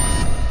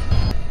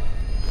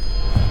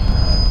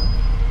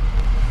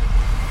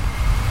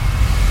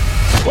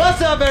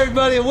up,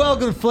 everybody, and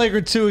welcome to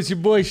Flagrant 2. It's your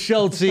boy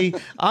Schultzy.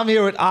 I'm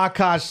here with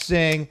Akash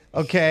Singh.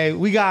 Okay,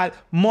 we got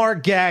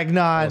Mark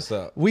Gagnon. What's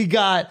up? We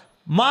got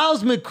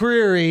Miles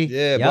McCreary.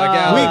 Yeah, We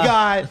Black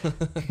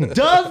got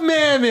Dove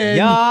Mammon.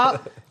 Yeah.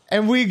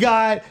 And we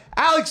got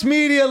Alex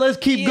Media. Let's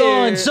keep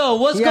going. So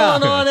what's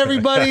going on,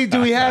 everybody?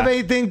 Do we have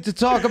anything to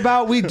talk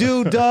about? We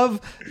do, Dove,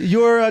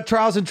 your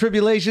trials and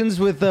tribulations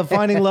with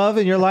finding love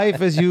in your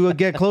life as you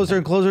get closer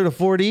and closer to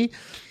 40.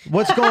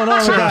 What's going on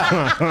with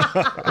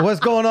that? What's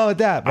going on with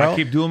that, bro? I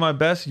keep doing my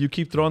best. You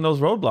keep throwing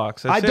those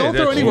roadblocks. I don't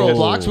throw any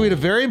roadblocks. We had a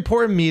very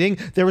important meeting.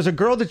 There was a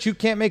girl that you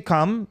can't make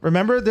come.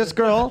 Remember this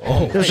girl?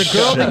 There's a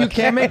girl that you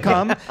can't make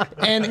come.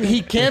 And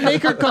he can't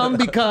make her come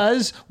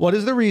because, what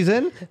is the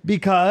reason?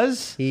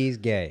 Because, He's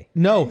gay.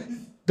 no,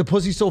 the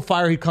pussy's so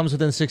fire he comes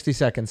within 60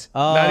 seconds.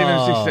 Not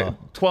even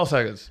 12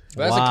 seconds.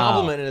 That's Wow. a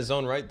compliment in its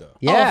own right, though.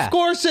 Yeah. Of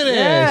course it is.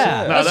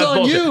 Yeah. That's No, on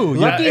bullshit. you.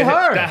 Lucky it-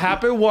 her. That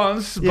happened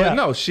once, but Yeah.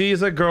 no,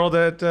 she's a girl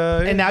that...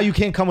 And now you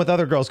can't come with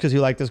other girls because you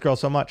like this girl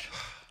so much.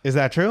 Is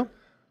that true?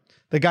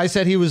 The guy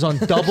said he was on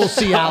double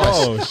Cialis.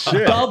 Oh,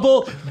 shit.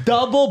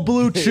 Double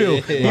Blue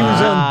Chew. He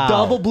was on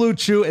double Blue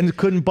Chew and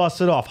couldn't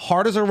bust it off.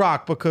 Hard as a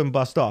rock, but couldn't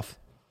bust off.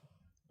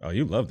 Oh,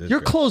 you love this.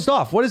 You're girl. closed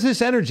off. What is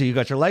this energy? You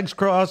got your legs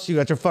crossed. You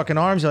got your fucking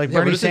arms. You're like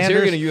Bernie but it's Sanders.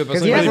 interrogating you about 'Cause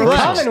something he He really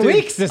hasn't relax, come in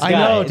weeks, this guy. I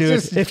know, It's dude.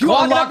 just If you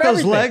clogging unlock up those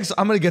everything. legs,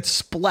 I'm gonna get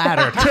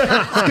splattered.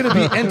 It's gonna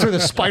be Enter the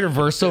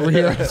Spider-Verse over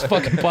here on this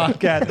fucking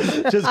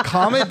podcast. Just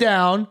calm it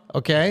down,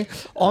 okay?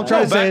 All I'm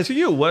trying to say back is, to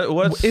you.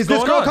 What's is this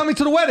going girl on? coming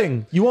to the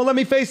wedding? You won't let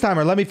me FaceTime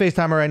her. Let me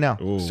FaceTime her right now.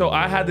 So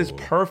I had this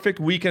perfect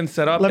weekend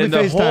set up, Let me and the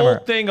FaceTime whole her.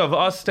 thing of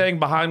us staying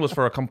behind was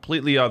for a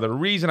completely other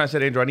reason. I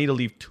said, Andrew, I need to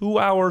leave 2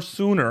 hours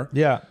sooner.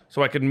 Yeah.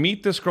 So I could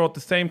meet this girl at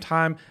the same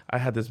time. I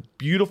had this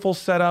beautiful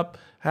setup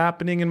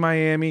happening in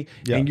Miami,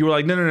 Yeah. and you were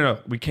like, no,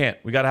 we can't.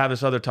 We got to have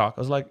this other talk.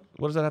 I was like,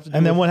 what does that have to do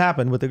And then with what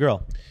happened with the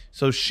girl?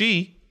 So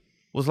she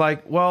was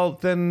like, well,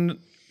 then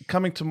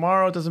coming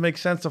tomorrow, it doesn't make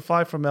sense to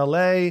fly from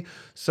LA.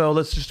 So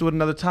let's just do it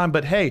another time.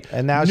 But hey,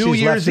 And now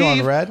she's left you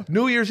on red?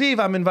 New Year's Eve,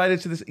 I'm invited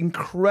to this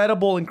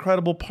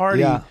incredible party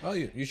Yeah. Oh,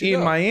 you should in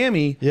go.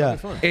 Miami. Yeah.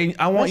 And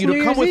I want That's you to New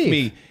come Year's with Eve.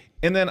 me.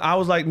 And then I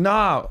was like,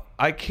 nah,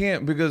 I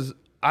can't because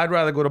I'd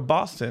rather go to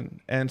Boston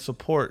and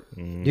support.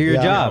 Do your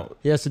Yeah. job.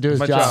 He has to do his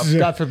My job. job.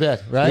 God forbid,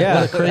 right? Yeah.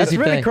 What a crazy That's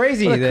really thing.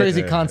 crazy What a that-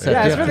 crazy concept. Yeah,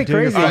 it's You have really to do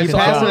your crazy. fucking You So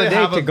pass I on job. the really date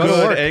have to a go to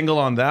good work. angle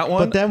on that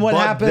one. But then what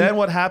happened? Then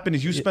what happened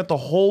is you spent the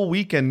whole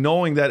weekend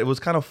knowing that it was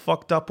kind of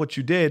fucked up what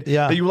you did.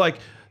 Yeah. That you were like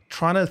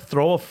trying to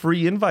throw a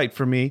free invite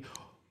for me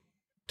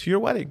to your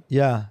wedding,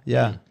 Yeah,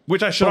 yeah.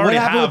 which I should But what already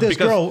happened have with this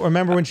because girl?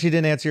 Remember when she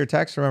didn't answer your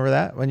text? Remember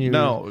that? When you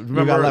No, you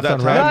remember got left that on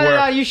time red? No, no, where-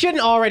 no. You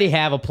shouldn't already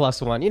have a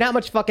 +1. You know how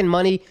much fucking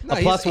money No, a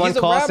 +1 he's a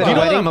costs rabbi. at Do you a know that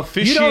wedding? I'm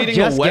officiating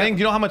a wedding? Do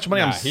you know how much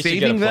money I'm he should get a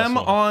saving them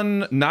 +1.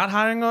 on not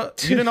hiring a?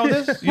 You didn't know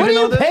this? You What do didn't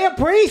know you this? pay a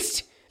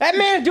priest? That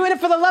man doing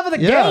it for the love of the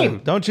Yeah. game.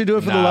 Don't you do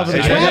it for the Nah, love of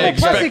the see, game? And Travel they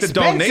plus expect a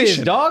expenses,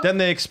 donation. dog. Then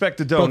they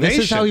expect a Bro, donation.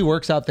 this is how he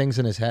works out things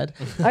in his head.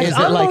 That's Is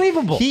that, like,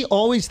 unbelievable. he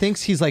always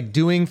thinks he's like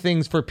doing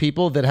things for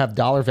people that have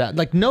dollar value.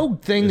 Like no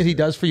thing that he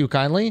does for you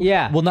kindly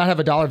Yeah. will not have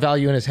a dollar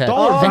value in his head.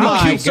 Dollar and value.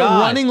 he keeps a God.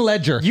 running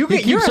ledger. You he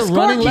get- you're keeps a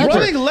running scorekeeper. ledger.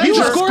 Running ledger. You're a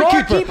You're a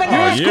scorekeeper. scorekeeper. You're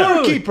a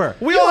Yeah. scorekeeper.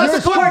 We all You're have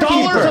a to put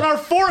dollars scorekeeper. on our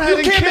forehead You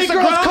and can't kiss make a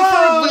girls ground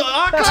come.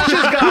 for Akash's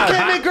You guy.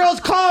 can't make girls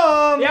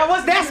come. Yeah,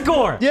 what's that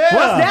score? Yeah.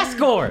 What's that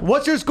score?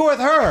 What's your score with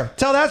her?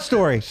 Tell that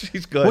story.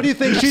 She's good. What do you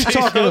think she's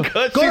talking so about?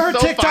 good. Go to She's her so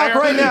TikTok fire.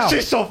 right now.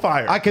 She's so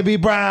fire. I could be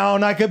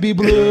brown. I could be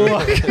blue.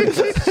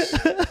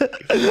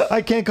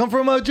 I can't come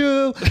from a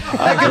Jew.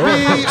 I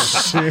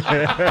could be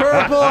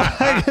purple.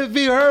 I could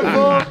be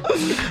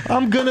purple.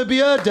 I'm gonna be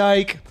a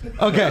dyke.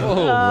 Okay,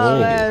 Oh,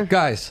 man.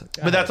 guys,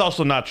 But that's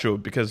also not true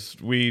because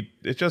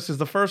it just is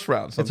the first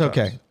round. it's Sometimes.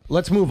 okay.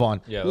 Let's move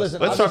on. Yeah,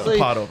 Listen, let's start the obviously,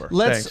 pot over.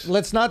 Let's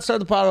Thanks. not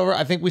start the pot over.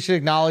 I think we should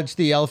acknowledge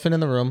the elephant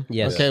in the room.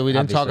 Yes, Okay, we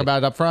didn't talk obviously.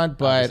 about it up front,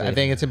 but I Obviously.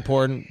 think it's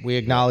important we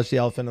acknowledge the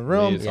elephant in the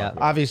room. need to talk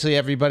about it. Obviously,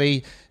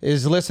 everybody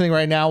is listening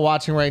right now,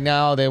 watching right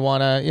now. They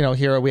want to,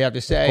 hear what we have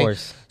to say. Of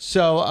course.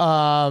 So,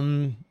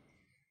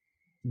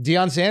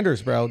 Deion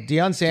Sanders, bro.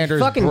 Deion Sanders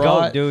fucking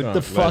brought goat, dude. the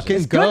Oh, fucking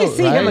It's good to goat,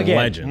 see him right? again.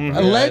 Legend.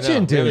 A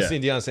legend, We haven't dude.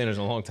 seen Deion Sanders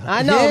in a long time.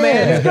 I know, Yeah.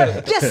 man. It's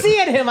good. Just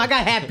seeing him, I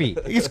got happy.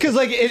 It's because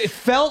like it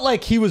felt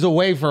like he was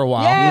away for a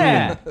while.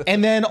 Yeah.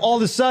 And then all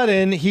of a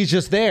sudden he's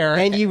just there.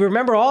 And you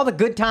remember all the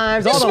good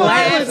times, all the smiling.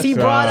 laughs he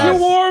brought You're us.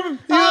 warm. You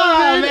know what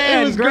I mean?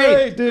 man, It was great,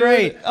 great, dude.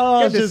 great. Oh,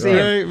 Good it's to just see him.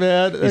 great,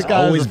 man. This He's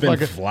guy's always a been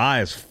fucking fly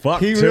as fuck,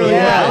 He too. really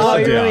Yeah, has. oh,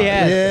 he Yeah. really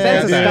has. Yeah,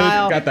 Sense of dude.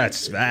 style. Got that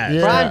swag.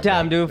 Yeah. Prime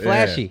time, dude.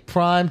 Flashy.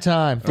 prime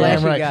time. Damn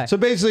Flashy right. guy. So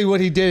basically what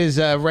he did is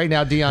right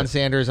now Deion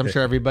Sanders, I'm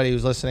sure everybody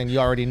who's listening, you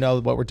already know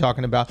what we're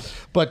talking about.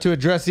 But to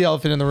address the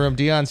elephant in the room,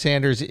 Deion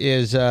Sanders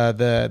is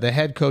the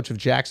head coach of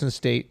Jackson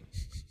State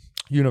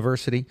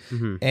University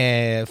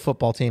and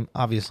football team,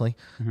 obviously.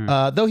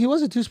 Though he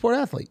was a two-sport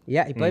athlete.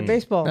 Yeah, he played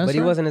baseball, That's but he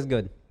right. wasn't as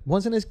good.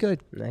 Wasn't as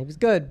good. No, he was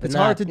good. But It's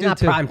not, hard to do, not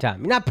too. prime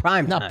time. Not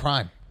prime time. Not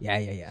prime.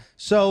 Yeah.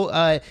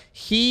 So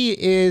he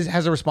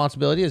has a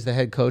responsibility as the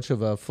head coach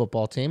of a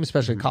football team,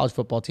 especially a college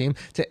football team,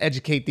 to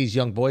educate these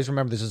young boys.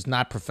 Remember, this is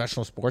not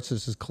professional sports.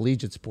 This is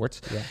collegiate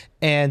sports. Yeah.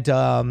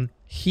 And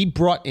he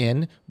brought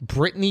in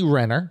Brittany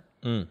Renner.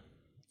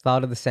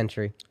 Thought of the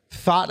century.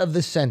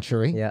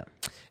 Yeah.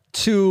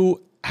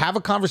 To have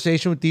a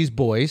conversation with these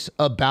boys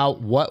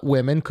about what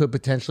women could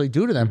potentially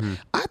do to them.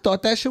 I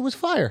thought that shit was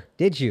fire.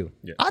 Did you?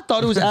 Yeah. I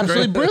thought it was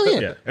absolutely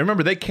brilliant. Yeah. And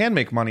remember, they can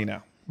make money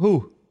now.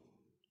 Who?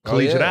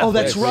 Collegiate Oh,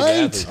 that's Yeah, right.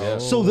 athletes, yeah.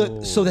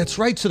 So that's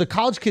right. So the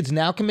college kids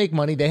now can make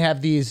money. They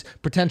have these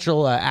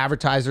potential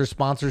advertisers,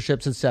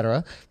 sponsorships,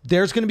 etc.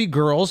 There's going to be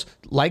girls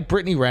like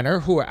Brittany Renner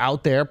who are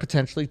out there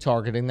potentially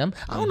targeting them.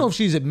 I don't know if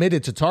she's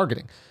admitted to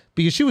targeting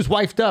because she was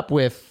wifed up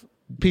with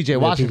PJ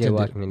Washington.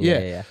 Washington,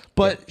 yeah.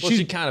 But Well,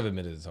 she kind of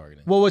admitted to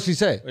targeting. what would she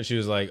say? And she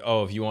was like,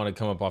 "Oh, if you want to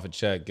come up off a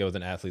check, get with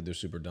an athlete. They're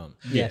super dumb."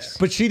 Yes.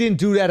 But she didn't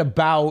do that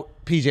about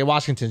PJ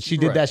Washington. She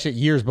did Right. that shit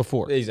years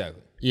before.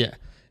 Exactly. Yeah.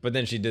 But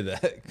then she did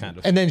that kind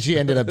of. And then she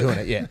ended up doing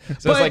it, yeah.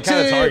 So it's like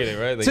kinda targeted,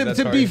 right? Like, that's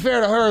to be targeted.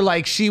 fair to her,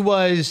 like she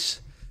was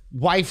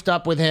wifed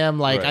up with him.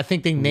 Like Right. I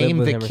think they Lived named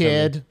with the him or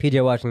kid something.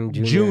 PJ Washington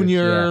Jr.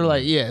 Junior. Yeah.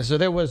 Like yeah, so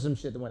there was some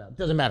shit that went out.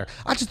 Doesn't matter.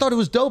 I just thought it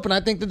was dope, and I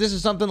think that this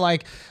is something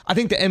like I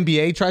think the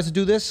NBA tries to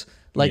do this.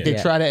 Like they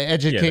Yeah. try to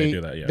educate. they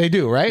do that, yeah. They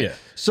do, right? Yeah.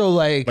 So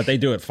like, But they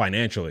do it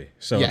financially.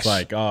 So Yes. it's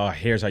like, oh,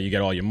 here's how you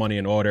get all your money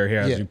in order.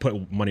 Here's Yeah. how you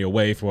put money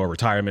away for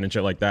retirement and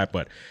shit like that.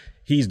 But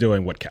he's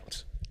doing what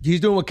counts. he's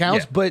doing what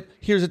counts. Yeah. But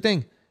here's the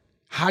thing: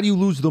 how do you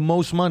lose the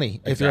most money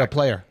if you're a Exactly.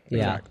 player? Yeah.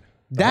 Exactly.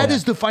 That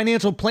is the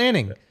financial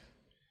planning.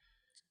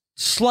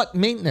 Slut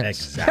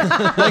maintenance.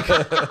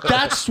 Exactly.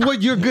 That's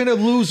what you're gonna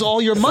lose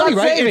all your money, Slut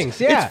right? savings,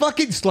 it's, yeah. it's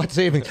fucking slut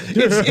savings.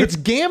 It's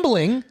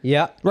gambling.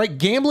 Yeah. Right?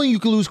 Gambling, you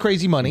can lose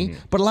crazy money.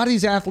 But a lot of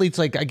these athletes,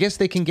 like, I guess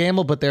they can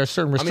gamble, but there are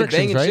certain I mean, restrictions,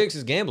 banging right? chicks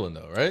is gambling,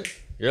 though, right?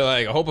 You're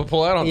like, I hope I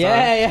pull out on time.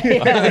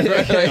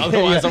 Yeah.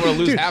 Otherwise, I'm gonna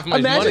lose half my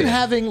Imagine money.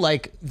 having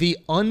like the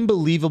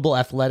unbelievable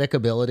athletic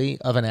ability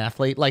of an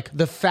athlete, like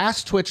the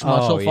fast twitch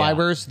muscle yeah.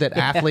 fibers that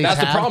athletes That's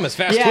have. the problem. It's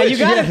fast Yeah, twitch. you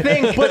gotta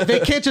think. But they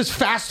can't just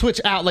fast twitch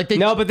out like they.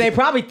 No, but they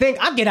probably think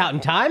I'll get out in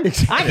time. I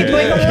can do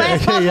it in the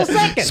last possible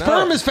second.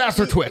 Sperm is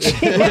faster twitch.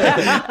 It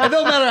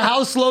don't matter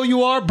how slow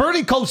you are.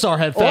 Bernie Kosar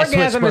had fast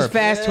Orgasm twitch is sperm.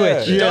 fast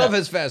twitch. Yeah. Dove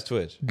has fast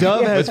twitch.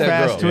 Dove has With that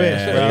fast girl. twitch.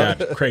 Yeah,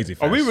 bro. yeah, crazy.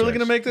 Are we fast really twitch. going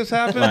to make this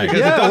happen? Like- Because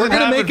Yeah, it doesn't we're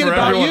gonna happen make it for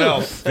about everyone you.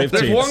 else. There's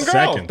 15 one girl.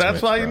 seconds,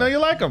 That's why you bro. know you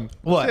like them.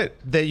 What?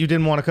 That you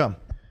didn't want to come?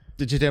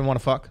 That you didn't want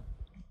to fuck?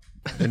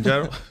 In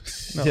general?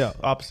 No, Yeah.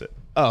 opposite.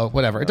 Oh,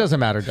 whatever. It doesn't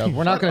matter, Dove.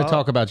 We're not going to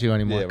talk about you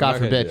anymore. Yeah, we're God not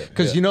gonna forbid. do that.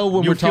 Because Yeah. you know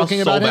when You we're feel talking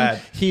so about bad.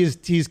 him,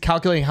 he's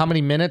calculating how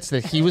many minutes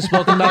that he was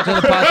spoken about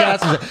during the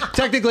podcast. He's like,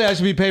 technically, I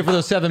should be paid for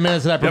those 7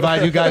 minutes that I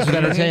provide you guys with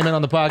entertainment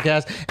on the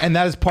podcast, and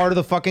that is part of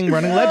the fucking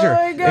running ledger.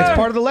 my God. It's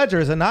part of the ledger,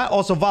 is it not?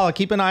 Also, Vala,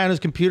 keep an eye on his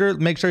computer.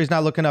 Make sure he's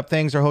not looking up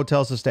things or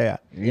hotels to stay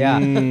at. Yeah.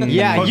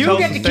 Yeah. You Hotels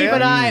get to to stay keep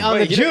an at? eye on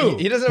the He Jew.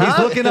 he doesn't. He's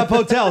looking up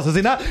hotels, is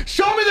he not?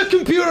 Show me the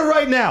computer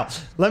right now.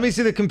 Let me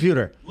see the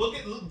computer.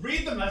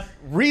 Read the message.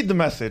 Read the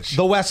message.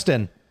 The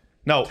Westin.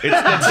 No, it's the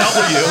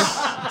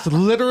W. It's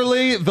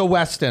literally the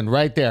Westin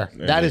right there.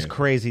 That is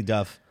crazy,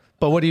 Dove.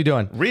 But what are you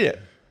doing? Read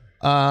it.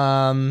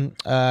 I'm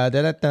I'm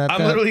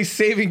literally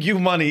saving you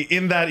money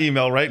in that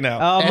email right now.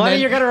 Money then-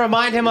 you're going to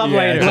remind him of Yeah,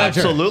 later.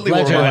 exactly. Absolutely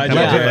Ledger. will remind him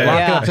Ledger. of it. Lock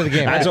Yeah. it up to the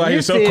game. That's why You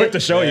he's so see quick it. to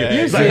show you. You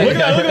He's see like, it. look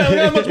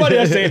at how much money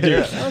I saved you.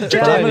 I'm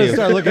going to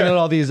start looking at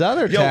all these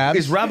other Yo, tabs.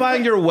 is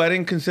rabbiing your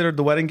wedding considered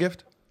the wedding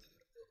gift?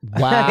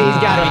 Wow.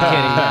 He's got to be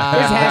kidding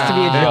me. This has to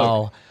be a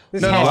joke.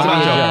 This No, has I'm to be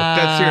not a joking.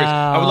 joke. That's serious.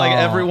 I would like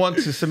everyone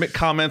to submit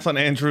comments on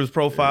Andrew's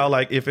profile,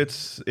 like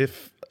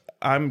if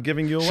I'm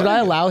giving you a Should wedding I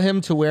gift. allow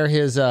him to wear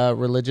his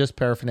religious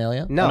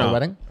paraphernalia No. on a No.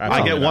 wedding? I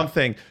Absolutely get one not.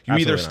 thing. You either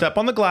Absolutely step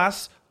on the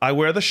glass, I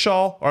wear the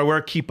shawl, or I wear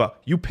a kippah.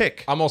 You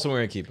pick. I'm also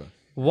wearing a keeper.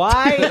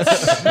 Why?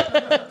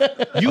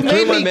 You through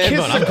made my me man kiss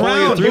bun. the I'm pulling it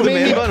ground. through You the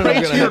made me man bun and pray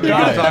I'm to gonna your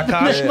have God, to-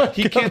 Akash.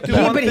 He can't do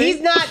one But thing. he's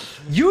not.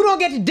 You don't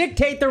get to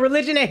dictate the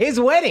religion at his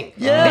wedding.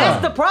 Yeah.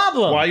 That's the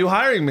problem. Why are you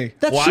hiring me?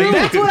 That's Why true. You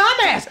That's what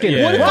I'm asking.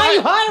 Yeah. Why are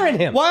you hiring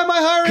him? Why am I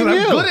hiring Because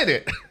you? I'm good at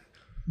it.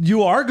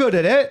 You are good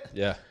at it.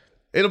 Yeah.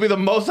 It'll be the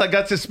most I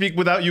got to speak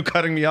without you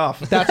cutting me off.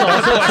 That's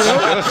also true.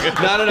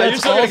 No. You're That's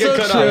still gonna get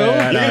also cut true. off.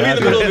 Yeah, You're gonna be in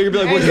the middle of it. You're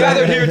gonna be like, we're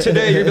gathered here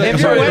today. You're gonna be like,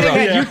 If your sorry, wedding bro.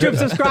 had YouTube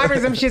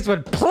subscribers, them shits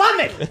would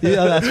plummet.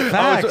 Yeah, that's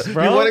facts, Your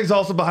bro. wedding's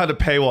also behind a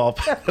paywall.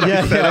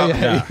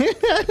 Yeah.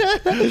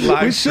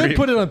 Live We should stream.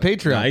 put it on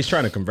Patreon. Nah, he's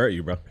trying to convert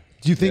you, bro.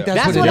 Do you think that's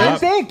That's what what it I is?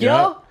 think,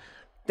 Yeah. yo.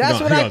 That's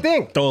what I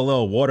think. Throw a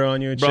little water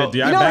on you and Bro, shit. Do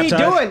you You know what he's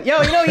baptize? doing?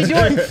 Yo, you know what he's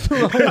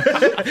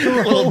doing?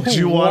 a little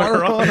Jew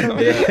water on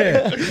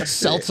him.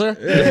 Seltzer?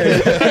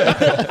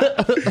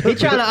 He's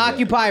trying to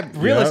occupy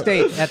real Yeah.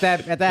 estate at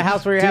that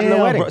house where you're having the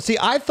Damn, wedding. bro. See,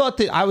 I thought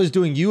that I was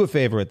doing you a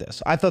favor with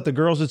this. I thought the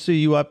girls would see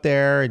you up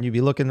there and you'd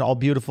be looking all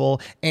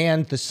beautiful,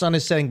 and the sun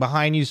is setting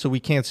behind you, so we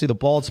can't see the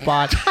bald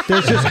spot.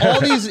 There's just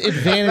all these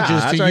advantages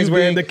That's to why you he's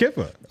wearing being. the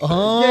kippah.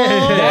 Oh, Okay.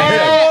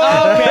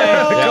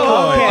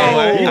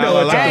 I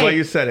like the Hey. way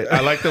you said it. I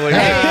like the way you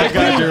said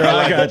it.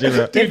 I got you,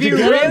 bro. If you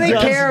get really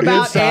him, care John's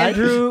about good side.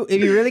 Andrew,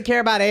 if you really care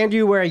about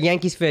Andrew, wear a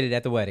Yankees fitted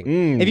at the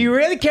wedding. If you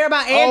really care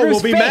about Oh, Andrew's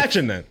we'll be fit,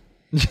 matching then.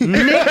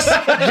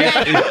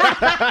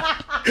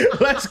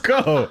 Let's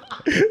go.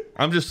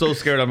 I'm just so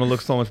scared I'm going to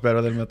look so much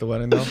better than him at the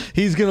wedding, though.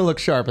 he's gonna look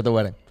sharp at the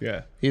wedding.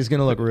 Yeah. He's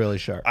gonna look really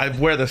sharp. I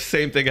wear the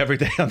same thing every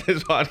day on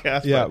this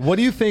podcast. Yeah. but What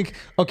do you think?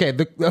 Okay.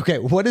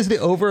 What is the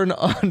over and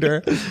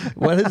under?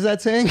 What is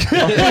that saying?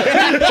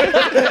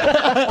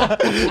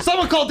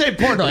 Someone called Dave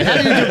Portnoy.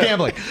 How do you do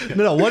gambling?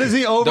 No. What is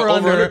the over The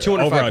under? over-under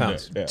 205 Over under.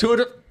 pounds. Yeah.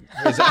 200.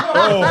 Is that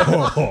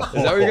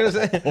what you're gonna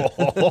say?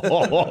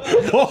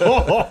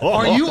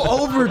 Are you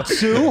over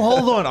 2?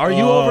 Hold on. Are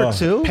you over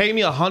 2? Pay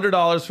me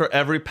 $100 for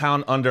every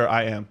pound under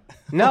I am.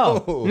 No.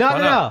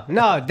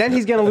 Then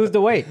he's gonna lose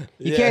the weight.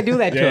 You can't do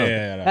that to him.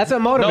 yeah. That's what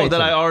motivates No, that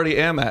him. I already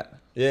am at.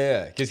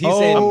 Yeah, because he's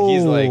saying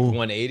he's like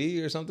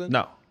 180 or something.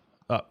 No.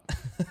 Damn,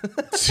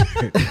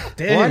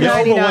 you're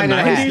over 199 and a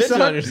half. 190,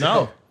 son?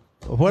 No.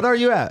 What are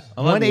you at?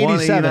 I'm at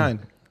 187.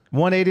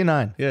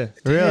 189. Yeah.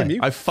 Really?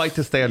 I fight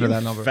to stay under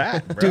that number.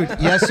 Fat, bro. Dude,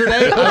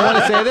 yesterday, I want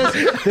to say this.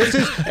 This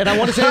is, and I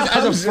want to say this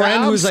as a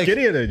friend who's like,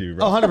 skinnier than you,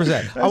 bro.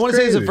 100%. I want to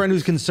say as a crazy. friend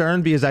who's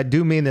concerned because I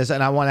do mean this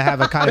and I want to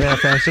have a kind of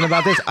intervention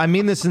about this. I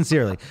mean this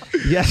sincerely.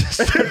 Yes.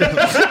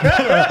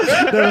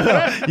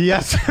 No.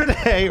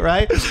 Yesterday,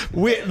 right?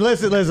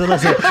 Listen. This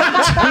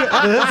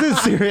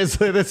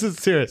is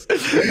serious.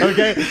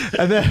 Okay?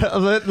 And then,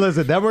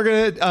 listen, then we're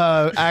going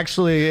to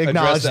actually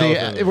acknowledge the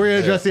elephant in the we're going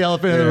room. to address the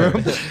elephant in the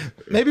room.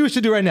 Maybe we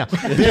should do right now. Maybe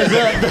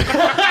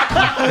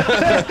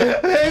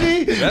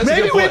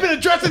we've been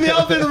addressing the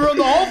elephant in the room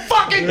the whole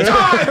fucking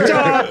time,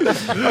 John.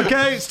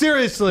 Okay,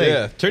 seriously.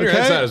 Yeah, turn your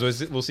Okay? head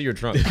sideways. We'll see your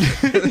trunk.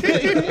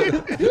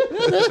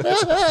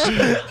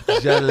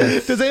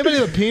 Does anybody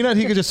have a peanut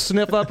he could just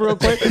sniff up real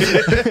quick?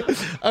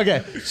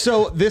 Okay,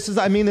 so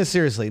I mean this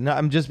seriously. No,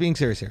 I'm just being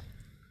serious here.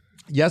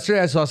 Yesterday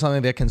I saw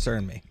something that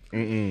concerned me.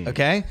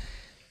 Okay?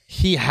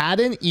 He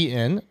hadn't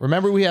eaten.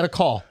 Remember we had a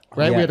call,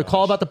 right? Yeah. We had a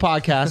call about the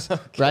podcast,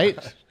 right?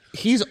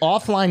 He's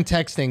offline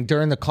texting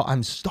during the call.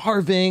 I'm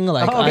starving.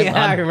 Like,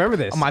 I remember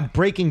this. I'm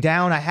breaking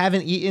down. I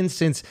haven't eaten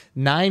since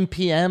 9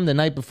 p.m. the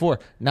night before.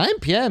 9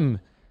 p.m.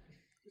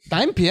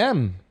 9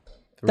 p.m.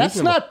 That's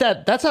not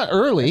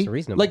early. That's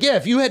reasonable. Like, yeah,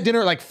 if you had dinner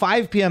at like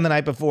 5 p.m. the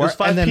night before. It was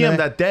 5 and then p.m.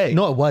 that day.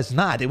 No, it was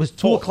not. It was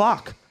 2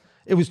 o'clock.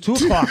 It was 2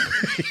 o'clock.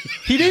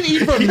 He didn't eat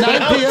from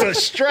 9 p.m. a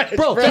stretch,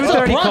 Bro, bro. that's a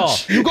 2:30 brunch. call.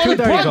 You go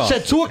to 2:30 brunch call.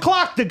 at 2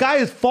 o'clock. The guy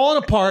is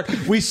falling apart.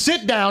 We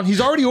sit down. He's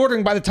already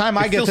ordering by the time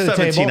I get still to the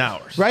 17 table.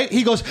 hours. Right?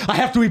 He goes, I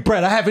have to eat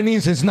bread. I haven't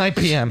eaten since 9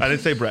 p.m. I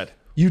didn't say bread.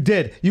 You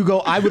did. You go,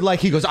 I would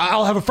like, he goes,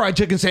 I'll have a fried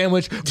chicken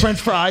sandwich, French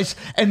fries,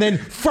 and then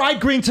fried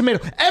green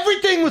tomato.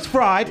 Everything was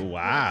fried.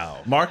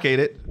 Wow. Mark ate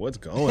it. What's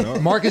going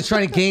on? Mark is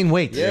trying to gain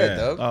weight. Yeah,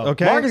 Doug.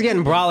 Okay? Mark is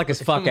getting brolic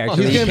as fuck,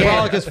 actually. He's getting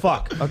Yeah. brolic as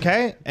fuck.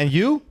 Okay? And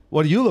you?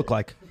 What do you look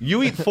like?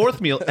 You eat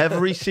fourth meal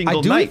every single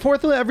I do night. eat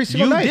fourth meal every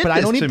single You night, did but I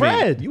this don't to eat me.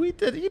 bread. You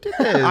did this.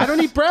 I don't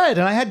eat bread,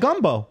 and I had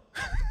gumbo.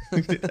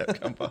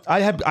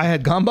 I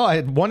had gumbo. I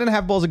had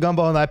 1.5 bowls of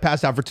gumbo, and I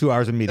passed out for 2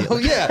 hours immediately. Oh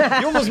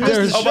yeah, you almost missed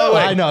There's, the show.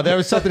 I know there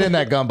was something in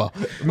that gumbo.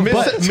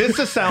 Miss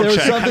a sound there was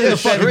check. something in the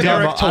Send fucking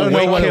Derek gumbo. I to don't know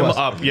wake what it him was.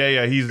 up.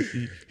 Yeah, he was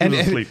And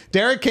asleep.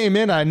 Derek came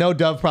in. I know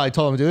Dove probably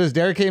told him to do this.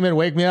 Derek came in,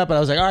 wake me up, and I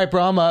was like, "All right,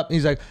 bro, I'm up."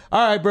 He's like,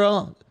 "All right,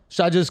 bro.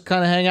 Should I just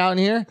kind of hang out in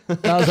here?"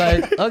 And I was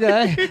like,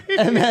 "Okay."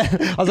 And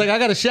then I was like, "I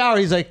got a shower."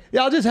 He's like,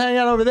 "Yeah, I'll just hang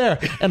out over there."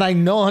 And I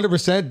know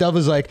 100% Dove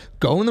was like,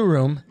 "Go in the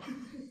room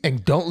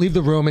and don't leave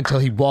the room until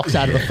he walks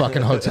out of the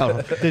fucking hotel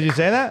room." Did you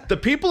say that? The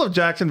people of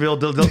Jacksonville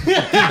deserve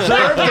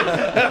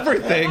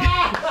everything.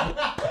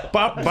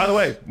 By the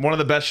way, one of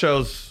the best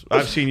shows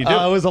I've seen you do.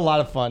 It was a lot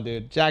of fun,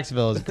 dude.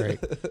 Jacksonville is great.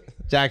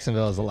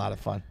 Jacksonville is a lot of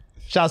fun.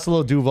 Shouts to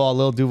Lil Duval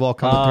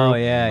coming through. Oh,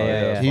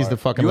 yeah. He's the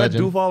fucking you had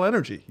legend. Duval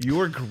energy. You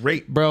were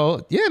great.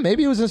 Bro, yeah,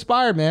 maybe he was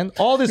inspired, man.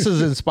 All this is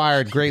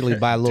inspired greatly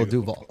by Lil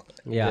Duval.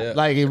 Yeah.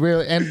 Like, he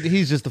really, and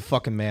he's just the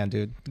fucking man,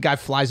 dude. The guy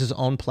flies his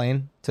own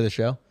plane to the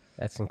show.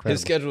 That's incredible. His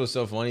schedule was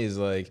so funny. He's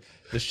like,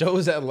 the show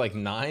was at like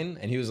 9,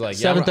 and he was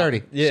like, yeah,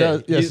 7:30. Yeah,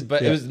 So, yes,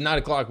 but yeah. it was 9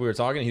 o'clock. We were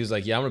talking. He was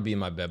like, yeah, I'm gonna be in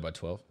my bed by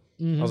 12.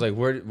 I was like,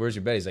 where's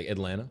your bed? He's like,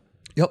 Atlanta.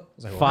 Yep. I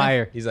was like,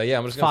 Fire. He's like, yeah,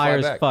 I'm just gonna Fire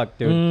fly as back. fuck,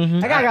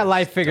 dude. That guy got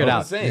life figured That out.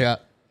 was insane. Yeah.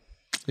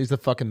 He's the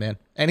fucking man.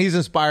 And he's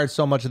inspired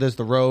so much of this,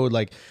 the road,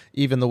 like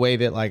even the way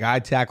that like I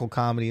tackle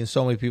comedy, and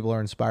so many people are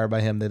inspired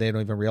by him that they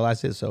don't even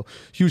realize it. So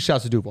huge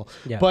shouts to Duval.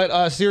 Yeah.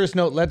 But serious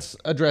note, let's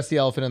address the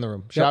elephant in the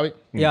room, shall we?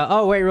 Yeah.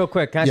 Oh, wait, real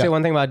quick. Can I Yeah. say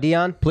one thing about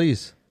Dion?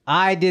 Please.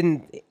 I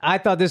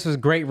thought this was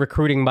great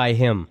recruiting by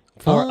him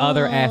for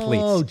other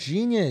athletes. Oh,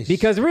 genius.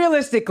 Because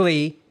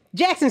realistically,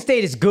 Jackson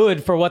State is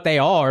good for what they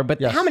are, but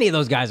Yes. how many of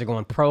those guys are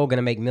going pro, going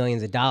to make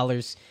millions of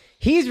dollars?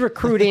 He's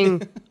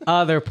recruiting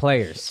other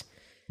players.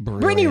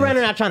 Brittany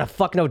Renner not trying to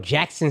fuck no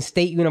Jackson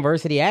State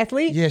University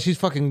athlete. Yeah, she's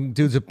fucking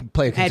dudes that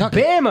play at At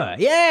Kentucky. Bama,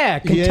 yeah,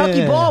 Kentucky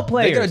Yeah. ball They're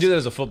players. gonna do that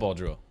as a football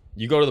drill.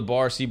 You go to the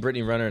bar, see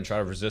Brittany Renner, and try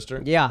to resist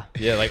her. Yeah.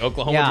 Yeah, like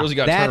Oklahoma Yeah, drills, you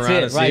gotta turn that's around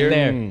it and see right her,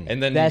 there.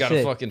 and then That's you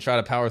gotta it. fucking try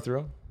to power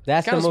through.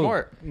 That's the Kind move. of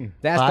smart.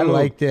 That's the I move.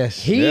 like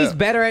this. He's Yeah.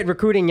 better at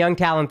recruiting young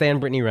talent than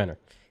Brittany Renner.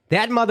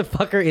 That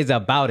motherfucker is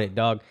about it,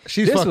 dog.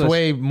 She's This fucked was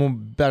way more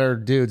better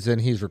dudes than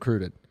he's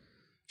recruited.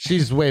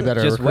 She's way better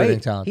at Just recruiting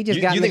wait. talent. He just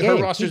You- got you in the think her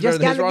game. roster's He just better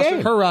than got in his the roster?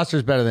 game. Her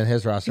roster's better than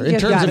his roster. He In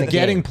just terms got in of the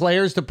getting game.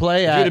 players to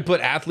play If you had to at,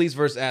 put athletes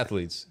versus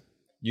athletes,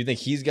 you think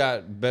he's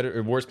got better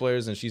or worse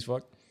players than she's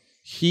fucked?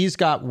 he's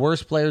got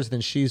worse players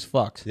than she's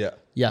fucked. Yeah.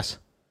 Yes.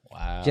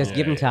 Wow. Just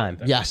give him time.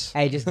 Yes.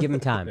 Hey, just give him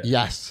time.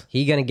 Yes.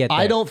 He gonna get there.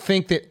 I don't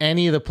think that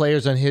any of the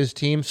players on his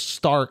team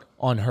start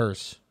on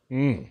hers.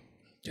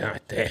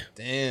 God damn.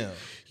 Damn.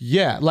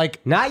 Yeah,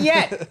 like Not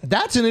yet.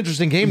 that's an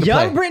interesting game to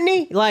Young play.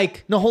 Brittany,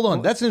 like, No, hold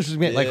on. That's an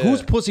interesting game. Like, Yeah.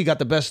 whose pussy got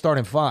the best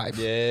starting five?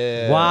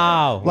 Yeah.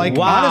 wow. Like,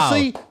 wow.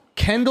 honestly,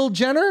 Kendall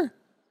Jenner?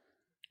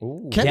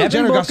 Kendall Devin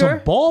Jenner got some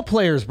Booker? ball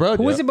players, bro.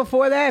 Who was it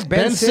before that?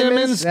 Ben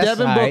Simmons, That's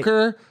Devin all right.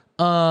 Booker,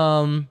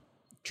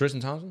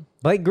 Tristan Thompson?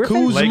 Blake Griffin.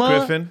 Kuzma. Blake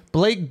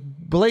Griffin.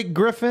 Blake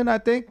Griffin, I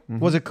think.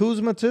 Was it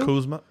Kuzma too?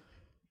 Kuzma.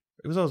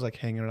 It was always like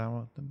hanging around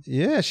with them.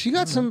 Yeah, she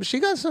got some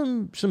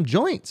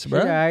joints, She's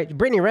bro. all right.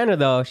 Brittany Renner,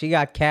 though, she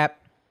got Cap.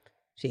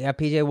 She got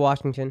PJ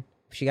Washington.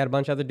 She got a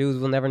bunch of other dudes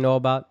we'll never know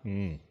about.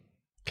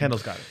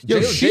 Kendall's got it. Yo,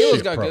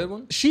 JLo's got good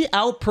one. she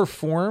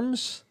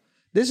outperforms.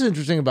 This is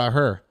interesting about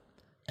her,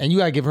 and you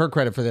gotta give her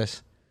credit for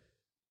this.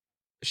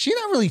 She's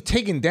not really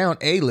taking down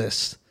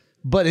A-list,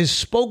 but is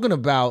spoken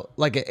about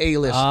like an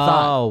A-list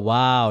thought. Oh,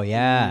 wow.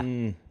 Yeah.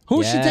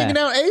 Who's she yeah. taking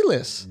down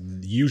A-list?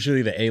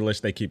 Usually the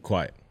A-list they keep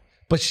quiet.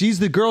 But she's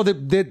the girl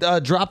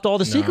that dropped all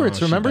the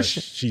secrets. No, she Remember? does-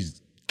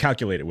 she's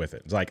calculated with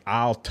it. It's like,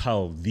 I'll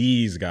tell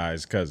these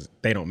guys because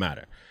they don't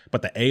matter.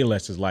 But the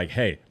A-list is like,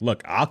 hey,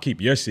 look, I'll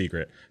keep your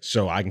secret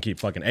so I can keep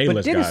fucking But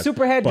A-list didn't guys.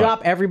 Superhead But-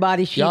 drop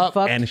everybody she Yup.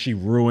 fucked? And she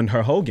ruined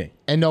her whole game.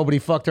 And nobody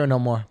fucked her no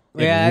more.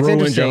 Yeah, that's ruined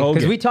your interesting whole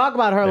because game. we talk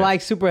about her like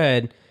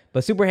Superhead,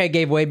 but Superhead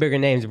gave way bigger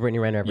names than Brittany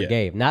Renner ever Yeah.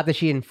 gave. Not that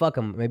she didn't fuck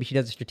him. Maybe she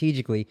does it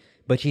strategically,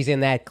 but she's in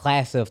that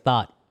class of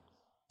thought.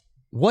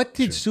 What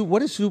is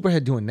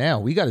Superhead doing now?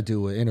 We got to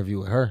do an interview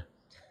with her.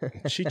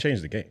 She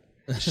changed the game.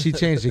 She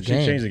changed the She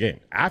game. changed the game.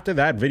 After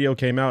that video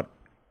came out,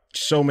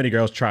 so many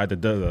girls tried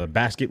the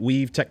basket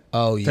weave technique.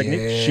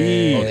 yeah.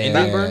 She, Oh, the Indian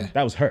that, burn?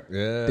 that was her.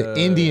 The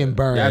Indian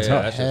burn. That's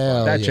her. that's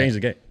Hell that yeah. changed the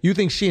game. You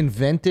think she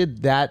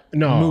invented that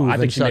No, move? I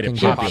think and she made it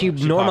sucking dick? popular.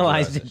 She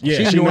normalized it.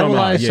 Yeah, She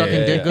normalized yeah, sucking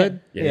yeah, dick yeah. good?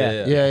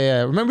 Yeah.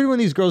 Yeah. Remember when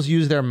these girls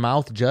use their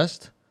mouth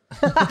just?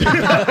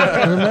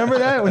 Remember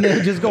that? When they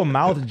would just go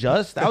mouth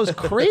just? That was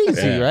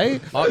crazy,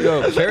 right? Oh,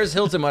 yo, Paris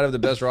Hilton might have the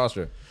best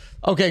roster.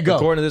 Okay, go.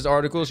 According to this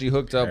article, she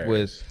hooked up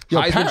with Yo,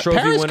 Heisman Trophy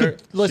Paris winner.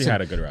 could, listen,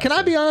 had a good can I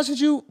roster. be honest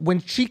with you?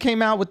 When she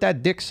came out with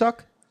that dick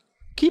suck,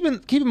 keep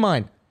in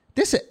mind,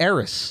 this is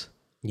heiress.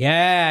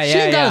 Yeah, She yeah,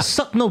 ain't yeah. gotta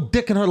suck no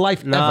dick in her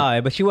life ever.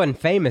 No, but she wasn't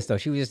famous though.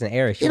 She was just an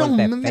heiress. She It wasn't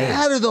don't that famous.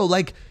 matter though.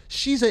 Like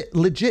she's a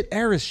legit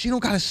heiress. She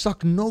don't gotta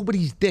suck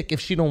nobody's dick if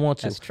she don't want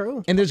to. That's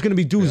true. And there's gonna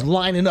be dudes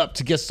lining up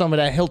to get some of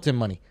that Hilton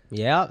money.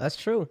 Yeah, that's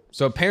true.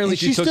 So apparently And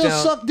she she took still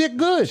down. sucked dick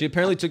good. She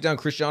apparently took down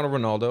Cristiano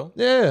Ronaldo,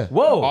 yeah.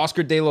 Whoa,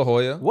 Oscar De La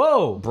Hoya,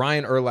 whoa.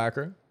 Brian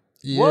Urlacher,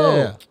 Yeah.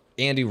 Whoa.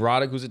 Andy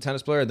Roddick, who's a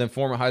tennis player, and then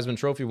former Heisman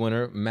Trophy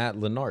winner Matt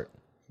Leinart.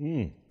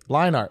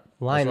 Line art.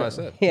 Line what I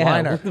said. Yeah,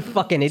 Liner. what the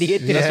fucking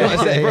idiot. That's That's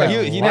what I said, bro.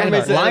 You never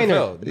made Liner.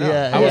 NFL. No.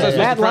 Yeah, How was I yeah. supposed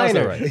Matt to pronounce that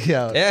Liner. right?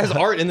 Yeah. It has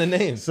art in the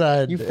name.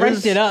 Son, You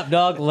Frenched it up,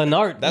 dog.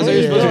 Lennart. That's how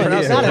you're supposed to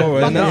pronounce Not it. a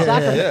fucking No.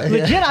 soccer. Yeah.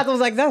 Legit, I was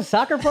like, that's a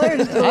soccer player.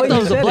 Just the way I thought you it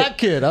was a said black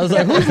kid. I was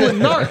like, who's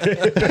Lennart?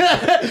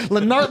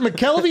 Lennart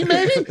McKelvey,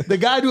 maybe? The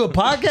guy I do a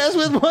podcast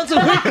with once a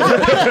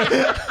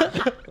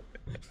week?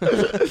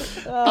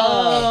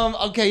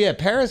 Okay, yeah,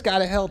 Paris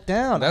got it held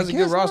down. That's I a good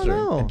guess, I don't roster.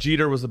 know.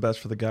 Jeter was the best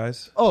for the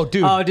guys. Oh,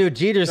 dude. Oh, dude,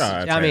 Jeter's. It's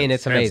I mean,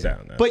 it's hands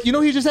amazing. down, But you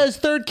know, he just had his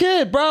third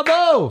kid.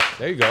 Bravo.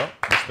 There you go.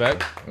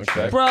 Respect.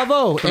 Respect.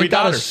 Bravo. Three And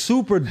got a daughters.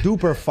 super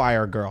duper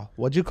fire girl.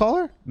 What'd you call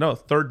her? No,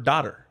 third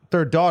daughter.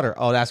 Third daughter.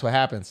 Oh, that's what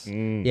happens.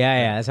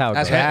 Yeah, that's how it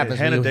That's goes. what happens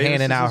Hannah when you're Davis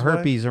handing is out his wife?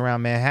 herpes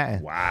around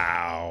Manhattan.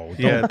 Wow.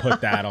 Yeah. Don't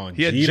put that on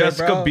He had Jeter,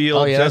 Jessica bro. Biel.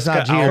 Oh, yeah, that's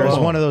Jessica not Jeter. It's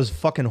Alba. one of those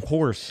fucking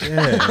horse.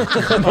 Probably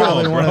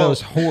one of bro. those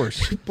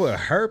horse. Put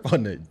herp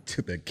on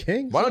the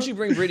king. Why don't you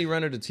bring Brittany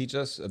Renner to teach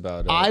us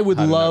about I would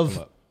how to knock love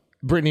him up?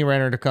 Brittany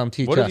Renner to come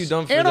teach What us. have you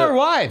done for and the- our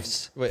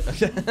wives. Wait.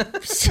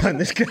 Son,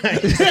 this guy.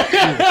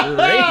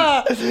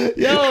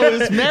 Yo,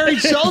 it's Mary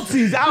Schultz.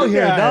 He's out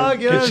here, dog.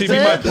 You know Can what she I'm be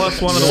my saying?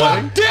 plus one on the Suck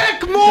wedding?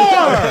 dick more.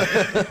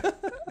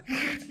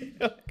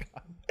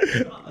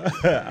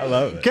 I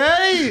love it.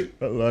 Okay.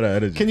 I love that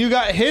energy. Can you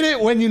hit it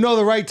when you know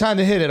the right time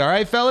to hit it? All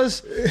right,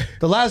 fellas.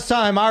 The last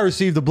time I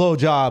received a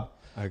blowjob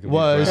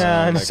was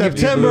brown, I could be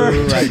September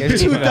blue, I could be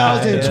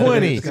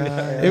 2020. brown.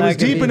 It was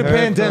deep in the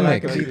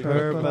pandemic.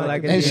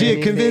 And And she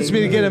had convinced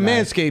me to get a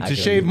Manscaped to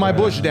shave my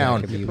bush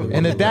down,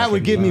 and that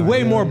would give me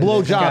way more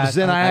blowjobs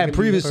than I had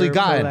previously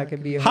gotten.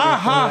 Ha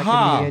ha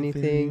ha!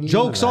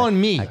 Jokes on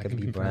me. I could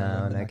be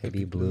brown, I could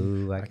be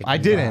blue, I could I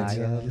be didn't.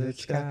 violet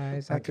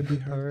skies, I could be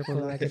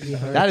purple, I could be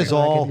That is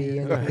all. I could be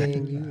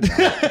anything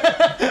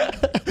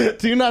you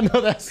Do you not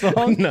know that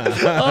song? Nah.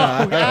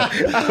 Oh, God.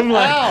 I'm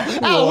like,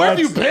 Al, where have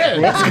you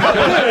been?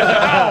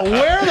 Al,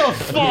 where the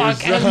fuck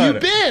have you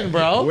been,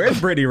 bro? Where's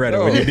Brittany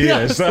Renner when you need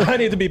her? So I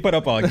need to be put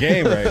up on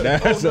game right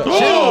now. So,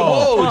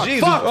 Oh,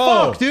 Jesus.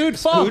 Fuck, dude.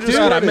 Fuck, dude.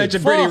 God, I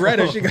mentioned Brittany Fuck.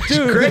 Renner. She got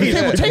Dude, crazy.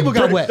 the table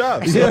got wet.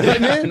 Up. You know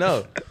what I mean?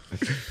 No.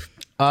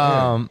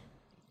 All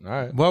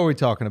right. What were we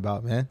talking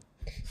about, man?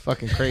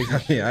 Fucking crazy.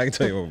 Yeah, I can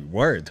tell you what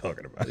we're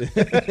talking about.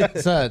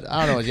 Son, I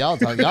don't know what y'all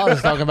talking. Y'all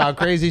just talking about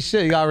crazy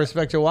shit. You gotta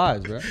respect your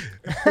wives, bro.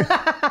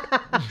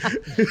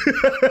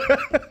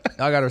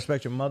 Y'all gotta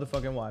respect your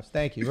motherfucking wives.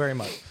 Thank you very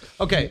much.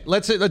 Okay,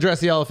 let's address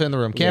the elephant in the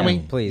room. Can we?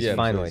 Please, Yeah,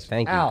 finally. please.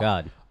 Thank you, Al,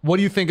 God. what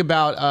do you think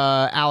about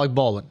Alec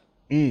Baldwin?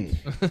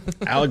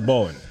 Alec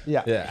Baldwin.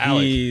 Yeah. Yeah,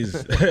 Alex.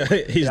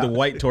 He's the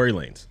white Tory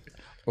Lanez.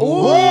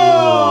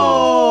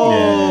 Oh,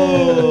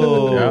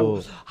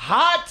 Yeah.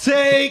 hot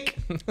take.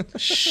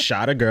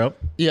 Shot a girl.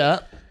 Yeah.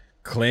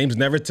 Claims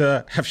never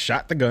to have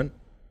shot the gun.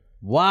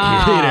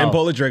 Wow. He didn't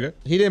pull the trigger.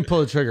 He didn't pull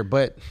the trigger,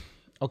 but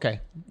okay.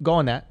 Go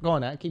on that.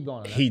 Keep going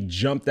on that. He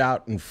jumped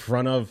out in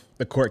front of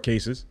the court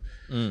cases.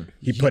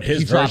 He put his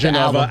he dropped version the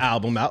of album. an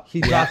album out.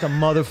 He dropped a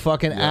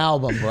motherfucking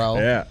album, bro.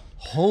 Yeah.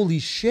 Holy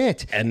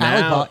shit. And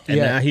Alec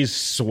now he's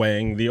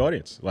swaying the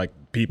audience. Like,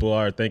 people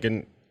are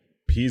thinking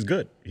he's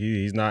good.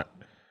 He's not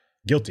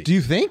guilty. Do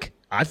you think?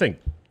 I think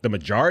the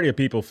majority of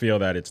people feel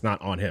that it's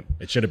not on him.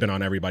 It should have been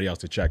on everybody else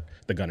to check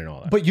the gun and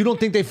all that. But you don't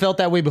think they felt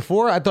that way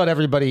before? I thought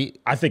everybody.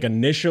 I think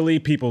initially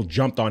people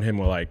jumped on him,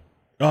 were like,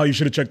 oh, you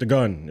should have checked the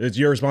gun. It's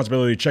your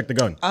responsibility to check the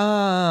gun.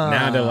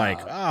 Now they're like,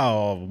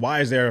 oh,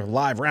 why is there a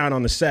live round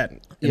on the set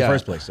in the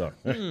first place? So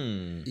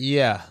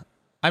Yeah.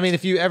 I mean,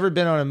 if you've ever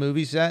been on a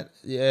movie set,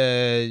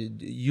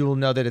 you'll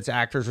know that it's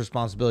actors'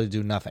 responsibility to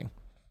do nothing.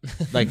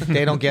 Like,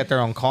 they don't get their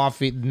own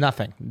coffee,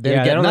 nothing. They They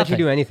get don't let nothing.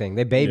 you do anything.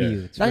 They baby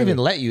you. It's Not really- even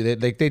let you.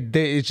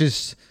 It's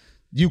just,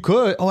 you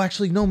could. Oh,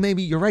 actually, no,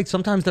 maybe you're right.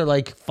 Sometimes they're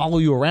like, follow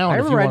you around. I if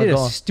you remember I wanna did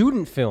go a on.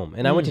 student film,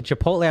 and I went to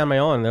Chipotle on my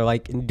own. And they're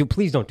like,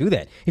 please don't do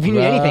that. If you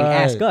need anything,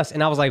 ask Right. us."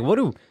 And I was like, "What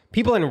do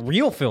people in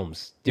real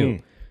films do?"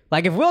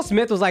 Like, if Will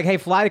Smith was like, "Hey,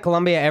 fly to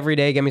Colombia every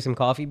day, get me some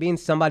coffee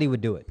beans," somebody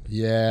would do it.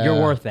 Yeah.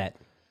 You're worth that.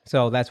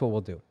 So that's what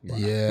we'll do.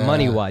 Yeah.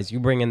 Money wise, you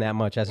bring in that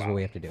much. That's what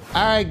we have to do.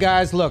 All right,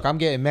 guys, look, I'm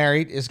getting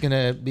married. It's going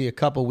to be a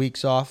couple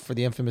weeks off for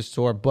the Infamous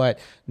tour, but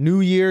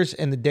New Year's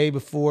and the day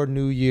before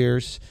New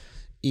Year's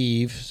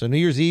Eve, so New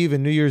Year's Eve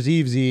and New Year's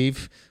Eve's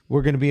Eve,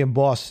 we're going to be in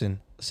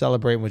Boston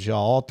celebrating with y'all.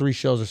 All 3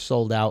 shows are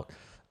sold out.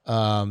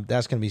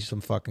 That's going to be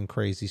some fucking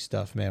crazy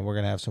stuff, man. We're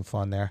going to have some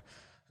fun there.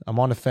 I'm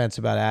on the fence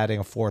about adding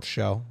a 4th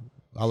show.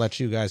 I'll let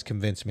you guys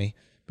convince me,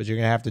 but you're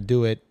going to have to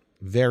do it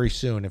very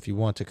soon if you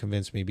want to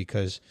convince me,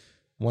 because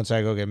once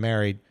I go get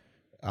married,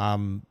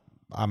 I'm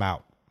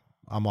out.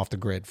 I'm off the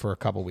grid for a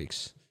couple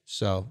weeks.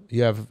 So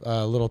you have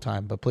a little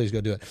time, but please go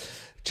do it.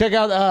 Check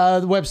out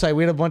the website.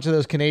 We had a bunch of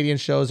those Canadian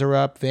shows are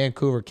up.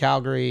 Vancouver,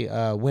 Calgary,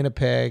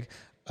 Winnipeg,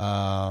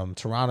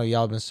 Toronto.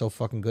 Y'all have been so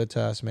fucking good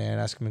to us, man.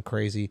 That's been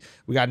crazy.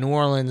 We got New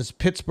Orleans,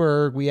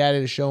 Pittsburgh. We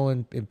added a show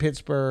in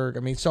Pittsburgh. I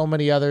mean, so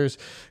many others.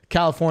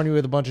 California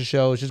with a bunch of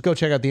shows. Just go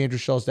check out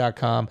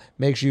theandrewschultz.com.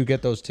 Make sure you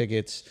get those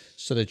tickets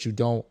so that you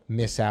don't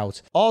miss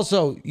out.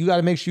 Also, you got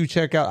to make sure you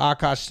check out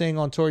Akash Singh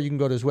on tour. You can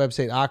go to his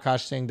website,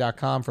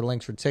 akashsingh.com, for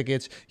links for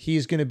tickets.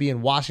 He's going to be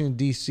in Washington,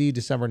 D.C.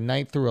 December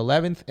 9th through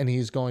 11th, and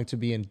he's going to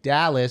be in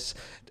Dallas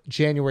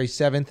January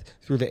 7th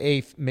through the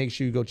 8th. Make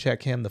sure you go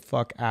check him the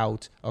fuck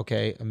out.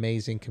 Okay,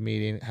 amazing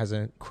comedian, has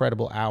an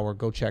incredible hour.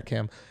 Go check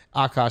him.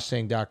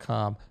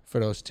 akashsingh.com for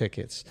those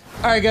tickets.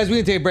 All right, guys, we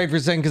can take a break for a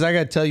second because I got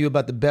to tell you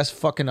about the best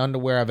fucking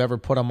underwear I've ever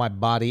put on my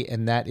body,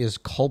 and that is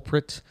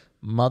Culprit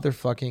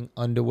motherfucking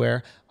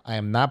underwear. I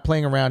am not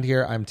playing around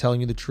here. I'm telling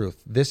you the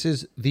truth. This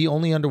is the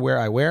only underwear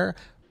I wear.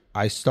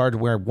 I started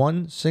to wear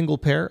one single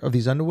pair of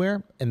these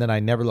underwear, and then I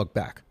never look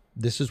back.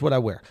 This is what I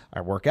wear.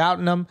 I work out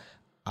in them.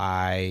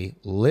 I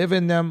live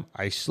in them.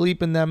 I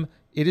sleep in them.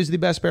 It is the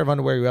best pair of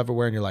underwear you ever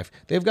wear in your life.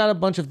 They've got a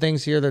bunch of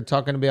things here. They're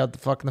talking about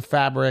the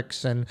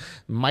fabrics and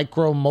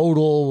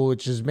micromodal,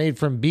 which is made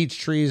from beech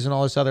trees and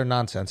all this other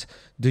nonsense.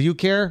 Do you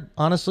care?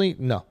 Honestly,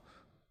 no.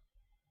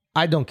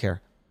 I don't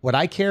care. What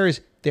I care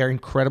is they're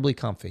incredibly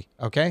comfy,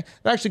 okay?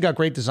 They've actually got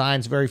great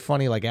designs, very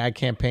funny, like ad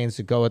campaigns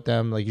to go with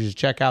them. Like, you should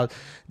check out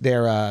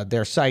their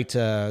site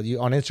on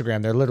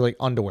Instagram. They're literally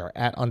underwear,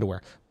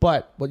 @underwear.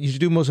 But what you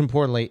should do most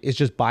importantly is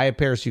just buy a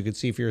pair so you can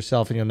see for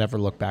yourself and you'll never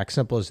look back.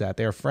 Simple as that.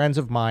 They're friends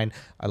of mine.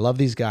 I love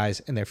these guys,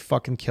 and they're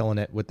fucking killing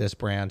it with this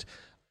brand.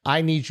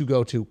 I need you to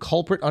go to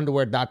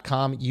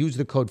culpritunderwear.com. Use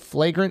the code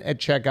FLAGRANT at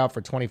checkout for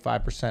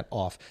 25%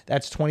 off.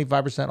 That's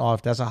 25%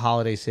 off. That's a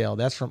holiday sale.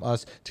 That's from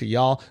us to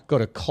y'all. Go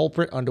to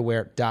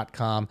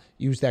culpritunderwear.com.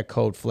 Use that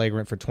code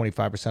FLAGRANT for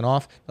 25%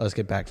 off. Now let's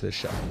get back to the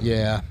show.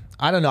 Yeah.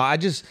 I don't know.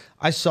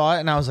 I saw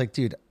it and I was like,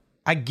 dude,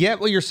 I get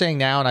what you're saying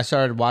now, and I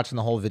started watching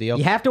the whole video.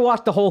 You have to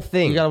watch the whole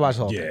thing. You got to watch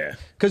the whole thing. Yeah.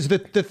 Because the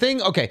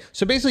thing, okay,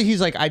 so basically he's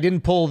like, I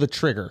didn't pull the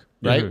trigger,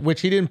 right?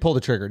 Which he didn't pull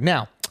the trigger.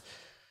 Now,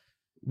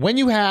 when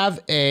you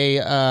have a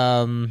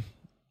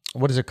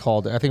what is it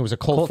called? I think it was a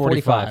Colt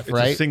 45, It's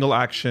right? a single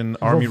action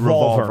army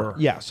revolver.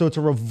 Yeah, so it's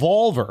a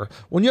revolver.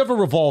 When you have a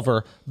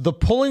revolver, the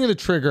pulling of the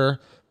trigger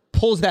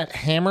pulls that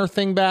hammer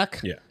thing back.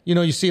 Yeah. You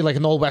know, you see like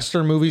in the old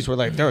Western movies where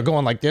like they're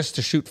going like this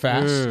to shoot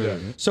fast.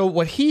 So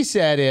what he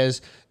said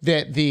is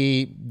that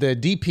the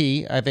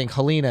DP, I think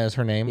Helena is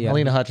her name,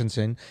 Helena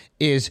Hutchinson,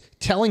 is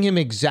telling him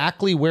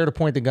exactly where to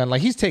point the gun.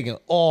 Like he's taking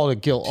all the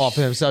guilt off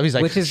of himself. He's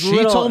like, Which is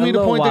she told me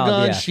to point the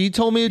gun. yeah. She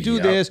told me to do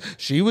this.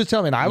 She was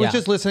telling me. And I was Yeah.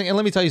 just listening. And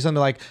let me tell you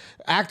something, like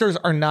actors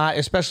are not,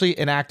 especially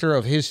an actor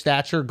of his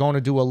stature, going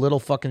to do a little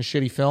fucking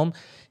shitty film.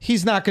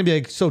 He's not going to be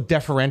like so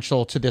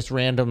deferential to this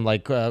random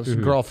like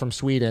girl from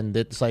Sweden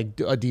that's like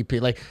a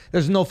DP. Like,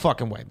 there's no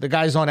fucking way. The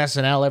guy's on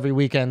SNL every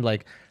weekend.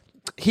 Like,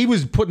 he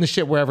was putting the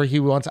shit wherever he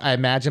wants, I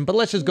imagine. But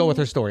let's just go with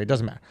her story. It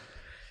doesn't matter.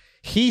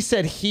 He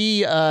said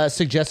he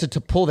suggested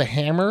to pull the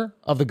hammer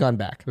of the gun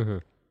back.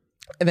 And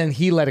then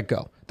he let it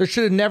go. There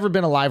should have never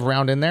been a live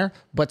round in there,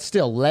 but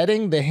still,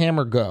 letting the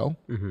hammer go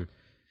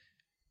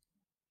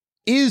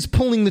is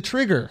pulling the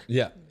trigger.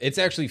 Yeah, it's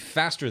actually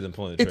faster than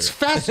pulling the trigger. It's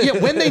fast. Yeah,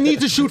 when they need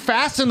to shoot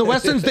fast in the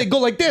Westerns, they go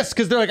like this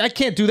because they're like, I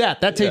can't do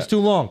that. That takes too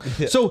long.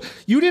 So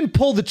you didn't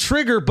pull the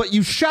trigger, but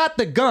you shot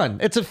the gun.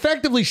 It's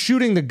effectively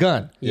shooting the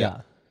gun.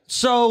 Yeah.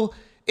 So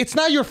it's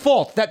not your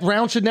fault. That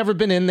round should never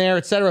been in there,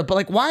 etc. But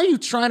like, why are you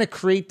trying to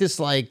create this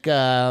like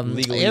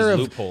Legalese air of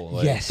loophole?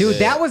 Like, yes, Dude,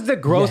 that was the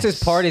grossest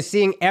Yes. part is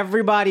seeing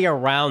everybody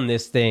around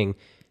this thing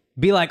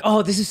be like,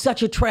 oh, this is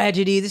such a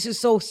tragedy. This is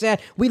so sad.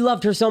 We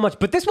loved her so much.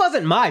 But this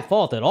wasn't my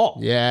fault at all.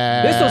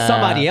 Yeah. This was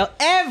somebody else.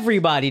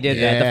 Everybody did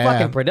that. Yeah. The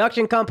fucking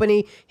production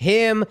company,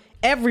 him,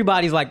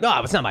 everybody's like, no,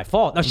 it's not my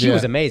fault. No, she Yeah.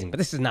 was amazing, but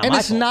this is not and my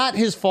it's fault. not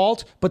his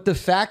fault. But the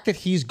fact that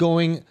he's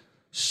going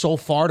so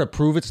far to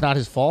prove it's not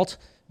his fault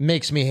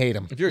makes me hate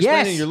him. If you're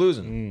explaining, Yes. you're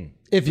losing.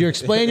 If you're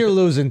explaining, you're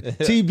losing.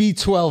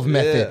 TB12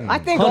 method. I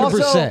think 100%.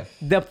 also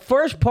the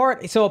first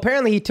part. So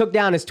apparently he took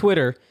down his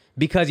Twitter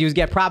because he was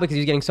probably because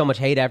he was getting so much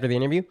hate after the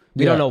interview.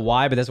 We Yeah. don't know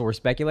why, but that's what we're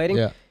speculating.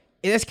 Yeah.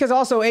 It's because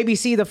also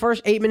ABC, the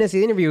first 8 minutes of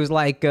the interview was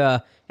like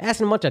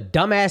asking a bunch of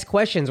dumbass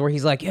questions where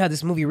he's like, yeah,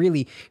 this movie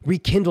really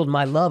rekindled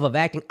my love of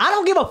acting. I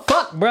don't give a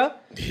fuck, bruh.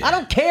 I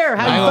don't care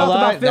how you I felt lie,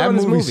 about that filming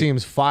this movie movie.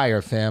 seems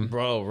fire, fam.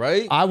 Bro,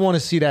 right? I want to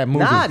see that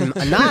movie. Not I,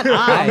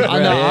 I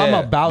know, bruh. I'm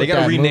about They got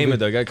that to rename movie. it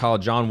though. They got to call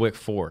it John Wick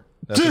 4.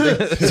 That's what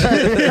they-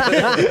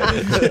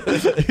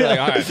 like,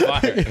 all right,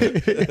 fire.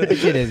 That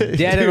shit is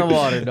dead in the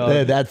water, dog.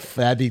 Yeah,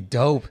 that'd be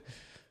dope.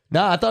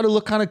 No, I thought it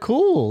looked kind of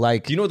cool.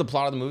 Like, Do you know what the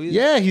plot of the movie is?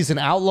 yeah, he's an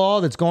outlaw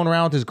that's going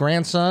around with his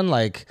grandson.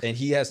 Like, And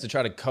he has to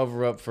try to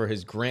cover up for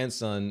his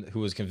grandson who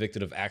was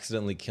convicted of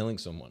accidentally killing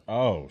someone.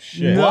 Oh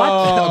shit!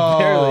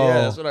 Apparently,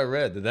 yeah, that's what I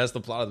read. That's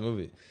the plot of the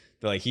movie.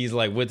 They're like, he's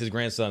like with his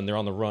grandson. They're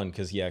on the run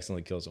because he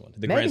accidentally killed someone.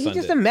 The Maybe he's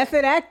grandson just did. a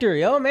method actor,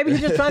 yo. Maybe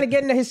he's just trying to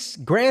get into his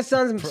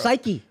grandson's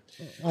psyche.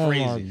 oh my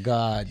Crazy.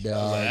 God,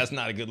 dog. Like, that's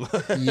not a good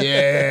look.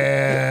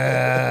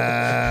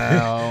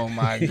 Yeah. Oh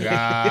my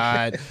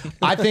God.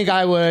 I think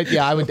I would.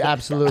 Yeah, I would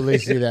absolutely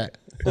see that.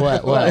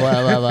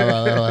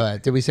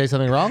 What? Did we say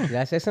something wrong? Did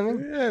I say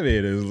something? Yeah, I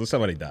mean, it was,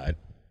 somebody died.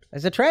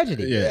 It's a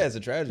tragedy. Yeah, it's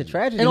a tragedy. It's a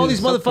tragedy. And all these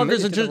He's so motherfuckers committed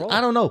are to the just, role.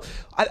 I don't know.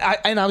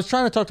 And I was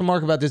trying to talk to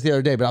Mark about this the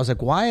other day, but I was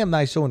like, why am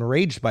I so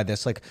enraged by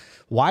this? Like,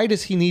 why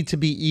does he need to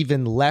be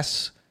even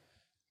less,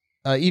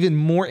 even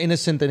more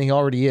innocent than he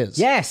already is?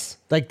 Yes.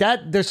 Like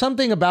that, there's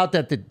something about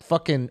that that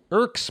fucking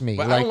irks me.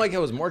 But I don't like how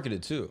it was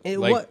marketed too.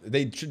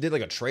 They did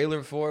like a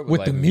trailer for it With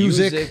like, the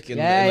music. and,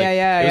 Yeah, like,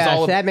 yeah. it was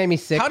all That made me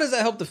sick. How does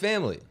that help the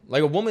family?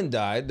 Like a woman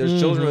died, there's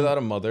children without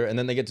a mother, and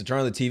then they get to turn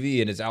on the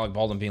TV and it's Alec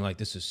Baldwin being like,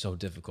 "This is so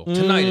difficult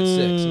tonight at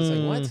 6." It's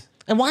like what?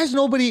 And why has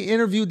nobody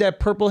interviewed that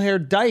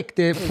purple-haired dyke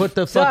that put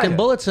the Son, fucking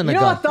bullets in the You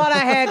know gun? what thought I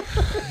had?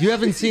 You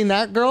haven't seen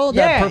that girl?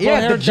 That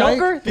Yeah, the purple-haired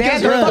Joker. dyke? They had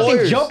Because the they're fucking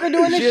lawyers. Joker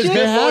doing She this has shit.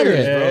 good had lawyers,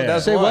 it. bro. Yeah.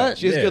 That's Say why. what?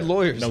 She has good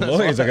lawyers. No That's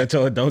lawyers. why. I gotta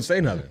tell her, don't say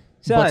nothing.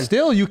 But Son,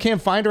 still, you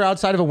can't find her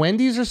outside of a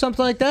Wendy's or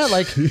something like that.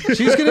 Like,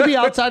 she's going to be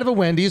outside of a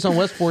Wendy's on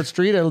West 4th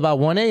Street at about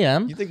 1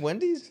 a.m. You think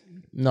Wendy's?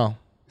 No.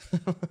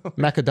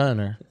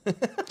 Macadona.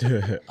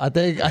 I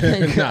think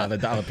Nah, the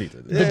dollar pizza.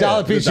 the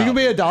dollar pizza. She can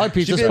be a dollar She'd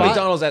pizza be at spot.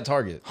 McDonald's at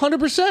Target.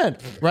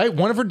 100%. Right?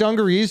 One of her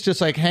dungarees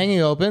just like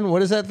hanging open.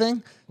 What is that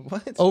thing?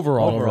 What?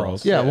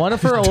 Overalls. Yeah, one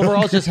of her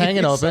overalls just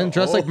hanging open,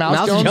 dressed like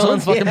Mouse Jones on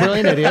fucking yeah.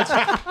 Brilliant Idiots.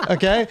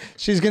 Okay?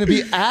 She's going to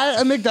be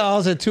at a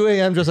McDonald's at 2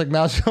 a.m. just like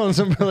Mouse Jones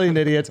on Brilliant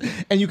Idiots.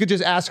 And you could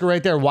just ask her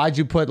right there, why'd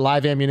you put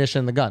live ammunition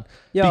in the gun?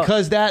 Yo.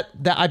 Because that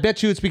I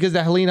bet you it's because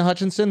that Helena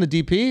Hutchinson, the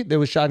DP that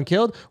was shot and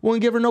killed,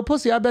 wouldn't give her no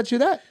pussy. I bet you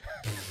that.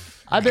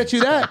 I bet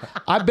you that.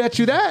 I bet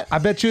you that. I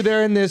bet you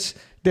they're in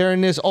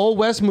this Old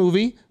West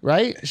movie,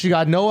 right? She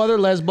got no other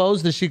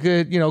lesbos that she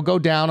could, go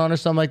down on or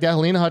something like that.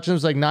 Helena Hutchins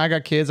was like, nah, I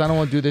got kids. I don't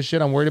want to do this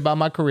shit. I'm worried about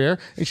my career.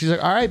 And she's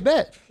like, all right,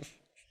 bet.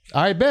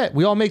 All right, bet.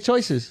 We all make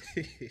choices.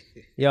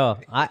 yo,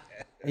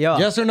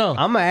 Yes or no?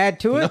 I'm gonna add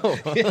to it.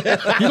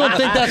 You don't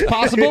think that's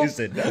possible? He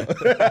said no.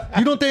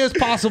 You don't think it's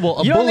possible?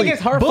 A You don't bully, think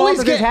it's her fault bullies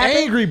that this get happened?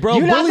 angry, bro.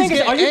 You not Bullies think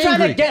get are you angry.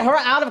 trying to get her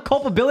out of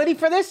culpability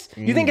for this?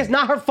 You think it's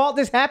not her fault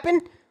this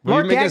happened? Well,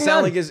 Mark you're making it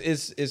sound Gagnon? like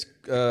it's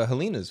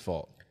Helena's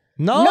fault.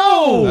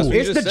 No, That's what you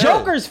it's the just said.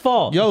 Joker's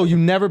fault. Yo, you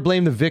never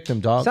blame the victim,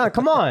 dog. Son,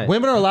 come on.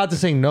 Women are allowed to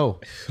say no,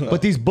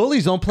 but these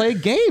bullies don't play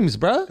games,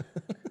 bruh.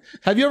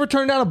 Have you ever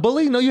turned down a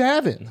bully? No, you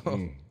haven't.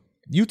 No.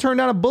 You turned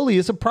down a bully,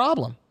 it's a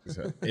problem.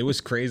 It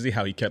was crazy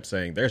how he kept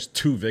saying, there's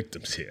 2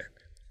 victims here.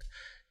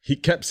 He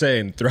kept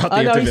saying throughout the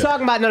No, interview. he's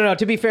talking about no.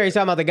 To be fair, he's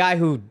talking about the guy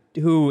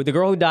the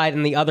girl who died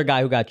and the other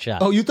guy who got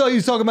shot. Oh, you thought he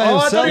was talking about Oh,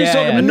 I himself? thought he was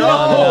talking about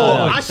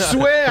No. I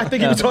swear, I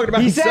think he was talking about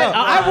He himself. said,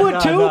 I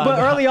would too, but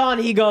early on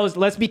he goes,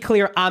 let's be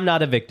clear, I'm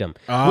not a victim. Which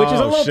is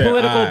a Oh, little shit,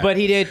 political, all right. but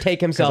he did take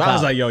himself I out.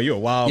 was like, yo, you a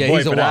wild Yeah, boy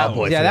he's a for wild that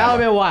boy. one. yeah, that would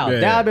have been wild. Yeah,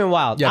 That would yeah. have been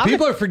wild. Yeah,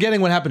 people are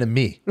forgetting what happened to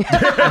me.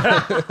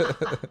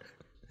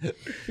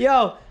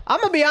 Yo, I'm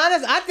going to be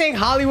honest. I think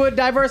Hollywood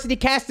diversity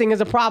casting is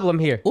a problem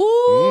here.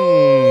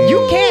 Ooh.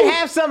 You can't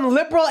have some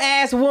liberal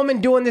ass woman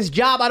doing this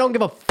job. I don't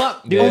give a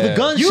fuck, dude. Oh, the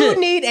gun you shit.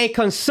 need a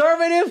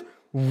conservative,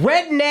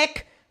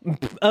 redneck,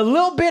 a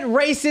little bit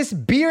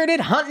racist, bearded,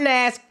 hunting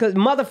ass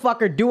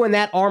motherfucker doing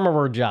that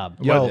armorer job.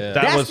 Yo, That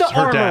That's was the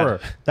her armorer.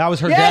 dad. that was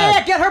her Yeah,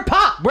 dad. get her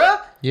pop,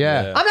 bruh.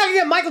 Yeah. I'm not gonna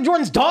get Michael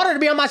Jordan's daughter to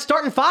be on my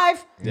starting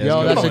 5.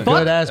 Yo, that's a fuck?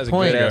 good ass That's a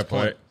point. good ass Good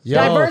point. Yo,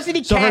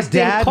 Diversity so her casting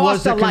dad was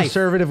costs the a life.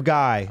 conservative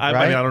guy, I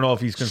right? mean, I don't know if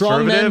he's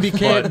Strong men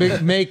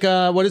conservative. make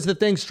what is the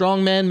thing?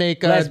 Strong men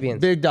make Lesbians.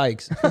 big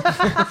dykes,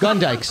 gun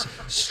dykes.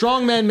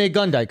 Strong men make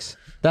gun dykes.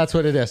 That's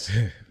what it is,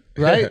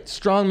 right?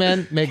 Strong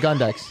men make gun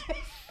dykes.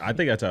 I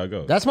think that's how it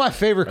goes. That's my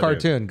favorite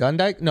cartoon. Gun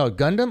dyke? No,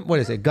 Gundam. What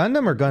is it?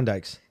 Gundam or Gun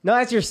Dykes? No,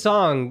 that's your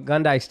song,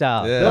 Gundike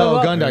style. Yeah.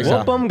 Oh, Gundike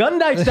style. Whoop 'em,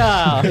 Gundike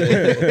style.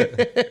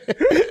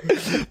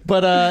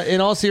 But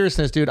in all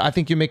seriousness, dude, I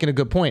think you're making a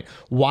good point.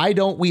 Why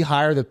don't we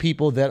hire the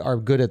people that are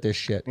good at this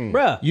shit?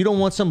 Bruh. You don't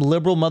want some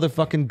liberal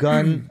motherfucking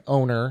gun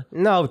owner.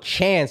 No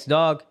chance,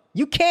 dog.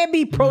 You can't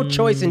be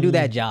pro-choice and do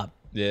that job.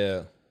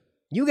 Yeah.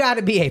 You got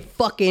to be a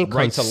fucking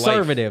Right to life.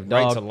 conservative,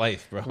 dog. Right to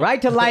life, bro. Right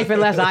to life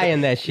unless I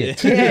am that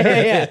shit.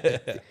 Yeah.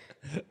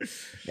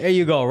 There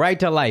you go. Right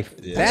to life.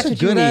 That's That's a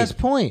what you good need. ass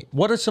point.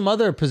 What are some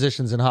other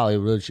positions in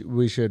Hollywood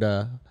we should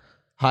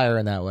hire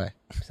in that way?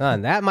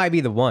 Son, that might be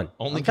the one.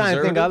 Only I'm trying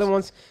to think of other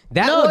ones.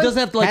 That No, one it doesn't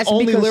have to has like be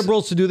only cons-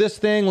 liberals to do this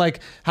thing.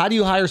 Like, how do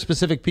you hire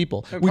specific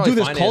people? We probably do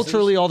this finances.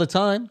 culturally all the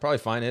time. Probably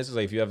finances.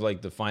 Like if you have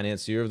like the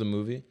financier of the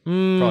movie,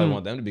 probably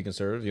want them to be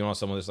conservative. You want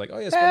someone that's like, oh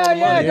yeah, spend all Hell the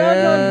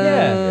yeah,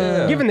 money.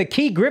 yeah. Giving the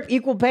key grip,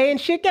 equal pay and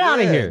shit. Get out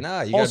of Yeah, here.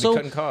 Nah, you gotta Also- be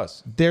cutting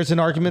costs. There's an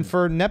argument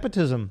for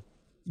nepotism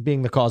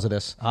being the cause of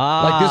this.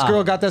 Like this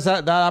girl got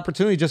that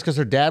opportunity just because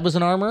her dad was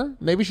an armorer.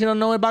 Maybe she don't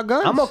know about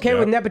guns. I'm okay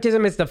with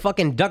nepotism. It's the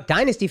fucking Duck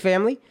Dynasty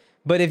family.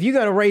 But if you're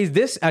gonna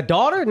raise a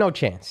daughter, no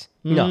chance.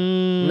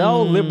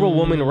 No liberal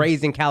woman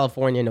raised in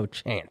California, no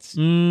chance.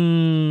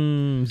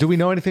 Do we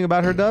know anything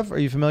about her, Dove? Are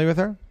you familiar with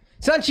her?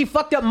 Son, she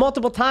fucked up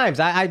multiple times.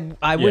 I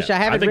wish I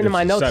have I it think written in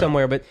my it's a notes setup.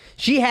 somewhere, but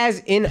she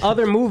has in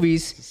other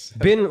movies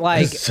been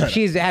like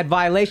she's had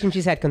violations.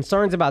 She's had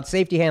concerns about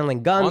safety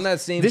handling guns. On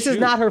that same this is shoot.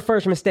 not her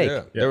first mistake.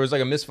 Yeah. There was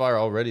like a misfire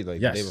already, like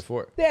Yes. the day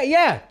before.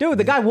 Yeah, dude.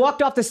 The guy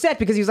walked off the set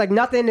because he was like,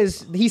 nothing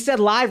is. He said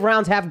live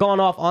rounds have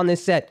gone off on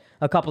this set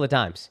a couple of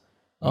times.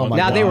 Oh my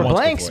now God. they were Once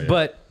blanks, before, yeah.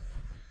 but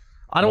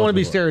I don't want to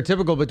be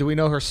stereotypical, but do we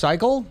know her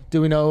cycle?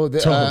 Do we know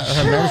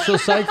her menstrual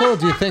cycle?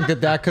 Do you think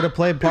that could have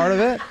played part of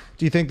it?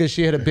 Do you think that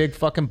she had a big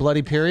fucking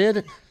bloody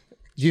period?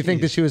 Do you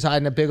think that she was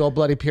hiding a big old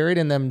bloody period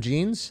in them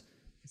jeans?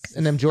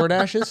 In them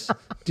Jordashes?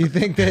 Do you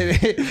think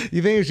that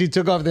you think if she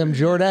took off them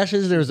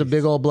Jordashes, there was a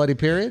big old bloody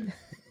period?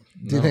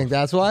 Do you think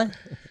that's why?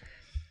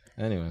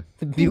 Anyway,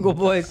 the Bugle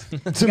Boys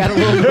got a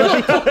little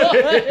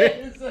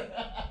bloody.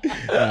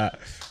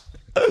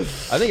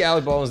 I think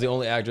Alec Baldwin's the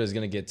only actor that's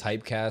gonna get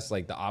typecast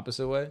like the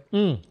opposite way.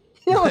 You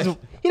know,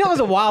 it was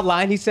a wild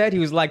line he said. He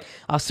was like,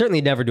 I'll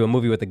certainly never do a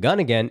movie with a gun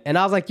again. And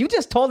I was like, you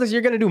just told us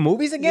you're going to do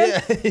movies again?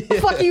 What the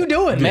fuck are you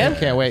doing, man?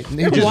 Can't wait. He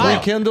just Wow.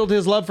 rekindled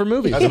his love for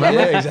movies.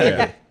 Yeah,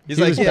 exactly. He's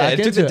He like, was yeah, back it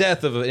took into the it.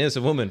 death of an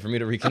innocent woman for me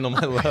to rekindle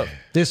my love.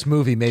 This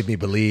movie made me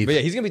believe. But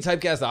yeah, he's gonna be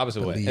typecast the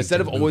opposite way. Believed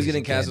Instead of in always movies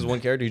getting cast again. as one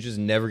character, he's just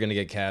never gonna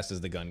get cast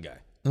as the gun guy.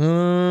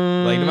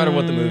 Like no matter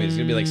what the movie is, it's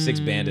gonna be like 6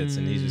 bandits,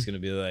 and he's just gonna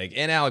be like,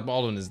 and Alec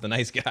Baldwin is the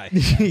nice guy. Yeah.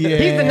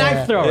 He's the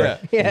knife thrower.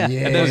 Yeah. And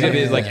then it's gonna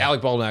be like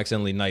Alec Baldwin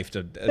accidentally knifed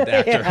an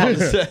actor on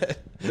the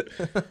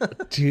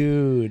set.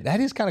 Dude, that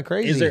is kind of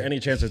crazy. Is there any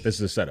chance that this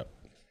is a setup?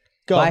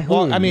 Go. By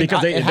Well, whom? I mean,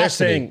 Because it they're has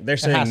to be. saying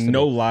It has to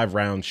no be. live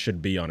rounds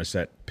should be on a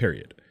set.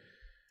 Period.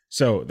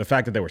 So the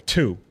fact that there were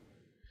 2,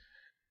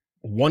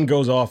 one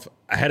goes off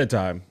ahead of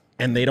time,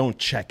 and they don't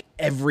check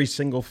every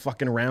single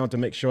fucking round to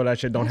make sure that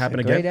shit don't happen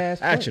a again. great-ass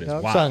That point, shit is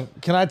dog. wild. Son,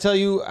 can I tell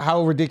you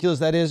how ridiculous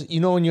that is? You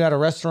know when you're at a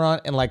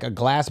restaurant and like a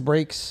glass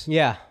breaks,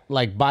 Yeah.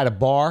 like by the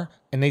bar,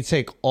 and they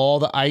take all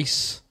the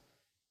ice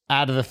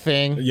out of the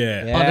thing,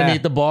 Yeah.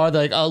 underneath the bar.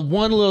 Like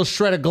one little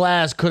shred of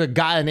glass could have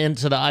gotten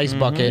into the ice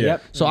bucket.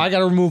 Yep. So I got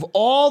to remove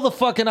all the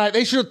fucking ice.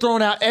 They should have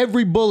thrown out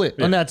every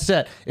bullet on that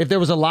set if there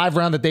was a live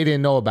round that they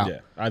didn't know about. Yeah,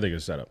 I think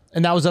it's set up.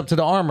 And that was up to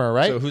the armor,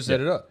 right? So who set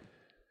it up?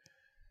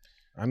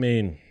 I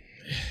mean,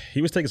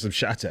 he was taking some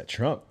shots at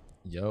Trump.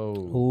 Yo.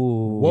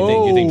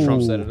 Ooh. You think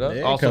Trump set it up?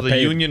 Yeah. Also, the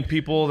Paid. union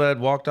people that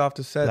walked off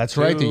the set. That's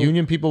right. The too.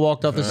 union people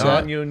walked off the set.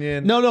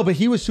 Non-union. No, but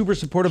he was super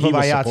supportive He of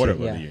was IATSE. supportive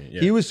of Yeah. the union.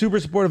 Yeah. He was super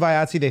supportive of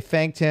IATSE. They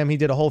thanked him. He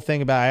did a whole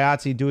thing about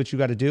IATSE. Do what you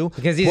got to do.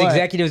 Because these But-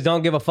 executives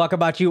don't give a fuck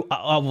about you,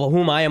 of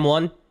whom I am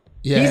one.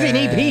 He's an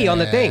EP on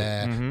the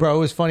thing. Bro, it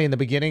was funny in the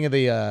beginning of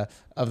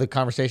the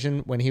conversation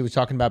when he was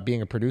talking about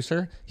being a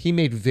producer. He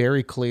made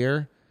very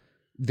clear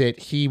that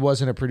he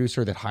wasn't a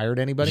producer that hired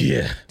anybody.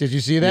 Yeah. Did you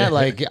see that?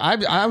 Like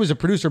I was a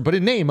producer, but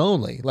in name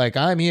only. Like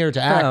I'm here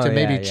to act and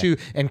maybe choose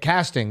and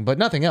casting, but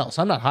nothing else.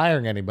 I'm not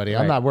hiring anybody.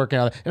 I'm not working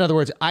out. In other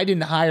words, I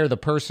didn't hire the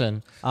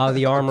person.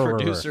 The armor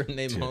Producer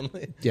name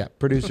only. Yeah,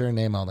 producer in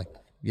name only.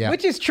 Yeah.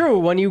 Which is true.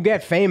 When you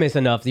get famous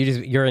enough,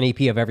 you're an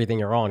EP of everything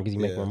you're on because you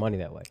make more money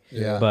that way.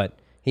 Yeah. But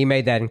he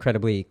made that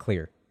incredibly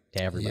clear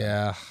to everybody.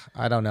 Yeah,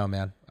 I don't know,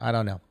 man. I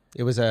don't know.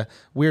 It was a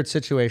weird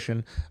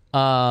situation.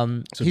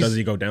 So does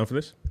he go down for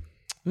this?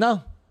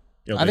 No.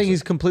 You don't I think think so?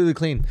 he's completely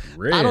clean.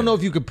 Really? I don't know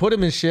if you could put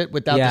him in shit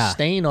without the Yeah.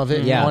 stain of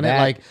it Yeah, on it. that-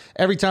 Like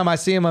every time I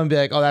see him, I'm be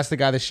like, oh, that's the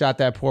guy that shot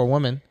that poor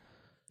woman.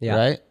 Yeah.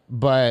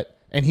 Right.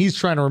 And he's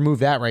trying to remove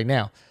that right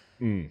now.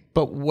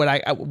 But what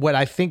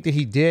I think that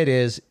he did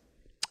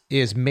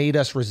is made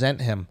us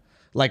resent him.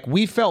 Like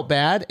we felt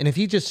bad, and if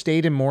he just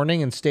stayed in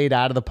mourning and stayed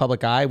out of the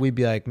public eye, we'd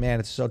be like, man,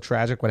 it's so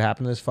tragic what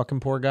happened to this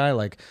fucking poor guy.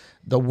 Like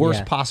the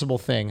worst possible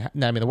thing. I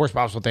mean, the worst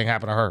possible thing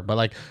happened to her, but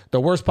like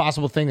the worst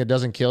possible thing that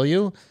doesn't kill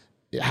you,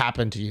 it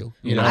happened to you.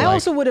 You know, I like-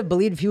 also would have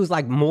believed if he was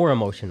like more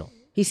emotional.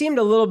 He seemed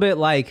a little bit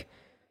like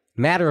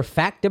matter of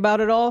fact about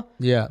it all.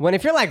 Yeah. When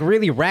if you're like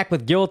really racked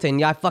with guilt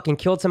and I fucking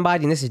killed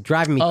somebody and this is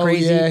driving me oh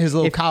crazy. yeah, his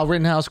little If- Kyle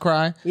Rittenhouse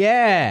cry.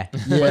 Yeah.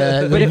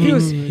 Yeah, But if he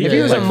was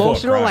Like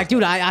emotional, full like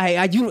dude,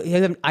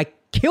 I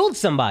killed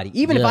somebody.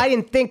 Even if Yeah. I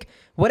didn't think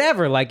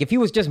whatever, like if he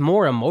was just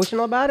more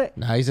emotional about it.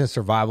 Nah, he's in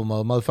survival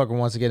mode. Motherfucker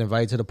wants to get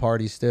invited to the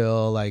party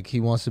still. Like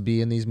he wants to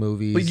be in these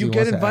movies. But you He get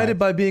wants to invited act.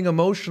 by being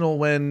emotional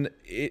when,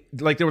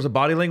 like, there was a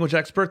body language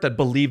expert that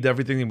believed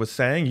everything he was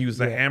saying. He used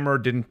the hammer,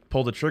 didn't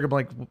pull the trigger. I'm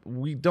like,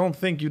 we don't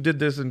think you did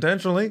this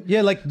intentionally.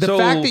 Yeah, like the So-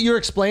 fact that you're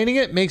explaining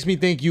it makes me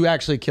think you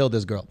actually killed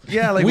this girl.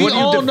 Yeah, like, we what are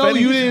you all know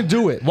defending? you didn't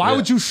do it. Why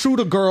would you shoot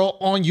a girl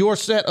on your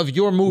set of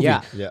your movie?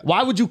 Yeah. Yeah.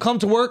 Why would you come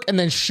to work and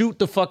then shoot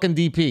the fucking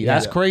DP?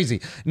 That's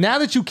crazy. Now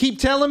that you keep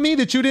telling me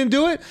that you didn't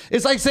do it,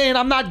 it's like saying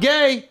I'm not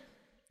gay.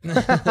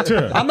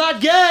 I'm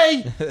not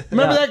gay.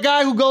 Remember that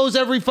guy who goes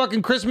every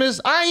fucking Christmas?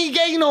 I ain't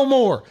gay no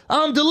more.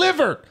 I'm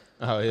delivered.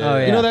 Oh yeah. Oh,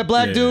 yeah. You know that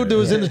black Yeah. dude that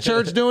was in the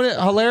church doing it?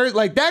 Hilarious.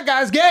 Like that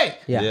guy's gay.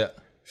 Yeah.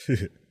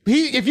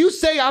 If you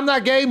say I'm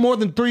not gay more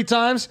than 3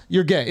 times,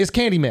 you're gay. It's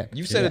Candyman.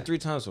 You've said it 3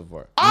 times so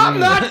far. I'm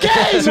not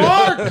gay,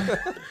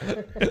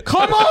 Mark.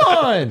 Come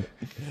on.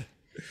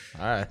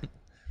 All right.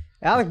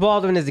 Alec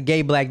Baldwin is a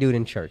gay black dude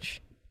in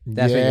church.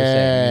 That's what you're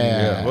saying.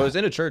 Yeah. Well, it was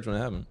in a church when it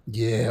happened.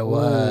 Yeah, it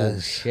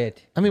was.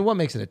 Shit. I mean, what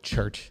makes it a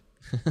church?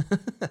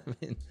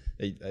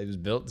 It was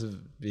built to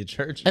be a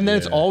church. And then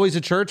it's always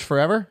a church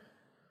forever?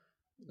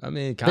 I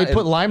mean, They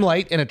put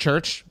Limelight in a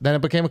church, then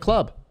it became a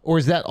club. Or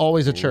is that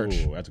always a church?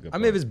 Ooh, that's a good I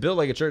point. mean, if it's built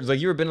like a church, like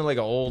you ever been in like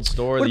an old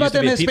store? What that about used to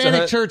them be a Pizza Hispanic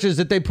Hut? churches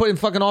that they put in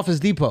fucking Office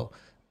Depot?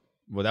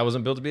 Well, that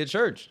wasn't built to be a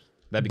church.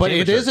 That But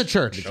became it is a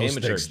church. Became those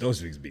a things, church.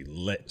 those things be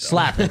lit. though.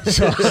 Slapping.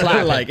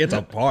 Like it's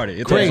a party.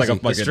 It's Crazy. like a The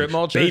fucking strip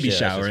mall church? baby Yeah,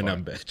 shower that's in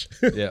fine. that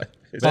bitch. Yeah.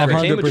 It's That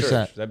became a 100%.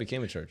 church. That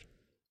became a church.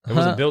 It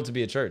wasn't built to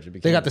be a church. It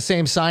became They got the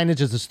same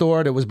signage as the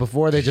store that was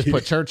before. They just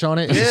put church on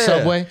it. It's a Yeah.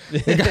 Subway.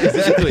 They got,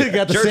 Exactly. they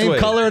got the Church same way.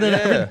 color and Yeah.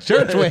 everything.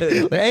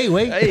 Churchway. Hey,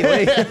 wait. Hey,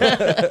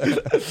 wait.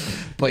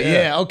 But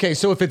yeah, okay.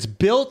 So if it's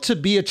built to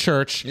be a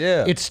church,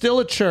 Yeah. it's still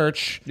a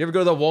church. You ever go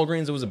to the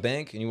Walgreens? It was a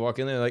bank, and you walk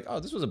in there like, oh,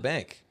 this was a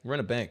bank. We're in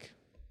a bank.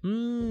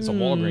 It's a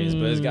Walgreens,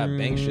 but it's got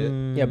bank shit.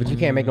 Yeah, but you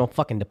can't make no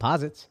fucking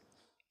deposits.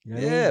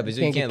 Yeah, but you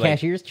can't get can't like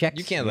cashier's checks.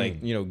 You can't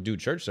like do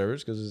church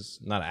service because it's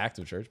not an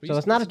active church. But So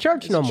it's not a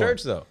church it's no a more.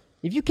 Church though.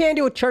 If you can't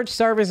do a church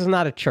service, it's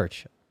not a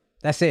church.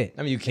 That's it.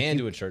 I mean, you can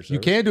do a church. You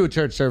service. can do a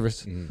church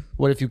service.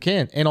 What if you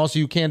can? And also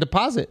you can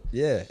deposit.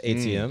 Yeah,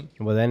 ATM.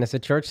 Well, then it's a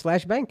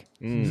church/bank.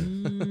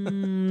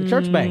 The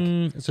church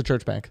bank. It's a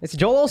church bank. It's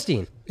Joel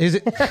Osteen. Is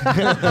it?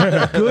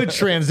 Good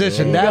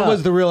transition. That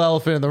was the real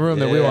elephant in the room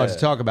that we wanted to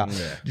talk about.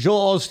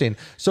 Joel Osteen.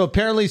 So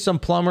apparently some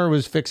plumber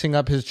was fixing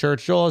up his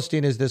church. Joel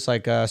Osteen is this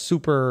like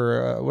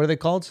super, what are they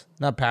called?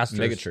 Not pastors.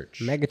 Mega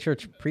church. Mega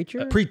church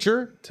preacher?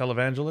 Preacher.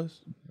 Televangelist?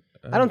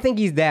 I don't think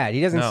he's that.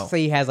 He doesn't No.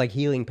 say he has like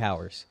healing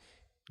powers.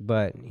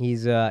 But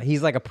he's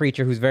like a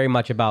preacher who's very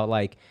much about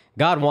like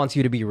God wants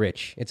you to be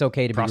rich. It's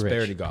okay to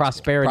Prosperity be rich. gospel.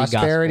 Prosperity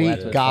Prosperity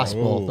gospel.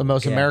 gospel. The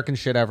most Yeah. American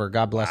shit ever.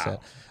 God bless it.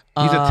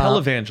 He's a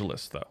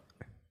televangelist, though.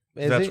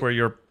 Is That's he? where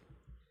you're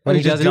When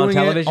he He's does it on doing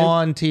television?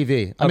 on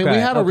TV. I mean, we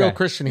Okay, have a real okay.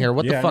 Christian here.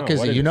 What the Yeah, fuck no, is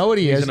what it? is You it? know what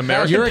he is. an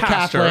American You're a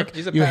pastor. Catholic.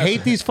 He's a You pastor.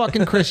 hate these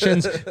fucking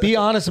Christians. Be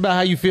honest about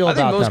how you feel I think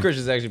about most them.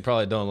 Christians actually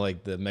probably don't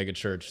like the mega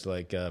church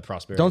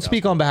prosperity. Don't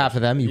speak gospel. on behalf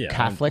of them, you Yeah.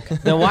 Catholic.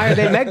 Then why are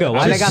they mega?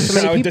 Why they got so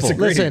I many would people?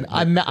 disagree. Listen,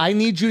 I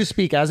need you to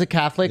speak as a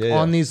Catholic Yeah.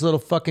 on these little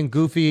fucking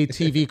goofy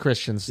TV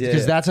Christians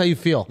because Yeah. that's how you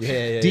feel.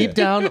 Yeah, Deep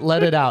down,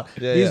 let it out.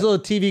 Yeah, These yeah. little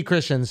TV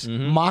Christians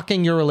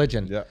mocking your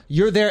religion. Yeah.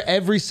 You're there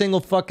every single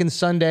fucking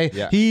Sunday.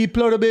 Yeah. He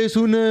pluribus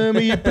unum,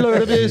 he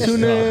pluribus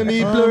unum,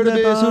 he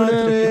pluribus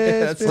unum.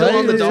 That's still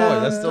on the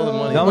dollar. That's still the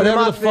money. No,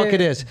 Whatever the Mate. fuck it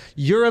is.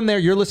 You're in there,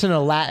 you're listening to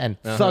Latin,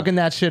 thugging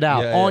that shit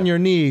out. Yeah, on yeah. your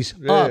knees,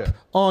 Yeah, up, yeah.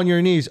 on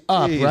your knees,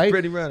 up, Jeez, right?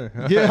 Pretty runner.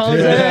 You know what I'm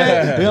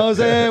saying? You know what I'm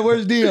saying?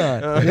 Where's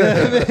Dion? You know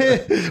what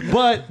I mean?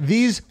 But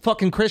these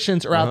fucking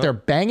Christians are out there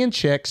banging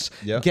chicks,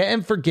 Yeah.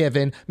 getting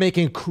forgiven,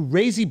 making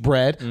crazy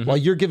bread while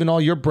you're giving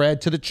all your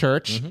bread to the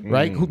church,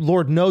 right? Who,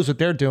 Lord knows what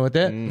they're doing with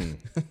it.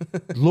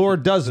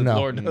 Lord does know.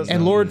 Lord does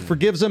and know. Lord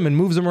forgives them and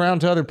moves them around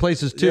to other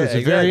places too. Yeah, It's a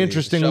exactly. very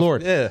interesting Shuffle.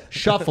 Lord. Yeah.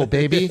 Shuffle,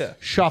 baby. Yeah.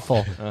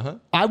 Shuffle.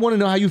 I want to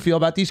know how you feel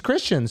about these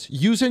Christians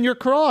using your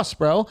cross,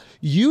 bro.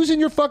 Using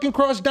your fucking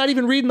cross, not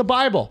even reading the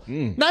Bible.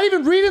 Not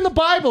even reading the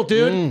Bible,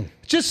 dude.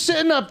 Just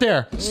sitting up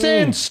there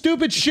saying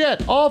stupid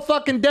shit all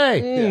fucking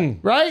day.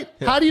 Right?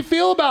 How do you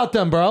feel about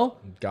them, bro?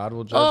 God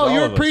will judge Oh, all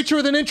you're of a us. preacher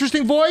with an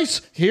interesting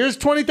voice? Here's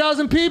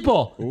 20,000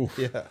 people.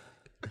 Yeah.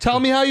 Tell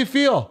me how you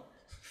feel.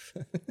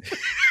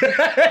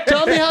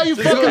 Tell me how you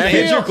fucking answer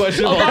feel your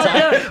question about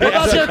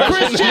their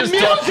Christian Just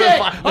talk for music,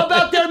 5 minutes.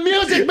 about their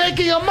music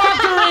making a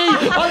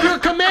mockery of your You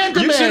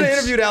commandments. should have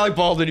interviewed Alec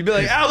Baldwin. You'd be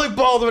like, Alec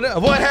Baldwin,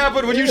 what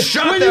happened when you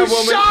shot when that you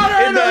woman? shot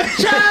her in the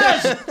the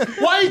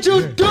chest. Why did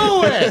you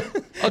do it?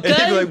 And he'd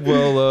Okay. be like,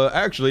 well,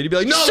 actually, he'd be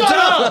like, no, Shut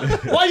Tom!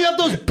 up! Why you have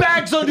those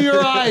bags under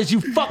your eyes,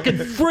 you fucking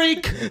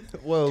freak?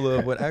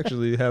 Well, what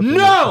actually happened?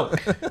 No!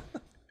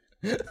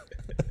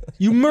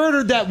 You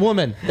murdered that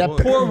woman, that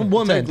poor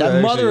woman, that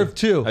Technically, mother actually, of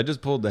two. I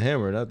just pulled the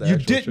hammer, not the You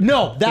actual did trigger.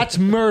 no. That's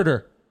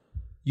murder.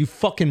 You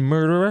fucking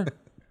murderer.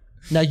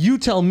 Now you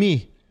tell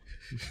me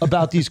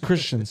about these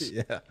Christians.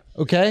 Yeah.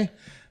 Okay.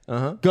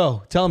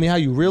 Go. Tell me how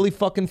you really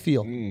fucking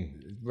feel.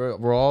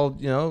 We're all,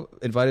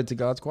 invited to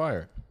God's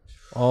choir.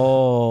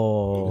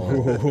 Oh,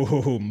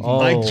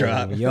 Mic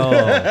drop.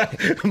 yo,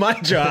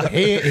 Mic drop.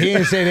 He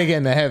didn't say they get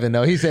into heaven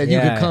though. He said you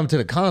Yeah. could come to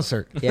the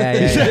concert. yeah.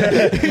 He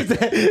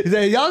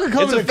said y'all can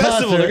come It's to a the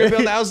festival. concert. They're going to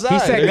be on the outside. He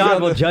said They're God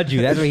gonna will be judge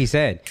you. That's what he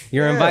said.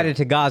 You're Yeah. invited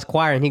to God's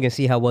choir, and He can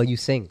see how well you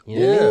sing. You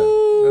know? Yeah.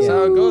 That's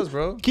how it goes,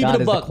 bro. Keep God it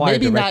a is the buck. choir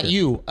Maybe not director.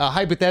 you, a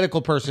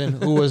hypothetical person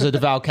who was a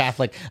devout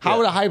Catholic. How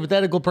would a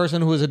hypothetical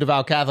person who was a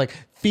devout Catholic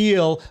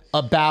feel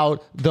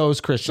about those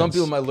Christians? Some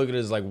people might look at it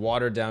as like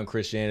watered down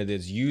Christianity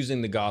that's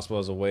using the gospel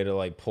as a way to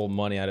like pull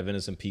money out of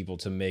innocent people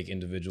to make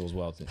individuals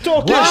wealthy.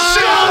 Talk your shit.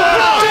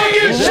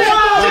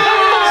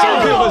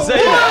 Some people say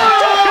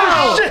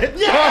that.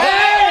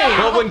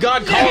 But when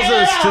God calls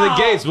us to the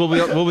gates, will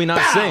we not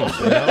sing?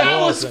 That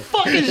was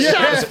fucking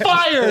shots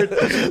fired.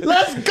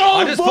 Let's go,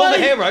 I just boy. pulled the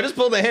hammer. I just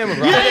pulled the hammer,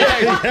 bro.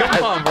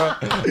 Come on, bro.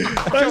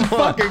 Let's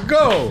fucking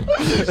go.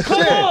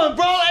 Come on,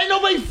 bro. Ain't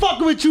nobody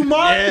fucking with you,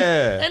 Mark.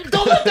 Yeah. And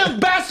don't let them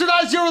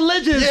bastardize your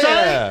religion,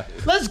 Yeah. son.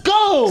 Let's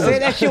go. Say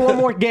that shit one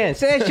more again.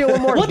 Say that shit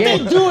one more What they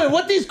again. doing?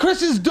 What these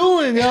Christians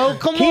doing, yo?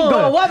 Come Keep on.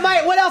 going.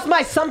 What else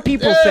might some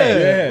people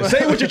say? Yeah, say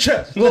it with your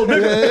chest, little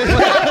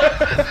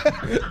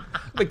nigga.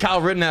 The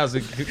Kyle Rittenhouse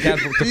of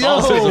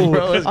Catholicism,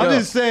 bro. Let's I'm go.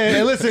 just saying.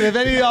 Hey, listen, if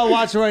any of y'all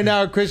watching right now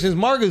are Christians,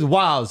 Mark is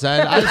wild,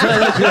 son. I'm trying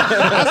to let you,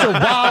 that's a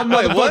wild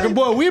motherfucking what?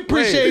 boy. We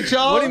appreciate Wait,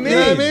 y'all. what do you know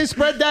what I mean? mean?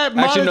 Spread that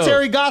Actually, no.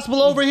 monetary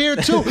gospel over here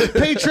too.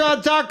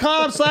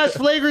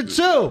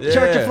 Patreon.com/flagrant2.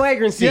 Church of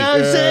Flagrancy. You know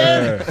what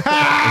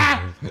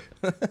I'm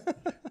saying?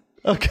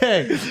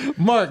 Okay,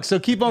 Mark. So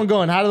keep on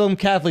going. How do them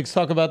Catholics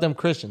talk about them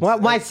Christians?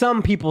 What might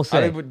some people I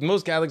say? think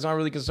most Catholics aren't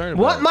really concerned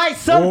about What it. might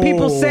some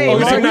people say? Oh,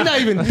 he Mark? said we're not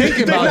even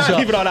thinking They're about not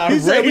y'all. even on our He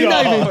said we're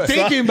not radar, even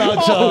thinking about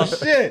Oh, y'all.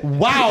 shit.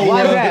 Wow.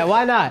 Why bro. that?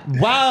 Why not?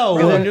 Wow.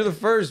 When you're the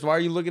first, why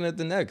are you looking at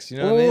the next? You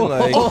know what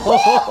I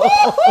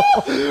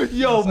mean? Like,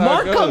 Yo, how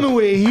Mark it goes. coming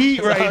with heat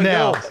how right it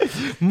now.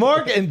 goes.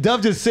 Mark and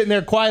Dove just sitting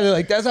there quietly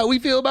like, that's how we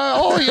feel about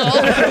all of y'all.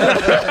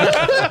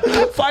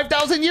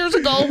 5,000 years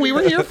ago, we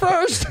were here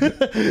first.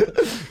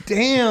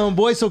 Damn,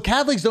 boy. So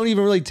Catholics don't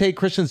even really take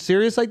Christians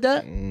serious like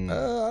that?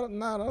 no,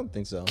 I don't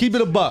think so. Keep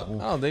it a buck. I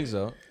don't think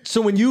so. So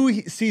when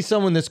you see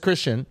someone that's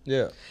Christian,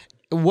 Yeah.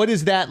 what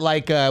is that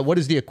like? What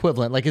is the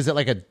equivalent? Like, is it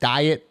like a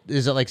diet?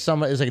 Is it like is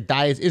it like a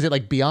diet? Is it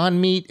like Beyond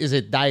Meat? Is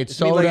it diet Be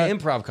soda? like an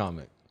improv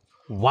comic.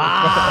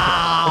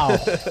 Wow.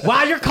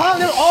 Wow, you're calling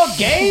them all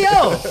gay,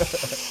 yo.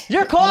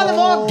 You're calling them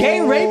all gay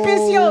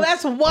rapists, yo.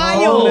 That's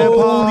wild.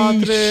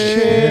 Holy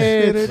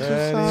shit.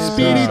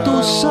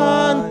 Spiritu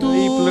Santo.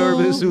 I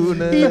pluribus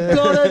unum. I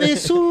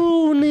pluribus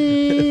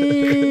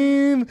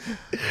unum.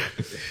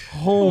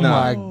 Oh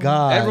my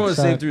God! Everyone's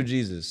son. saved through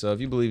Jesus. So if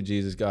you believe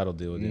Jesus, God will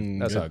deal with you.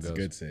 That's how it goes.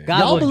 Good saying. God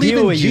Y'all will believe deal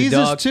in with you,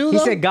 Jesus dog. too, He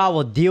though? said God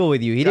will deal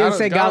with you. He didn't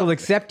say God will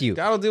accept you.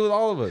 God will deal with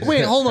all of us.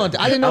 Wait, hold on.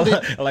 I didn't know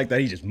that. I like that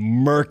he just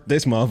murked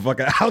this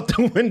motherfucker out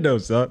the window,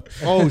 son.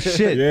 Oh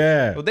shit!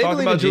 Yeah. Well, they Talking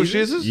believe about in Jewish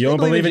Jesus. Jesus? You don't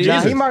believe in Nah,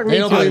 Jesus? he marked They me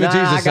don't too. believe in Nah,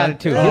 Jesus, I got son. it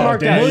too. Oh, He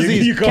marked damn, that.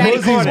 you call Catty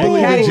Moses corner. believe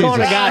in Catty Jesus.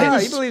 corner got Yeah,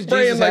 it. he believes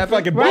Spraying Jesus like happened.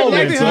 fucking Right bowling,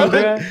 next to you, son.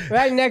 bro.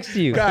 Right next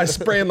to you. Guys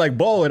spraying like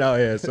bowling out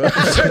here, son.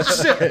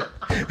 Shit.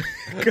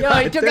 Yo,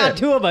 he took out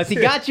two of us. He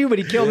got you, but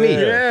he killed me.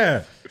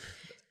 Yeah.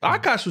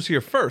 Akash was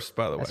here first,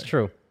 by the way. That's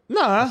true.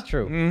 Nah, That's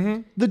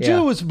true. the Yeah.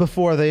 Jew was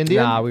before the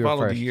Indian. Nah, we were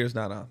Followed first. the years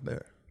not out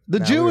there. The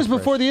Jew we was were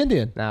before first. the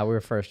Indian. Nah, we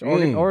were first. Talk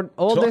your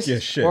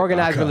Oldest shit.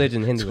 organized Akash.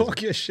 religion, Hinduism.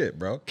 Talk your shit,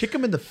 bro. Kick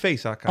him in the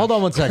face, Akash. Hold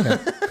on one second.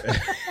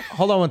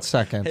 Hold on one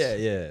second.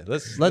 Yeah.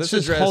 Let's just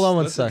address, hold on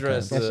one let's second.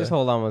 address Let's the- just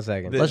hold on one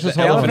second. Let's just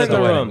the hold on elephant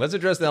one in the second. wedding. Let's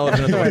address the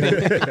elephant in the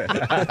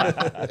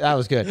wedding. That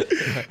was good.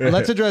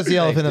 Let's address the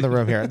elephant in the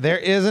room here. There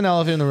is an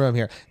elephant in the room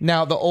here.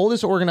 Now, the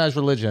oldest organized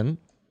religion,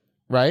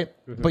 right?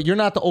 But you're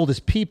not the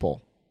oldest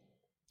people.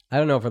 I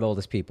don't know for the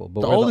oldest people,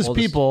 but The we're oldest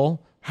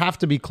people have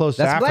to be close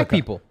to That's Africa. black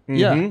people.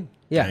 Yeah.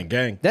 Yeah, Gang,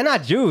 gang. They're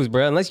not Jews,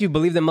 bro. Unless you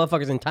believe them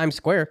motherfuckers in Times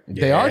Square.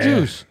 They are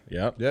Jews.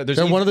 Yep. Yeah, there's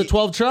They're one of the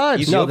 12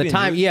 tribes. No, the Ethiopian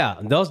time. Jews. Yeah,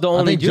 those the I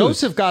only think Jews.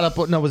 Joseph got up.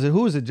 No, was it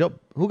who was it?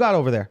 Who got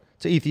over there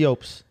to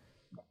Ethiopians?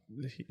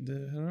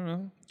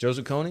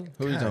 Joseph Kony?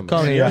 Who are you talking about?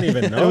 Coney. You don't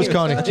even know. It was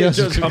Coney.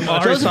 Joseph Amari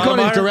Coney is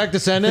Stoudemire? direct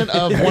descendant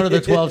of one of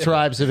the 12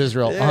 tribes of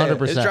Israel. Yeah,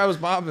 100%. His tribe was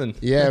popping.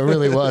 Yeah, it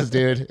really was,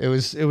 dude. It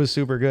was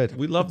super good.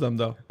 We love them,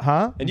 though.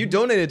 Huh? And you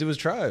donated to his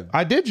tribe.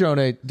 I did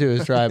donate to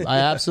his tribe. I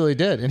absolutely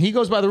did. And he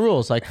goes by the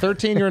rules. Like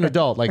 13, you're an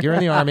adult. Like you're in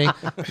the army.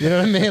 You know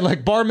what I mean?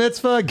 Like bar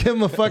mitzvah, give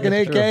him a fucking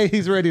AK.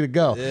 He's ready to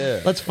go.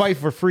 Yeah. Let's fight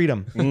for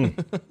freedom.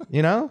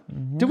 You know?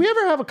 Did we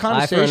ever have a Eye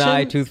conversation? for an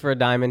eye, tooth for a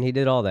diamond. He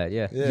did all that.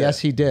 Yeah. Yes,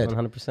 he did.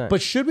 100%.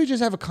 But should we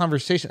just have a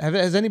conversation?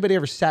 Has anybody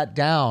ever sat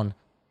down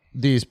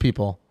these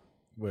people,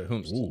 Wait,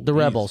 whom's? the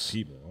rebels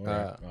People. All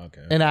right.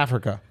 Okay. in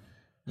Africa?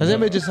 Has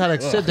anybody just had a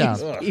sit down?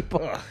 People.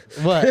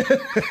 What?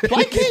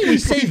 Why can't we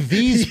say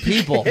these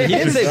people? He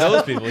didn't say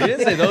those people. He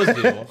didn't say those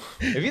people.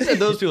 If he said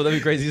those people, that'd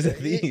be crazy. He said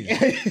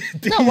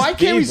these. No, why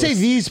can't we say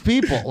these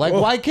people? Like,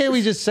 why can't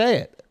we just say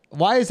it?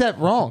 Why is that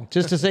wrong?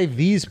 Just to say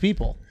these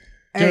people.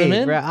 Do you know what I Hey,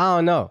 mean? bro, I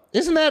don't know.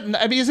 Isn't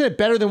it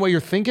better than what you're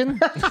thinking?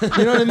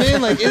 You know what I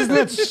mean? Like, isn't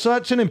that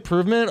such an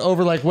improvement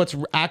over like what's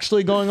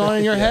actually going on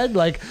in your head?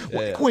 Like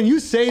when you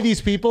say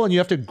these people and you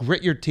have to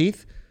grit your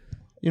teeth,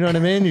 you know what I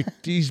mean?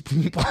 These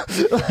people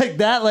like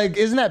that, like,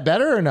 isn't that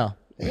better or no?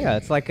 Yeah,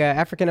 it's like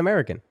African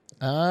American.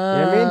 You know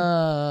what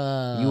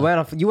I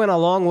mean? You went a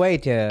long way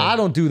to. I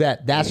don't do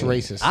that. That's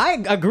racist. I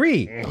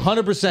agree.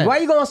 100%. Why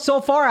are you going so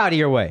far out of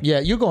your way?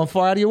 Yeah, you're going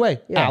far out of your way.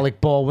 Yeah. Alec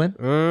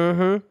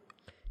Baldwin.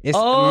 It's,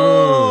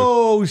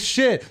 Oh,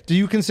 shit. Do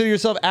you consider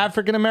yourself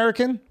African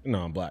American?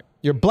 No, I'm black.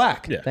 You're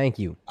black. Yeah. Thank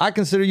you. I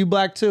consider you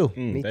black too.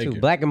 Me Thank too. you.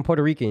 Black and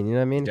Puerto Rican. You know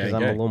what I mean? Because Gang,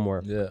 I'm a gang. little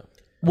more. Yeah.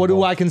 What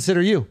do I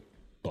consider you?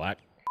 Black.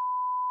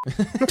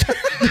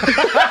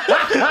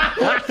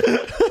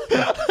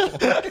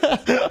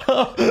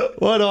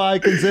 What do I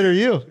consider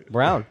you?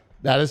 Brown.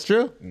 That is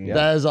true.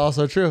 That is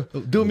also true.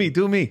 Do me.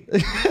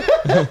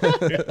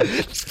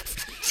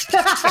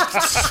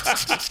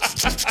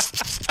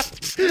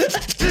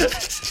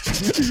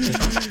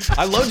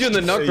 I loved you in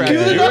the Nutcracker.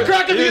 Cue the You were-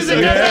 Nutcracker music.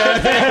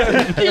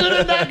 Cue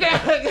the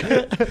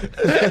Nutcracker.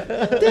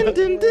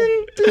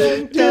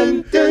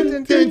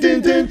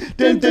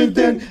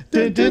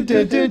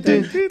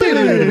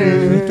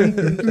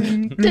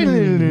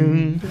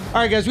 All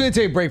right, guys, we're going to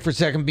take a break for a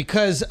second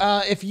because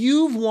if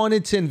you've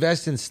wanted to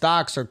invest in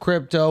stocks or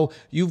crypto,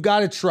 you've got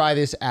to try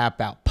this app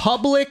out.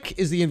 Public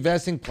is the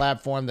investing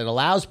platform that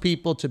allows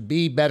people to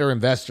be better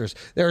investors.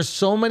 There are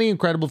so many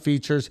incredible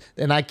features,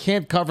 and I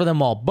can't cover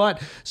them all,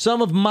 but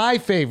some of my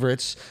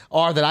favorites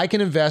are that I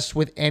can invest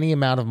with any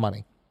amount of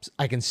money.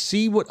 I can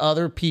see what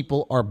other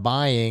people are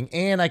buying,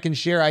 and I can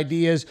share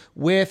ideas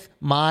with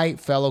my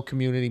fellow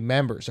community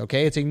members,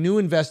 okay? It's a new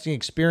investing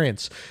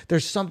experience.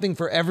 There's something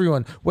for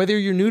everyone. Whether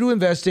you're new to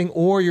investing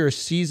or you're a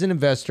seasoned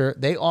investor,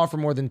 they offer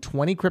more than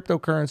 20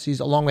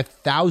 cryptocurrencies along with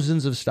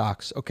thousands of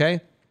stocks,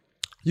 okay?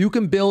 You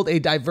can build a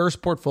diverse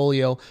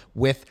portfolio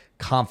with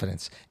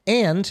confidence.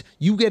 And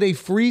you get a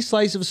free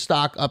slice of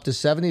stock up to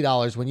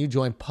 $70 when you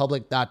join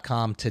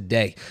public.com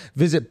today.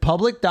 Visit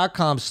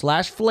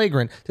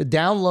public.com/flagrant to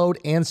download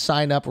and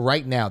sign up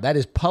right now. That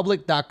is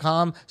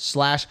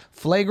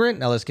public.com/flagrant.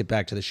 Now let's get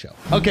back to the show.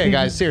 Okay,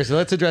 guys, seriously,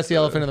 let's address the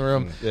elephant in the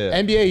room. Yeah.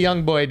 NBA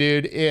YoungBoy,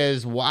 dude,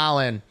 is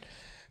wildin'.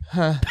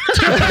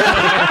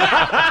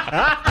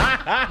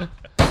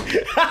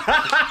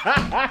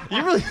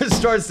 You really just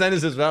start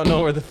sentences without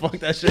knowing where the fuck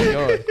that shit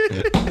going.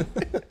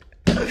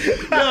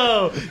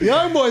 Yo,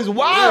 young boy's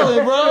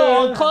wildin',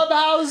 bro. On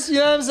Clubhouse, you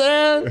know what I'm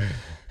saying?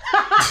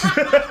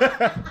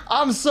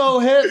 I'm so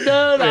hip, dude.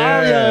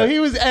 Yeah.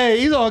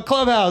 He's on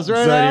Clubhouse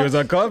right So now. he was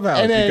on Clubhouse.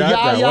 And You then got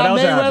that. Yaya What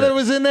else Mayweather happened?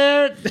 was in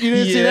there. You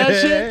didn't see that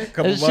Yeah, shit?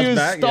 couple And she months was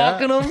back,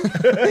 stalking him.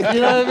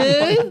 You know what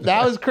I mean?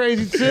 That was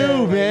crazy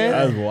too, man.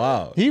 That's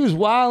wild. He was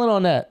wilding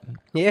on that.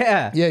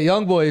 Yeah. Yeah,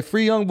 young boy,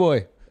 free young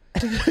boy.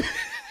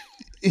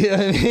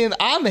 Yeah, I mean,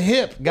 I'm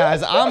hip,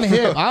 guys. I'm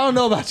hip. I don't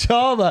know about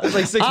y'all, but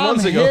like 6 I'm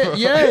months ago. hip.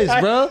 Yes,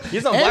 bro.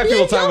 He's on Black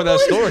People Time with that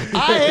story.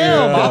 I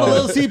am. I'm a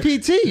little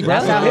CPT, bro.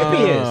 That's how hip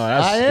he is.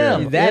 I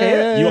am. That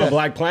hip? You on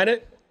Black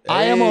Planet?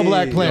 I am on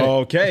Black Planet.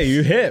 Okay,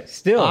 you hip.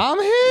 Still. I'm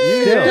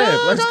hip. hip.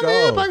 Dog, Let's I'm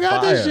go. hip. I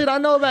got this Fire. shit. I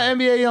know about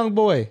NBA young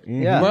boy.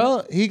 Yeah.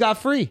 Bro, he got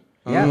free.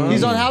 Yeah.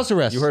 He's on house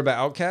arrest. You heard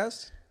about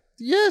Outkast?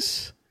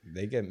 Yes.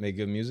 They make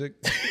good music.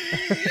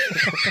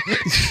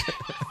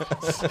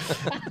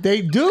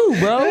 They do,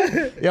 bro.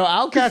 Yo,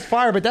 Outkast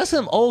fire, but that's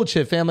some old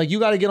shit, fam. Like, you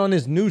got to get on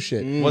this new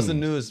shit. What's the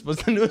newest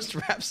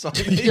rap song?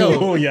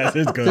 Oh, yes,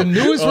 it's good. The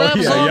newest rap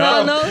song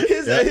I know?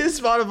 His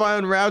Spotify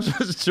on raps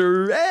was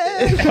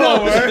trash.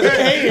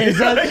 Hey,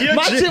 son,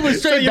 my shit was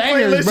straight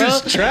bangers, bro.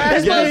 is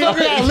trash. This motherfucker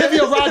got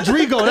Olivia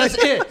Rodrigo. That's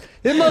it.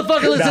 This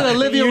motherfucker listen to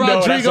Olivia you know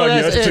Rodrigo.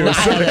 that's That's on it. yours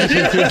I had that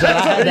shit too, son.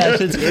 I had that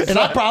shit too. And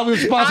I'm probably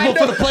responsible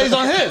for the plays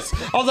on his.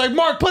 I was like,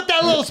 Mark, put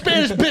that little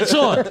Spanish bitch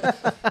on.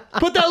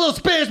 Put that little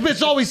Spanish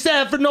bitch always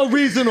sad for no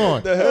reason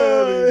on.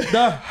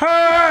 The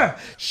her.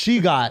 She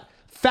got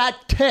fat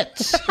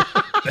tits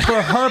for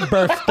her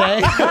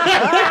birthday.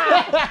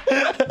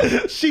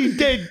 She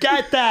did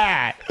get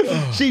that.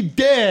 She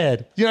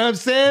did. You know what I'm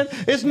saying?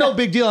 It's no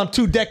big deal. I'm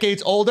 2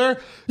 decades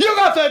older. You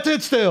got fat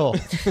tits still.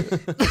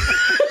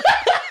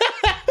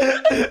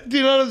 Do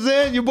you know what I'm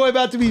saying? Your boy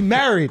about to be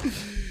married.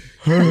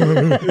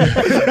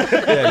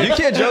 Yeah, you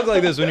can't joke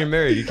like this when you're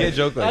married. You can't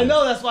joke like I this.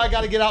 know, that's why I got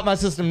to get out my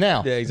system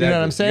now. Yeah, exactly. You know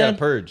what I'm You saying? gotta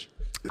purge.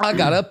 I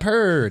gotta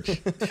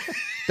purge.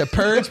 The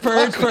purge.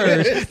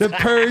 The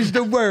purge,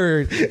 the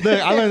word. Look,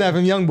 I learned that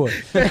from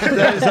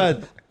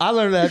YoungBoy. I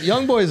learned that.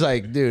 YoungBoy's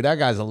like, dude, that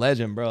guy's a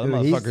legend, bro.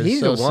 That Dude, motherfucker's he's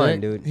so the one,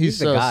 sick. dude. He's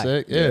the so guy.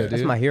 sick. Yeah, dude.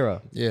 That's my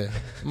hero. Yeah,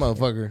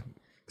 motherfucker.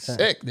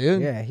 Sick,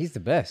 dude. Yeah, he's the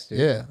best, dude.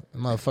 Yeah,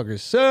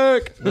 motherfucker's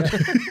sick.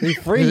 He's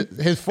free.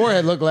 His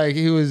forehead looked like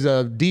he was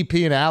a DP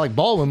in an Alec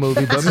Baldwin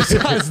movie, but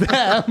besides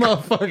that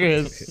motherfucker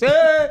is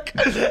sick.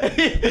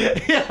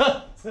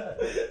 Yeah.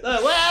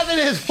 What happened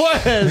to his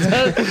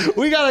forehead?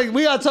 We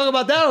gotta talk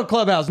about that on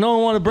Clubhouse. No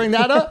one want to bring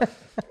that up.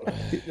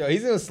 Yo,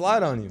 he's gonna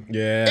slide on you.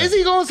 Yeah. Is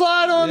he gonna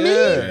slide on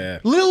Yeah.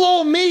 me? Little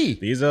old me.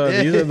 These are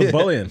the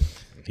bullying.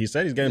 He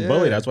said he's getting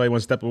bullied. That's why he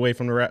wants to step away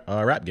from the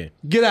rap game.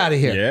 Get out of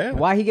here. Yeah.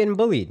 Why he getting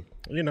bullied?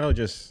 You know,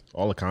 just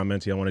all the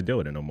comments. He don't want to deal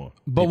with it no more.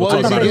 But People what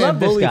talk was he about I it. love getting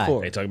this bullied guy.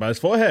 for? They talk about his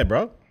forehead,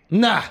 bro.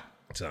 Nah.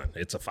 Son,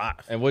 it's a 5.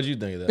 And what'd you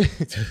think of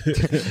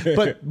that?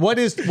 But what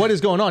is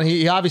going on?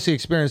 He obviously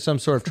experienced some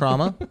sort of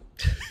trauma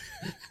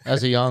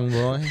as a young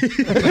boy.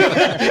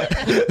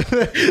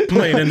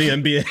 Playing in the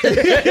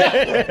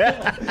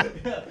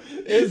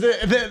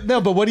NBA.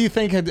 No, but what do you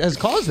think has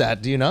caused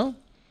that? Do you know?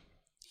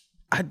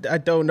 I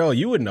don't know.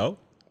 You would know.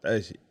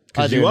 I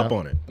Because do you know. up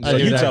on it. I So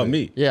do you know. tell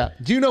me. Yeah.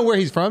 Do you know where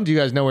he's from? Do you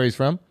guys know where he's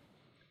from?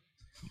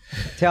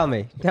 Tell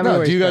me. Tell me No.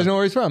 where Do you he's guys from. know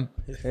where he's from?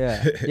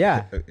 Yeah.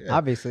 Yeah.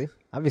 Obviously.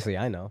 Obviously,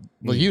 I know.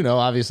 Well, you know,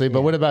 obviously.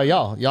 But what about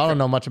y'all? Y'all don't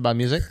know much about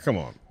music. Come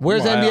on.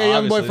 Where's Come on. NBA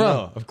young boy obviously from?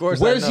 know. Of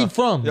course I Where's he know.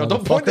 from? Yo,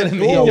 don't point that at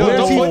me. Whoa, Yo, where's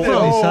don't he point that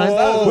from, at me. son?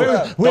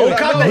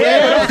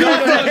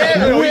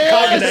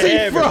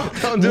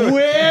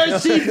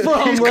 Where's he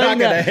from He's right cocking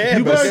now? the hammer,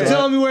 You better son.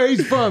 tell me where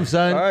he's from,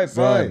 son. All right,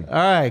 fine. All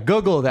right,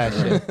 Google that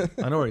shit.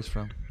 I know where he's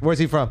from. Where's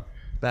he from?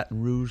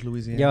 Baton Rouge,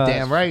 Louisiana. Yo,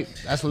 Damn right.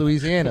 That's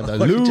Louisiana. The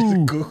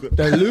Lou.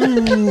 The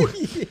Lou.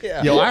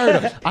 Yo, I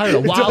heard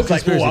a wild It's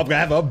like, conspiracy. oh, I'm going to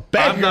have a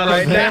banger I'm not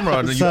right on now.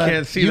 camera. You Son,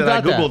 can't see you that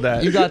I got Googled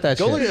that. You got that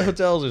Go shit. look at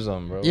hotels or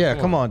something, bro. Yeah,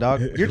 come on,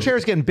 dog. Your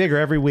chair's getting bigger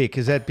every week.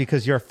 Is that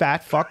because you're a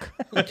fat fuck?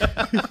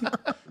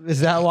 Is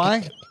that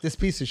why? This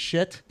piece of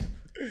shit?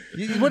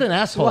 What an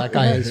asshole that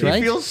guy is, He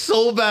right? feels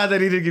so bad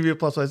that he didn't give you a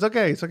 +1. It's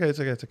okay. It's okay. It's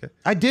okay. It's okay.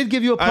 I did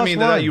give you a I mean,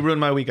 +1. you ruined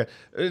my weekend.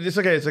 It's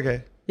okay. It's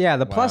okay. yeah,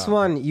 the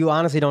 +1 you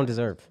honestly don't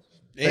deserve.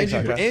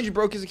 Andrew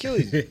broke his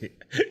Achilles.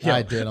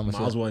 I did. I'm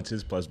Miles wants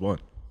his +1.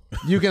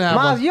 You can have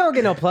Miles, one. you don't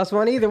get no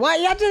 +1 either. Why?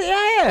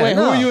 Yeah. Wait,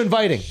 no. who are you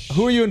inviting?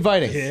 Who are you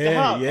inviting?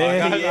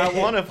 I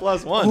want a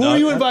 +1. Who are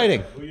you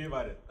inviting?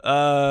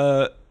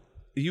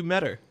 You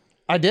met her.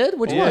 I did?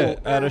 Which Yeah, one?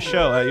 at a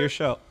show, at your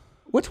show.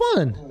 Which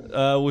one?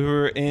 We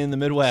were in the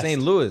Midwest.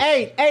 St. Louis.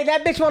 Hey,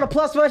 that bitch want a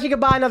 +1. She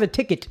could buy another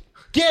ticket.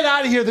 Get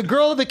out of here. The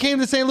girl that came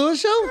to the St. Louis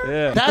show?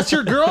 Yeah. That's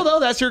your girl, though?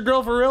 That's your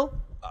girl for real?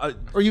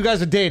 Or you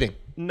guys are dating?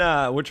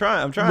 Nah, we're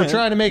trying. I'm trying. We're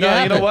trying to make it No,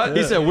 happen. you know what?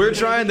 He said, we're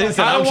trying. They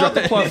said, I I'm don't want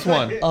the trying.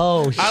 +1.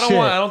 Oh, shit.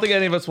 I don't think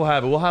any of us will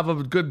have it. We'll have a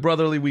good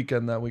brotherly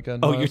weekend that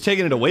weekend. Oh, you're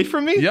taking it away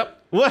from me? Yep.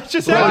 What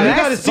just Bro, you happened?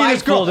 gotta see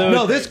this girl. spiteful, dude.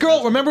 No, this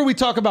girl. Remember we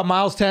talk about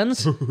Miles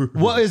 10s?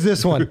 What is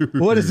this one?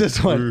 What is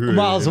this one?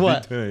 Miles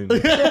what?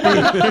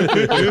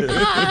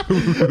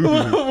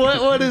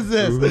 What is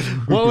this?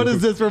 What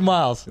is this for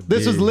Miles?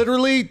 This is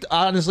literally,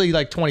 honestly,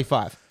 like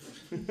 25.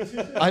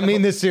 I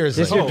mean this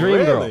seriously. This your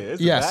dream girl.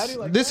 Yes,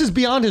 this is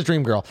beyond his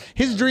dream girl.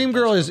 His dream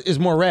girl is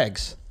more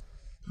regs.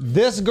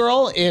 This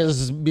girl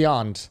is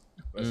beyond.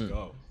 Let's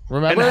go.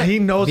 Remember? And he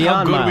knows how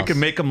Beyond good we Miles. can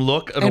make him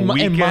look on a And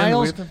weekend.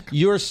 Miles, with-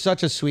 you're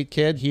such a sweet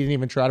kid. He didn't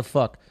even try to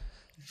fuck.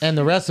 And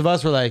the rest of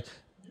us were like,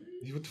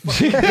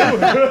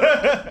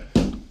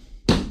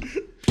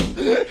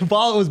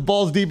 Vala was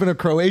balls deep in a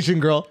Croatian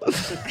girl. Someone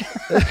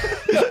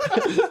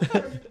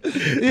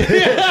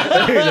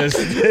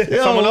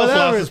else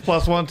lost his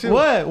 +1 too.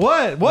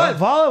 What?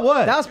 Vala,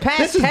 what? That was past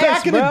This is tense,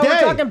 back in bro. the day.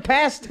 We're talking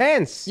past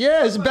tense.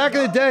 Yeah, it's back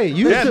in the day.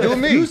 You Yeah, used to, do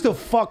me. you used to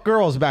fuck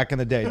girls back in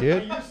the day,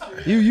 dude.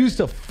 You used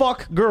to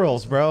fuck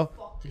girls, bro.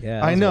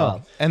 Yeah, I that's know.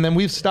 wild. And then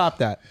we've stopped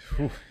that.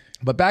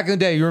 But back in the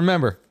day, you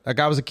remember, that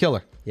guy was a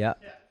killer. Yeah.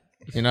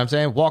 You know what I'm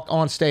saying? Walked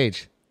on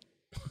stage.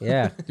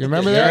 Yeah. You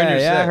remember Yeah,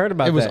 that? yeah, I heard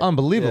about that. It was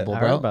unbelievable, I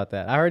bro. heard about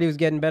that. I heard he was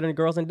getting better than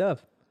Girls and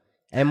Dove.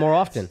 And more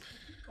often.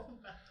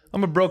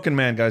 I'm a broken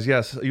man, guys.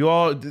 Yes, you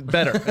all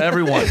better.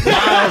 Everyone.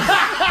 Miles,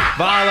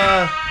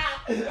 Vala,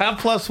 have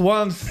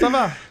 +1.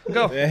 Sama,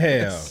 go.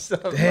 Damn.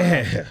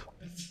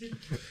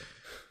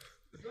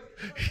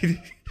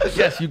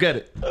 Yes, you get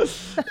it.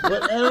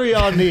 Whatever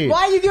y'all need.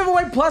 Why you give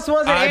away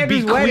 +1s at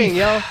Andrew's bequeath. wedding,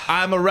 yo?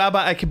 I'm a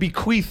rabbi. I can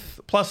bequeath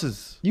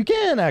pluses. You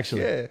can,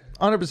 actually. Yeah.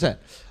 100%.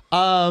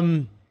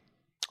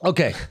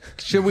 Okay.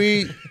 Should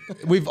we...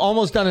 We've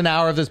almost done an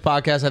hour of this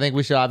podcast. I think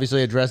we should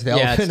obviously address the Yeah,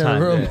 elephant it's in the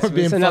time. room. Yeah. We're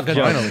being It's enough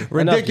fucking jokes.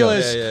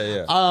 ridiculous.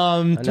 Yeah.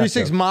 3-6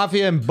 jokes.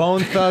 Mafia and Bone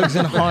Thugs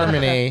and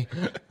Harmony,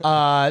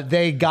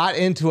 they got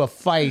into a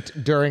fight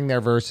during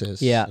their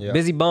verses. Yeah.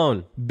 Busy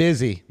Bone.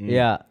 Busy.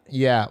 Yeah.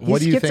 Yeah. He's What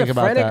do you think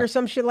about schizophrenic that? or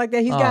some shit like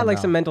that. He's got like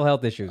no. some mental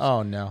health issues.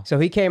 Oh, no. So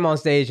he came on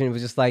stage and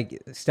was just like,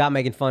 "Stop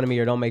making fun of me,"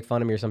 or "Don't make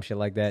fun of me," or some shit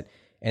like that.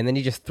 And then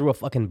he just threw a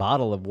fucking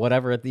bottle of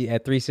whatever at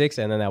 3-6,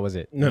 and then that was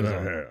it.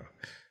 No.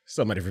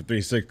 Somebody from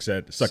 3-6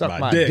 said, suck, Suck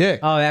my dick.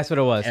 Oh, that's what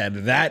it was.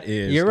 And that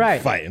is You're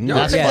right. fighting.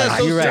 That's yeah,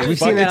 fine. you're right. We've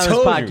seen that on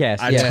this podcast.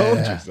 I yeah. told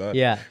you, son.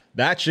 Yeah.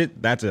 That shit,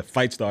 that's a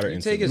fight starter. take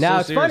instantly. it Now so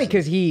it's funny seriously.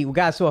 because he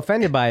got so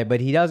offended by it, but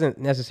he doesn't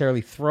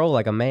necessarily throw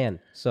like a man.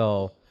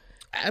 So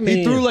I mean,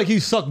 He threw like he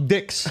sucked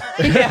dicks.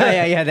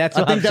 yeah. That's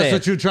what I think I'm that's saying.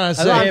 what you're trying to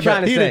say. That's what I'm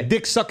trying to he say. had a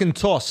dick sucking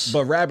toss.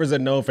 but rappers are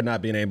known for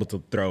not being able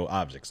to throw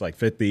objects like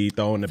 50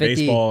 throwing the 50,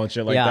 baseball and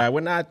shit like yeah. that.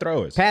 We're not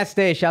throwers. Pat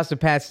Stay, shouts to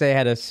Pat Stay,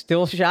 had a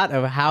still shot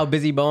of how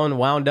Busy Bone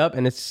wound up,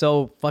 and it's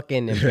so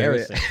fucking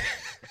embarrassing.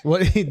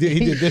 What he did? He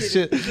did this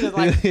shit. He was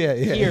like yeah.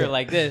 here,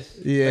 like this.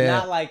 Yeah. But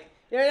not like,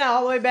 you're not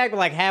all the way back, but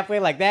like halfway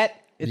like that.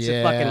 It's a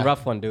Yeah. fucking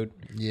rough one, dude.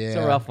 It's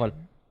Yeah. a rough one.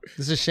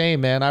 It's a shame,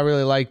 man. I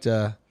really liked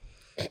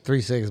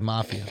 3-6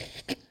 Mafia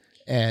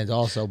and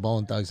also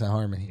Bone Thugs and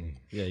Harmony.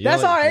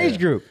 That's our age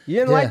group. You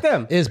didn't like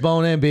them. It's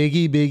Bone and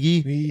Biggie.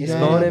 It's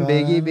Bone and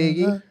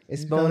Biggie.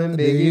 It's Bone and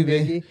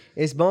Biggie.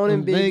 It's Bone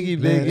and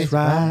Biggie. Let's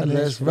ride,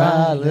 let's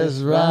ride, let's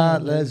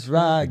ride, let's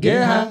ride.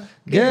 Get high,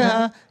 get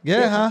high,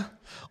 get high.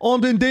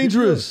 Armed and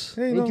dangerous.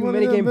 Ain't too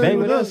many can bang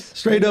with us.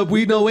 Straight up,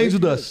 we no angel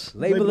dust.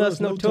 Label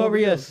us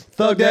notorious.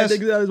 Thug ass.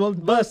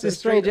 Bust is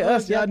stranger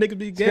us. Y'all niggas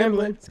be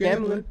gambling.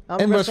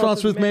 In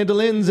restaurants with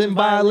mandolins and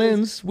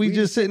violins. We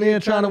just sitting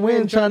here trying to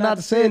win, trying not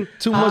to sin.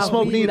 Too much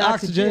smoke, need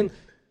oxygen.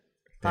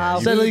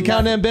 Steadily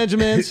count them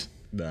Benjamins.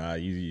 Nah,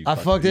 you I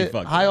fucked it.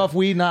 fucked High off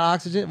weed, not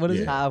oxygen. What is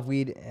it? High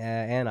weed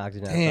and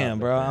oxygen. Damn,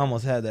 bro. I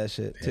almost had that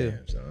shit too.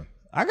 Damn, son.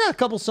 I got a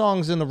couple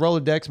songs in the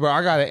Rolodex, bro.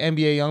 I got an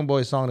NBA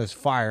Youngboy song that's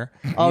fire.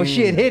 Oh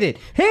shit, hit it.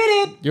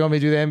 You want me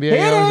to do the NBA Hit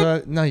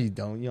Youngboy? No, you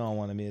don't. You don't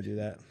want me to do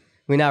that.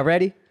 We not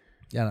ready?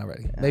 You're not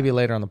ready. Maybe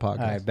later on the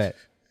podcast. All right, bet.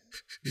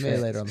 Maybe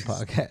later on the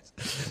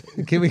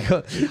podcast. Can we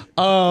go?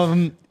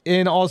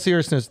 In all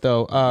seriousness,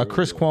 though,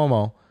 Chris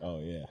Cuomo Oh,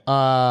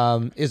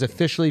 yeah. is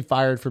officially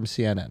fired from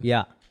CNN.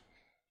 Yeah.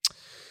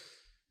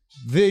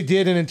 They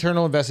did an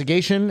internal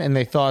investigation, and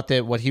they thought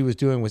that what he was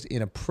doing was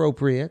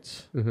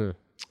inappropriate.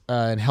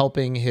 And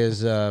helping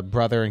his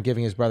brother and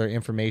giving his brother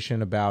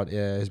information about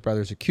his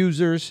brother's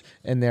accusers,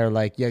 and they're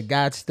like, "You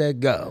gots to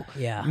go."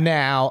 Yeah.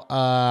 Now,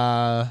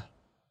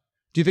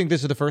 do you think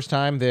this is the first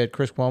time that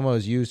Chris Cuomo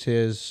has used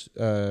his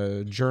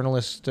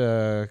journalist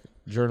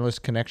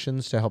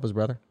connections to help his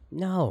brother?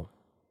 No.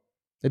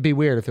 It'd be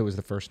weird if it was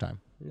the first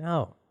time.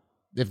 No.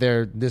 If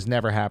this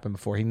never happened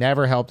before. He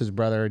never helped his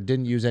brother,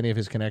 didn't use any of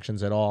his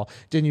connections at all,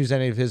 didn't use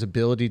any of his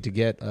ability to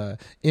get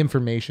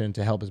information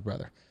to help his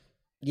brother.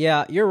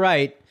 Yeah, you're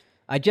right.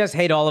 I just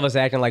hate all of us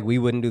acting like we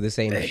wouldn't do the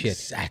same shit.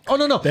 Exactly. Oh,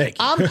 no. Thank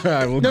you. I'm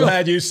I'm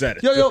glad you said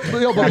it. Yo,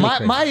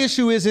 but my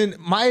issue is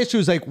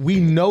like,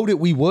 we know that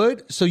we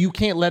would, so you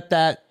can't let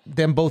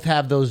them both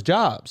have those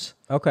jobs.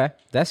 Okay,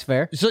 that's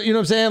fair. So you know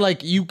what I'm saying?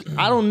 Like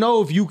I don't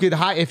know if you could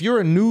if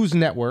you're a news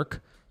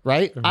network,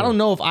 right? I don't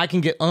know if I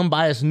can get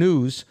unbiased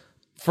news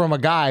from a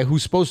guy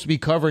who's supposed to be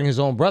covering his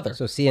own brother.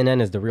 So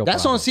CNN is the real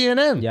That's problem.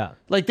 on CNN. Yeah.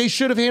 Like they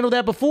should have handled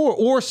that before,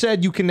 or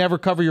said you can never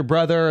cover your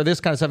brother or this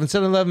kind of stuff.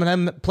 Instead of letting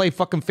them play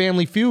fucking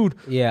Family Feud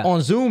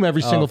on Zoom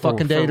every single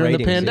fucking day during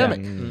the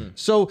pandemic. Yeah.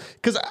 So,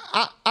 because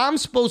I'm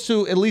supposed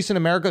to, at least in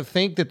America,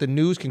 think that the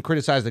news can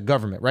criticize the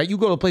government, right? You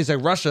go to a place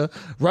like Russia,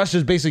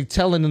 Russia's basically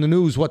telling the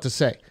news what to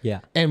say.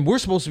 Yeah. And we're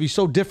supposed to be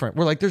so different.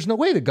 We're like, there's no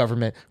way the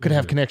government could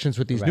have connections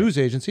with these news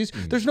agencies.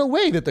 There's no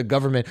way that the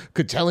government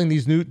could tell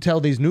these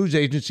news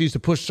agencies to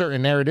push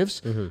certain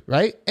narratives,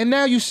 right? And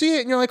now you see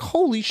it and you're like,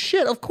 holy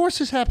shit, of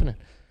course it's happening.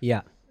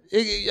 Yeah.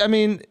 I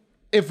mean,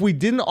 if we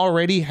didn't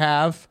already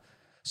have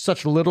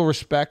such little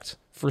respect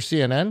for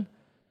CNN,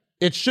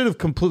 it should have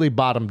completely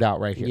bottomed out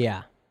right here.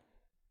 Yeah.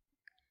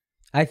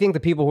 I think the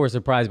people who are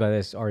surprised by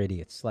this are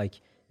idiots.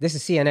 Like, this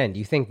is CNN. Do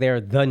you think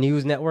they're the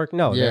news network?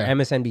 No, they're Yeah.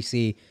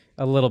 MSNBC,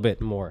 a little bit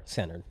more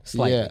centered,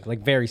 slightly, Yeah. like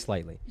very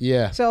slightly.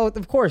 Yeah. So,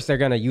 of course, they're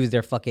going to use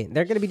they're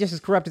going to be just as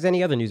corrupt as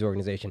any other news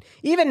organization.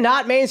 Even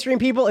not mainstream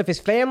people, if it's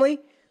family,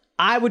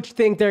 I would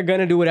think they're going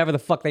to do whatever the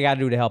fuck they got to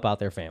do to help out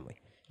their family.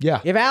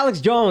 Yeah. If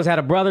Alex Jones had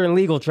a brother in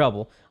legal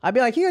trouble, I'd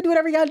be like, you got to do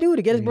whatever you got to do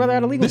to get his brother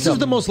out of legal This trouble. is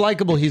the most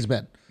likable he's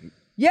been.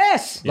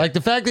 Yes. Like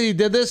the fact that he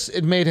did this,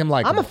 it made him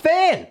likable. I'm a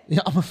fan. Yeah,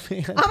 I'm a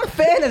fan. I'm a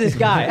fan of this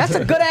guy. That's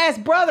a good ass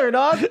brother,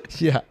 dog.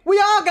 Yeah. We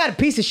all got a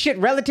piece of shit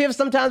relative.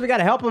 Sometimes we got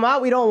to help him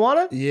out. We don't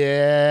want to.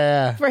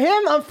 Yeah. For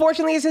him,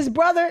 unfortunately, it's his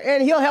brother,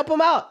 and he'll help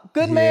him out.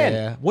 Good man.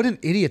 Yeah. What an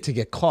idiot to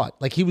get caught.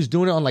 Like he was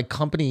doing it on like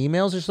company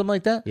emails or something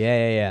like that.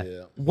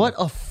 Yeah. What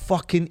a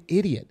fucking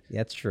idiot.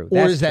 That's true. Or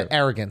That's is that true.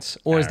 arrogance?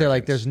 Or is there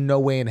like, Arrogance. there's no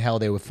way in hell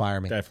they would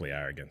fire me? Definitely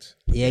arrogance.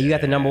 Yeah, you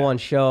got the number one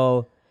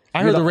show.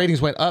 I heard the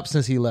ratings went up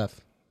since he left.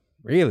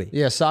 Really?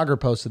 Yeah, Sagar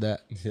posted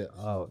that.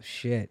 Oh,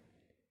 shit.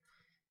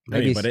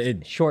 Maybe, Maybe but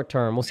it, short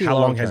term. We'll see. how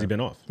long has term. he been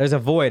off? There's a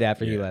void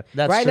after he left.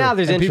 That's right true. now,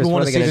 there's and interest. people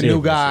want What to are they see the gonna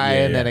new do? guy, Yeah,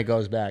 and then yeah. it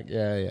goes back.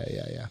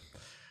 Yeah.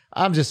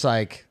 I'm just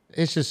like,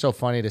 it's just so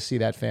funny to see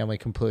that family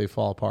completely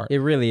fall apart. It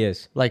really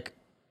is. Like,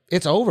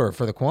 it's over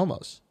for the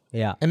Cuomos.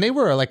 Yeah. And they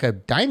were like a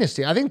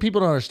dynasty. I think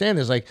people don't understand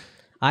this. Like,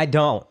 I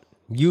don't.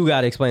 You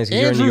got to explain this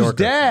because you're a New Andrew's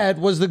Yorker. dad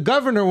was the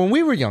governor when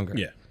we were younger.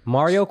 Yeah.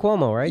 Mario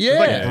Cuomo, right? Yeah.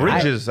 Like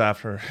Bridges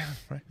after.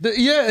 Right?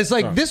 Yeah, it's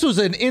like this was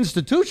an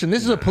institution.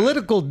 This is a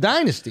political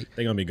dynasty.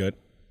 They're going to be good.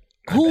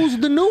 Who's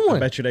the new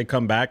one? Bet you they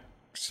come back,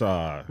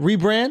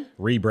 Rebrand?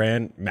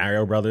 rebrand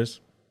Mario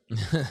Brothers.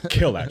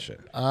 Kill that shit.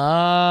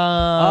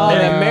 Oh,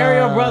 the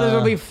Mario Brothers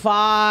will be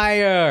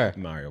fire.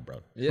 Mario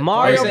Brothers.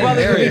 Mario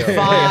Brothers will be You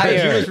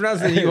fire.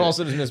 mispronounced it. You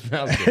also just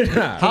mispronounced it.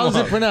 How's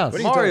it pronounced?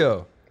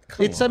 Mario.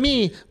 It's a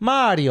me,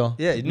 Mario.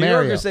 Yeah, New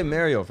Mario. Yorkers say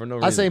Mario for no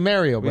reason. I say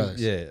Mario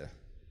Brothers. Yeah.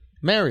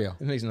 Mario.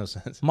 It makes no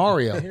sense.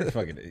 Mario.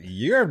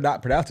 You're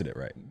not pronouncing it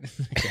right.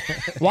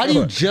 Why do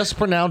you just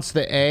pronounce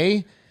the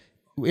A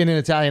in an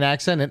Italian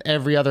accent and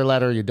every other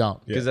letter you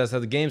don't? Because that's how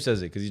the game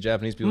says it. Because you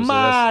Japanese people say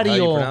that's how Mario.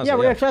 you pronounce Yeah, it.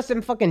 we're going to trust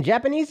them fucking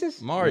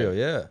Japaneses? Mario,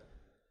 yeah.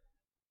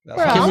 That's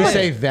Bro, how Can I'm we gonna-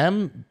 say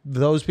them,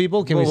 those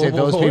people? Can we say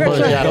those whoa, We're people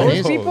going are to trust those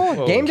Japanese?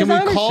 people? Game Can we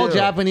designers? call Sure.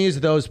 Japanese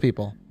those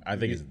people? I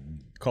think it's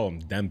call them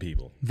them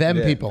people. Them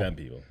Yeah. people. Them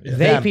people. Yeah.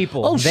 They Them.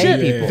 people. Oh, They shit.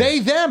 people. They,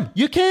 them.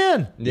 You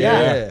can.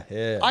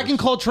 Yeah. I can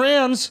call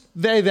trans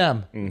they,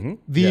 them.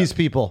 These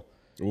people.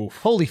 Oof.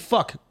 Holy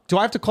fuck. Do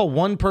I have to call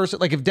one person?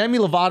 Like if Demi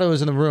Lovato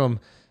is in the room,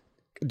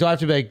 do I have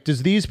to be like,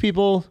 does these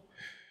people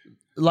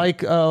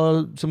like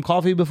some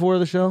coffee before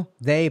the show?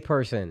 They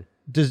person.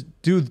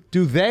 Do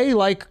they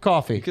like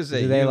coffee? You could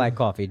say Do they you. like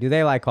coffee? Do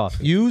they like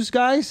coffee? Use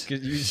guys?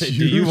 You say,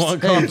 do you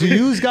want Hey, coffee? do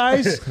use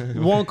guys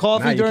want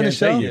coffee Nah, you during the can't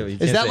say show? you. You Is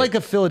can't that say like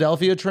a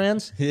Philadelphia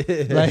trans?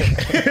 Like,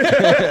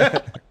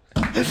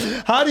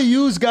 how do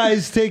use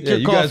guys take Yeah, your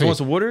you coffee? guys want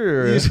some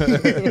water? Or?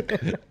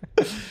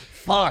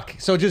 Fuck.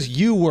 So just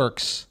you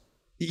works.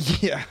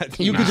 Yeah. I think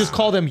You could just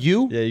call them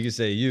you? Yeah, you could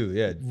say you.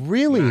 Yeah.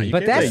 Really? you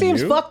But can't that say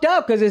seems you. fucked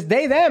up because it's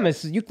they them.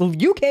 It's you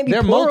can't be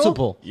They're plural.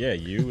 multiple. Yeah,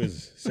 you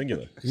is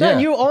singular. Son,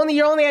 Yeah.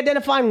 you're only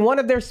identifying one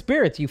of their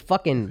spirits. You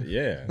fucking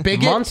Yeah.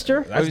 Bigot?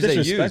 monster. That's you say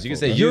use. disrespectful. You can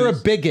say bro. You're a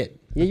use. bigot.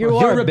 Yeah, You're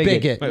a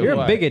bigot. You're a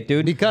why? bigot,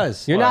 dude.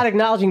 Because You're not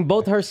acknowledging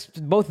both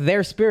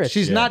their spirits.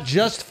 she's not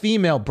just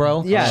female,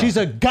 bro. Yeah. She's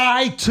a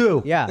guy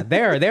too. Yeah,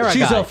 they're a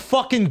She's guy. a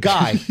fucking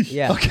guy.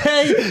 Yeah.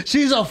 Okay?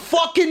 She's a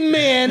fucking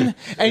man,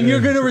 and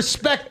you're going to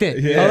respect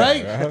it. All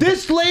right?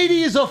 This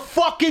lady is a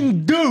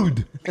fucking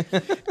dude.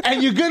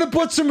 And you're going to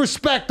put some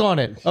respect on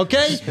it.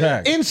 Okay?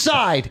 Respect.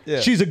 Inside,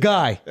 she's a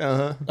guy.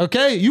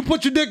 Okay? You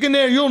put your dick in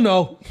there, you'll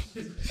know.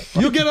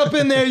 You'll get up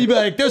in there, you'll be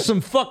like, there's some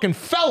fucking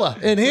fella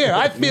in here.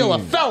 I feel a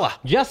fella.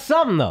 Just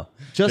something though.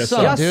 Just Just some,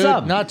 some. dude. Just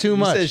some. Not too You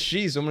much. said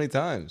she so many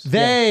times.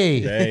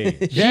 They.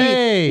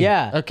 They.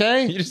 Yeah.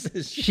 Okay? You just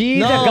said she. She's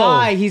No. a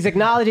guy. He's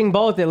acknowledging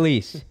both at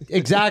least.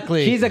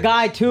 Exactly. She's a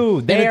guy too.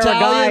 In They are a guy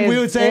Italian, we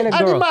would say and a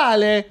girl.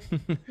 animale.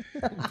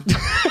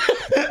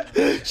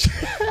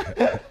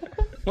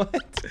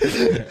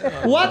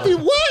 What?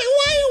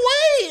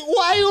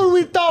 Why are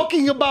we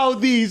talking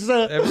about these?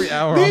 Every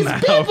hour These on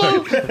the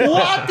people.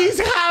 What is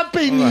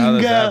happening? how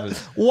this happens.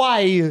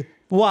 Why?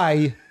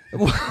 Why?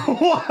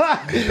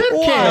 Why?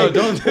 No,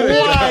 don't do it.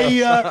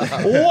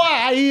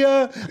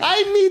 Why?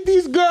 I meet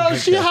this girl.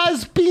 She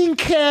has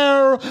pink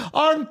hair,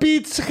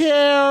 armpits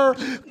hair,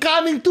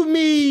 coming to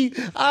me.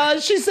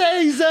 She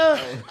says,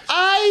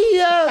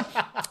 I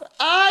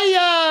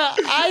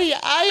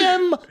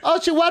am. Oh,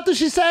 what does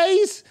she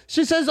says?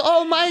 She says,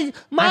 "Oh, my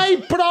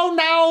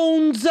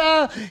pronouns: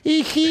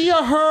 he,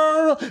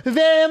 her,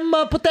 them,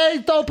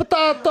 potato,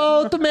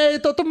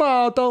 tomato,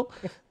 tomato."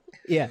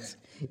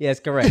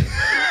 Yes, correct.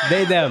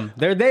 They them.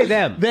 They're they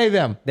them. They,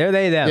 them. They're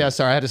they them. Yeah,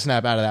 sorry, I had to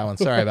snap out of that one.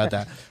 Sorry about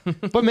that.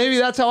 But maybe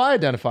that's how I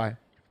identify.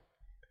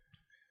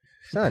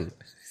 Son.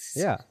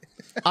 Yeah.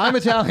 I'm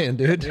Italian,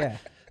 dude. Yeah.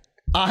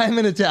 I'm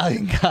an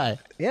Italian guy.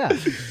 Yeah.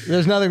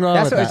 There's nothing wrong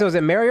That's with that. so. Is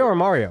it Mario or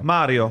Mario?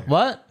 Mario.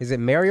 What? Is it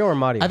Mario or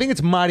Mario? I think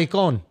it's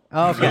maricon.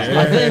 Okay.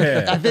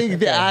 I think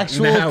the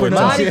actual Now it's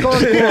pronunciation.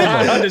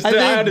 I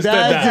understood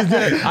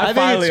that. I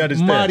finally it's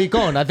understand.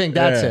 maricon. I think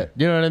that's Yeah. it.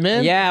 You know what I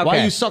mean? Yeah, Why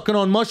okay. you sucking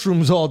on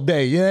mushrooms all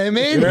day? You know what I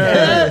mean?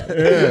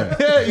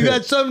 Yeah. You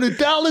got something to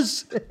tell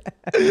us?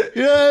 You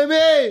know what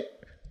I mean?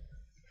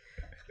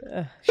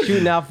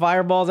 Shooting out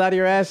fireballs out of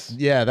your ass.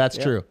 Yeah, that's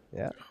true.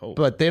 Yeah.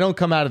 But they don't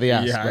come out of the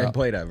ass, Yeah, I bro. didn't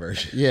play that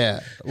version.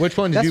 Yeah. Which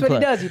one did That's you what play?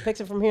 he does. He picks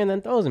it from here and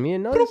then throws them. You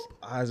didn't notice?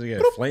 How's it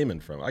get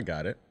flaming from? I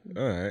got it.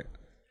 All right.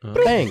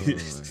 Bang.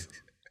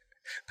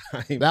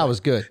 That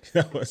was good.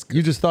 That was good.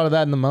 You just thought of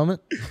that in the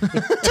moment?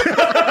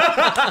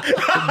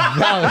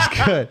 That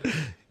was good.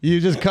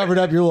 You just covered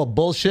up your little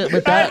bullshit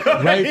with that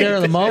right there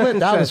in the moment.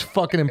 That was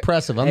fucking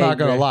impressive. I'm not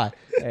going to bro. lie.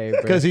 Hey,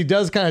 bro. Because he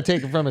does kind of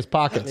take it from his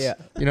pockets. Yeah.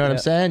 You know what I'm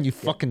saying? You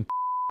fucking.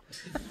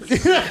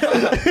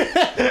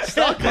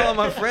 Stop calling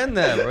my friend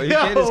that, bro. You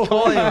can't just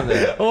call him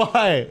that.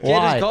 Why? You can't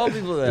Why? just call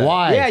people that.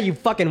 Why? Yeah, you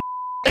fucking.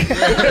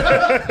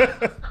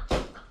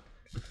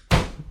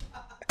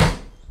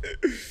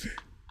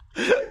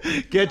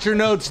 Get your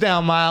notes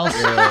down, Miles.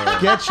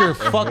 Get your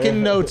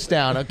fucking notes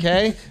down,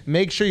 okay?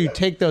 Make sure you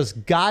take those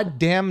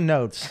goddamn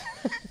notes.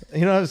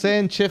 You know what I'm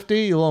saying,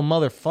 Chifty? You little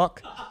motherfuck.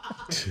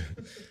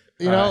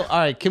 You know, all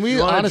right. Can we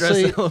wanna address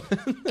honestly? the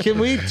elephant? Can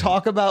we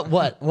talk about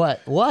what? The Mark?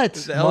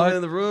 elephant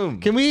in the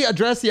room. Can we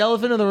address the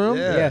elephant in the room?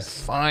 Yeah.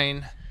 Yes.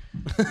 Fine.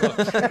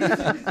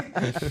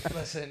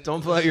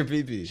 Don't pull out your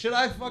pee-pee. Should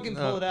I fucking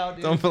pull it out,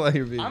 dude? Don't pull out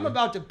your pee-pee. I'm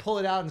about to pull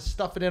it out and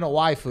stuff it in a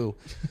waifu.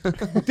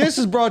 This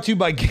is brought to you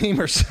by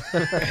gamers.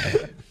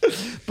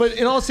 But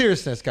in all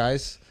seriousness,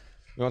 guys,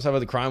 You want to talk about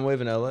the crime wave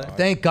in LA?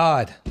 thank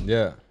God.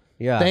 Yeah.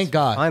 Yeah. Thank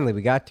God. Finally,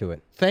 we got to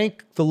it.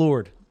 Thank the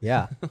Lord.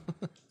 Yeah.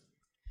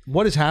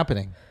 What is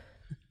happening?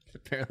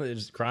 Apparently,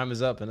 just crime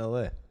is up in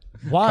LA.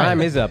 Why?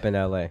 Crime is up in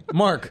LA.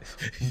 Mark,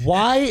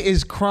 why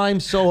is crime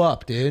so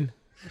up, dude?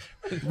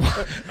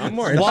 I'm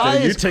more Why interested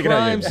in you is taking out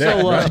crime your debt,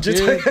 so bro. up, Just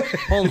dude?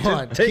 Hold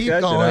on. take Keep that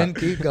shit going. out.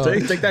 Keep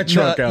going. Take that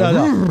trunk no, out.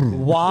 No.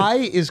 Why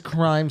is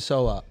crime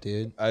so up,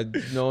 dude?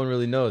 No one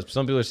really knows.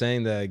 Some people are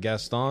saying that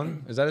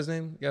Gaston, is that his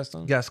name?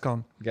 Gaston?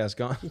 Gascon.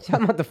 Gascon. You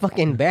talking about the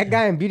fucking bad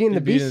guy in Beauty and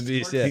the Beauty Beast? and the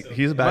Beast, yeah.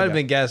 He's a bad Might have guy.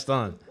 been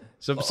Gaston.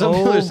 So some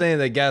people are saying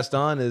that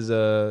Gaston is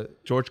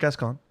George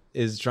Gascon.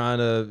 trying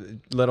to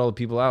let all the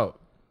people out.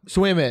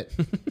 So wait a minute.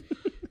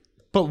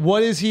 But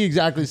what is he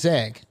exactly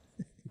saying?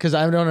 Because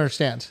I don't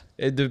understand.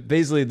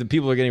 Basically, the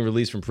people are getting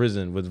released from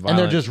prison with And violent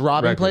they're just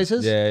robbing records.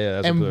 places? Yeah.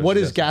 That's And people are what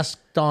is suggesting.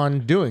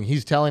 Gaston doing?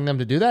 He's telling them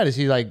to do that? Is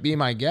he like, be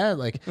my guest?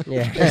 Like,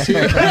 Yeah. is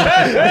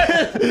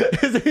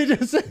he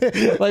just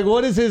like,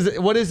 what is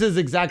his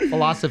exact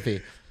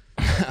philosophy?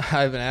 I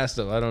haven't asked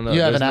him. I don't know.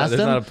 You haven't asked There's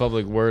him? not a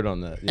public word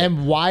on that. Yeah.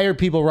 And why are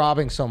people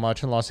robbing so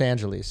much in Los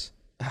Angeles?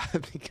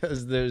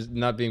 Because there's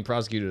not being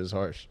prosecuted as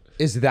harsh.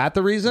 Is that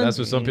the reason? That's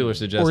what some people are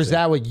suggesting. Or is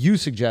that what you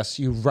suggest,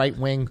 you right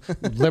wing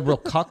liberal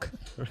cuck?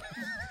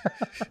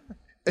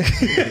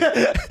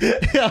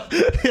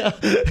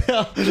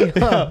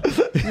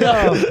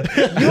 No,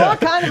 you are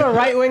kind of a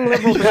right-wing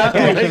liberal cuck,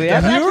 actually.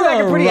 That's actually You're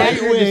like a pretty a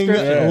accurate right-wing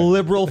description.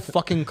 liberal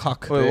fucking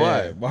cuck. Wait,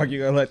 why? Mark, you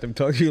gonna let them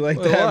talk to you like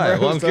Wait, that, why? bro?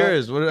 Well, I'm Stop.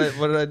 curious. What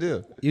did I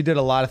do? You did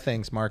a lot of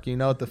things, Mark. You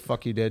know what the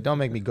fuck you did. Don't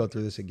make me go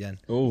through this again.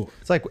 Ooh.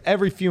 It's like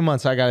every few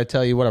months I got to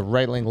tell you what a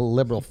right-wing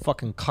liberal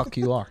fucking cuck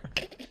you are.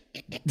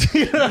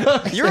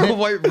 You're a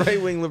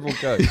right-wing liberal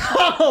cuck.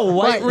 I'm a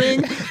white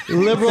ring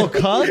liberal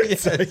cuck.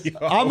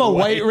 I'm a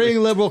white ring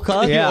liberal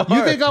cuck. Yeah.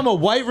 You think I'm a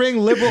white ring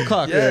liberal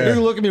cuck? Yeah. You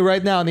can look at me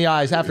right now in the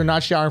eyes after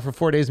not showering for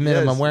 4 days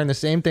minimum. Yes. I'm wearing the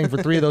same thing for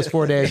 3 of those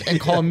 4 days and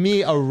call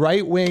me a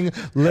right wing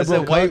That's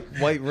liberal a cuck.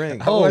 white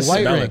ring. Oh, was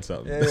white smelling ring.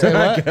 something. Say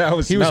what? I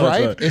was He was smelling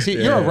right. something. Is he?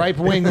 You're a Yeah. right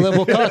wing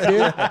liberal cuck,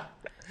 dude.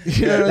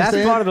 You know what I'm That's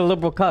saying? part of the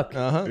liberal cuck.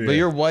 Uh-huh. But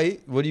you're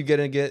white. What are you going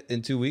to get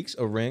in 2 weeks?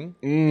 A ring,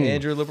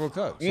 and you're a liberal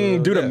cuck. So,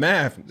 Do the yeah.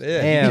 math.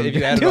 Yeah, Damn. if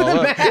you add it all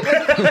up,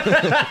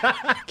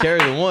 carry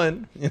the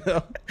one. You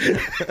know,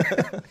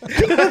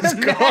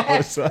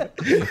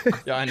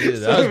 yeah, I needed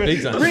that. That was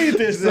big time. Read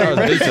this That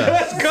was big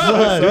time.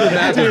 Son,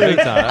 That was big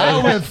time.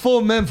 I went full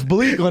Memphis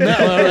Bleak on that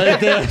one right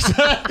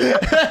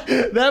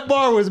there. That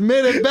bar was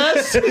mid at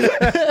best. I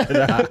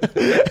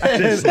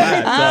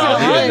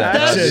like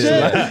that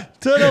shit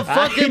to the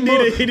fucking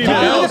moon. he needed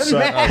Miles,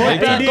 help, son. Put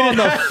back on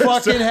the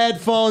fucking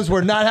headphones.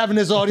 We're not having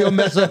this audio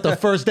mess up the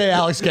first day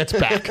Alex gets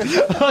back.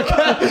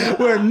 Okay?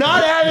 We're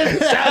not having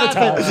it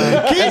happen.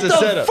 Keep That's a the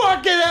setup.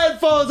 fucking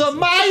headphones on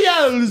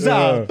my ears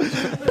out.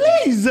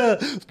 Please,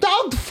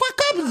 don't fuck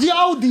up the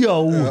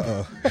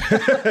audio.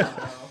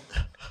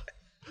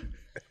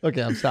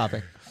 Okay, I'm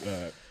stopping.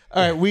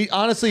 All right, we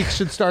honestly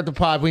should start the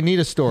pod. We need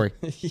a story.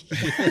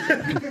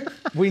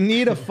 We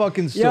need a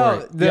fucking story.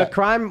 Yo, the Yeah.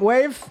 crime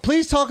wave?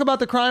 Please talk about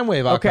the crime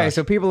wave. Okay, Akash.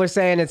 so people are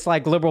saying it's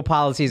like liberal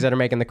policies that are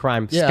making the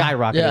crime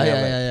skyrocket. Yeah, in yeah,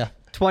 LA. yeah.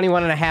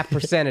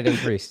 21.5% it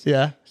increased.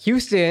 Yeah.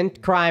 Houston,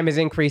 crime has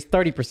increased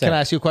 30%. Can I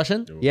ask you a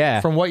question? Yeah.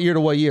 From what year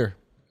to what year?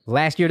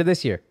 Last year to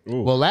this year.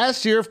 Well,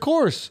 last year, of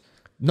course.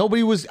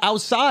 Nobody was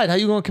outside. How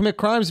you going to commit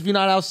crimes if you're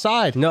not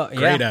outside? No,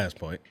 Great yeah. ass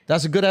point.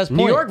 That's a good ass point.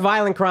 New York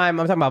violent crime,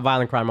 I'm talking about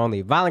violent crime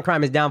only. Violent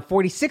crime is down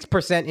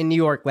 46% in New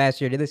York last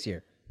year to this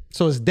year.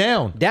 So it's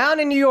down. Down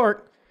in New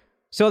York,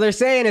 So they're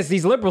saying it's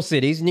these liberal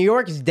cities. New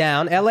York is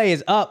down. LA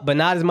is up, but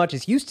not as much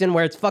as Houston,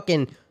 where it's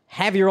fucking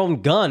have your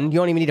own gun. You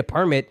don't even need a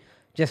permit.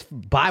 Just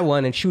buy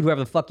one and shoot whoever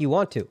the fuck you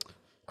want to.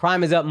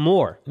 Crime is up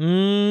more.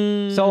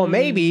 So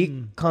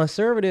maybe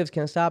conservatives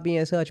can stop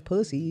being such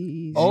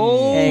pussies.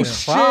 And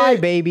cry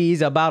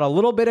babies about a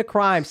little bit of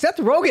crime. Seth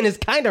Rogen is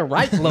kind of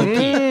right,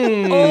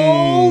 low-key.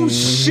 Oh,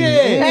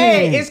 shit.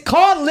 Hey, it's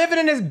called living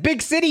in this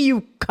big city,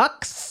 you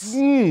cucks.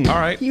 All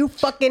right. You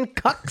fucking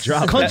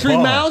cucks. Country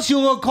mouse? You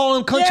gonna call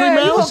him country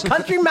Yeah, you mouse? a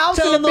country mouse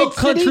Tell in a him no big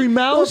country city?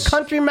 mouse? Little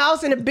country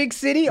mouse in a big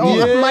city? Oh,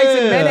 mice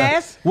and men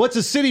ass? What's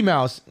a city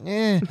mouse?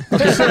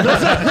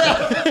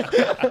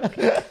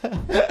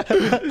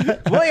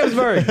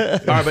 Williamsburg.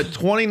 All right, but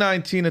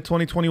 2019 to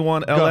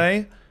 2021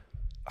 LA,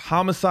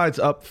 homicides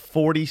up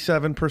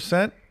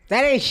 47%.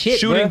 That ain't shit,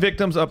 Shooting bruh.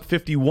 victims up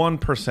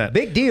 51%.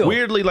 Big deal.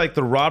 Weirdly, like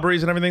the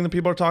robberies and everything that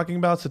people are talking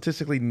about,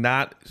 statistically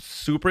not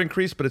super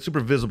increased, but it's super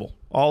visible.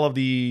 All of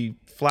the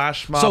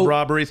flash mob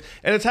robberies.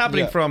 And it's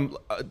happening from,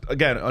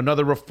 again,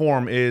 another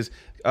reform is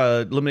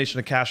elimination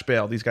of cash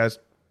bail. These guys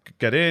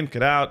get in,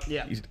 get out,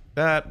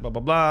 that, blah,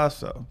 blah, blah.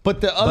 So,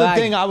 But the other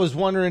thing I was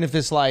wondering if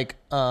it's like,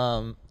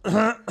 I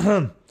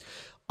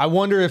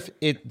wonder if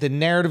the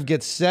narrative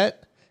gets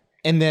set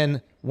and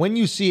then when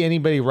you see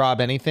anybody rob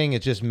anything,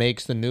 it just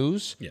makes the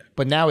news. Yeah.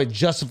 But now it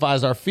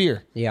justifies our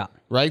fear. Yeah.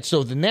 Right?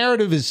 So the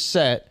narrative is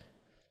set,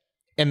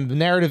 and the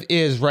narrative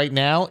is right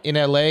now in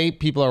LA,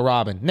 people are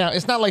robbing. Now,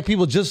 it's not like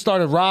people just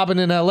started robbing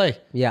in LA.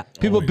 Yeah.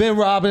 People have been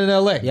robbing in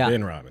LA. Yeah.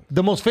 Been robbing.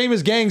 The most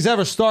famous gangs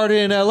ever started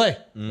in LA.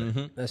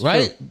 That's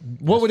Right? true.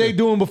 What were they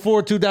doing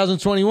before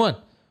 2021?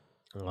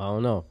 I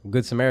don't know.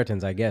 Good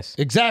Samaritans, I guess.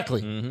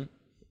 Exactly.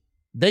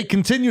 They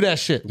continue that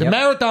shit. The Yep.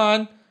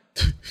 marathon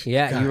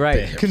Yeah, you're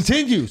right.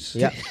 continues.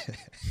 Yeah.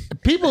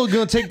 People are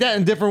going to take that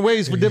in different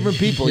ways for different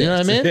people. You know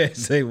what I mean?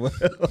 Yes, they will.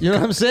 You know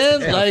what I'm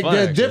saying? Like, fun,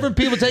 actually. different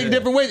people take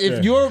different ways.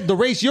 If the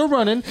race you're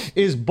running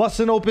is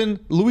busting open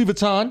Louis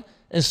Vuitton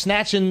and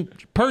snatching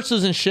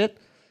purses and shit,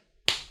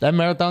 that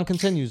marathon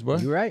continues, bro.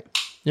 You're right.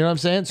 You know what I'm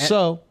saying?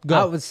 So, go.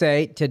 I would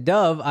say to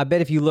Dove, I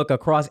bet if you look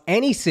across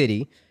any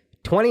city,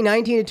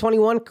 2019 to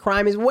 21,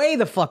 crime is way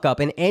the fuck up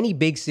in any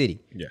big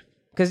city. Yeah.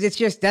 Because it's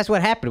just, that's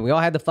what happened. We all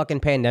had the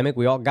fucking pandemic.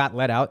 We all got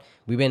let out.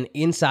 We've been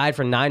inside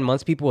for 9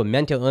 months. People with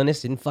mental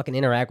illness didn't fucking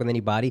interact with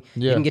anybody.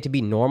 Yeah. Didn't get to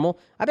be normal.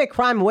 I bet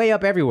crime way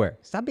up everywhere.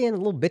 Stop being a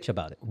little bitch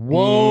about it.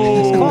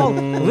 Whoa. It's called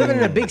living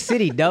in a big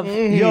city, Dove.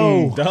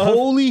 Yo,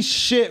 holy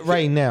shit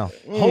right now.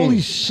 Holy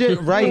shit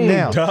right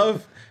now.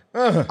 Dove.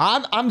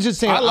 I'm just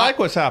saying. I like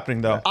what's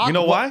happening, though. You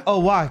know why? Oh,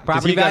 why?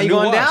 Property You got value new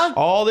going laws. down?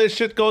 All this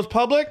shit goes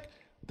public.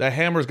 The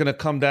hammer's going to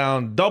come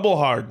down double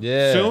hard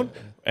soon.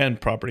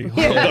 And property will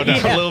go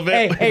down a little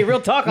bit. Hey,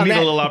 real talk on Need that.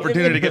 a little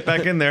opportunity to get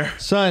back in there.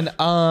 Son,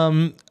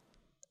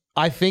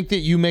 I think that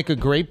you make a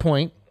great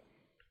point.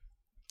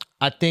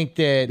 I think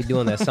that Be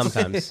doing that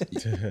sometimes.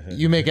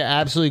 you make an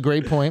absolutely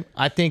great point.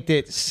 I think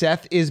that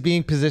Seth is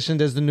being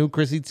positioned as the new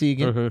Chrissy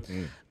Teigen.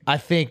 Mm-hmm. I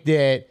think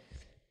that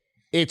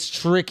it's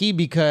tricky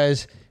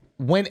because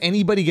when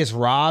anybody gets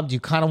robbed,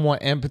 you kind of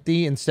want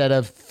empathy instead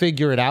of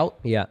figure it out.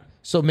 Yeah.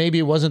 So maybe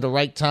it wasn't the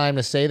right time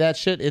to say that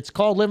shit. It's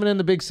called living in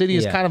the big city.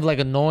 It's Yeah. kind of like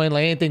annoying.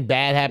 Like anything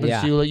bad happens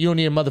Yeah. to you. Like, you don't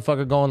need a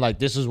motherfucker going like,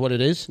 this is what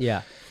it is.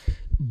 Yeah.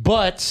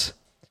 But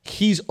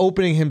he's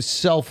opening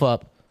himself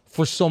up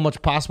for so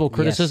much possible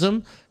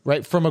criticism,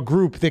 right? From a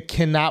group that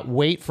cannot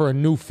wait for a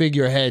new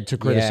figurehead to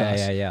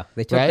criticize. Yeah.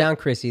 They took Right? down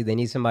Chrissy. They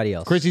need somebody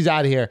else. Chrissy's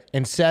out of here,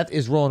 and Seth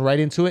is rolling right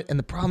into it. And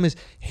the problem is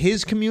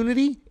his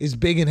community is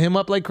bigging him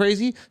up like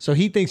crazy, so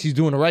he thinks he's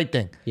doing the right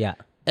thing. Yeah.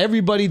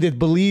 Everybody that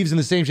believes in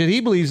the same shit he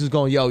believes is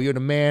going, yo, you're the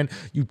man.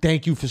 You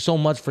thank you for so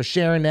much for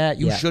sharing that.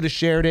 You Yeah. should have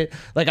shared it.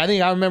 Like, I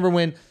think I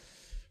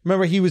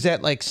remember he was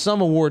at like some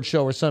award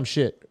show or some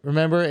shit.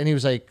 Remember? And he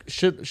was like,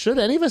 should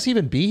any of us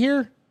even be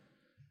here?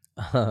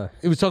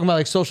 He was talking about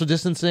like social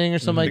distancing or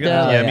something like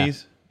that. yeah.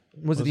 Emmys.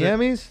 Was it the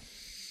Emmys?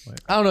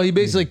 I don't know. He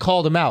basically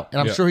called him out,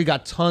 and I'm sure he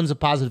got tons of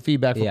positive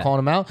feedback for Yeah. calling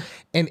him out.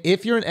 And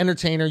if you're an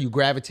entertainer, you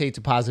gravitate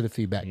to positive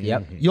feedback.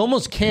 Yep. You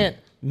almost can't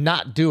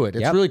not do it.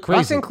 It's Yep. really crazy.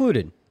 Us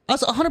included.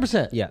 Us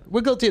 100%. Yeah.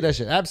 We're guilty of that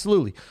shit.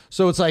 Absolutely.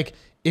 So it's like,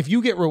 if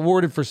you get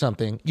rewarded for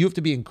something, you have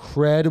to be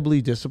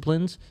incredibly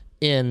disciplined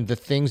in the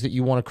things that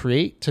you want to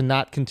create to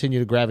not continue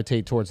to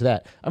gravitate towards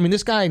that. I mean,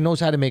 this guy knows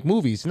how to make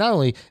movies. Not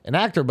only an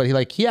actor, but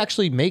he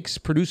actually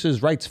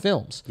produces, writes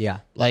films. Yeah.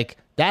 Like,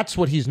 that's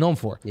what he's known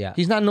for. Yeah.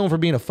 He's not known for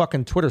being a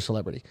fucking Twitter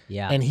celebrity.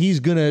 Yeah. And he's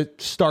going to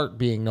start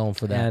being known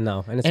for that. Yeah, I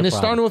know. And it's a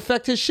starting problem. to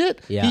affect his shit.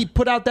 Yeah. He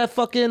put out that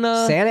fucking...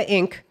 Santa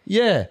Inc.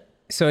 Yeah.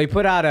 So he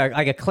put out a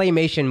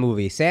claymation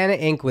movie, Santa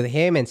Inc. with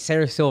him and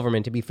Sarah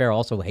Silverman, to be fair,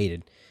 also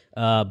hated.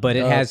 But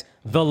it has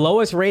the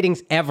lowest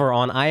ratings ever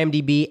on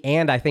IMDb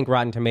and I think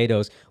Rotten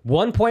Tomatoes.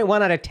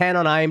 1.1 out of 10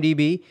 on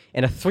IMDb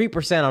and a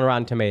 3% on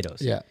Rotten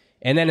Tomatoes. Yeah.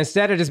 And then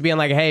instead of just being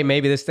like, hey,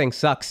 maybe this thing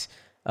sucks,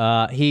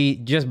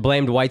 he just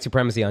blamed white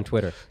supremacy on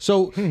Twitter.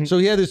 So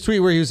he had this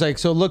tweet where he was like,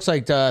 so it looks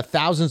like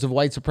thousands of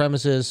white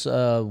supremacists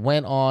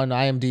went on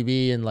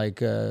IMDb and like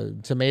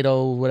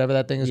tomato, whatever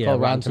that thing is Yeah,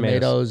 called, Rotten Rotten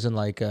Tomatoes, and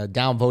like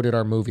downvoted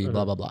our movie,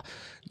 blah, blah, blah.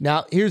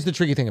 Now, here's the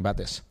tricky thing about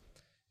this.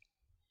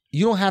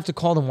 you don't have to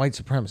call them white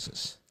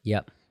supremacists.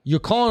 Yep. You're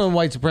calling them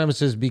white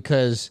supremacists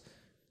because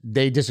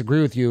they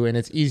disagree with you, and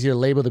it's easy to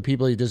label the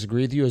people who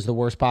disagree with you as the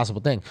worst possible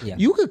thing. Yeah.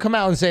 You could come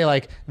out and say,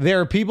 like, there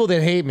are people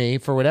that hate me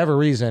for whatever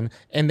reason,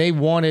 and they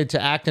wanted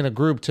to act in a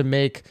group to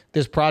make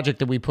this project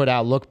that we put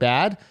out look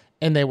bad,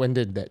 and they went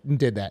and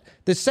did that.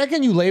 The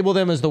second you label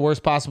them as the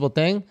worst possible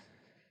thing,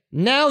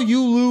 now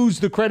you lose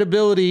the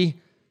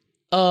credibility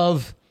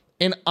of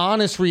an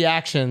honest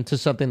reaction to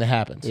something that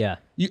happens. Yeah.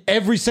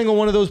 Every single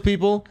one of those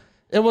people,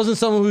 it wasn't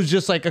someone who's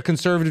just like a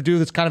conservative dude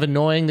that's kind of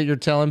annoying that you're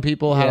telling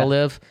people how to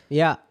live.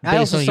 Yeah. I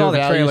based also on saw your the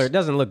trailer. values. It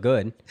doesn't look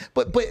good.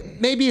 But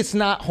maybe it's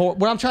not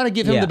when I'm trying to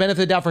give him Yeah. the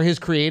benefit of the doubt for his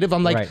creative,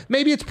 I'm like, Right.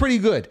 maybe it's pretty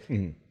good.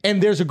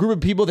 And there's a group of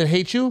people that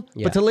hate you,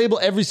 Yeah. but to label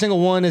every single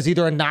one as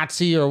either a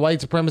Nazi or a white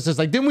supremacist,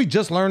 like, didn't we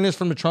just learn this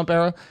from the Trump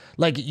era?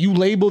 Like, you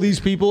label these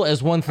people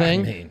as one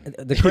thing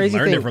The crazy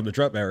learned thing. it from the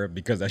Trump era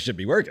because that should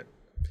be working.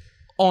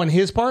 on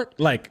his part?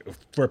 Like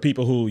for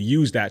people who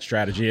use that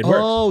strategy, it works.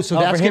 Oh, so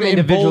Oh, that's for him going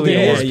to embolden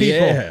individually, his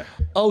people. yeah.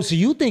 Oh, so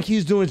you think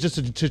he's doing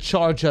just to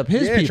charge up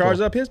his Yeah, people? charge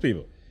up his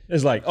people.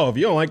 It's like, oh, if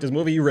you don't like this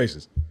movie, you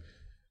racist.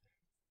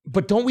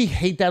 But don't we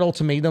hate that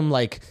ultimatum?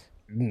 Like,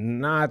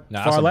 Not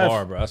Nah, that's far a left.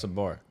 bar, bro. That's a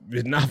bar.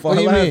 It's not far what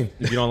do you left. mean?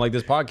 If you don't like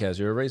this podcast,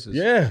 you're a racist.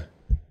 Yeah.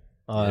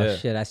 Oh, Yeah.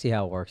 shit. I see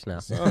how it works now.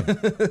 Fuck, we I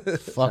should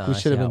have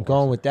see how been it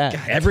going with that.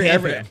 Every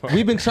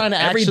We've been trying to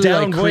every actually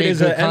down vote create is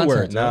good an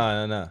N-word.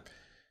 content. Nah.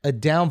 A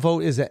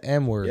downvote is an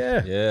M word.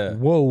 yeah. Yeah.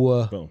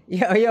 Whoa.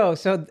 Yo,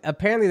 so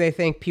apparently they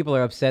think people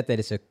are upset that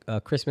it's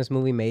a Christmas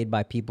movie made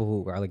by people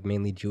who are like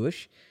mainly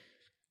Jewish.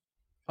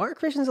 Aren't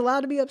Christians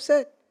allowed to be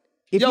upset?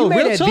 If Yo, you made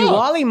real a talk.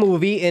 Diwali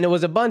movie and it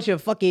was a bunch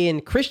of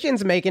fucking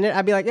Christians making it,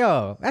 I'd be like,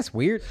 yo, that's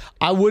weird.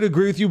 I would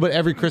agree with you, but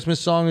every Christmas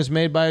song is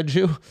made by a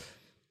Jew.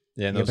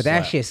 Yeah, Yeah, but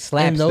that shit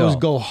slaps. And those though.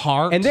 go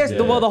hard. And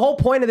the whole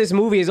point of this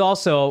movie is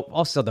also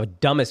the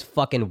dumbest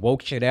fucking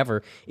woke shit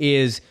ever.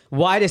 Is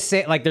why does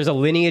there's a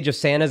lineage of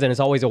Santas and it's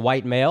always a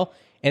white male,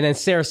 and then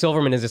Sarah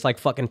Silverman is this like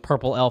fucking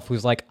purple elf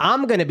who's like,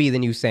 I'm gonna be the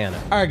new Santa.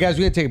 All right, guys,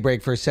 we're going to take a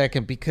break for a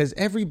second because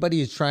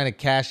everybody is trying to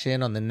cash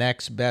in on the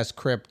next best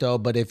crypto.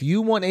 But if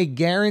you want a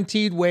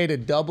guaranteed way to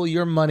double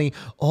your money,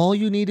 all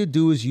you need to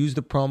do is use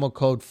the promo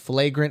code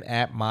Flagrant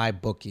at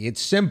MyBookie. It's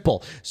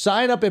simple.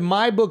 Sign up at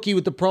MyBookie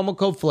with the promo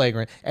code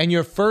Flagrant, and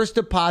your first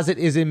deposit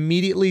is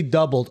immediately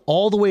doubled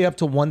all the way up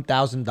to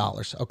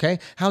 $1,000. Okay?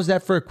 How's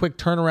that for a quick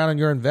turnaround on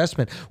your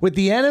investment? With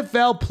the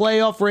NFL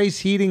playoff race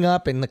heating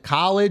up and the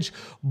college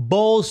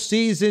bowl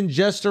season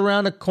just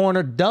around the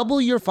corner,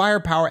 double your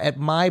firepower at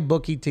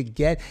MyBookie to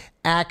get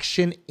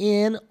action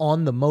in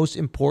on the most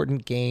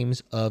important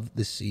games of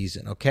the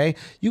season, okay?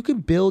 You can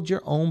build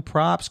your own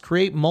props,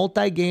 create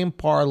multi-game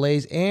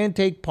parlays, and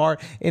take part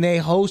in a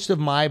host of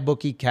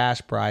MyBookie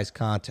cash prize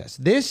contests.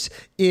 This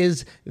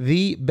is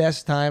the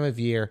best time of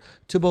year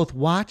to both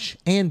watch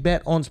and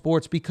bet on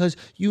sports because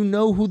you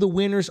know who the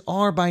winners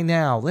are by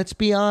now. Let's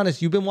be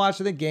honest, you've been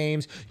watching the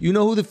games, you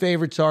know who the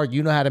favorites are,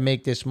 you know how to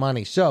make this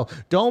money. So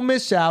don't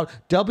miss out.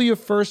 Double your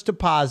first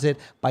deposit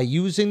by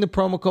using the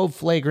promo code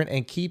Flagrant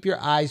and keep your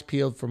eyes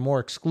peeled for more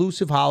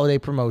exclusive holiday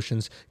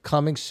promotions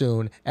coming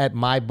soon at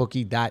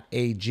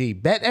mybookie.ag.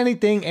 Bet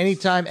anything,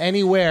 anytime,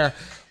 anywhere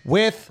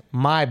with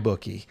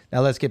MyBookie.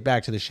 Now let's get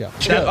back to the show.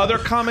 That other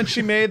comment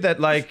she made that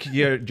like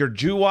you're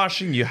Jew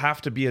washing, you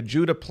have to be a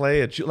Jew to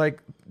play a Jew. Like,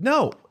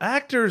 no,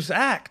 actors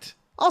act.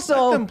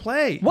 Also, Let them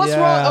play. What's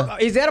Yeah. wrong?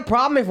 Is that a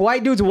problem if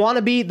white dudes want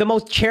to be the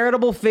most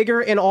charitable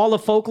figure in all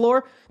of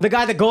folklore? The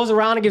guy that goes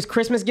around and gives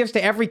Christmas gifts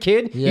to every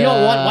kid? You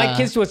don't want white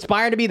kids to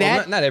aspire to be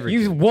that? not every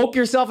You kid. woke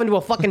yourself into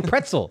a fucking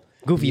pretzel,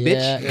 goofy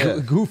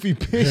bitch. Goofy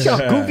bitch.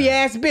 Yo, goofy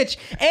ass bitch.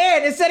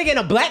 And instead of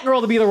getting a black girl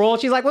to be the role,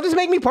 she's like, well, just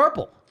make me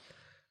purple.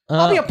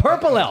 I'll be a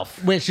purple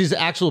elf. Wait, she's an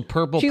actual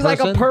purple She's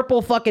person? like a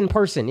purple fucking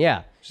person,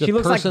 yeah. She's She a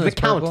looks like person the that's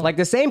Count, purple? like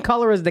the same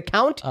color as the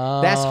Count.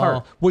 That's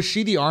her. Was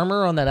she the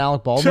armor on that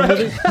Alec Baldwin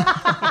movie?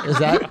 Is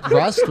that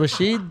Rust? Was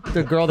she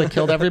the girl that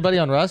killed everybody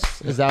on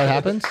Rust? Is that what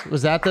happens?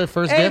 Was that the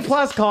first A gift?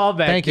 plus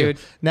callback, Thank dude.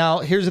 you. Now,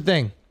 here's the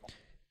thing.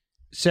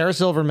 Sarah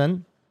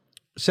Silverman,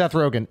 Seth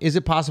Rogen, is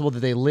it possible that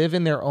they live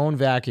in their own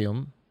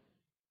vacuum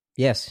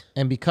Yes.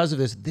 and because of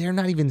this, they're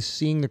not even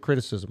seeing the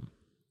criticism?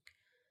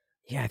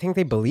 Yeah, I think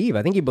they believe.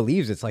 I think he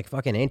believes it's like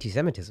fucking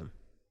anti-Semitism.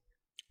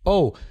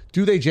 Oh,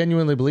 do they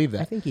genuinely believe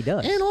that? I think he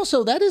does. And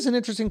also, that is an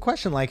interesting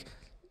question. Like,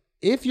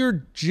 if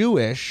you're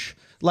Jewish,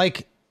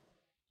 like,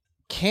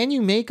 can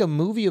you make a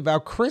movie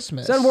about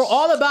Christmas? Son, we're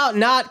all about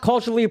not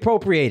culturally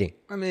appropriating.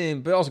 I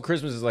mean, but also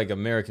Christmas is like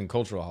American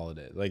cultural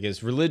holiday. Like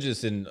it's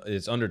religious in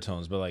its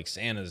undertones, but like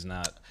Santa's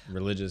not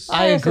religious.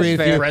 I agree with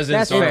fair. you.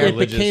 Presents That's are fair. It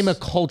religious. became a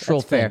cultural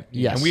That's fair. thing.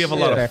 Yes. And we have a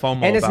lot of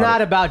FOMO And it's about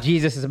not it. about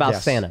Jesus, it's about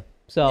Yes. Santa.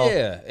 So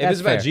Yeah, if that's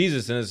it's about fair.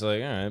 Jesus, then it's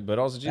like all right, but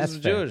also Jesus That's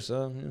is fair. Jewish,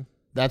 so. Yeah.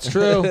 That's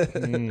true.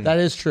 That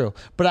is true.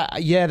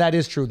 But yeah, that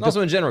is true. And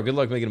also in general, good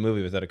luck making a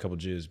movie without a couple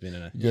Jews being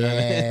in it. You know what I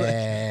mean? Like,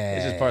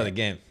 it's just part of the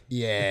game.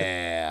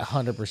 Yeah,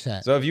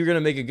 100%. So if you're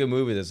gonna make a good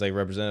movie that's like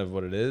representative of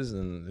what it is,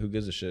 then who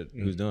gives a shit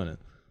who's doing it?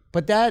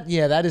 But that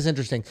is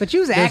interesting. But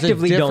Jews There's a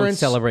actively don't difference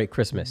celebrate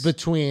Christmas.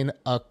 between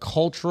a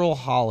cultural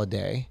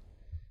holiday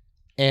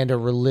and a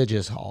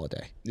religious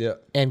holiday. Yeah.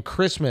 And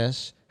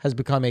Christmas has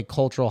become a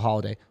cultural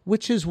holiday,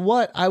 which is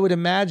what I would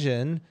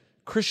imagine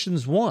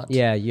Christians want.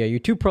 Yeah, you're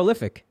too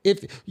prolific.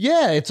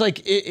 It's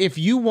like if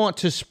you want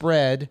to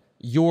spread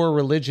your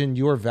religion,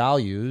 your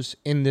values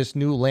in this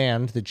new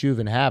land that you've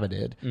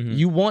inhabited,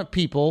 you want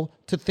people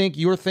to think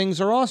your things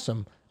are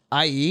awesome,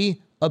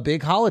 i.e., a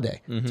big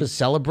holiday to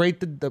celebrate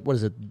the what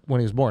is it, when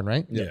he was born,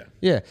 right? Yeah.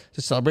 Yeah,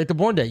 to celebrate the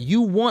born day.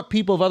 You want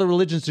people of other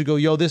religions to go,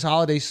 yo, this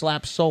holiday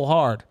slaps so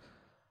hard,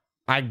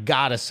 I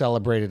gotta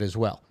celebrate it as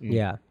well.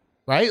 Yeah.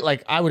 Right?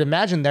 Like, I would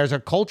imagine there's a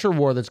culture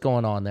war that's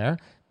going on there,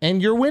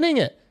 and you're winning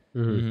it.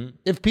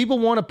 If people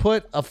want to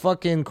put a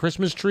fucking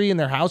Christmas tree in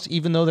their house,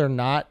 even though they're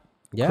not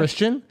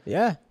Christian,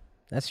 Yeah,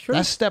 that's true.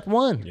 that's step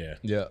one.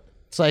 Yeah.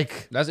 It's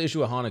like, That's the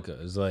issue with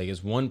Hanukkah. Is like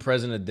it's one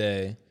present a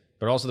day,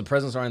 but also the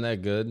presents aren't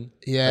that good.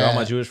 Yeah. Like, all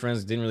my Jewish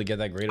friends didn't really get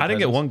that great. I didn't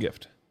get one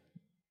gift.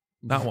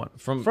 Not one.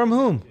 from from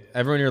whom?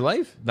 everyone in your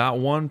life. Not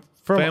one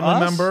From family us?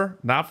 member.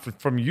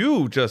 Not from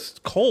you.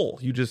 Just Cole.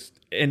 You just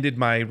ended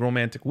my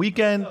romantic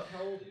weekend.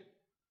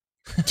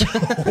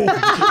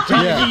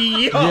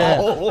 Yeah,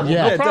 How old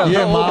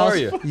are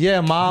you?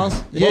 Yeah, Miles.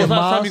 When Yeah, was the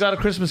last time Miles. you got a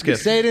Christmas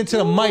gift? Say it into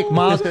the mic,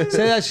 Miles.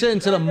 Say that shit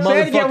into the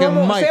Say it again,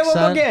 motherfucking mic, say it one more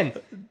son. again.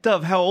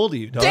 Dove, how old are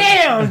you, dog?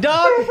 Damn,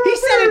 dog. He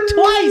said it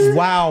twice.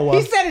 Wow.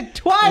 He said it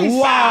twice.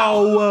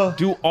 Wow.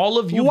 Do all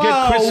of you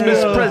Wow. get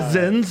Christmas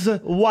presents?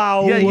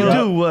 Wow. Yeah, you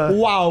do.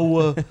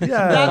 Wow.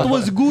 That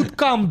was good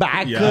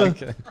comeback. Yeah.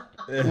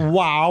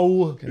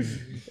 Wow.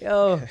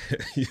 Yo,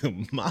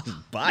 My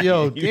body.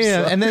 Yo, You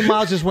damn. suck. And then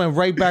Miles just went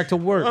right back to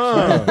work.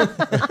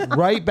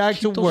 Right back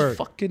to Those work.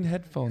 fucking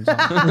headphones on.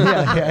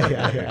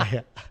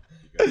 Yeah.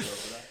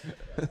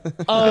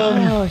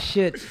 oh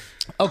shit.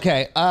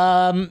 Okay.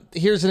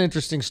 Here's an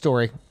interesting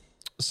story.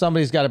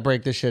 Somebody's got to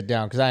break this shit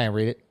down because I didn't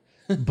read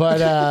it. But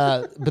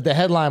the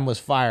headline was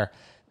fire.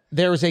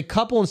 There was a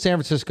couple in San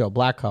Francisco,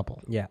 black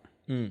couple. Yeah.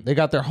 They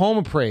got their home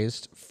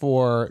appraised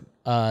for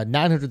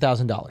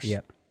 $900,000.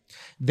 Yep.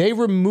 They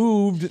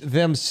removed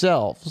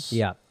themselves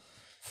Yeah.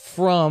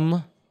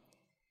 from.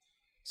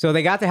 So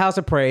they got the house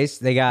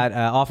appraised. They got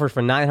offers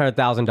for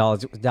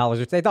 $900,000,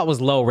 which they thought was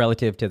low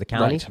relative to the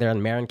county. Right. They're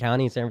in Marin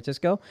County in San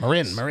Francisco.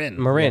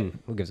 Marin.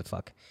 Who gives a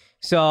fuck?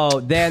 So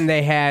then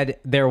they had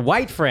their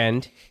white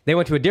friend. They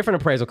went to a different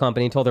appraisal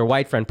company and told their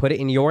white friend, put it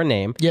in your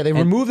name. Yeah, they And-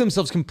 removed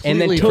themselves and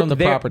completely then took from the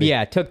their, property.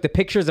 Yeah, took the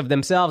pictures of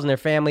themselves and their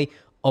family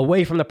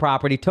away from the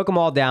property, took them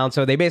all down.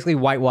 So they basically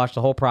whitewashed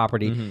the whole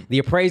property. The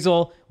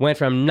appraisal went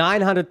from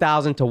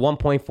 $900,000 to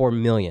 $1.4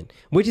 million,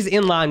 which is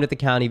in line with the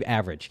county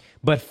average.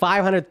 But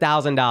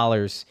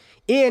 $500,000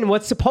 in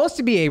what's supposed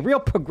to be a real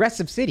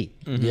progressive city,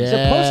 supposed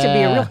to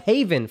be a real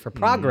haven for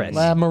progress.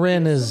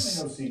 Marin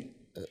is.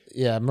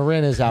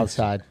 Marin is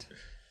outside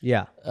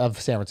Yeah, of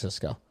San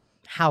Francisco.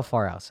 how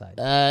far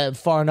outside?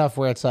 Far enough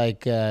where it's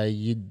like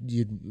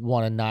you'd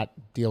want to not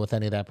deal with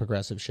any of that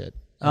progressive shit.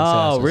 in Oh,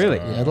 San Francisco.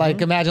 really? Yeah,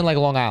 like imagine like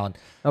Long Island.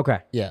 Okay.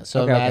 Yeah.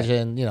 So Okay,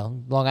 imagine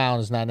Long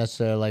Island is not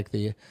necessarily like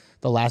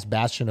the last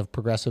bastion of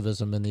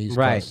progressivism in the East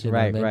Right, Coast. You know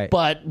what I mean? right.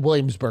 But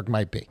Williamsburg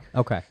might be.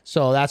 Okay.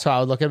 So that's how I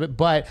would look at it.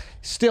 But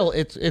still,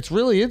 it's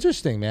really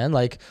interesting, man.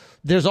 Like,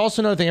 there's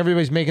also another thing.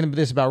 Everybody's making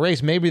this about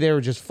race. Maybe they were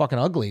just fucking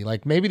ugly.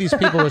 Like, maybe these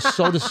people are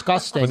so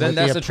disgusting. But then with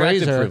that's the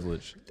attractive appraiser,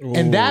 privilege.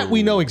 and that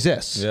we know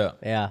exists. Yeah.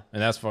 Yeah.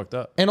 And that's fucked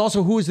up. And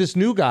also, who is this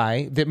new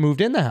guy that moved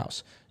in the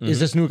house? Is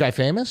this new guy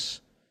famous?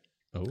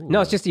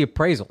 No, it's just the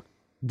appraisal.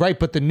 Right,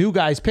 but the new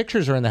guy's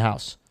pictures are in the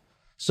house.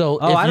 So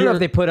Oh, I don't know you're- if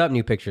they put up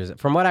new pictures.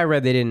 From what I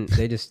read, they didn't.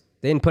 They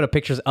didn't put up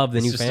pictures of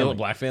the new Is there still family.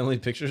 black family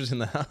pictures in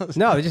the house?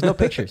 No, there's just no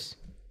pictures.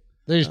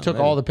 They just took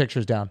all the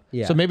pictures down.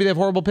 Yeah. So maybe they have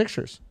horrible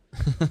pictures.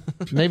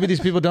 Maybe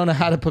these people don't know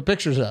how to put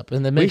pictures up,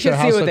 and they We make should their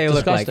see house what they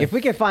look like. disgusting. If we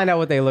can find out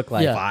what they look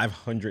like. Yeah.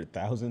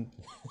 500,000.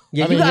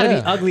 Yeah, I you mean, gotta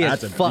yeah. be ugly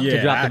as That's a- fuck to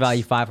yeah, drop the that's-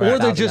 value $500,000. Or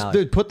they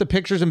just put the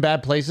pictures in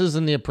bad places,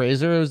 and the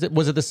appraiser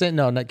was it the same?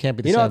 No, that can't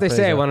be the You same. know what they say?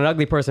 appraiser. When an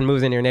ugly person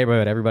moves into your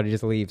neighborhood, everybody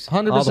just leaves.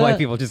 100%. All the white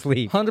people just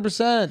leave.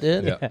 100%,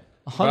 dude. Yeah.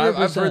 But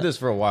I've heard this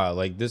for a while.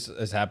 Like, this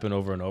has happened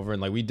over and over.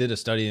 And like, we did a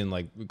study in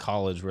like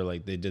college where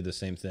like they did the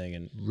same thing.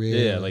 And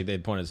Really? yeah, like they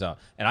pointed this out.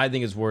 And I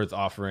think it's worth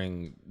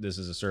offering this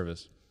as a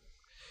service.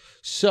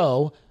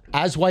 So,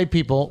 as white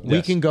people, we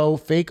Yes. can go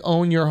fake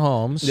own your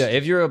homes. Yeah,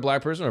 if you're a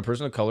black person or a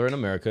person of color in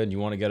America and you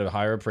want to get a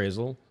higher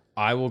appraisal,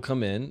 I will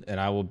come in and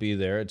I will be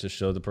there to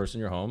show the person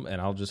your home,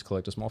 and I'll just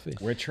collect a small fee.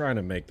 We're trying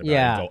to make the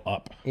Yeah. value go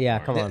up. Yeah,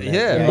 come on, man.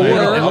 Yeah. you Or-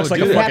 know, it looks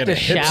like a you have fucking to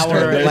hipster.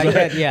 shower like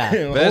that. Yeah.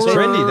 But that's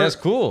trendy. That's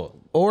cool.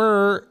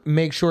 Or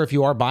make sure if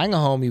you are buying a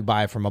home, you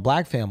buy it from a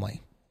black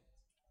family.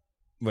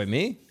 Wait,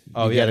 me?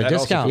 Oh, You yeah. get a that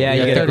also discount. cool. Yeah, you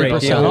You get get a great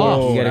 30% deal.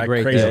 off. You get a that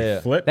great crazy deal. Yeah.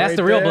 flip That's right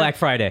the real there. Black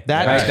Friday.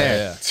 That- right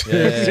there.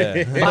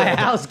 Yeah. Buy a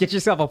house, get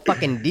yourself a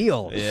fucking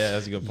deal. Yeah,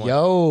 that's a good point.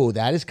 Yo,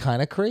 that is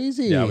kind of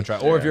crazy. Yeah, I would try.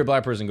 Or if you're a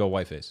black person, go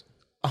whiteface.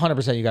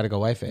 100%, you got to go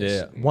white face.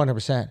 Yeah.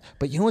 100%.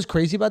 But you know what's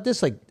crazy about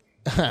this? Like,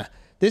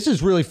 this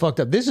is really fucked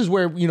up. This is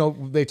where,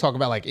 they talk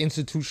about like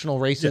institutional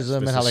racism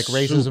and this how is like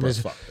racism super is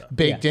fucked up.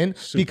 baked in.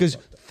 Because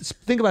fucked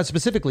think about it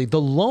specifically,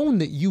 the loan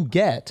that you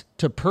get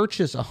to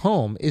purchase a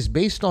home is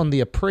based on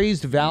the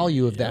appraised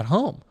value of that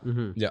home.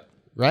 Yeah.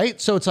 right?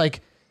 So it's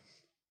like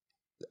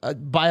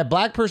by a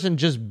black person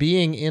just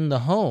being in the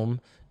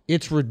home,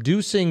 it's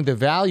reducing the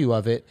value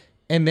of it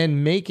and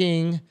then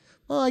making,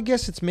 well, I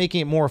guess it's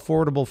making it more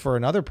affordable for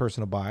another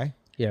person to buy.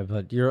 Yeah,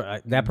 but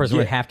that person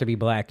would have to be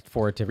black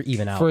for it to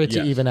even out. For it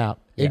to even out.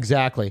 Yeah.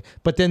 Exactly.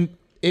 But then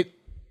it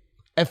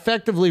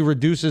effectively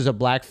reduces a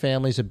black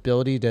family's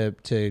ability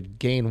to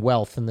gain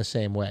wealth in the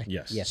same way.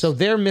 Yes. So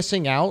they're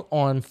missing out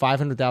on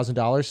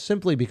 $500,000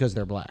 simply because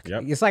they're black.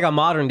 Yep. It's like a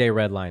modern day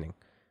redlining.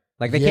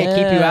 Like they can't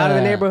keep you out of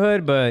the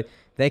neighborhood, but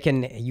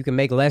you can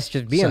make less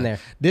just being there.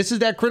 This is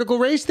that critical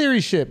race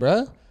theory shit,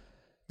 bro.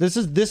 This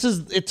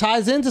is it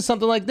ties into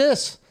something like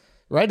this,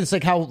 right? It's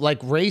like how like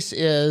race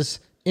is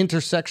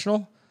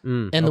intersectional.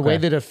 And the way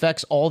that it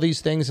affects all these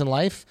things in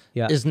life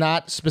is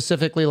not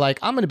specifically like,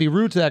 I'm going to be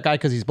rude to that guy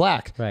because he's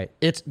black. Right.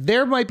 It's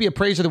there might be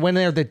appraiser that went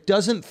in there that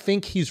doesn't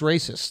think he's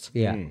racist.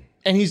 Yeah.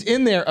 And he's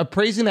in there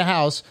appraising the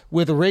house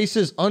with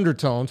racist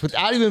undertones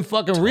without even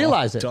fucking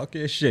realize it. Talk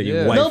your shit,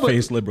 Yeah. you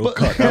white-faced liberal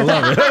cuck. I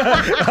love it.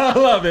 I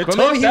love it. But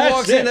Talk maybe he that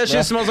walks shit, in, that bro.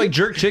 shit smells like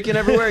jerk chicken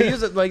everywhere.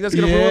 He's like, that's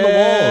gonna ruin the walls.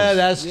 Yeah,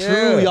 that's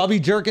true. Y'all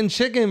be jerking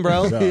chicken,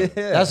 bro.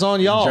 That's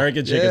on y'all.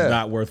 Jerky chicken's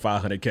not worth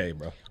 $500K,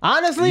 bro.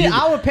 Honestly,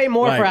 I would pay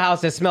more for a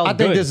house that smells I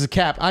think good. this is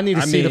cap. I need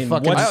to see the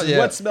fucking.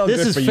 What smells This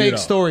good is for you, fake though?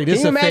 story. This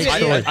is Can a you fake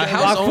imagine? story. A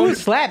house Our food owned-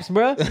 slaps,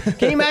 bro. Can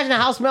you imagine a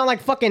house smelling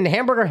like fucking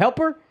hamburger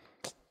helper?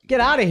 Get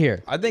out of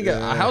here. I think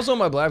a house owned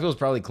by black people is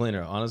probably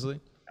cleaner,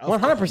 honestly.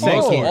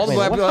 100%. All the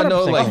black people I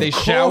know, 100%. like they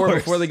shower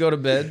course. before they go to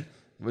bed.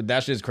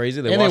 That shit's crazy.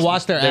 And they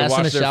wash their ass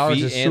in the their showers.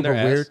 feet It's and their super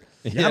ass. weird.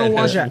 Yeah, I don't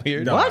wash that's that.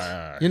 weird.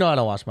 No, You know I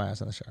don't wash my ass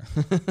in the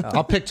shower.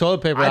 I'll pick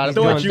toilet paper out I of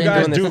thought the you thing.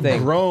 guys doing this do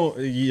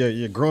thing.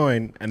 your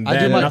groin and I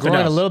then do my nothing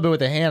groin a else. little bit with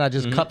the hand. I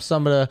just cup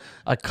some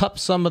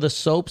of the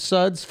soap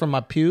suds from my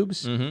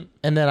pubes, and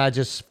then I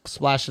just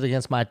splash it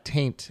against my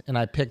taint, and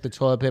I pick the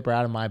toilet paper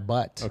out of my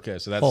butt. Okay,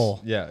 so that's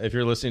Hole. yeah. If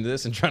you're listening to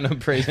this and trying to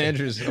appraise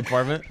Andrew's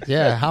apartment,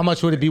 Yeah, how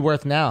much would it be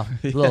worth now?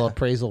 Little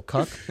appraisal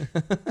cuck.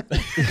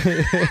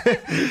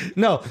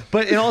 No,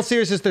 but in all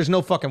seriousness, there's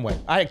no fucking way.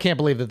 I can't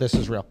believe that this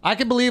is real. I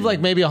can believe like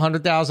maybe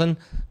 100,000,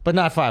 but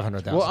not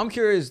 500,000. well, I'm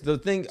curious. The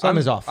thing,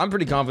 Something's off. I'm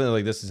pretty confident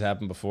like this has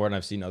happened before, and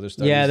I've seen other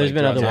stuff. Yeah, there's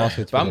been other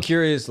lawsuits But for I'm this.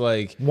 curious,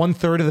 like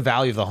 1/3 of the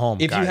value of the home.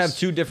 if guys. you have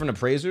two different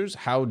appraisers,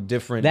 how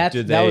different That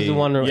do they was the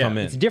one. come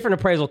in? It's different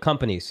appraisal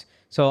companies,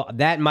 so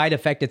that might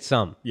affect it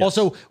some. Yes.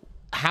 Also,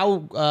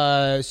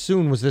 how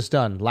soon was this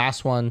done?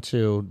 Last one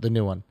to the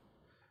new one.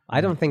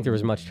 I don't think there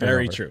was much turnover.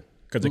 Very true.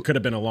 Because it could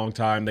have been a long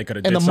time. They could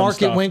have And did the some market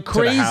stuff went to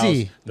the house.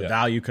 crazy. The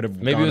value could have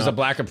Maybe gone it was a up.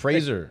 black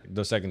appraiser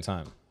the second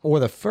time, Or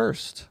the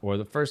first. or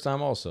the first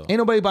time also. Ain't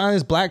nobody buying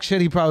this black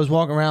shit. He probably was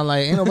walking around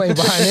like, ain't nobody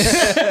buying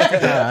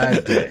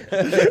it.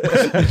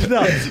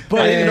 No,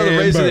 but I didn't know the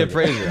race of the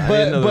appraiser. I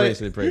didn't know the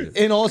race of the appraiser.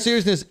 in all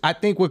seriousness, I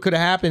think what could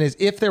have happened is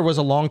if there was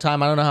a long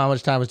time, I don't know how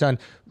much time was done.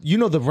 You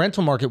know, the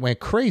rental market went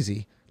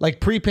crazy. Like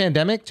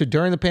pre-pandemic to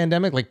during the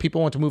pandemic, like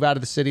people want to move out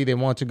of the city. They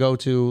want to go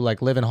to like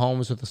live in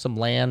homes with some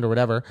land or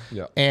whatever.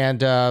 Yeah.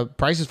 And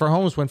prices for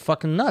homes went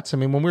fucking nuts. I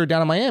mean, when we were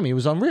down in Miami, it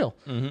was unreal.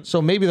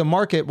 So maybe the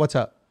market, what's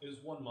up?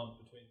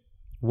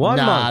 One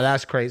Nah, month.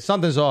 that's crazy.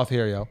 Something's off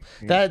here, yo.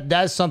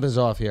 That's something's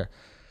off here.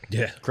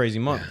 Yeah. Crazy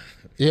month.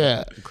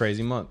 Yeah.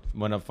 Crazy month.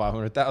 Went up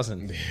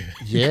 500,000.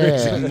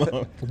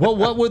 Yeah.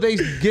 What were they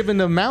giving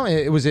the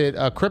amount? Was it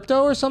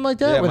crypto or something like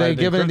that? Yeah, it were might they have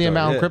been giving the crypto,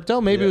 amount yeah. in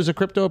crypto? Maybe Yeah. it was a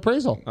crypto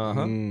appraisal.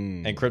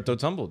 And crypto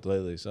tumbled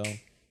lately. So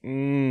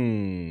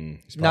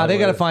Now they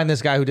got to find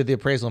this guy who did the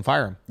appraisal and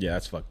fire him. Yeah,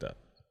 that's fucked up.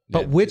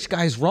 But which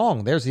guy's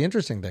wrong? There's the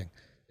interesting thing.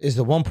 Is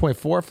the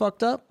 1.4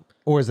 fucked up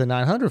or is the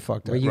 900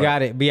 fucked up? But you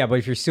got it. But yeah, but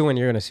if you're suing,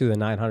 you're going to sue the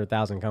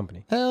 900,000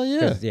 company. Hell yeah.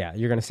 'Cause, yeah,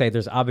 you're going to say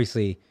there's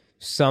obviously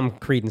some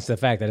credence to the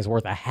fact that it's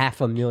worth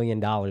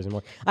 $500,000 and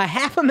more.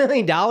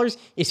 $500,000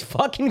 is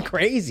fucking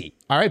crazy.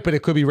 All right, but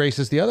it could be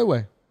racist the other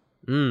way.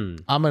 I'm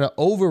going to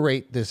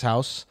overrate this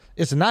house.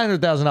 It's a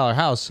 $900,000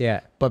 house.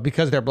 Yeah. But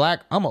because they're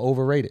black, I'm going to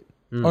overrate it.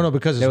 Oh, no,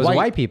 because it's There was white,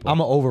 white people. I'm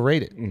going to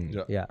overrate it,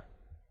 Yeah,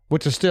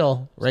 which is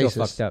still still racist.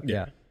 fucked up.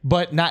 Yeah.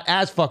 But not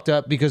as fucked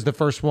up because the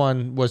first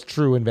one was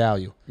true in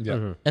value.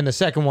 yeah. And the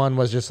second one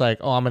was just like,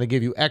 oh, I'm going to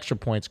give you extra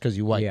points because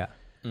you white. Yeah.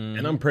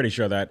 And I'm pretty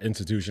sure that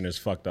institution is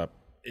fucked up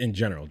in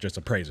general, just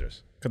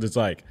appraisers. Because it's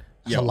like,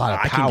 a lot of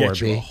I power, can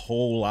get you B. a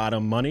whole lot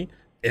of money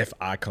if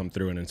I come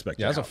through and inspect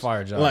Yeah, your that's a house.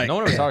 fire job. No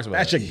one ever talks about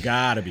that. that. Shit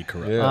gotta be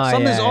corrupt.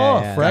 Something's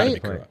off, right? That's a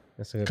good point.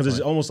 That's a good Because it's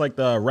point. almost like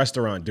the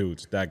restaurant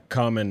dudes that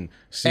come and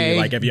see, A,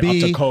 like, if you're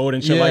B. up to code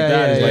and shit Yeah, like that.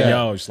 yeah, It's like, yeah.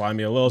 yo, slide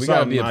me a little We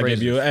gotta something, be I'll appraisers.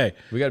 give you a A.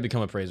 We gotta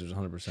become appraisers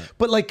 100%.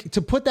 But like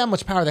to put that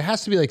much power, there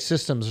has to be like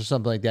systems or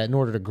something like that in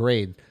order to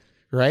grade,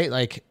 right?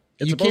 Like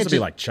It's you supposed can't to be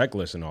just- like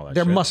checklists and all that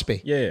There shit. must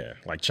be. Yeah,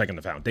 like checking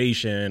the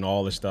foundation,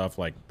 all this stuff,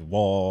 like the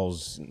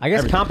walls. I guess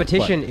everything.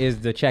 competition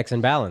is the checks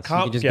and balance. You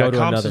can just go to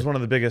comps another. is one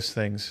of the biggest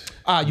things.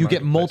 you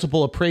get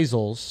multiple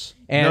appraisals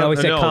And I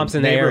always said comps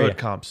in the neighborhood area.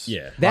 comps.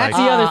 Yeah. That's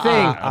Like, the other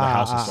thing. other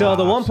houses. So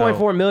the 1.4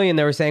 So- million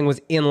they were saying was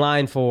in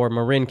line for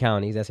Marin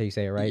counties. That's how you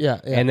say it, right?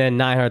 Yeah. And then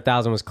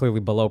 900,000 was clearly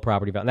below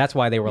property value. And that's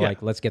why they were Yeah.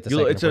 like, let's get the You-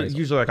 second It's appraisal.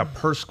 usually like a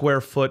per square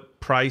foot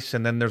price,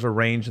 and then there's a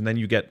range, and then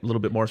you get a little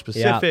bit more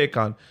specific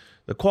on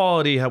the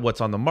quality,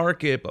 what's on the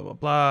market, blah blah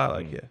blah.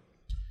 Like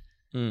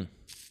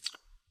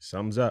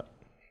Sums up.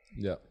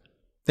 Yeah.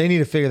 They need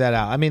to figure that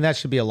out. I mean, that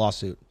should be a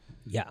lawsuit.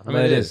 Yeah, I mean,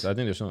 it is. I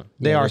think they're suing.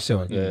 They are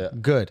suing. Yeah.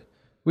 Good.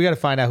 We got to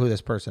find out who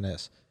this person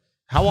is.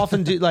 How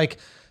often do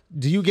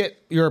you get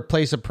your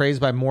place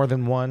appraised by more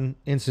than one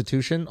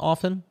institution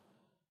often?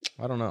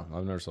 I don't know.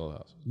 I've never sold a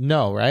house.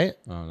 No, right?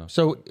 I don't know.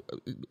 So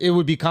it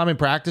would be common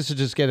practice to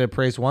just get it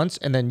appraised once,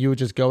 and then you would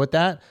just go with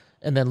that,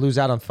 and then lose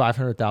out on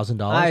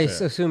 $500,000. I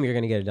assume you're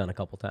going to get it done a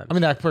couple times. I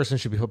mean, that person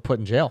should be put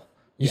in jail.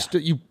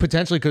 You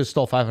potentially could have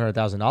stole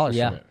 $500,000.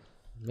 yeah. From it.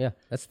 Yeah,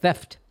 that's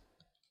theft.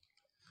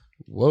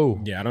 Whoa.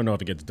 Yeah, I don't know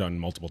if it gets done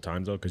multiple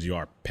times though, because you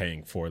are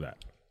paying for that.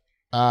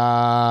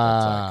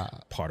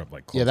 Part of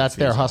like yeah, that's closing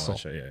their fees and all hustle. that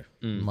shit,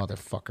 yeah.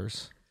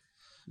 Motherfuckers.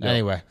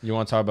 Anyway. You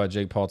want to talk about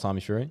Jake Paul, Tommy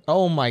Fury?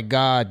 Oh my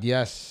God.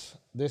 Yes.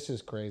 This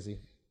is crazy.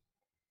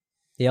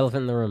 The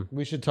elephant in the room.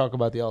 We should talk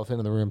about the elephant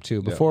in the room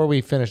too. Before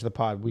we finish the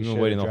pod, we We've should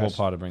been waiting the whole address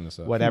pod to bring this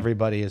up. what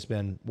everybody has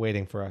been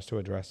waiting for us to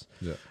address.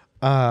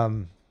 Yeah.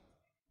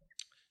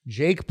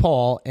 Jake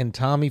Paul and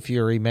Tommy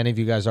Fury, many of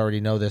you guys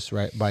already know this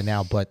right by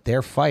now, but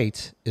their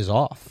fight is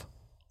off.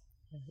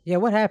 Yeah,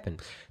 what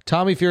happened?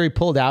 Tommy Fury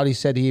pulled out. He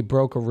said he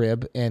broke a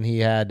rib and he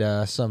had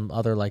some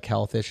other like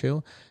health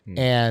issue.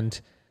 And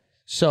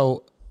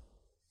so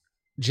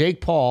Jake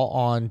Paul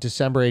on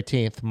December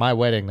 18th, my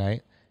wedding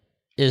night,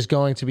 is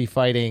going to be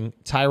fighting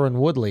Tyron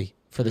Woodley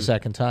for the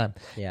second time.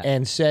 Yeah.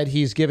 And said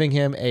he's giving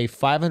him a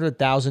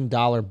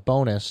 $500,000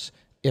 bonus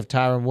if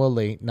Tyron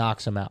Woodley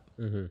knocks him out.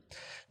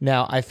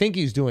 Now, I think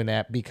he's doing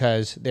that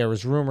because there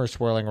was rumors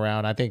swirling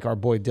around. I think our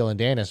boy Dylan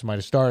Danis might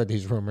have started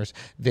these rumors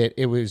that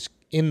it was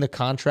in the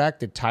contract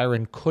that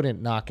Tyron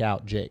couldn't knock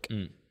out Jake.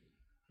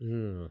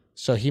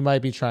 So he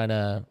might be trying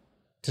to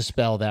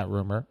dispel that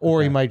rumor,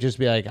 or he might just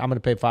be like, "I'm going to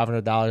pay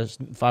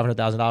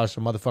 $500,000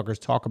 so motherfuckers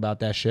talk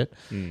about that shit."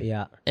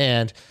 Yeah.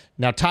 And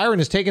now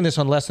Tyron is taking this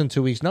on less than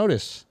 2 weeks'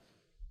 notice.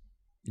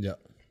 Yeah.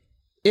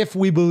 If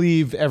we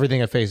believe everything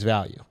at face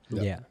value,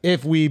 Yeah.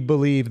 if we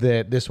believe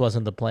that this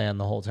wasn't the plan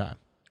the whole time.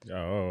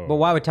 Oh, But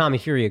why would Tommy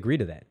Fury agree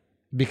to that?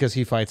 Because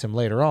he fights him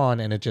later on,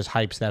 and it just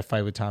hypes that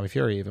fight with Tommy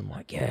Fury even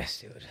more.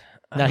 Yes, dude.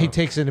 Now he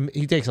takes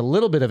a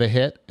little bit of a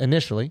hit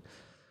initially,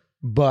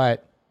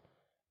 but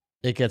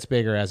it gets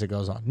bigger as it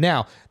goes on.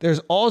 Now, there's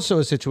also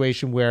a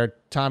situation where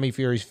Tommy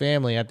Fury's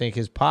family, I think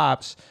his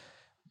pops,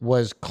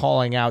 was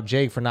calling out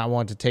Jake for not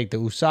wanting to take the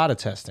USADA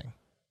testing.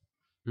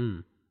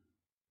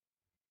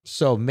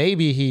 So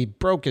maybe he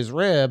broke his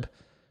rib,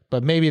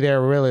 but maybe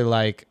they're really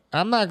like,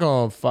 I'm not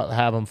going to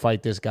have him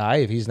fight this guy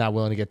if he's not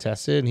willing to get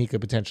tested, and he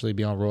could potentially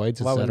be on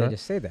roids, Why wouldn't etc. they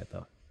just say that,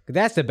 though? 'Cause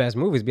that's the best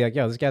move is be like,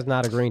 yo, this guy's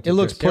not agreeing to It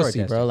looks steroid pussy,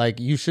 testing. bro. Like,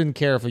 you shouldn't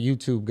care if a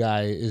YouTube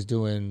guy is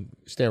doing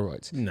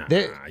steroids. nah,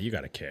 They- you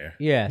gotta care.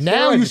 Yeah.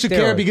 Now steroids you are should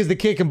care steroids. because the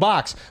kid can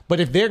box. But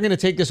if they're going to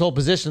take this whole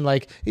position,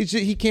 like,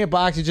 he can't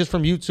box, he's just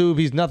from YouTube,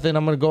 he's nothing,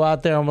 I'm going to go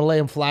out there, I'm going to lay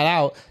him flat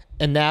out.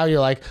 And now you're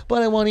like,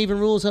 but I want even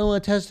rules, I don't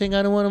want testing,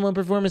 I don't want him on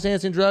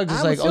performance-enhancing drugs.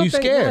 It's I would like, oh, still you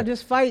think, scared. Yeah,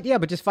 just fight. Yeah,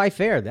 but just fight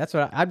fair. That's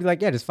what I'd be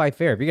like. Yeah, just fight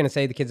fair. If you're gonna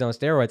say the kid's on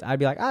steroids, I'd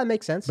be like, it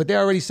makes sense. But they're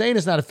already saying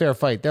it's not a fair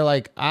fight. They're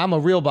like, I'm a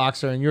real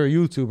boxer and you're a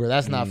YouTuber.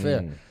 That's not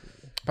fair.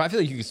 But I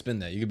feel like you could spin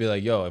that. You could be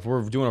like, yo, if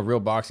we're doing a real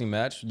boxing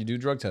match, you do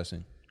drug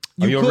testing.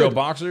 You Are you could. a real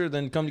boxer?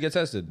 Then come to get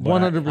tested. 100%. I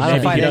don't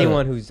Maybe fight he doesn't.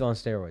 anyone who's on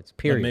steroids. But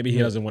Period. maybe he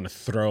doesn't want to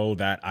throw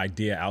that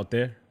idea out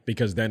there,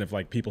 because then if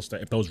like people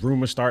if those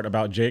rumors start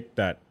about Jake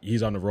that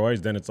he's on the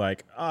roids, then it's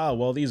like, oh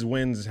well, these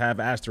wins have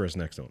asterisks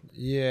next to them,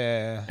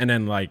 Yeah. and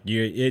then like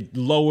it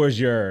lowers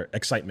your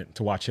excitement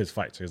to watch his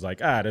fights. So it's like,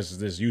 this is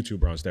this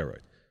YouTuber on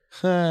steroids.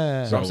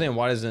 So I'm saying,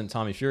 why doesn't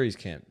Tommy Fury's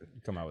camp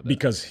come out with that?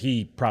 Because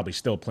he probably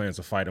still plans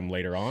to fight him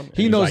later on. And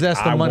He he's knows like, that's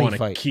the I money wanna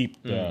fight.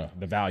 keep the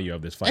value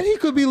of this fight. And he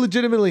could be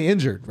legitimately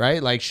injured,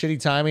 right? Like shitty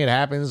timing, it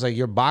happens. Like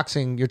you're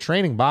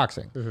training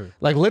boxing.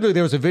 Like literally,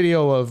 there was a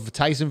video of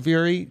Tyson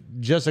Fury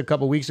just a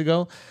couple weeks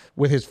ago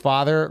with his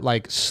father,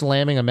 like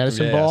slamming a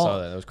medicine Yeah, I ball. saw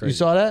that. That was crazy. You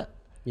saw that?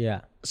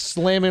 yeah.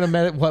 Slamming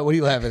a What are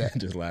you laughing at?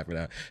 Just laughing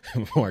at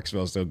Mark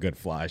smells so good.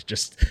 Flies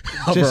just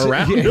hover Just-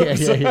 around. yeah, him. yeah,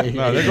 So- yeah, yeah.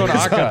 No, they're going to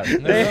Akkad.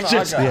 They're going to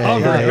just Akkad.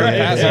 hover They were around.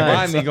 passing Yeah.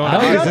 by me going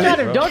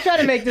to Don't try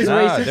to make this Nah,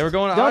 racist. they were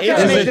going to Don't try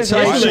Akkad. to make Is this it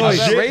How's Tyson?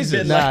 that Legit.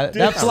 racist? Nah,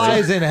 that fly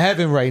is in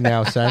heaven right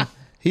now, son.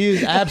 He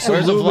is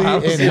absolutely fly? I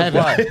don't in see a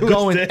heaven, fly.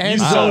 going end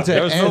zone to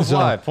There was no end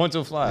fly. zone. Point to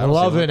a fly. I don't see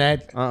Loving one.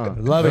 it. Love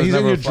it. There was He's in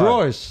never your a fly.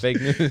 drawers. Fake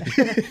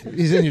news.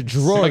 He's in your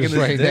drawers Sucking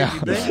right this now.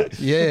 dick,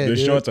 Yeah. The dude.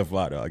 shorts are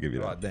fly though. I'll give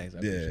you Oh, that. thanks. I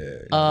Yeah. appreciate it.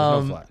 There's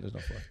no fly. There's no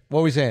fly. What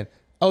were we saying?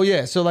 Oh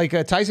yeah, so like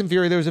Tyson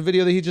Fury, there was a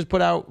video that he just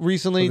put out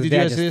recently. His Did you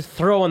dad guys see just this?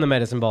 throwing the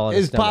medicine ball at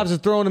His his stomach. pops is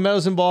throwing a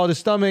medicine ball at his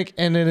stomach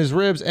and then his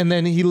ribs, and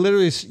then he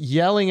literally is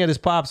yelling at his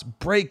pops,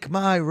 "Break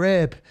my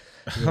rib,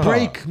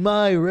 break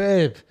my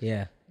rib."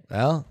 Yeah.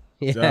 Well,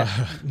 Yeah.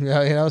 you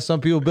know,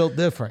 some people built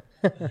different.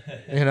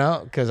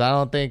 Because I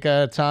don't think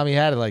Tommy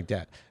had it like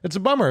that. It's a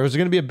bummer. It was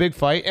going to be a big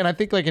fight, and I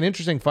think like an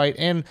interesting fight,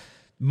 and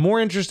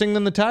more interesting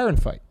than the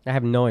Tyrant fight. I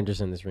have no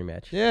interest in this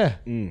rematch. Yeah.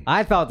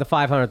 I thought the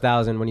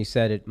 500,000 when you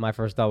said it. My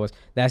first thought was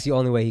that's the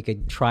only way he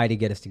could try to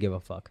get us to give a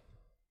fuck.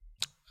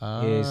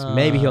 Is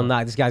maybe he'll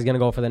knock. This guy's gonna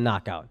go for the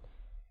knockout.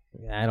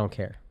 I don't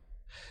care.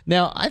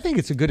 Now, I think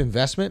it's a good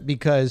investment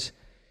because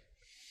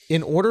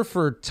in order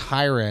for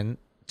Tyron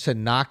to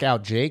knock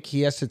out Jake,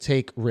 he has to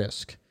take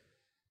risk.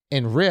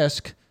 And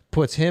risk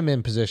puts him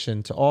in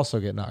position to also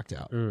get knocked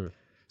out.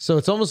 So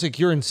it's almost like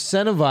you're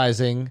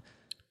incentivizing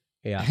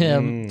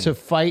him to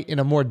fight in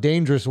a more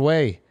dangerous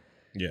way.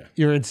 Yeah.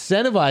 You're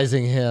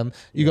incentivizing him.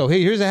 You go,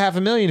 hey, here's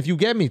 $500,000. If you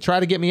get me, try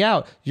to get me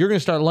out. You're going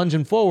to start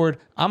lunging forward.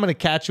 I'm going to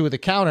catch you with a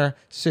counter.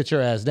 Sit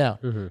your ass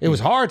down. It was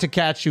hard to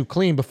catch you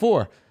clean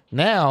before.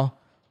 Now,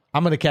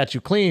 I'm going to catch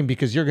you clean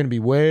because you're going to be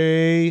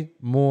way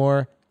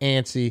more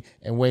antsy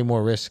and way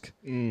more risk.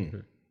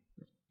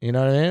 You know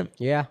what I mean?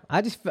 Yeah,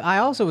 I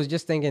also was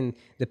just thinking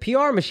the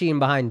PR machine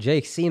behind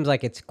Jake seems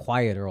like it's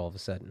quieter all of a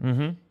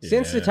sudden.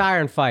 Since the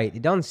Tyrant fight,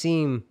 it doesn't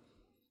seem.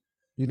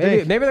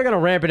 Maybe they're gonna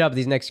ramp it up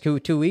these next 2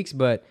 weeks,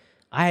 but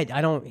I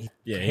don't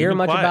hear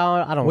much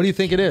about it. I don't. What do you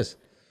think it is?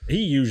 He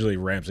usually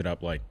ramps it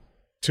up like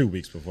 2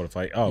 weeks before the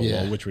fight. Oh,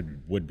 Yeah. well, which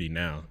would be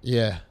now.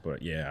 Yeah.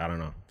 But yeah, I don't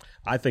know.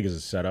 I think it's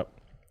a setup.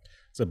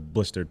 It's a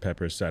blistered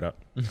pepper setup.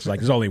 It's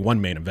like there's only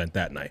one main event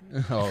that night.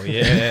 Oh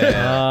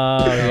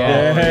yeah.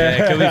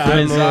 Kill me from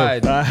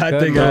inside. I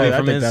think from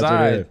that's what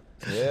inside. it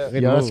is.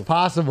 Yeah, it's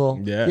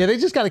possible. Yeah. They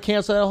just got to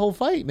cancel that whole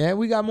fight, man.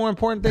 We got more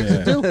important things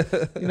to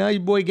do. Your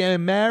boy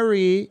getting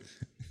married.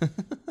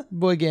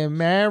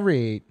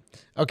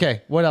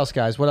 Okay, what else,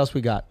 guys? What else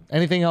we got?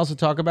 Anything else to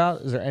talk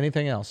about? Is there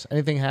anything else?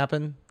 Anything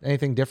happen?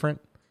 Anything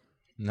different?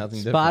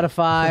 Nothing different.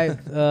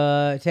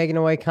 Spotify taking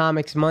away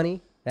comics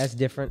money. That's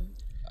different.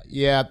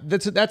 Yeah,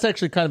 that's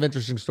actually kind of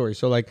interesting story.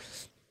 So like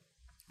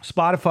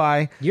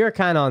Spotify, You're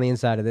kind of on the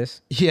inside of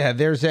this. yeah,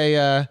 there's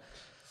a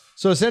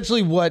so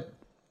essentially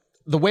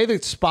the way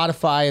that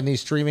Spotify and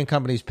these streaming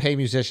companies pay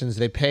musicians,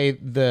 they pay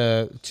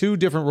the 2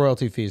 different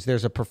royalty fees.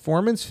 There's a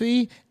performance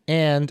fee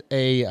and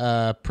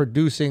a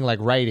producing like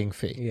writing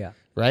fee. Yeah.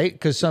 Right?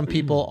 Because some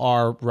people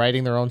are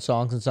writing their own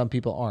songs and some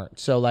people aren't.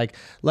 So like,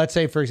 let's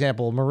say, for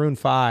example, Maroon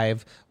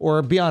 5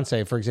 or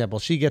Beyonce, for example,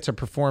 she gets a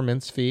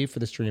performance fee for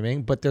the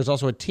streaming, but there's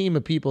also a team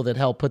of people that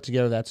help put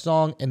together that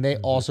song and they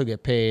also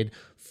get paid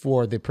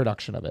for the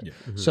production of it. Yeah.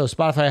 So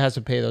Spotify has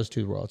to pay those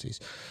 2 royalties.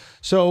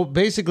 So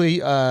basically,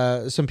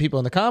 some people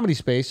in the comedy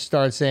space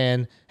started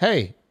saying,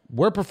 hey,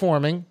 we're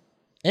performing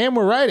and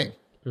we're writing.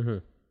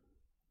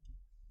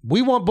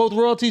 We want both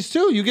royalties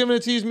too. You giving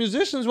it to these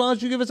musicians, why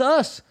don't you give it to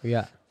us?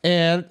 Yeah.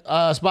 And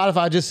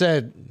Spotify just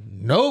said,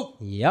 nope.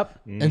 Yep.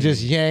 And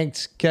just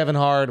yanked Kevin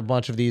Hart, a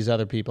bunch of these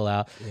other people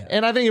out. Yeah.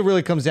 And I think it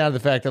really comes down to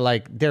the fact that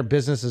like their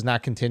business is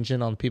not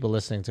contingent on people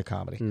listening to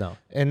comedy. No.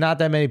 And not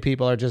that many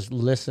people are just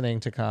listening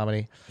to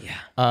comedy.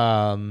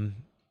 Yeah.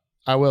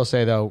 I will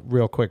say though,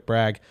 real quick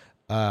brag,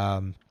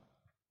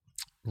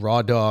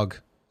 Raw Dog,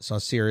 it's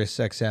on Sirius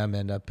XM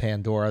and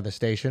Pandora, the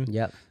station.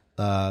 Yep.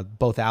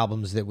 Both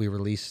albums that we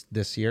released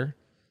this year,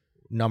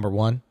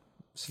 #1.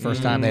 It's the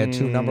first time they had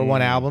 2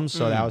 #1 albums,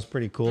 so that was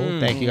pretty cool.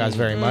 Thank you guys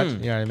very much. You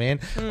know what I mean?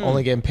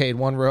 Only getting paid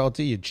 1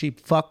 royalty, you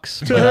cheap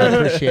fucks, but I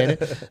appreciate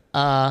it.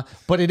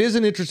 But it is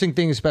an interesting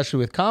thing, especially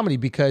with comedy,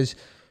 because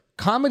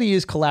comedy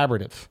is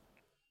collaborative.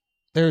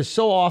 There's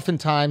so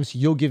oftentimes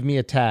you'll give me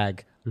a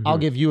tag, I'll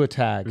give you a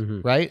tag,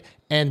 right?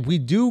 And we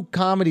do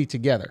comedy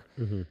together.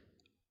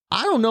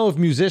 I don't know if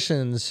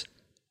musicians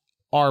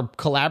are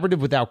collaborative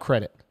without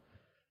credit.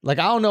 Like,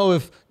 I don't know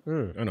if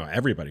Oh, no,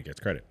 everybody gets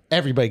credit.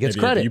 everybody gets If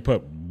credit. you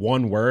put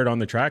one word on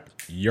the track,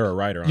 you're a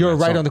writer on You're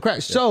that right song. on the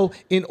crack. So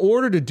in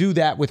order to do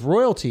that with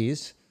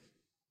royalties,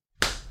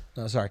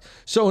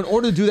 So in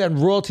order to do that in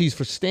royalties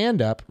for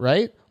stand-up,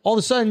 right? All of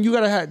a sudden, you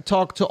got to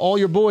talk to all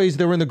your boys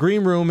that were in the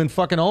green room in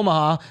fucking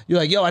Omaha. You're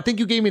like, yo, I think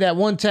you gave me that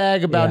one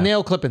tag about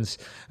nail clippings.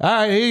 All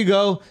right, here you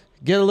go.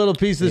 Get a little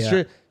piece of the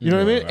strip. You know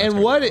what I mean? that's And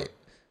gonna what be it...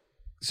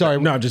 Sorry.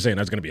 No, I'm just saying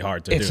that's going to be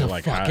hard to It's do.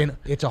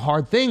 it's a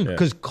hard thing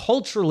because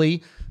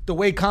culturally, the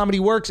way comedy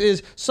works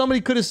is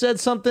somebody could have said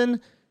something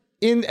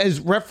in as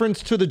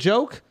reference to the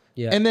joke.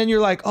 Yeah. And then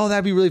you're like, oh,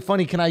 that'd be really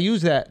funny. Can I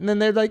use that? And then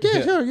they're like,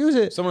 yeah, sure, use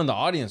it. Someone in the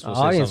audience will The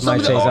audience say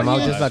might something. say something. I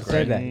was audience- just about to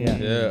say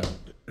that. Yeah.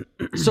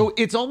 So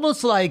it's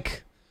almost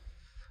like,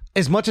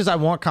 as much as I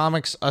want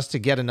comics, us to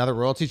get another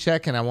royalty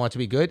check and I want it to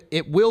be good,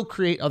 it will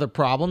create other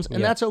problems.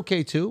 And that's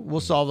okay too. We'll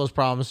solve those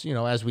problems,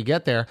 as we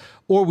get there.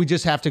 Or we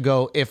just have to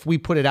go, if we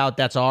put it out,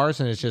 that's ours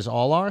and it's just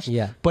all ours.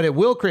 Yeah. But it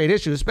will create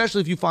issues,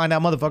 especially if you find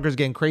out motherfuckers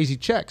getting crazy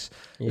checks.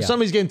 If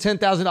somebody's getting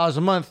 $10,000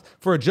 a month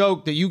for a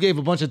joke that you gave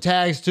a bunch of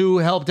tags to,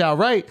 helped out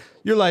right,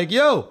 you're like,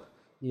 yo,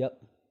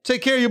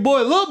 take care of your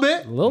boy a little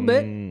bit. A little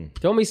bit.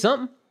 Throw me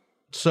something.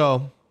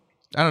 So,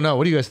 I don't know.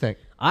 What do you guys think?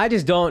 I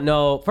just don't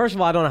know. First of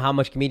all, I don't know how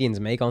much comedians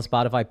make on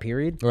Spotify,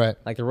 period. Right.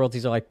 Like the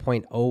royalties are like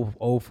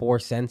 0.004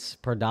 cents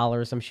per dollar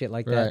or some shit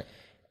like that. Right.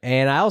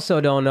 And I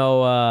also don't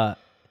know. I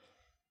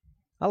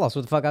lost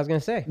what the fuck I was going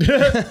to say.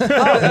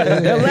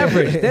 They're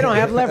leveraged. They don't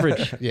have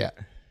leverage. Yeah.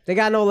 They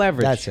got no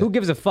leverage. That's it. Who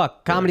gives a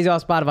fuck? Comedy's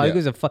off Spotify. Who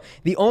gives a fuck?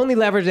 The only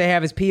leverage they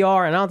have is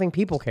PR, and I don't think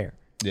people care.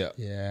 Yeah.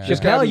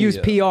 Chappelle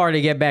used PR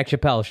to get back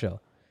Chappelle's show.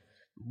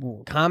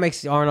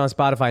 Comics aren't on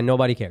Spotify.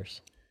 Nobody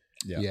cares.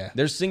 Yeah.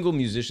 There's single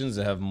musicians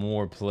that have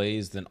more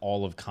plays than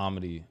all of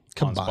comedy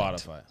Combined. on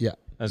Spotify. Yeah.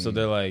 And so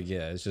they're like,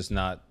 it's just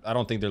not, I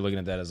don't think they're looking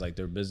at that as like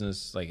their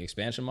business like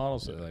expansion model.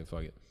 So they're like,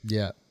 fuck it.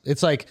 Yeah.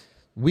 It's like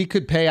we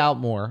could pay out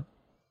more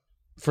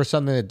for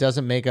something that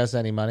doesn't make us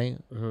any money.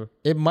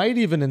 It might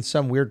even in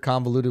some weird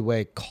convoluted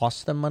way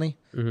cost them money.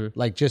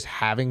 Like just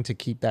having to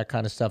keep that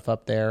kind of stuff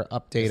up there,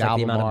 update It's like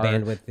album the amount of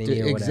art. bandwidth they need or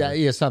whatever.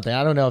 Exactly. Yeah, something.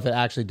 I don't know if it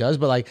actually does,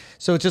 but like,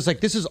 so it's just like,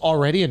 this is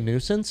already a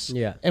nuisance.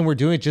 Yeah. And we're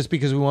doing it just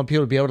because we want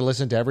people to be able to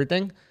listen to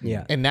everything.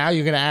 Yeah. And now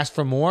you're going to ask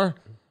for more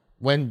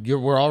when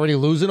we're already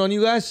losing on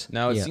you guys.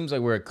 Now it seems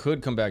like where it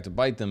could come back to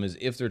bite them is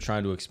if they're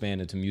trying to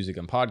expand into music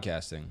and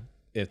podcasting.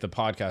 If the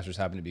podcasters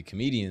happen to be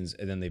comedians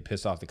and then they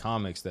piss off the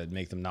comics that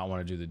make them not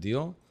want to do the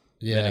deal,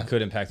 then it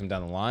could impact them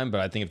down the line. But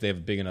I think if they have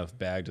a big enough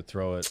bag to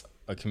throw at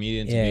a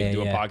comedian to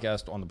do a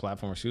podcast on the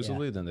platform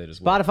exclusively, then they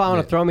just Spotify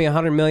want to throw me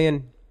 $100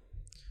 million.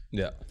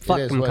 Yeah. Fuck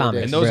is them what it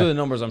comics. And those are the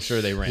numbers I'm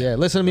sure they ran. Yeah.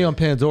 Listen to me on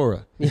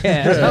Pandora. Yeah,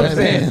 that's what I'm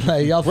saying.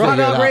 Like, y'all Raw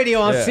figure it Dog out.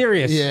 Radio on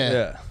Sirius.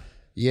 Yeah.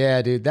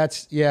 Yeah, dude.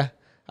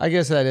 I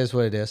guess that is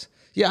what it is.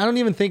 Yeah, I don't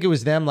even think it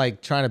was them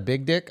like trying to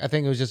big dick. I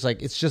think it was just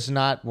like, it's just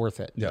not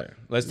worth it. Yeah.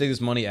 Let's take this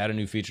money, add a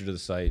new feature to the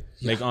site,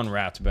 make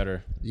Unwrapped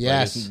better.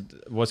 Yes.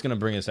 Like, what's going to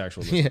bring us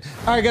actual Yeah.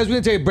 All right, guys, we're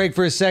going to take a break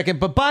for a second.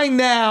 But by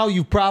now,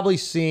 you've probably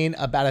seen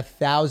about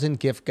 1,000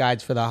 gift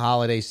guides for the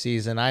holiday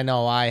season. I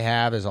know I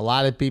have. There's a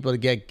lot of people to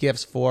get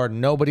gifts for.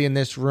 Nobody in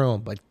this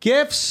room. But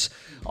gifts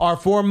are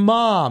for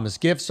moms.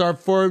 Gifts are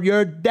for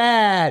your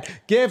dad.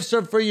 Gifts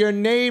are for your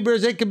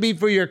neighbors. It could be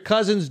for your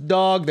cousin's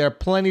dog. There are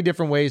plenty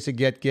different ways to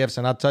get gifts,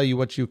 and I'll tell you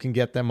what you can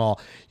get them all.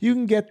 You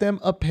can get them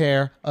a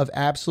pair of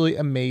absolutely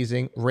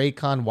amazing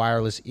Raycon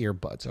wireless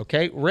earbuds,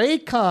 okay?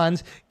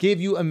 Raycons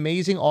give you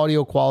amazing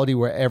audio quality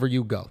wherever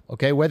you go,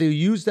 okay? Whether you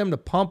use them to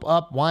pump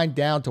up, wind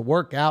down, to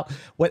work out,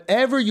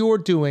 whatever you're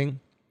doing,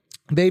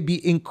 they'd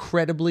be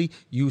incredibly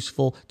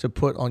useful to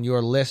put on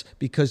your list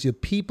because the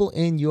people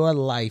in your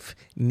life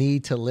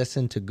need to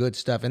listen to good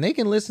stuff. And they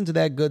can listen to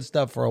that good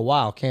stuff for a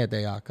while, can't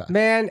they, Aka?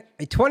 Man,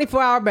 a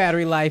 24-hour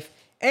battery life,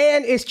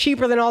 and it's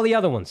cheaper than all the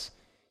other ones.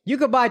 You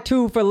could buy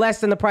two for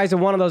less than the price of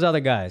one of those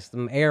other guys,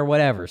 them Air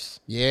whatevers.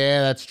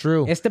 Yeah, that's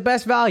true. It's the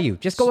best value.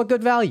 Just go with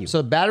good value.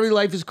 So battery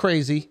life is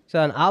crazy.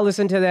 Son, I'll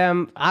listen to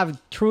them.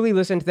 I've truly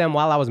listened to them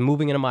while I was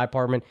moving into my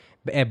apartment.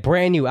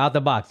 Brand new, out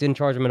the box. Didn't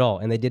charge them at all.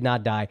 And they did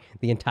not die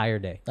the entire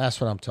day.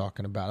 That's what I'm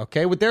talking about,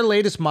 okay? With their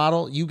latest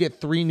model, you get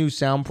 3 new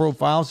sound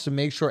profiles to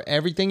make sure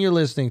everything you're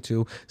listening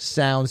to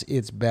sounds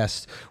its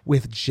best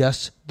with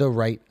just the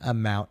right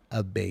amount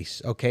of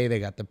bass, okay? They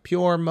got the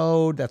pure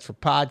mode. That's for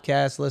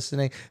podcast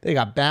listening. They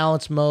got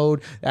balance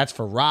mode. That's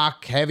for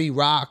rock, heavy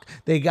rock.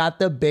 They got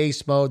the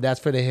bass mode. That's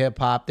for the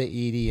hip-hop, the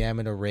EDM,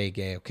 and the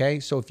reggae, okay?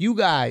 So if you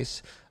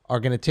guys are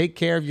going to take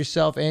care of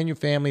yourself and your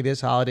family this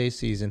holiday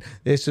season,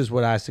 this is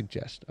what I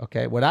suggest,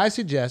 okay? What I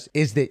suggest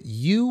is that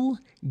you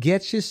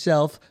get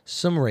yourself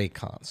some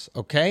Raycons,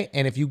 okay?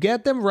 And if you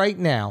get them right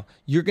now,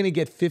 you're going to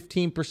get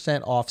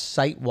 15% off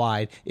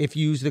site-wide if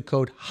you use the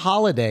code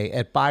HOLIDAY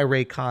at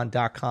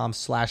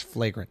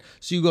buyraycon.com/flagrant.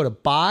 So you go to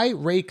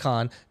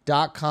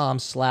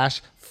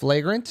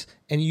buyraycon.com/flagrant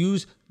and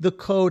use the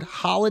code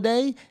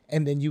HOLIDAY,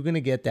 and then you're going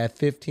to get that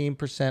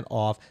 15%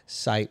 off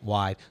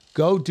site-wide.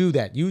 Go do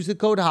that. Use the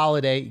code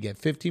HOLIDAY. You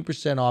get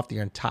 15% off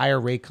your entire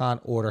Raycon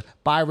order.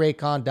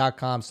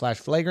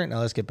 Buyraycon.com/flagrant. Now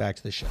let's get back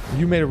to the show.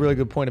 You made a really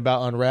good point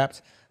about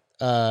Unwrapped.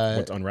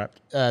 What's Unwrapped?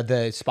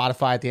 The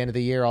Spotify at the end of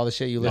the year, all the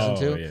shit you listen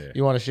to. Yeah.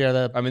 You want to share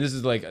that? I mean, this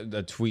is like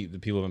a tweet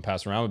that people have been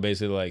passing around, but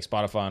basically like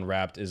Spotify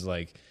Unwrapped is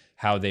like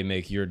how they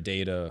make your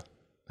data,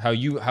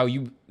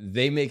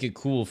 they make it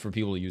cool for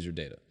people to use your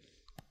data.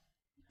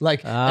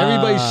 Like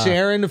everybody's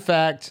sharing the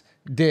fact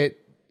that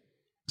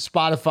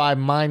Spotify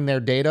mined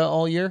their data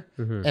all year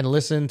and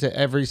listened to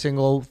every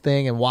single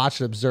thing and watched,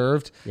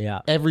 observed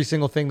every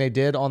single thing they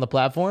did on the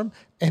platform,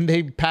 and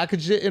they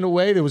packaged it in a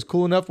way that was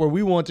cool enough where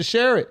we want to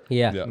share it.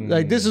 Yeah.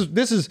 Like this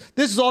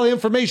is all the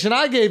information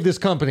I gave this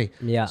company.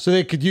 Yeah. So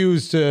they could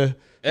use to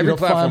Every find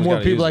platform's more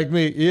gotta people use like it.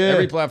 me. Yeah.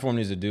 Every platform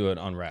needs to do it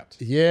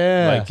Unwrapped.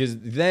 Yeah. Like, because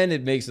then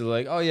it makes it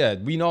like, oh yeah,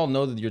 we all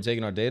know that you're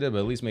taking our data, but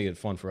at least make it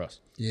fun for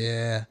us.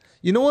 Yeah.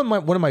 You know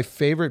what one of my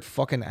favorite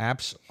fucking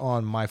apps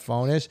on my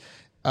phone is?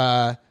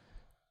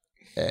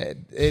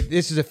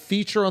 This is a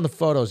feature on the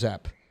Photos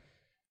app.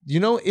 You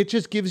know, it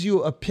just gives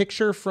you a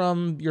picture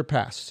from your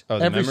past Oh,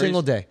 the every memories?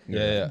 single day.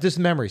 Yeah. Just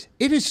memories.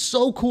 It is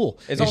so cool.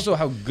 It's also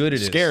how good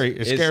it is. Scary.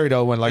 It's scary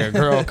though when like a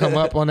girl come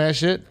up on that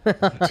shit. You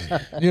know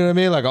what I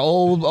mean? Like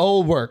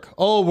old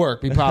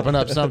work be popping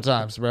up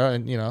sometimes, bro.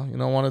 And you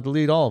don't want to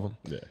delete all of them.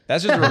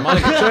 That's just a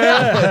reminder.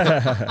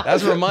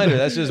 That's a reminder.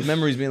 That's just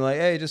memories being like,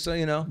 hey, just so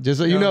you know. Just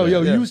so you know,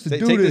 you used to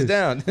do take this. this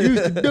down. You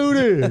used to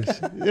do this.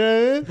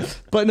 Yeah.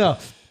 But no.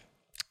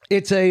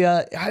 It's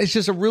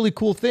just a really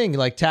cool thing. You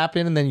like tap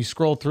in and then you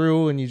scroll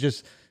through and you're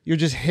just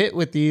hit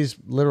with these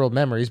literal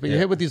memories, but you're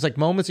hit with these like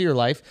moments of your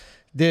life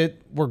that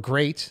were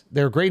great.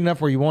 They were great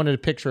enough where you wanted a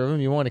picture of them,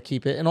 you want to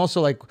keep it. And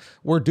also, like,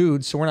 we're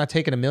dudes, so we're not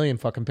taking a million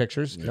fucking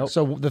pictures.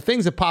 So the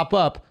things that pop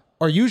up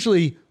are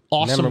usually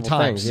awesome Memorable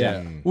times. things,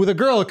 yeah. With a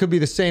girl, it could be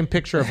the same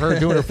picture of her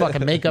doing her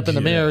fucking makeup in the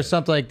mirror or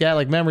something like that.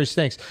 Like, memory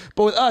stinks.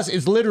 But with us,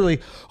 it's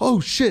literally, oh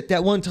shit,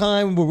 that one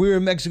time where we were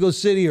in Mexico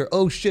City, or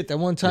oh shit, that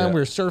one time we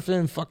were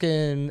surfing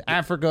fucking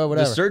Africa,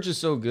 whatever. The search is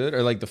so good,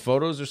 or like the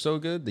photos are so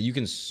good that you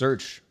can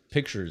search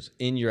pictures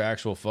in your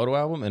actual photo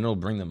album and it'll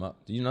bring them up.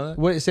 Do you know that?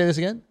 Wait, say this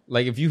again?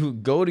 Like if you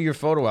go to your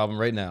photo album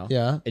right now,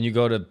 and you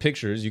go to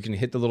pictures, you can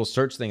hit the little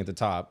search thing at the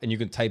top, and you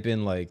can type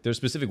in like there's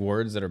specific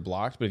words that are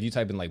blocked, but if you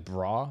type in like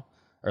bra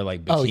or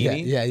like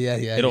bikini,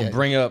 it'll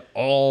bring up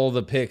all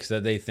the pics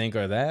that they think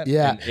are that.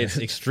 Yeah. And it's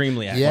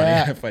extremely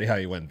accurate. Funny how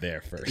you went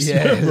there first.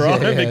 Bro,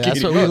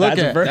 that's what we look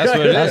at.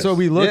 That's what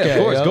we look at.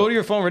 Of course. Yo. Go to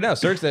your phone right now.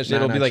 Search that shit.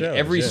 It'll be like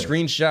every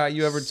screenshot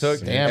you ever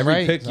took,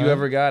 every pic you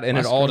ever got, and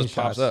it all just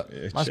pops up.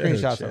 My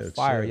screenshots are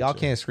fire. Y'all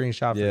can't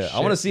screenshot for shit. I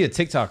want to see a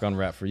TikTok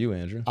unwrap for you,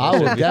 Andrew. I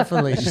will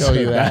definitely show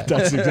you that.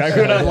 That's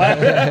exactly what I'm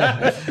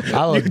laughing.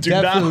 I will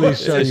definitely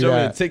show you Show me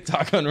a that.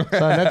 TikTok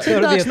unwrap.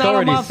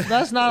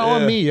 That's not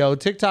on me, yo.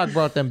 TikTok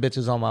brought them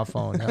bitches on my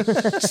phone.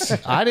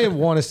 I didn't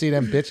want to see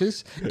them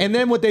bitches. And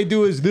then what they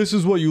do is, this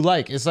is what you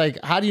like. It's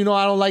like, how do you know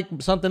I don't like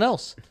something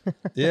else?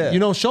 Yeah. You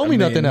don't show me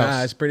nothing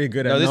else. It's pretty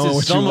good at No, this knowing is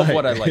what some you of like.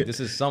 what I like. This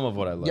is some of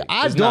what I like.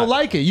 I It's don't not-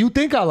 like it. You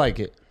think I like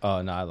it.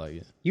 Oh, no, I like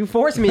it. You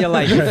forced me to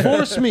like it.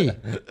 Force me.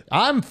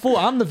 I'm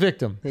the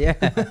victim. Yeah.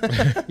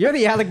 You're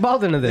the Alec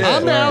Baldwin of this.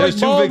 I'm the Alec There's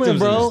two Baldwin,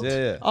 victims in bro.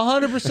 this. Yeah,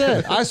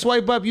 100%. I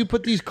swipe up. You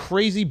put these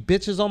crazy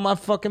bitches on my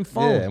fucking Yeah,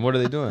 phone. and what are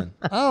they doing?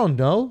 I don't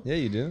know. Yeah,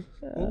 you do.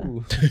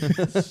 Ooh.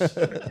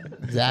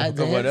 That,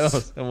 And what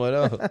else? And what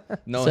else?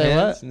 No Say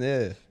hands? what?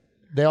 Yeah.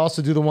 They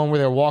also do the one where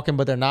they're walking,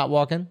 but they're not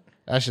walking.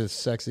 That shit's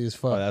sexy as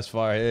fuck. Oh, that's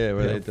fire. Yeah,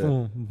 where they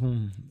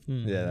did.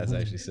 Yeah, that's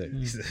actually sick.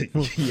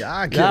 Yeah,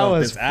 I get That off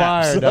was this app,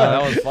 fire, son. dog.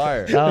 That was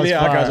fire. That was Yeah,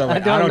 fire. guys, I'm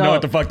like, I don't know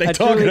what the fuck they I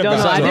truly talking don't know.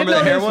 about. I did Remember know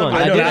the hair this one? one. I I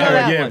know did know that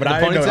that one, yeah, one. but I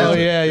didn't know ponytail? that. Oh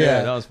yeah, yeah.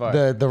 Yeah, that was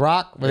fire. The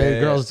Rock, where the Yeah,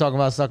 girls yeah. are talking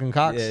about sucking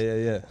cocks.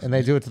 Yeah. And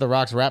they do it to the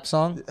Rock's rap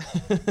song.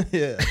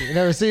 Yeah. You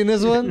never seen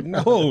this one?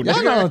 No, Y'all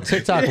not on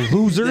TikTok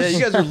losers. Yeah,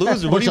 you guys are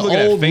losers. What are you Bunch looking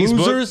of at? old Facebook?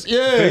 losers?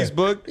 Yeah.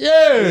 Facebook?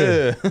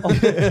 Yeah.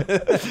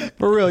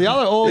 For real, y'all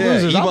are old Yeah,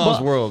 losers. I'll Ebon's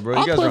put- world, bro. You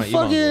I'll guys put are on Ebon's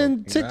fucking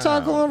world.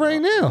 TikTok on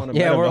right now.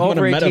 Yeah, we're I'm in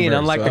over a 18, metaverse,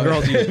 unlike the so-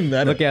 girls you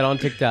Meta- look at on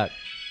TikTok.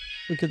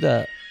 Look at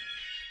that.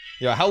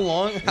 Yo, how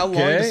long to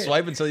Okay.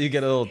 swipe until you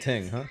get a little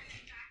ting, huh?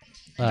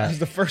 That's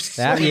the first.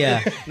 That,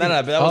 yeah, No,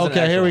 but that was an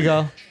Okay, here actual we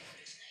one. go.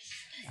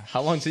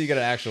 How long till you get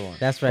an actual one?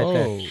 that's right Oh,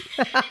 there.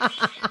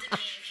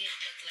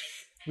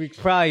 We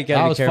probably that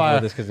gotta be was careful fire.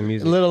 with this because of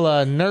music.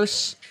 Little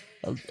nurse,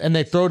 and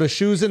they throw the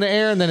shoes in the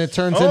air, and then it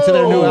turns into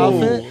their new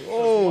outfit.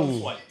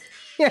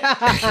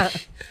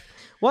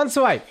 One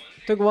swipe.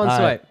 Took one All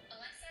right. swipe.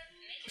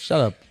 Shut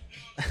up.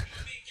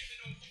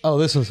 Oh,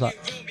 this one's fine.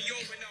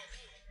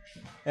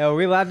 Yeah, are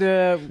we allowed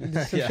to?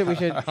 Some shit we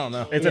should. I don't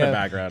know. It's in Yeah. the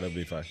background. It'll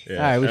be fine. Yeah,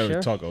 All right, we I would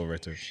sure? talk over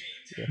it too.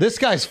 This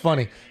guy's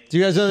funny. Do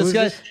you guys know this Who's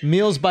guy? this?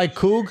 Meals by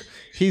Coog.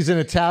 He's an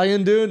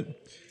Italian dude.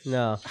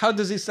 No. How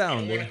does he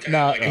sound, dude?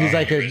 No, he's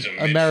like an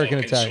American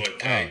Italian.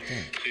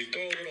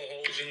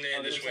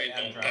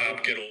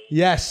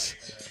 Yes,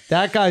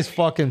 that guy's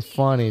fucking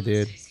funny,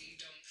 dude.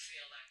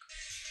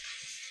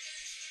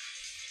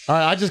 All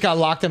right, I just got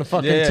locked in a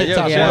fucking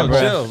TikTok yeah, world, bro.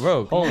 chill,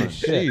 bro. Come Holy on.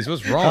 shit. Jeez,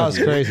 what's That wrong? was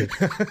with you? crazy.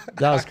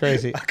 That was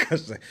crazy.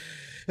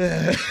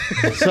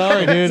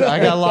 Sorry, dude. I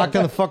got locked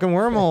in the fucking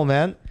wormhole,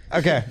 man.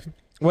 Okay.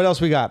 What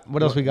else we got?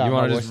 What else we got? You my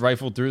want to boy? just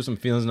rifle through some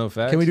feelings, no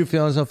facts? Can we do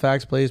feelings, no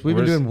facts, please? We've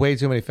been Where's- doing way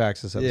too many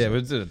facts this episode. Yeah,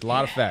 we did a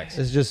lot of facts.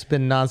 It's just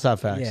been nonstop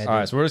facts. Yeah, All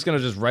right, so we're just gonna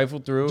just rifle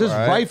through. Just all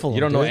right? rifle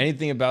You don't them, know dude.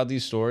 anything about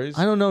these stories.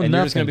 I don't know and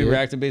you're just nothing, gonna be dude.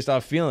 reacting based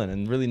off feeling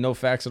and really no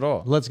facts at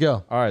all. Let's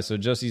go. All right, so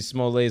Jussie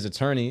Smollett's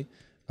attorney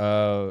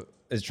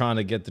is trying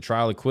to get the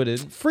trial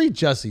acquitted. Free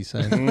Jussie,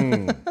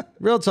 son.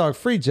 Real talk,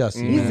 free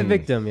Jussie. He's man. the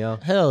victim, yo.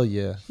 Hell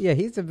yeah. Yeah,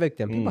 he's the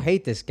victim. People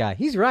hate this guy.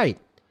 He's right.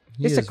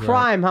 It's a is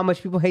crime how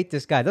much people hate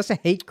this guy. That's a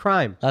hate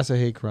crime. That's a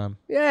hate crime.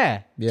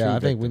 Yeah. Yeah, I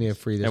think we need to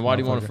free this. And why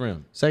do you want motherfucker. to free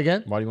him? Say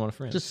again? Why do you want to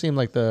free him? Just seemed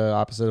like the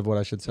opposite of what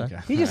I should say.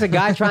 He's just a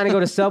guy trying to go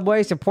to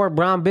Subway, support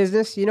brown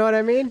business. You know what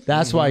I mean?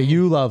 That's why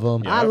you love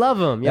him. I love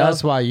him. Yo.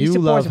 That's why he you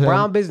supports love him.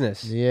 brown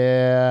business.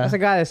 Yeah. That's a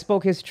guy that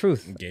spoke his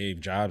truth. Gave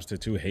jobs to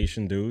 2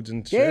 Haitian dudes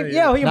and Yeah, shit.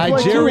 yo, he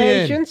employed 2 Nigerian.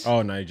 Haitians.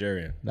 Oh,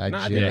 Nigerian.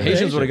 Nigerian. Yeah,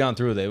 Haitians would have gone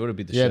through. They would have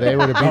beat the Yeah, shit. they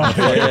would have beat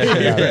the fuck out of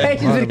him.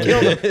 Haitians would have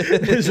killed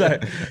him. It's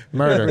like,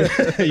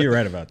 Murder. you're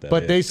right about that.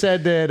 But yeah. they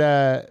said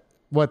that,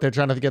 what, they're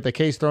trying to get the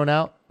case thrown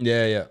out?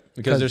 Yeah.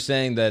 Because they're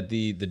saying that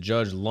the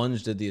judge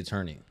lunged at the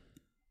attorney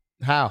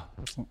How?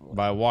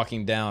 by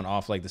walking down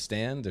off like the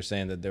stand. They're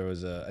saying that there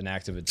was an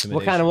act of intimidation.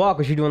 What kind of walk?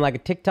 Was she doing like a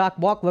TikTok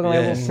walk, looking like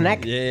a little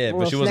snack? Yeah, but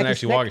Little she wasn't snacky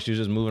actually snack? walking. She was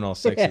just moving all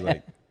sexy, Yeah.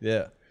 like yeah.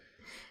 What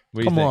do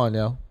you Come think? on,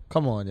 yo.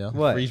 Come on, yo.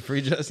 What?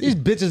 Free Jussie? These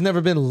bitches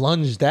never been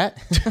lunged at.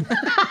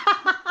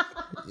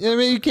 You know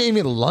what I mean? You can't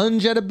even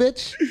lunge at a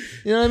bitch.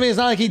 You know what I mean? It's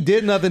not like he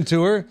did nothing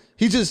to her.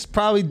 He just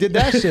probably did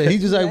that shit. He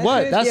just like,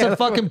 what? That's Yeah. a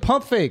fucking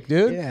pump fake,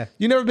 dude. Yeah.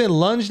 You never been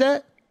lunged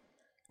at?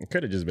 It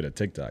could have just been a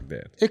TikTok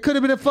dance. It could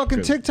have been a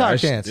fucking TikTok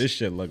dance. This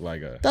shit looked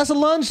like a. That's a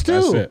lunge too.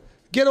 That's it.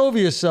 Get over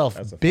yourself,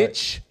 That's a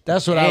bitch.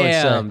 That's what I would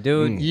say. Damn,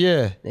 dude.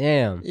 Yeah.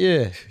 Damn.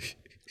 Yeah.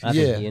 I think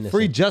he Yeah. innocent.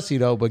 Free Jussie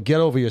though, but get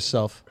over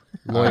yourself,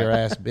 lawyer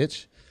ass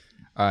bitch.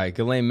 All right,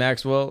 Ghislaine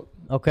Maxwell.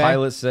 Okay.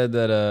 Pilot said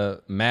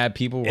that mad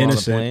people were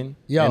Innocent. on the plane.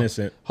 Yo,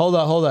 Innocent. hold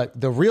up.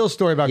 The real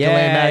story about Yeah,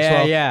 Ghislaine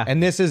Maxwell, yeah.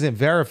 and this isn't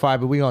verified,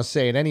 but we're going to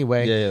say it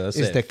anyway, Yeah, let's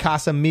is say the it.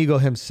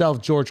 Casamigo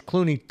himself, George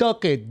Clooney,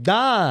 took it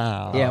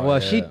down. Yeah, well,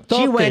 she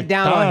Took went it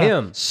down on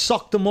him.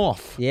 Sucked him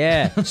off.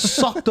 Yeah.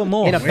 Sucked him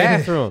off. In a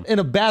bathroom. In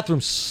a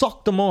bathroom.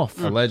 Sucked him off.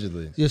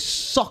 Allegedly. You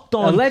sucked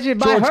on Alleged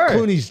by George her.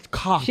 Clooney's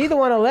cock. She the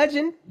one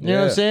alleging. You know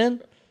what I'm saying?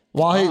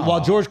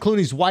 While George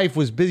Clooney's wife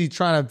was busy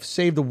trying to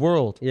save the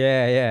world.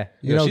 Yeah, yeah.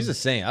 You know, she's a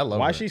saint. I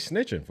love Why her. is she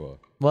snitching for?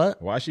 what?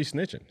 Why is she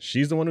snitching?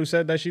 She's the one who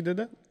said that she did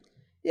that?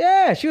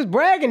 Yeah, she was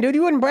bragging, dude.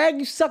 You wouldn't brag.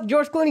 You suck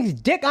George Clooney's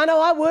dick. I know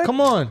I would.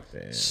 Come on.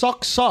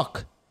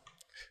 Suck.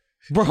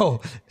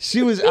 Bro,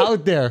 she was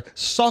out there.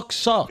 Suck.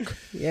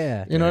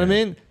 Yeah. You know what I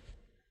mean?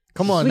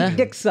 Come on, Sweet man.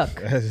 dick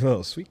suck. That's a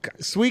little sweet.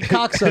 Sweet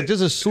cocksuck.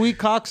 Just a sweet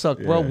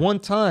cocksuck, bro. One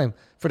time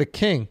for the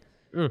king.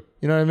 You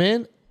know what I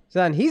mean?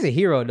 Son, he's a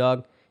hero,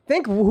 dog.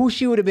 Think who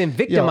she would have been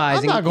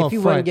victimizing not gonna if he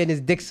front. wasn't getting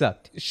his dick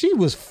sucked. She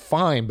was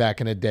fine back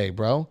in the day,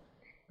 bro.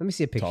 Let me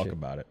see a picture. Talk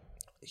about it.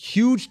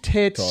 Huge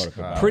tits, Talk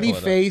about pretty it.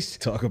 face,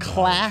 Talk about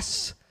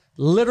class,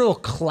 literal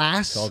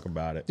class. Talk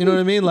about it. You know what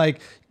I mean?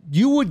 Like,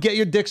 you would get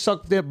your dick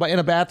sucked there in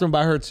a bathroom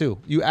by her, too.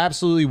 You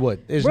absolutely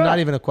would. There's Bruh. not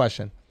even a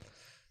question.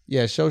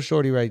 Yeah, show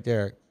Shorty right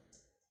there.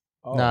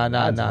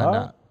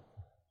 Nah.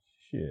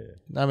 Shit.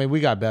 I mean, we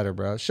got better,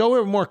 bro. Show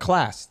her more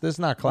class. This is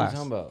not What are class. you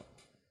talking about?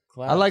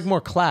 I like more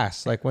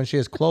class, like when she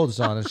has clothes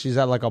on and she's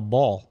at like a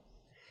ball.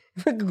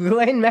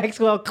 Ghislaine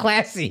Maxwell,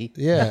 classy.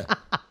 Yeah.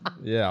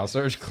 Yeah, I'll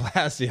search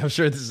classy. I'm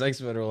sure the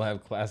sex offender will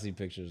have classy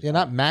pictures. Yeah,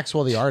 not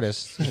Maxwell the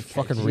artist.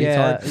 Fucking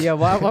Yeah, retard. yeah.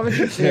 Why would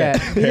you? Yeah,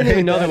 he didn't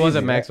even know there was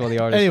a Maxwell the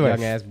artist. Anyway.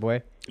 Young ass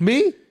boy.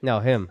 Me? No,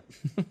 him.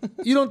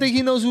 You don't think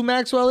he knows who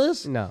Maxwell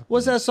is? No.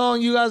 What's that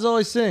song you guys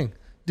always sing?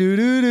 Do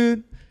do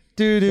do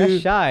do That's do.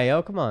 shy,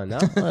 yo. Come on, no.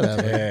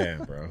 Whatever.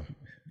 Damn, bro.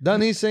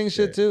 Doesn't he sing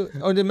shit too?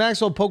 Or did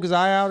Maxwell poke his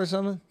eye out or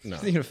something? I'm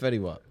thinking of Fetty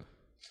Wap.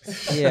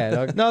 Yeah,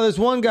 dog. No, there's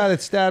one guy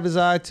that stabbed his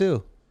eye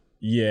too.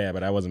 Yeah, but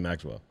that wasn't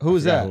Maxwell. Who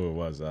was I forgot that? Who it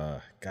was?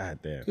 God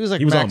damn. He was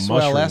like on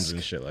Maxwell-esque. mushrooms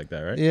and shit like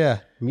that, right? Yeah.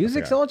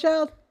 Music Soul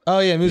Child. Oh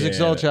yeah, Music Yeah.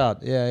 Soul Child.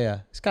 Yeah.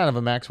 It's kind of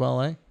a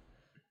Maxwell, eh?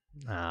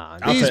 Nah,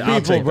 I'll These take-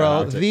 I'll people, take bro. that.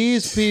 I'll take-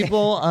 These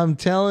people, I'm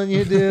telling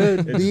you,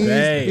 dude. It's These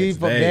they, it's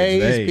people, they,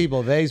 it's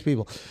these they.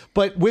 people.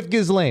 But with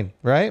Ghislaine,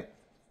 right?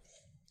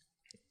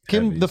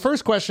 Can the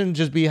first question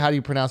just be how do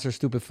you pronounce her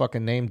stupid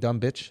fucking name, dumb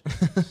bitch?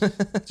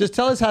 Just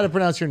tell us how to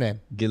pronounce your name.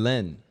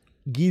 Ghislaine.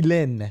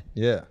 Ghislaine.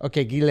 Yeah.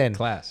 Okay, Ghislaine.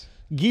 Class.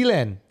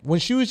 Ghislaine, when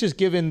she was just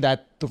giving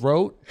that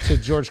throat to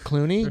George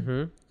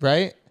Clooney,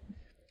 right?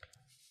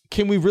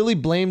 Can we really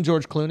blame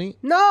George Clooney?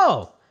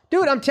 no,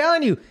 dude. I'm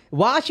telling you,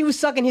 while she was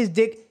sucking his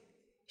dick,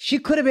 she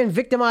could have been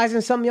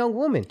victimizing some young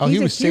woman. Oh, He's he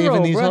a was hero,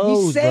 saving these bro. hoes,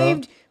 He bro.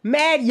 saved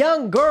mad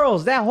young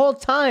girls that whole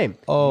time.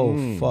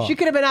 Oh, fuck. She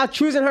could have been out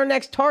choosing her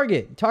next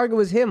target. Target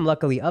was him,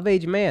 luckily, of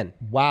age man.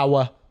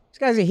 Wow. This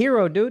guy's a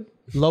hero, dude.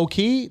 Low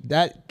key,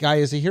 that guy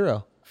is a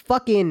hero.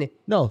 Fucking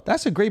No,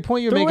 that's a great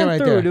point you're through making and right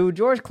through, there. dude.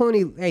 George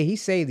Clooney, hey, he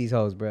saved these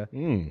hoes, bro.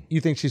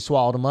 You think she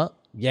swallowed him up?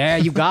 Yeah,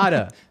 you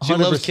gotta. She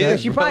loves 100%.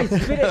 kids. She probably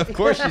spit it. Of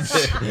course she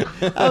did.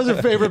 That was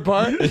her favorite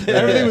part.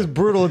 Everything was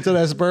brutal until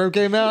that sperm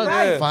came out.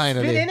 Right,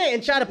 Finally. spit in it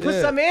and try to put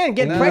some in,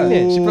 get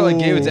pregnant. She probably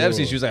gave it to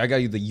Epstein. She was like, I got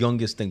you the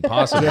youngest thing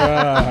possible. He's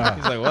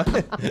like,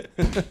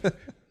 what?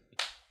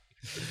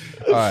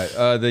 All right.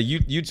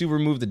 YouTube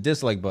removed the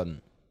dislike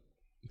button.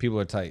 People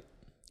are tight.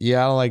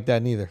 Yeah, I don't like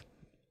that neither.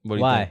 What do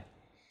you Why? think?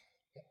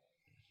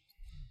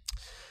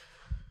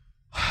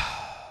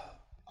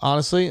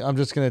 Honestly, I'm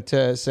just going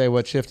to say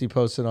what Shifty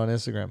posted on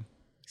Instagram.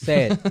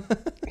 Say it.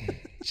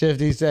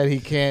 Shifty said he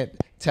can't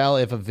tell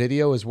if a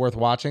video is worth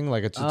watching,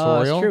 like a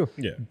tutorial, true.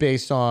 Yeah.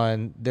 based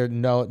on there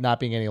not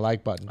being any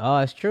like button. Oh,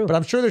 that's true. But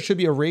I'm sure there should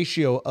be a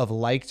ratio of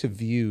like to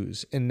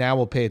views, and now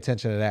we'll pay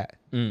attention to that.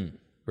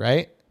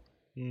 Right?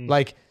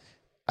 Like,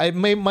 it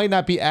might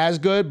not be as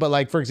good, but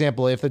like, for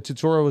example, if the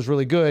tutorial was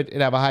really good,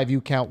 it'd have a high view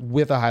count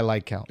with a high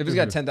like count. If it's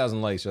got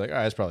 10,000 likes, you're like, all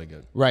right, that's probably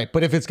good. Right.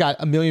 But if it's got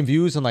 1 million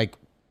views and like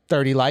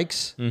 30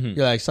 likes,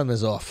 you're like,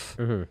 something's off.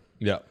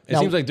 Yeah. It Now-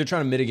 seems like they're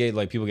trying to mitigate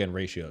like people getting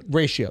ratioed.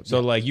 Ratio. So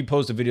like you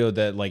post a video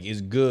that like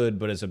is good,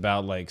 but it's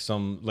about like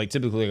some like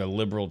typically like a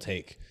liberal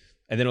take,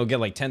 and then it'll get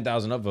like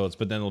 10,000 upvotes,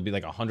 but then it'll be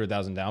like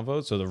 100,000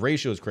 downvotes. So the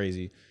ratio is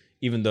crazy,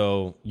 even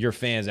though your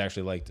fans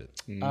actually liked it.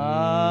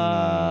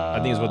 I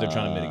think is what they're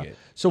trying to mitigate.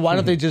 So why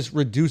don't they just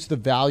reduce the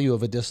value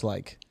of a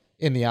dislike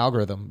in the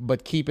algorithm,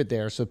 but keep it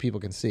there so people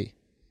can see?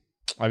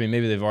 I mean,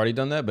 maybe they've already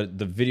done that, but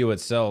the video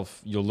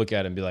itself, you'll look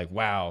at it and be like,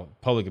 wow,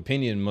 public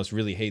opinion must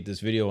really hate this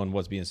video on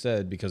what's being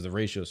said because the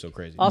ratio is so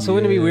crazy. Also,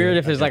 wouldn't it be weird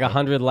if there's like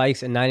 100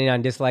 likes and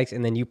 99 dislikes,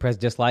 and then you press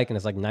dislike and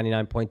it's like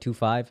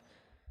 99.25?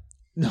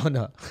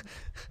 No.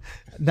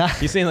 Not,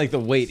 He's saying like the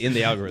weight in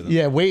the algorithm.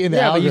 yeah, weight in the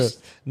Yeah, but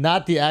algorithm,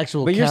 not the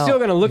actual But you're count, still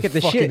gonna look you at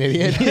the fucking shit.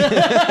 Idiot.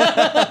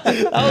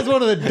 That was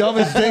one of the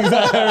dumbest things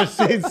I've ever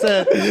seen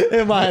said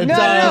in my entire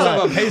no.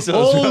 life. About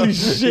pesos. Holy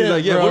He's shit,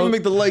 like, yeah, bro. we're gonna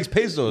make the likes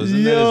pesos,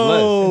 and then it's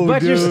less. Yo,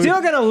 But you're dude.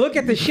 still gonna look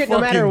at the shit no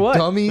matter Fucking what.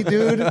 dummy,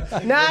 dude. No.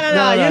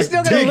 no, You're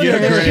still gonna look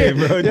at this shit.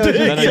 bro. No, you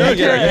can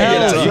get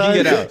out. You can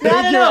get out.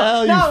 Take your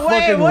L, you No, wait.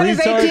 fucking What is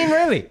retard. 18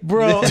 really?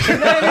 Bro.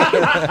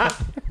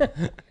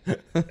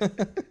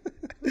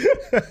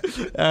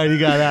 Oh, you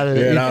got out of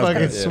it. Yeah, You that was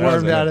fucking good. Yeah,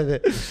 swormed that out was of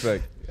it.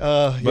 Respect.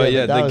 But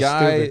yeah, that the was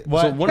guy- stupid.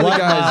 What, so one of the what,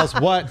 guys-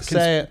 Miles, what?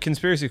 Say it.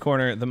 Conspiracy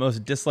Corner, the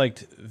most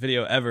disliked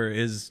video ever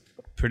is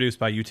produced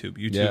by YouTube.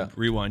 YouTube Yeah.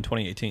 Rewind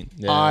 2018.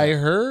 Yeah. I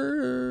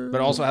heard.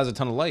 But also has a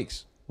ton of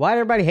likes. Why did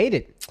everybody hate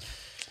it?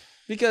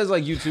 Because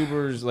like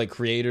YouTubers, like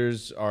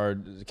creators are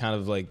kind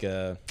of like,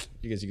 I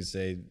guess you could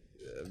say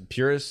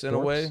purists in a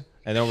way.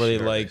 And they don't really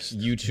like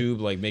YouTube,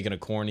 like making a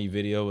corny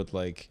video with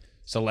like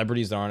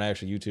celebrities that aren't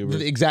actually YouTubers.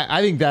 Exactly.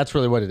 I think that's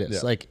really what it is. Yeah.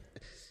 Like,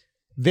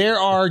 there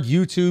are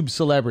YouTube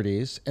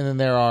celebrities, and then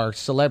there are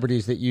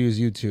celebrities that use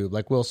YouTube.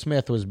 Like Will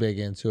Smith was big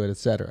into it,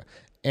 etc.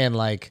 And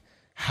like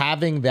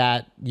having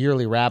that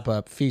yearly wrap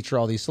up feature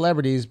all these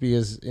celebrities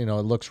because it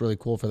looks really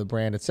cool for the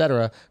brand,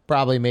 etc.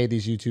 Probably made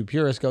these YouTube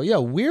purists go, "Yo,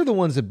 we're the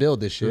ones that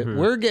build this shit.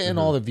 We're getting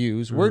all the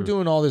views. We're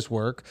doing all this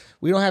work.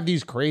 We don't have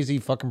these crazy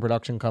fucking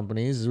production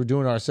companies. We're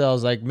doing it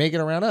ourselves. Like, make it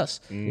around us."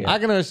 I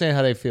can understand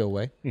how they feel,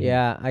 way.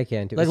 Yeah, I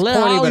can too. Like, It's let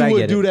corny, but I Hollywood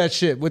get do it. that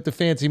shit with the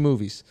fancy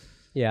movies.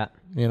 Yeah.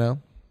 You know.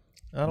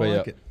 I don't But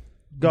like yeah. it.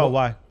 Go.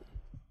 Why?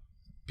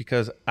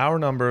 Because our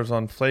numbers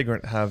on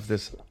Flagrant have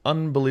this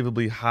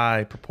unbelievably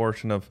high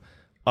proportion of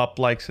up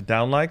likes to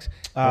down likes.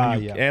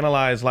 When you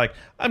analyze, like,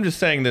 I'm just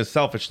saying this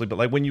selfishly, but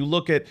like when you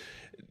look at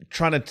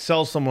trying to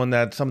sell someone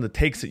that some of the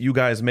takes that you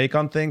guys make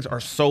on things are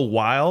so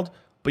wild,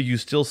 but you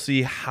still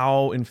see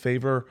how in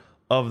favor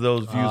of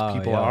those views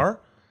people are.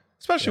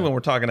 Especially when we're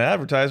talking to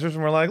advertisers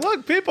and we're like,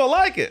 look, people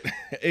like it.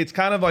 It's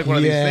kind of like one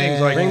of these things.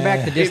 Like, Bring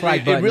back the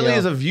dislike it button. really you know?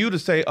 is a view to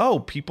say, oh,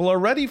 people are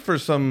ready for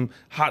some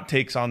hot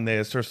takes on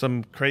this or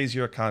some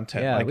crazier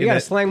content. Yeah, like, we and gotta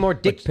it- slang more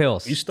dick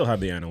pills. You still have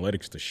the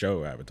analytics to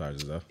show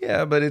advertisers, though.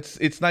 Yeah, but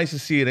it's nice to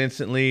see it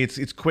instantly.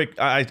 It's quick.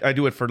 I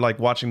do it for like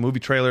watching movie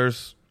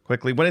trailers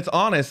quickly. When it's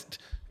honest,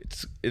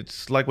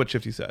 it's like what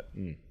Shifty said.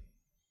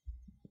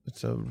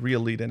 It's a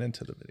real lead in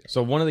into the video.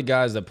 So one of the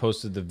guys that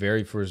posted the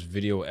very first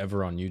video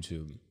ever on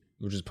YouTube,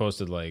 which was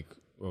posted like,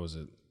 what was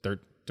it,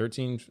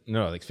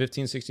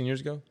 15, 16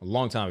 years ago? A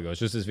long time ago. It's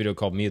just this video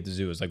called Me at the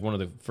Zoo. It's like one of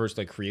the first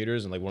like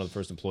creators and like one of the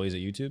first employees at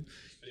YouTube.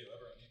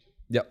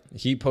 Yep.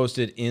 He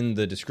posted in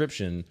the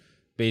description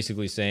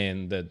basically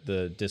saying that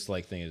the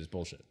dislike thing is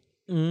bullshit.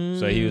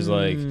 So he was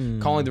like,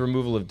 calling the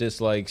removal of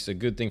dislikes a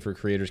good thing for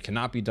creators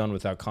cannot be done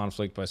without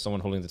conflict by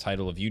someone holding the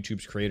title of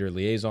YouTube's creator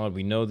liaison.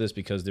 We know this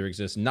because there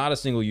exists not a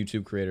single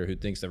YouTube creator who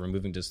thinks that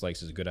removing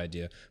dislikes is a good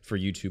idea for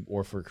YouTube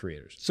or for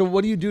creators. So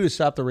what do you do to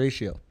stop the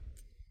ratio?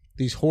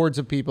 These hordes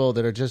of people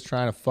that are just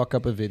trying to fuck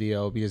up a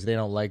video because they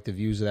don't like the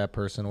views of that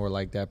person or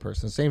like that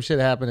person. Same shit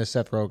happened to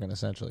Seth Rogen,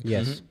 essentially.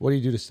 Yes. What do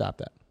you do to stop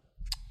that?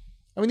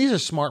 I mean, these are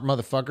smart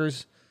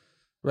motherfuckers,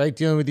 right?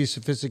 Dealing with these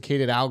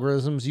sophisticated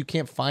algorithms. You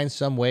can't find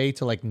some way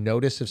to like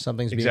notice if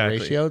something's being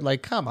ratioed.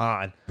 Like, come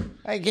on.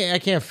 I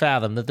can't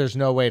fathom that there's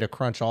no way to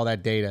crunch all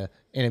that data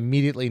and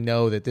immediately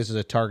know that this is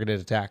a targeted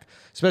attack.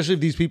 Especially if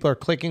these people are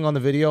clicking on the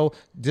video,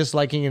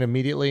 disliking it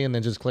immediately, and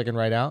then just clicking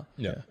right out.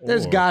 Yeah.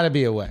 There's got to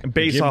be a way.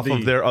 Based Give off of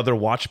the- their other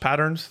watch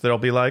patterns, they'll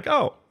be like,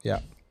 oh, Yeah.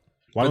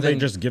 Why don't they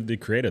just give the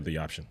creator the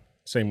option?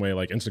 Same way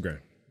like Instagram.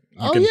 You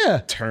Oh,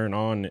 yeah. turn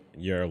on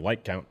your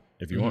like count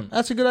if you want.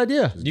 That's a good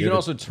idea. You can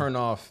also turn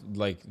off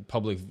like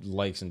public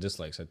likes and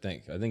dislikes, I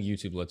think. I think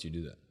YouTube lets you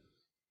do that.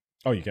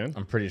 Oh, you can?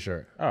 I'm pretty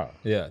sure. Oh.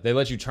 Yeah, they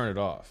let you turn it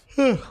off.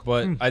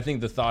 But I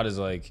think the thought is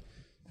like,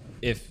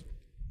 if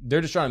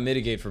they're just trying to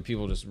mitigate for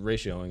people just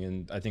ratioing,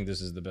 and I think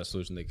this is the best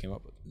solution they came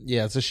up with.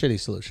 Yeah, it's a shitty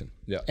solution.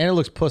 Yeah. And it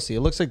looks pussy.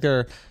 It looks like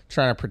they're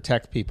trying to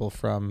protect people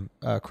from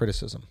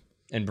criticism.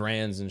 And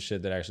brands and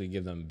shit that actually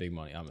give them big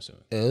money, I'm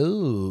assuming.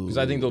 Oh. Because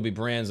I think there'll be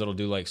brands that'll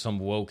do like some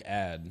woke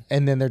ad,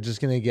 And then they're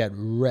just going to get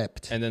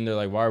ripped. and then they're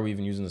like, why are we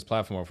even using this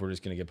platform if we're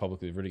just going to get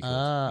publicly ridiculed?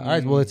 All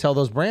right, well, tell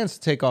those brands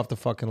to take off the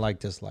fucking like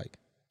dislike.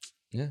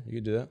 Yeah, you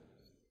could do that.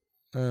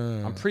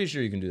 I'm pretty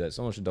sure you can do that.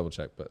 Someone should double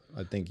check, but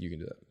I think you can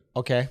do that.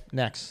 Okay,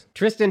 next.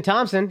 Tristan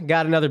Thompson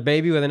got another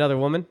baby with another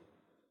woman.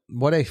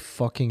 What a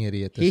fucking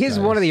idiot this He is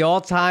guy one of the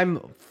all-time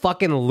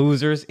fucking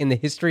losers in the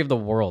history of the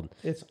world.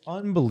 It's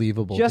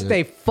unbelievable. Just dude.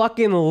 a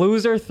fucking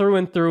loser through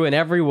and through in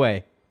every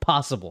way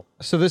possible.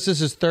 So this is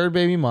his third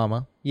baby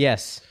mama.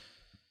 Yes.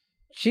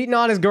 Cheating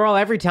on his girl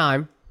every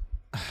time.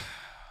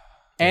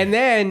 And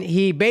then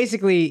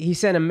he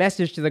sent a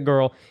message to the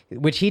girl,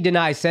 which he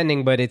denies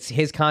sending, but it's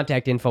his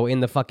contact info in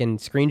the fucking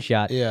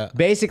screenshot. Yeah.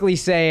 Basically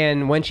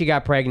saying when she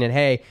got pregnant,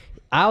 hey,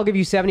 I'll give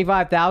you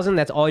 $75,000.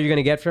 That's all you're going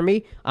to get from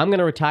me. I'm going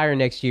to retire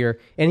next year.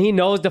 And he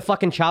knows the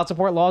fucking child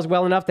support laws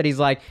well enough that he's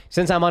like,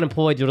 since I'm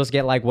unemployed, you'll just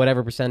get like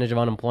whatever percentage of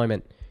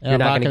unemployment. You're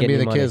not going to be in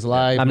the money. kid's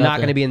life. I'm not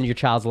going to be in your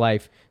child's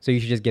life. So you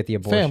should just get the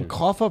abortion. Fam,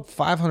 cough up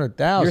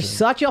 500,000. You're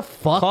such a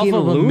fucking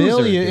cough up loser. $1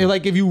 million. Dude.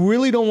 Like, if you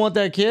really don't want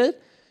that kid,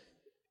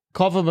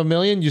 cough up $1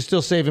 million. You're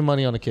still saving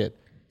money on the kid.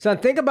 So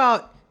think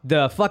about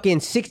the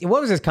fucking 60.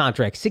 What was his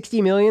contract?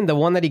 60 million. The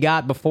one that he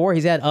got before.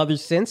 He's had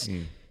others since.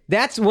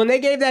 That's when they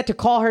gave that to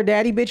call her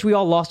daddy bitch. We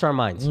all lost our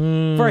minds.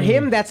 For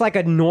him, that's like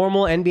a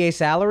normal NBA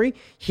salary.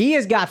 He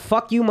has got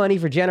fuck you money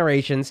for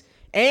generations.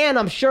 And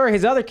I'm sure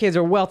his other kids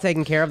are well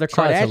taken care of. They're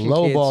Kardashian kids. Tried to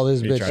lowball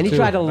this bitch. And he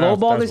tried to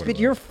lowball this bitch.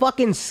 You're a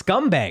fucking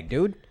scumbag,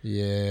 dude.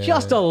 Yeah.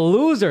 Just a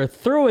loser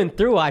through and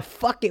through.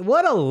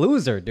 What a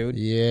loser, dude.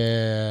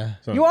 Yeah.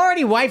 You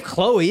already wifed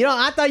Chloe.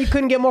 I thought you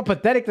couldn't get more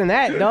pathetic than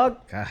that, dog.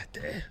 God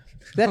damn.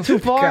 That too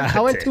far? I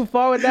went too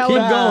far with that Keep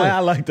one. going. I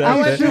like that. I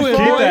went too Keep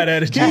far. that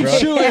energy, Keep bro.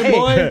 shooting,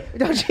 boy.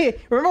 Don't you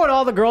remember when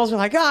all the girls were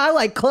like, I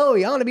like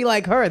Chloe. I want to be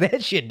like her.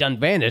 That shit done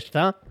vanished,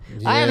 huh?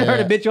 I haven't heard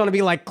a bitch want to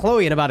be like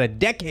Chloe in about a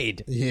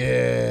decade.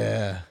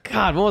 Yeah.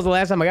 God, when was the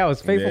last time a guy was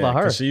faithful to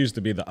her? 'cause she used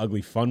to be the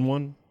ugly fun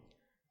one.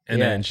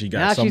 And then she got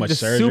now so she's much the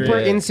surgery. super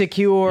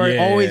insecure,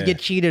 Yeah. always get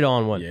cheated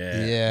on one.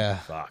 Yeah.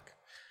 Fuck.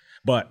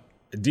 But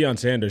Deion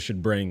Sanders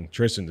should bring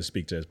Tristan to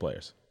speak to his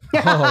players.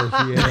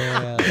 Oh,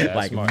 yeah.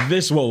 Like,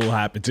 this what will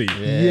happen to you.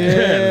 Yeah.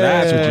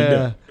 That's what you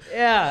do.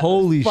 Yeah.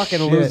 Holy fucking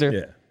shit. loser.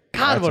 Yeah.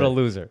 God, what a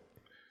loser.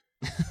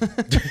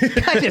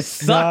 Guy just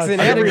sucks in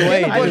every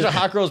way. A bunch Dude. of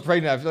hot girls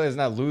pregnant. I feel like it's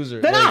not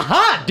loser. They're not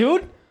hot,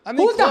 dude. I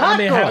mean, Who's the hot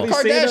girl? have you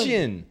seen them?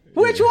 Kardashian.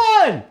 Which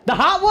one? The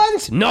hot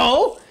ones?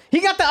 No. He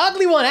got the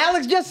ugly one.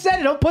 Alex just said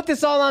it. Don't put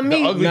this all on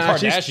me. The ugly Nah,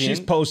 Kardashian. she's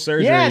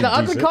post-surgery. Yeah, the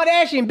ugly decent.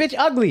 Kardashian, bitch,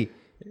 ugly.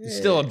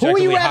 Still Who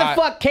objectively would you rather hot.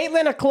 fuck,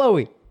 Caitlyn or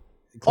Chloe?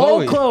 Chloe.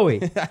 Old Chloe.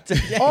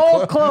 Yeah,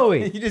 Old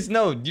Chloe. You just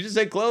know. You just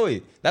said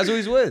Chloe. That's who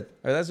he's with.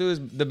 Or that's who is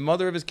the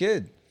mother of his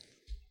kid.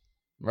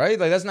 Right?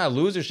 Like, that's not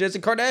loser shit. It's a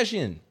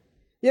Kardashian.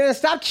 Yeah,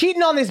 stop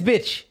cheating on this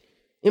bitch.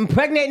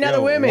 Impregnating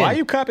other women. Why are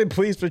you copping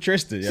please for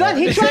Tristan? Son,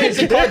 he tried It's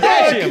to a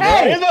Kardashian,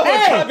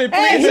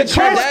 bro. He's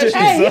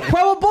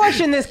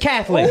pro-abortion, this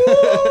Catholic.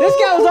 This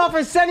guy was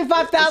offered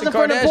 $75,000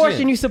 for an Kardashian.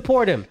 abortion. You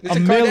support him. It's a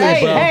million,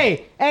 Kardashian. bro.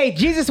 Hey,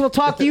 Jesus will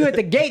talk to you at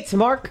the gates,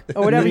 Mark,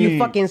 or whatever you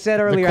fucking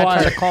said earlier. I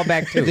tried to call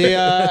back to.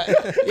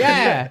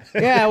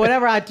 Yeah,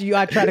 whatever I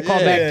tried to call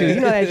back to. You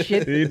know that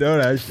shit. You know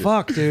that shit.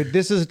 Fuck, dude.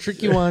 This is a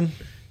tricky one.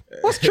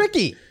 What's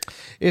tricky?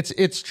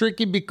 It's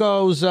tricky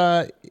because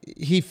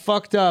he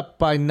fucked up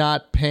by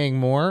not paying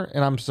more,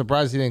 and I'm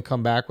surprised he didn't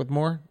come back with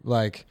more.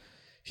 Like,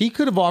 he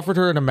could have offered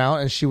her an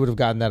amount, and she would have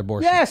gotten that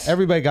abortion. Yes.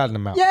 Everybody got an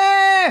amount.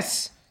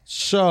 Yes.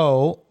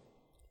 So,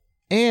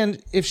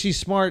 and if she's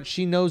smart,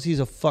 she knows he's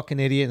a fucking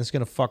idiot and is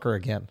going to fuck her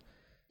again.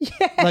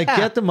 Yeah. Like,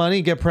 get the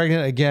money, get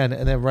pregnant again,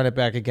 and then run it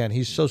back again.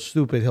 He's so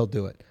stupid, he'll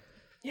do it.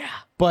 Yeah.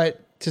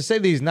 But to say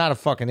that he's not a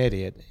fucking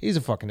idiot, he's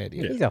a fucking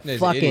idiot. He's a He's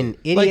fucking an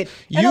idiot Like,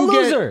 and a you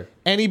loser. get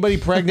anybody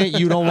pregnant,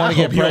 you don't want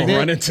to get You don't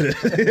run pregnant.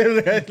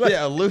 into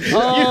Yeah, a loser.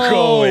 Oh,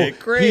 going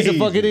crazy. he's a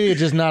fucking idiot,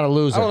 just not a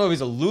loser. I don't know if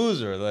he's a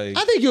loser. Like,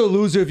 I think you're a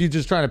loser if you're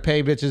just trying to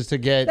pay bitches to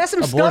get That's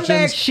some abortions.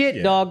 scumbag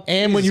shit, dog.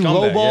 And when He's you a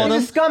scumbag, lowball yeah.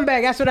 He's them, a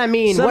scumbag. That's what I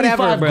mean. 75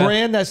 Whatever, bro.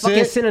 grand, that's fucking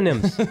it.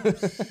 synonyms. you know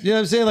what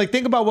I'm saying? Like,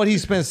 think about what he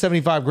spent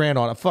 75 grand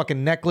on. A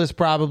fucking necklace,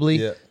 probably.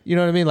 Yeah. You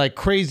know what I mean? Like,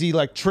 crazy,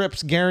 like,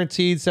 trips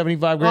guaranteed,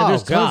 75 grand. Oh,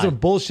 There's tons God. of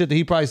bullshit that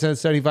he probably spent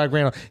 75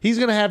 grand on. He's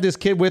going to have this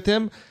kid with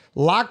him,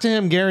 locked to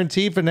him,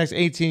 guaranteed for the next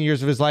 18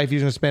 years of his life. He's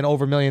going to spend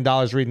over $1 million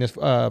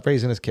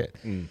raising his kid.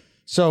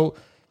 So,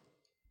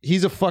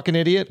 he's a fucking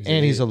idiot,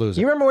 and he's a loser.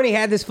 You remember when he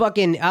had this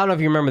fucking? I don't know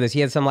if you remember this. He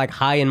had some like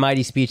high and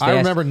mighty speech. I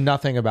remember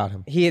nothing about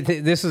him.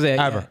 This was a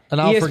Ever. And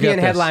I'll ESPN forget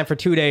this. headline for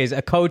 2 days.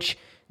 A coach.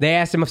 They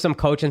asked him if some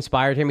coach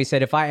inspired him. He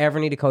said, "If I ever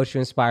need a coach to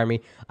inspire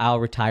me, I'll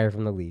retire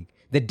from the league.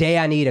 The day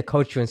I need a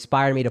coach to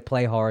inspire me to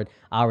play hard,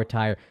 I'll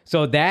retire."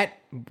 So that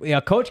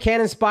a coach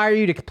can't inspire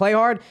you to play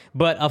hard,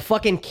 but a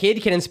fucking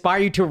kid can inspire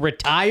you to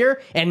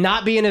retire and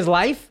not be in his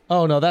life.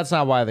 Oh, no, that's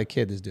not why the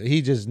kid is doing it.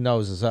 He just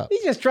knows us up.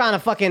 He's just trying to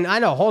fucking, I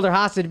know, hold her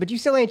hostage, but you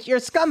still ain't, you're a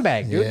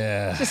scumbag, dude.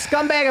 Yeah. It's a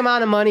scumbag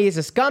amount of money. It's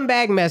a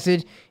scumbag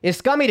message. It's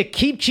scummy to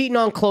keep cheating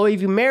on Chloe.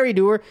 If you married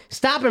to her,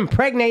 stop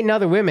impregnating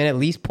other women, at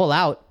least pull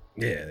out.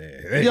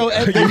 Yo,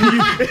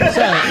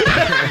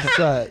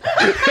 son,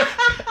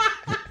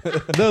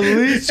 the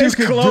least you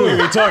could Chloe do.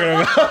 we're talking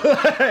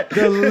about.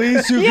 The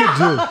least you could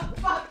do.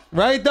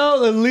 Right, though?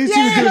 The least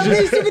Yeah, you could the do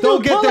least is you just could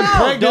don't do, get pull them out,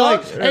 pregnant.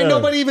 dog. Like, ain't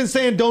nobody even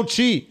saying don't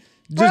cheat.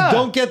 Just Bruh.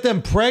 don't get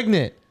them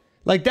pregnant.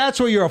 Like, that's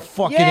where you're a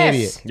fucking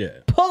idiot. Yeah.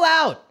 Pull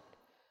out.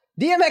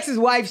 DMX's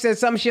wife said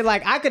some shit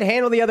like, I could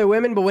handle the other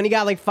women, but when he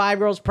got like 5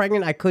 girls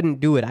pregnant, I couldn't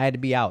do it. I had to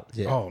be out.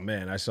 Yeah. Oh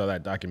man, I saw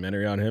that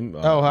documentary on him.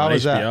 Oh, how on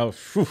was that? HBO.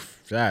 Phew,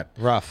 that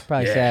Rough.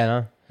 Probably Yeah. sad,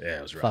 huh? Yeah,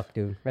 it was rough. Fuck,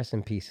 dude. Rest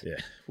in peace. Yeah,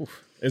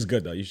 Oof. It's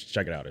good though. You should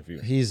check it out if you.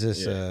 He's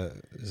this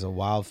is a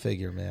wild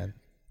figure, man.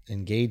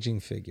 Engaging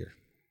figure.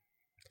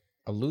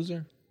 a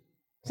loser.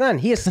 Son,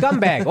 he a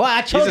scumbag. Well,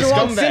 I chose He's the a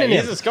wrong scumbag.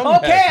 synonym. He's a scumbag.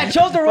 Okay, I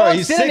chose the wrong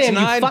He's synonym.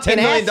 6'9", you fucking $10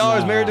 million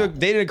ass. married to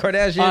Dating a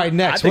Kardashian. All right, I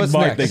next. think What's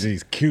Mark next? thinks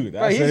he's cute.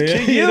 Right, he's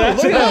it. cute.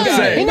 That's Look what at I'm that guy.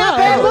 saying. He's not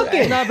bad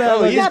looking. Not bad Oh,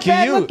 looking. he's not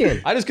bad cute.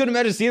 looking. I just couldn't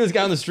imagine seeing this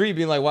guy on the street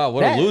being like, wow,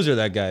 what That- a loser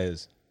that guy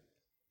is.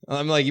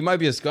 I'm like, you might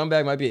be a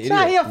scumbag, might be an idiot.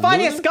 Nah, he'll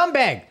find you a Loser?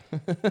 scumbag.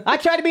 I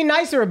try to be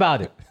nicer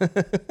about it.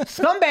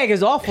 Scumbag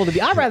is awful to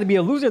be. I'd rather be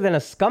a loser than a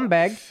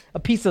scumbag, a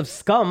piece of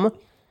scum.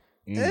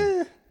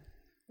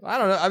 I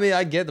don't know. I mean,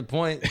 I get the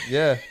point.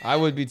 Yeah, I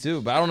would be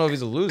too, but I don't know if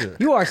he's a loser.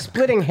 You are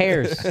splitting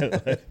hairs.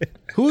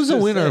 Who's a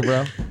winner,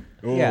 bro?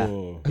 Yeah.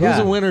 Ooh. Who's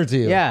a winner to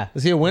you? Yeah.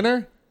 Is he a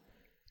winner?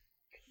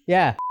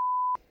 Yeah.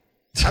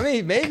 I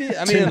mean, maybe.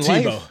 I mean, Tim in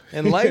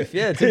Tebow. life,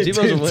 yeah, Tim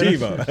Tebow's a winner.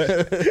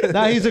 Tebow.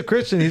 Nah, he's a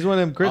Christian. He's one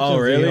of them Christians. Oh,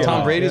 really? you know.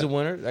 Tom Oh, Brady's yeah. a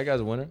winner. That guy's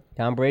a winner.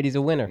 Tom Brady's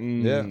a winner.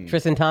 Yeah.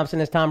 Tristan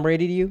Thompson is Tom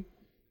Brady to you?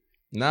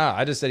 Nah,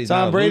 I just said he's not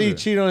Tom a Brady loser.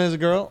 cheated on his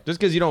girl. Just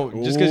because you don't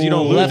lose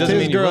Left doesn't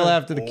his mean you girl win.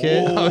 after the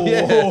kid. Oh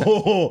yeah,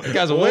 that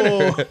guy's a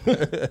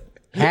winner.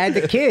 Had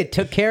the kid,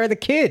 took care of the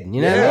kid.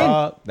 You know what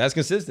I mean? That's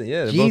consistent.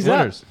 Yeah, they're G's both up.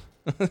 winners.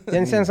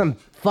 Then send some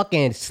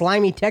fucking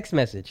slimy text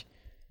message.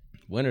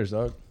 Winners,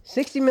 dog.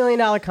 $60 million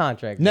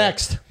contract. bro.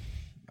 Next.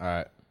 All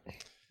right.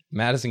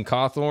 Madison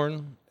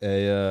Cawthorn,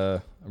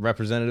 a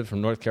representative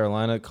from North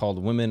Carolina,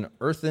 called women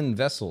earthen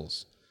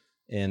vessels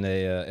in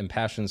a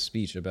impassioned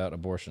speech about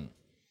abortion.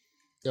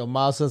 Yo,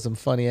 Miles said some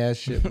funny ass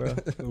shit, bro.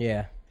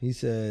 Yeah. He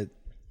said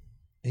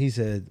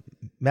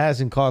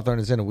Madison Cawthorn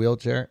is in a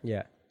wheelchair.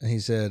 Yeah. And he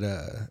said,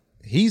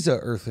 he's a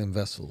earthen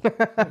vessel.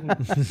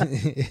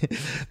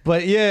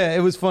 But yeah,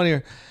 it was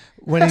funnier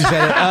when he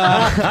said it.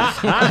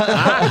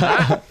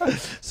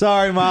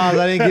 Sorry, Miles.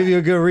 I didn't give you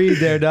a good read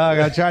there, dog.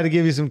 I tried to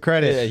give you some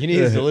credit. Yeah, you need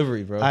his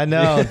delivery, bro. I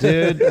know,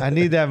 dude. I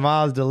need that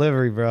Miles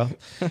delivery, bro.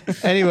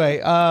 Anyway,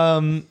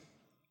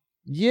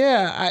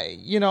 yeah,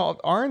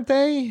 aren't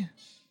they?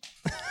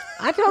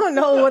 I don't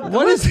know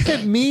What does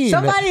it mean?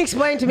 Somebody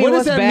explain to me What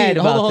does what's that bad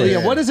mean? about Hold on, this.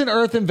 yeah. What does an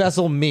earthen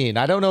vessel mean?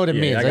 I don't know what it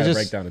means. I I gotta just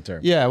break down the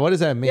term. Yeah, what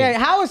does that mean? Yeah,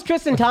 how is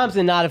Tristan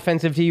Thompson not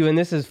offensive to you and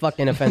this is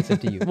fucking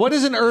offensive to you? What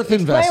is an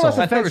earthen Explain vessel? what's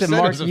I never offensive, said it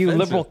Mark, was you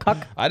offensive. liberal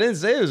cuck. I didn't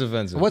say it was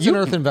offensive. What's an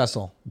earthen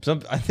vessel?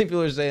 I think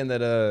people are saying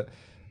that.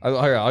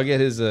 I'll get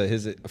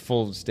his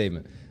full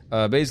statement.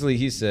 Basically,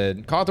 he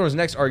said Cawthorn's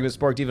next argument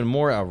sparked even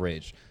more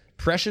outrage.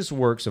 Precious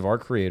works of our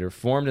Creator,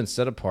 formed and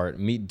set apart,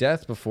 meet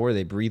death before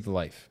they breathe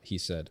life. He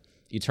said,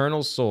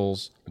 eternal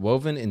souls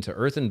woven into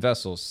earthen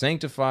vessels,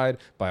 sanctified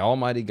by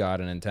Almighty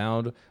God and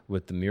endowed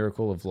with the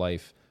miracle of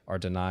life, are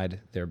denied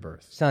their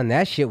birth. Son,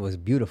 that shit was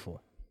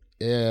beautiful.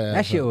 Yeah.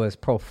 That shit was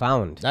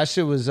profound. That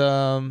shit was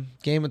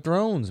Game of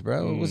Thrones,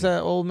 bro. What was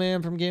that old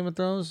man from Game of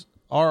Thrones?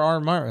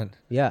 R.R. Martin.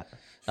 Yeah.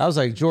 That was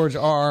like George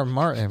R.R.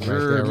 Martin right George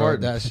there, wrote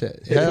Martin. that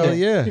shit. Hell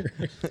yeah.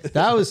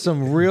 That was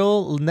some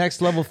real next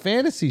level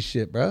fantasy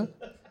shit, bro.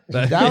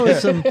 That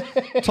was some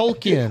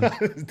Tolkien.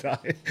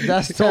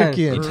 That's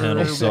Tolkien.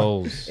 Eternal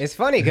souls. It's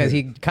funny because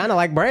he kind of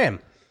like Bram.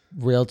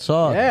 Real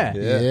talk. Yeah.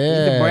 Yeah.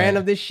 He's the brand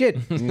of this shit.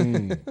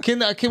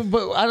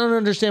 But I don't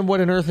understand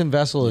what an earthen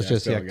vessel is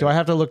just still yet. got Do I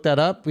have to look that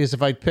up? Because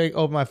if I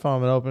open my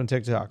phone and open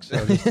TikTok,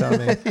 so just tell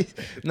me.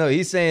 No,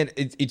 he's saying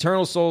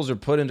eternal souls are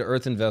put into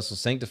earthen vessels,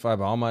 sanctified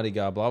by Almighty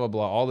God, blah, blah,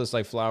 blah. All this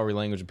like flowery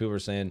language, and people are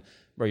saying,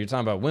 bro, you're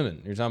talking about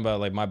women. You're talking about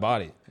like my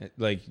body.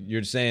 Like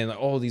you're saying, like,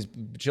 oh, these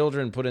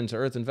children put into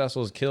earthen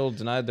vessels, killed,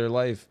 denied their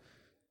life.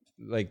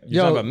 Like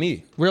you're talking about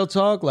me. Real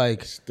talk,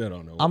 like Still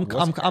don't know. I'm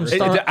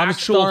The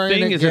actual starting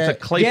thing to is it's a get-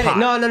 clay Get pot.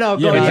 it? No.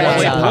 Go. Yeah, Yeah,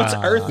 but yeah. what's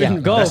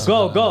earthen?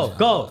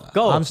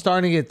 Go. I'm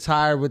starting to get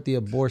tired with the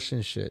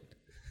abortion shit.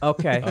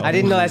 Okay. I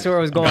didn't know that's where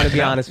it was going, to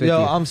be honest with Yo,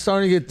 you. I'm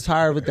starting to get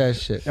tired with that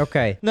shit.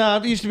 Okay.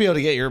 No, you used to be able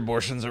to get your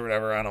abortions or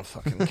whatever. I don't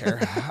fucking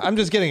care. I'm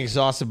just getting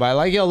exhausted by it.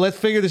 Like, yo, let's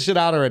figure this shit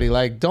out already.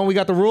 Like, don't we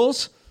got the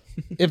rules?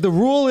 If the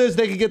rule is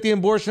they can get the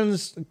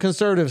abortions,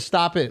 conservatives,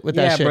 stop it with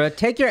that Yeah, shit. bro.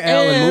 Take your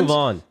L and move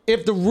on.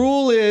 If the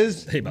rule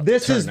is They about to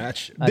this turn is that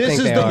shit. I this think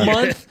is they the are.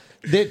 month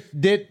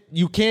that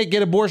you can't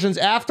get abortions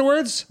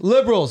afterwards,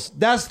 liberals,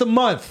 that's the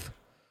month.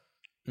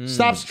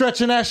 Stop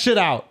stretching that shit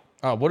out.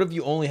 What if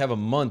you only have a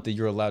month that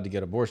you're allowed to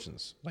get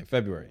abortions, like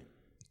February?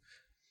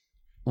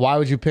 Why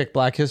would you pick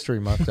Black History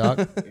Month,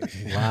 dog?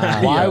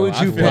 Why would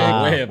you pick?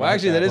 Well,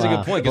 actually, that is a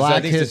good point because I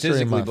Black think History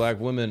statistically, Month. black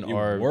women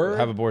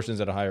have abortions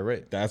at a higher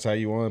rate. That's how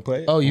you want to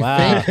play it? Oh, you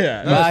Wow. think?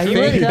 Wow, he think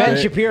really that? Ben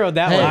Shapiro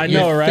that Hey, one. I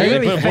know, right? He They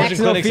really put abortion facts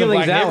no clinics in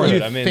feelings black that one.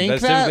 neighborhood. You I mean, think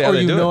that's that, typically how or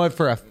they you do know it. it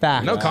for a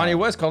fact? No, Kanye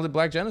West called it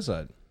black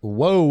genocide.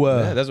 Whoa,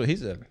 Yeah, that's what he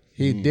said.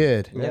 he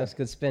did. Yeah, it's a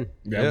good spin.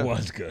 That Yeah.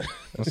 was good.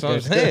 That's what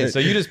I'm saying. So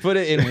you just put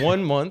it in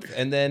 1 month,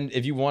 and then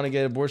if you want to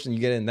get abortion, you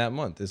get it in that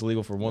month. It's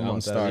legal for 1 I'm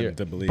month out of the year. starting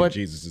to believe But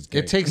Jesus is gay.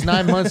 it takes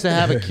 9 months to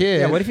have a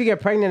kid. Yeah, what if you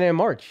get pregnant in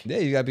March? Yeah,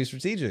 you gotta be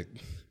strategic.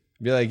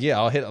 Be like, yeah,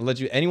 I'll let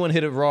you. Anyone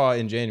hit it raw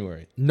in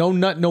January. No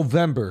nut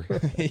November.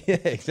 Yeah,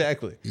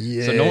 exactly.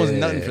 So no one's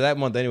nutting for that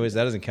month, anyways.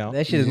 That doesn't count.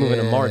 That shit is moving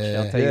to March,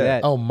 I'll tell you Yeah.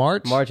 that. Oh,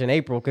 March? March and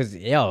April, because,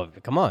 yo,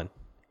 come on.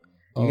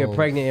 You get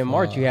pregnant in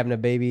March, you having a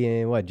baby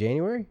in, what,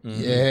 January?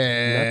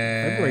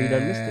 Yeah. February, you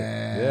done missed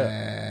it.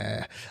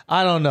 Yeah.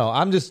 I don't know.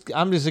 I'm just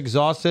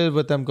exhausted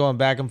with them going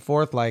back and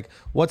forth. Like,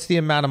 what's the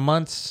amount of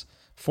months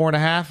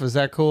 4.5. Is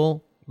that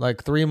cool?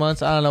 Like 3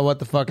 months? I don't know what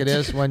the fuck it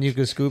is when you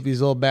can scoop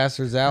these little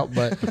bastards out,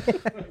 but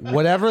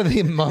whatever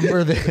the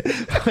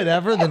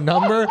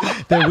number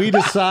that we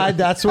decide,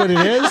 that's what it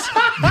is.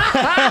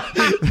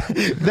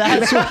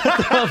 That's what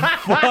the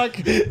fuck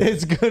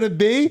it's gonna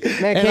be.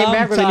 Man came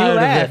back with a new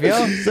laugh,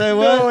 yo. Say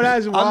what? No,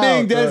 that's I'm wild,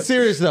 being dead bro.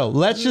 serious though.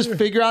 Let's just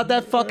figure out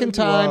that fucking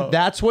time.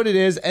 That's what it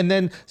is, and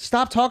then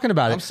stop talking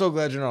about I'm it. so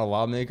glad you're not a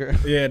lawmaker.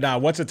 Yeah, nah.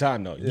 What's the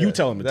time though? You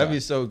tell him the time.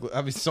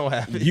 I'd be so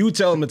happy. You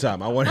tell him the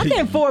time. I want I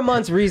think 4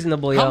 months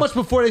reasonable, yo. How much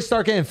before they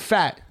start getting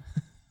fat?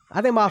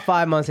 I think about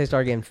 5 months they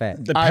start getting fat.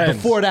 All right,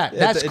 before that,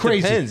 that's it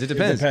crazy. Depends. It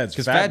depends.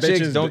 Because fat chicks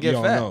bitches, don't you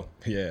get fat. know.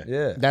 Yeah.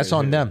 Yeah. That's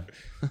on them.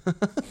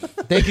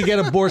 They can get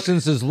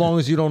abortions as long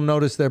as you don't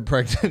notice they're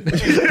pregnant.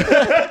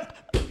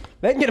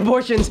 They can get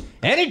abortions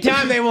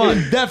anytime they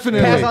want.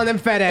 Definitely. Pass on them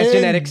fat ass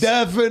genetics.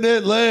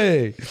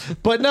 Definitely.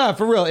 But nah,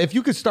 for real, if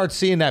you could start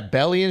seeing that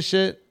belly and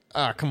shit,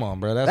 come on,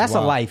 bro. That's a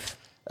wild. life.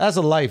 That's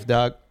a life,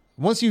 dog.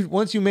 Once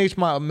you make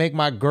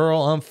my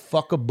girl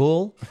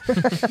unfuckable,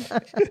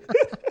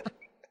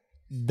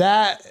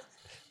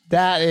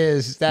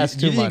 that's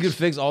too you think much. you could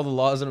fix all the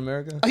laws in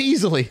America?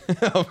 Easily.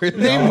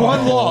 Name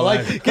one law.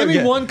 Like, give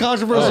me one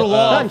controversial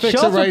law. I'll fix it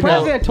Schultz for right now.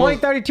 president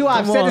 2032.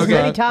 I've said this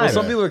many times.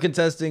 Well, some people are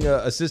contesting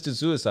assisted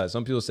suicide.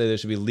 Some people say there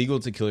should be legal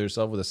to kill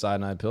yourself with a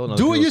cyanide pill. and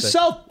other Do it people say-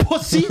 yourself,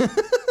 pussy.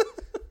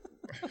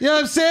 You know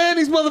what I'm saying?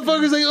 These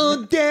motherfuckers like,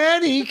 oh,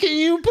 daddy, can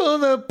you pull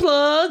the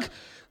plug?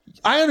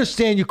 I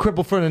understand you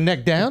crippled from the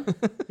neck down.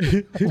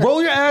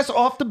 Roll your ass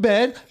off the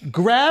bed,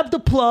 grab the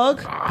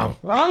plug,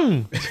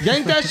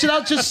 yank that shit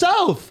out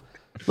yourself.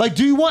 Like,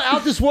 do you want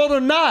out this world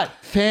or not,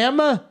 fam?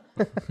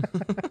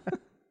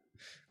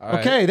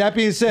 Okay, that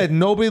being said,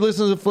 nobody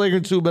listens to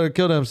Flagrant 2 better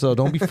kill themselves.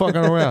 Don't be fucking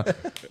around.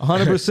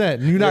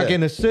 100%. You're not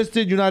getting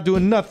assisted. You're not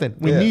doing nothing.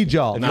 We need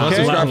y'all. Nah,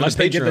 Okay? unless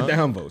they get the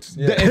downvotes.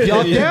 If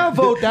y'all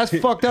downvote, that's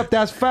fucked up.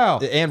 That's foul.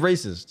 And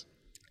racist.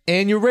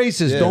 And you're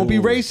racist. Don't be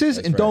racist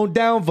and right. don't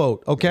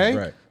downvote, okay? That's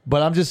right.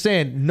 But I'm just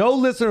saying, no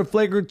listener of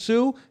Flagrant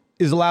 2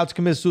 is allowed to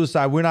commit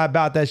suicide. We're not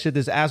about that shit.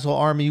 This asshole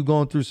army, you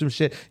going through some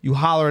shit, you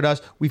holler at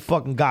us, we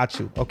fucking got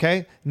you,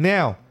 okay?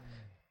 Now,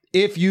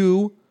 if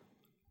you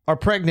are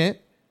pregnant,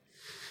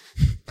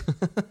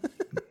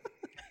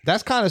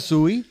 that's kind of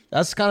suey.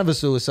 That's kind of a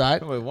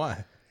suicide Wait,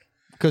 why?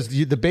 because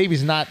the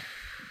baby's not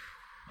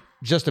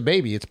just a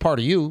baby. It's part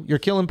of you. You're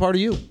killing part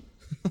of you.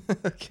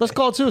 Let's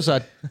call it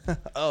suicide.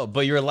 Oh,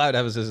 but you're allowed to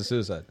have assisted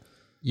suicide.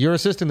 You're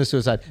assisting the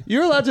suicide.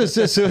 You're allowed to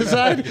assist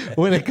suicide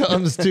when it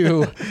comes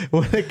to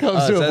so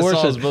that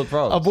abortion. solves both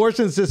problems.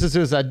 Abortion, assisted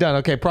suicide, done.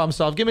 Okay, problem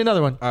solved. Give me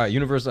another one. All right,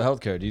 universal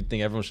healthcare. Do you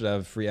think everyone should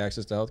have free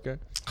access to healthcare?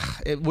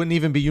 It wouldn't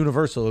even be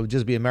universal. It would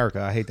just be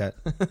America. I hate that.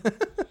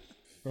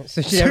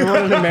 So should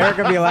everyone in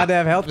America be allowed to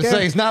have health It's, like,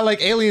 care? it's not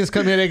like aliens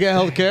come here to get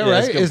health care, Yeah,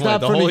 that's right? a good It's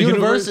not point. The for the whole universe.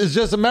 universe? It's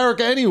just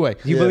America anyway.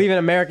 Do you believe in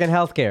American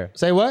health care?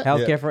 Say what?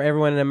 Health care for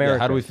everyone in America.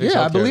 How do we fix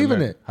Yeah, I healthcare believe in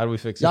America? it. How do we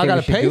fix it? Y'all got to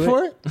we should pay do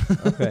for it?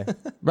 it, Okay.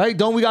 right?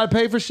 Don't we got to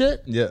pay for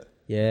shit? Yeah.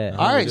 Yeah.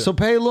 All right, so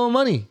pay a little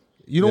money.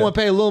 You don't want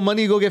to pay a little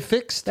money to go get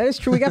fixed? That is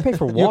true. We got to pay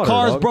for water. Your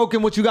car's dog.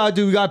 broken. What you got to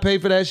do? You got to pay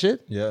for that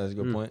shit? Yeah, that's a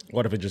good point.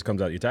 What if it just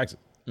comes out your taxes?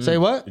 Say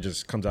what? It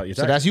just comes out your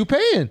So taxes. that's you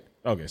paying.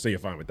 Okay, so you're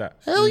fine with that.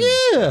 Hell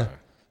yeah.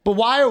 But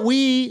why are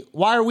we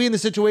in the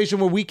situation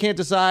where we can't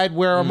decide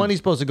where our money's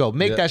supposed to go?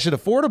 Make that shit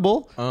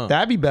affordable.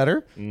 That'd be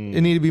better. It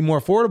need to be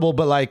more affordable.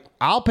 But like,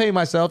 I'll pay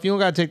myself. You don't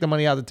got to take the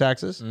money out of the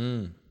taxes.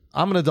 I'm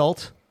an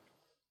adult.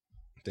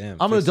 Damn.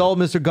 I'm an adult,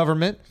 Mr.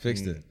 Government.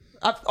 Fixed it.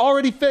 I've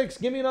already fixed.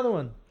 Give me another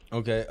one.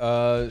 Okay.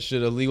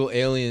 Should illegal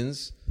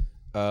aliens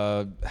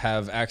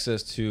have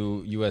access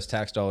to U.S.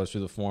 tax dollars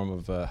through the form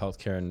of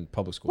healthcare and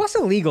public schools? What's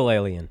a legal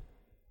alien?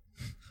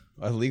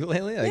 A legal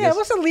alien? I Yeah, guess.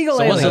 what's a legal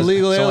Someone alien? What's a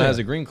legal Someone alien? has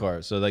a green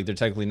card, so like they're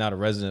technically not a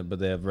resident, but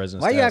they have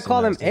residence. Why you gotta status in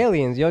call the them United States.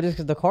 aliens, yo? Just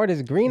because the card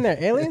is green,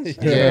 they're aliens?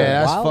 Yeah,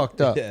 that's Wow.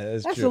 fucked up. Yeah,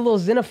 That's true. a little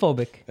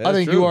xenophobic. I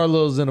think you are a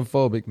little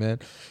xenophobic, man.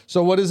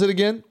 So what is it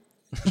again?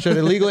 Should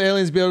illegal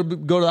aliens be able to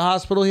go to the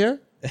hospital here?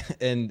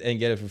 and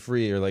get it for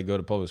free or like go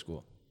to public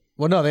school.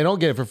 Well, no, they don't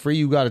get it for free.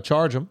 You got to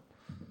charge them.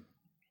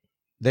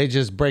 They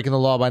just breaking the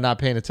law by not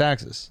paying the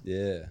taxes.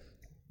 Yeah.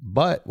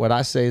 But what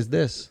I say is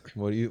this: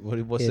 What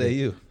say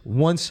you?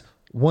 once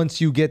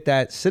you get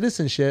that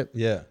citizenship,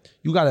 Yeah.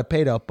 you got to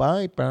pay the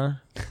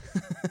piper.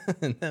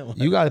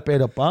 You got to pay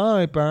the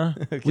piper.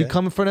 We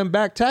coming for them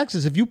back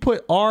taxes. If you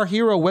put our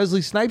hero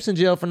Wesley Snipes in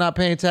jail for not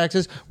paying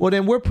taxes, well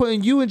then we're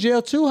putting you in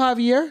jail too,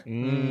 Javier.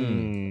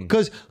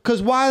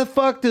 Because why the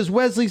fuck does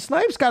Wesley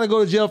Snipes got to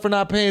go to jail for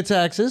not paying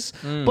taxes,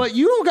 but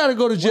you don't got to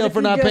go to jail if for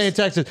you not just- paying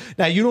taxes?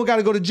 Now you don't got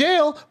to go to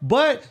jail,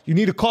 but you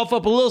need to cough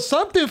up a little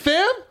something,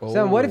 fam.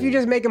 Son, what if you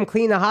just make them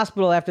clean the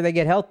hospital after they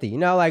get healthy? You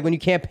know, like when you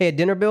can't pay a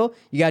dinner bill,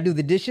 you gotta do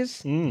the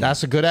dishes.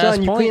 That's a good ass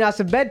Son, you point. clean out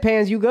some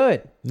bedpans, you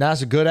good.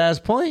 That's a good ass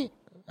point.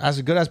 That's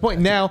a good ass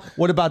point. Now,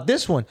 what about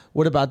this one?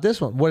 What about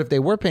this one? What if they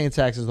were paying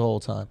taxes the whole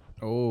time?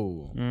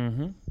 Oh.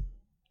 Then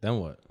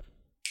what?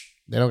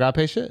 They don't got to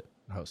pay shit.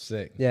 Oh,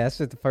 sick. Yeah, that's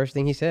the first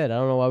thing he said. I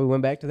don't know why we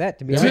went back to that,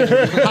 to be honest.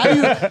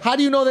 How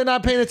do you know they're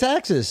not paying the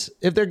taxes?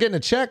 If they're getting a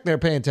check, they're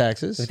paying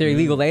taxes. If they're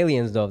illegal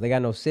aliens, though, if they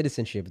got no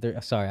citizenship.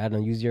 Sorry, I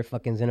don't use your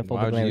fucking xenophobic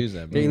Why would you language. use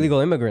that, bro? They're illegal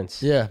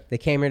immigrants. Yeah. They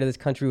came here to this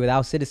country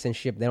without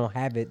citizenship. They don't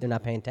have it. They're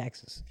not paying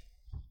taxes.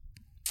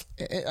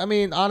 I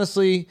mean,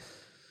 honestly,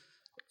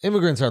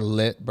 immigrants are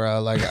lit,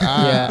 bro. Like, that's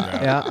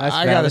I got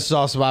a valid.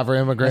 soft spot for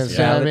immigrants. That's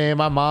You know what I valid. mean?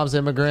 My mom's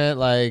immigrant.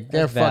 Like,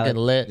 they're That's valid.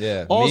 fucking lit.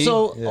 Yeah.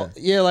 Also, Me?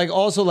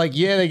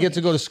 yeah, they get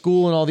to go to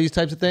school and all these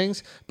types of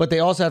things, but they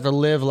also have to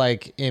live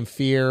like in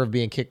fear of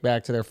being kicked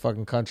back to their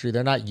fucking country.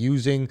 They're not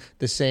using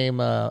the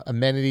same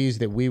amenities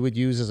that we would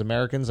use as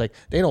Americans. Like,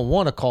 they don't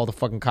want to call the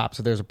fucking cops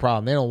if there's a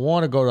problem. They don't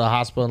want to go to the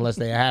hospital unless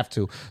they have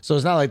to. So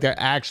it's not like they're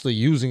actually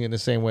using it in the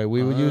same way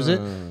we would use it.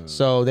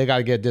 So they got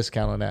to get a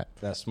discount on that.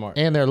 That's smart.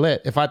 And they're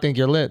lit. If I think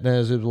you're lit, then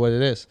this is what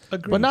it is.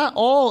 Agreed. But not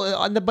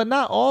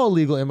all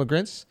illegal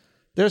immigrants.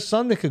 There's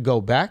some that could go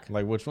back.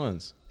 Like which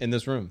ones? In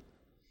this room.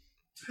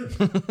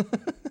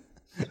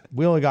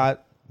 We only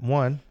got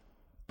one.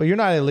 But you're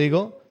not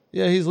illegal.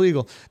 Yeah, he's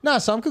legal. Nah,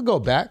 some could go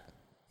back.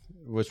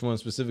 Which one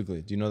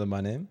specifically? Do you know them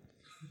by name?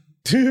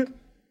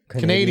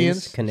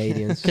 Canadians.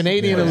 Canadian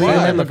illegal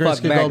Why? immigrants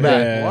Send the could fuck go back,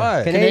 back. man.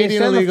 Why? Canadian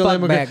send the illegal fuck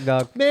immigrant. back,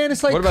 dog. Man,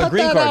 it's like, What about cut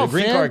green that card? out, The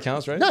green fam. card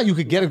counts, right? No, you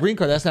could get a green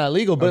card. That's not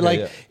illegal. But Okay, like,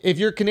 yeah. if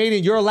you're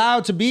Canadian, you're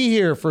allowed to be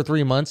here for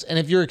 3 months. And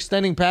if you're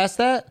extending past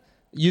that,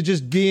 you're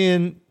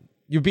being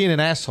an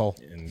asshole.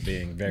 And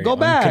being very Go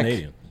back.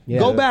 un-Canadian. Yeah.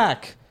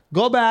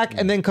 Go back,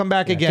 and then come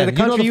back again. To the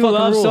country you fucking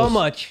love so rules.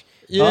 much.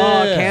 Yeah.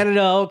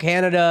 Oh,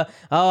 Canada.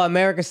 Oh,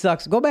 America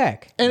sucks. Go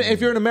back. And if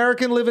you're an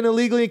American living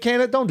illegally in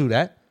Canada, don't do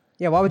that.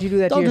 Yeah, why would you do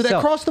that Don't to do that.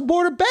 yourself? Cross the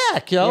border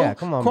back, yo. Yeah,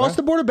 come on, Cross bro.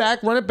 the border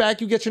back, run it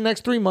back. You get your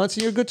next 3 months,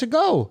 and you're good to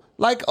go.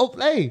 Like, oh,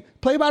 hey,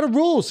 play by the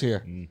rules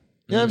here. You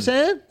know what I'm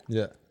saying?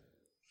 Yeah.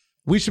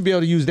 We should be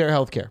able to use their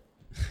health care.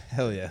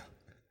 Hell yeah.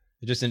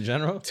 Just in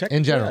general?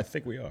 In general. I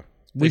think we are.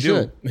 We do.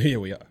 should. Yeah,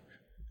 we are.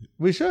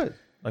 We should.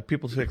 Like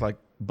people take like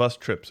bus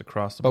trips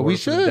across the But border. we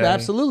for the should, day.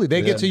 absolutely.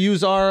 They get to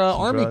use our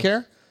army drugs.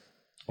 care.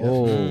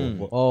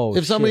 Oh,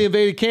 If somebody shit.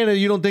 invaded Canada,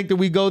 you don't think that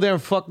we go there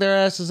and fuck their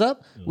asses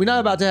up? We're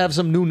not about to have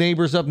some new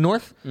neighbors up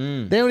north.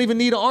 They don't even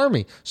need an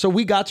army. So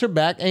we got your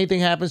back. Anything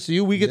happens to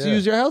you, we get to Yeah.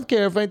 use your health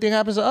care if anything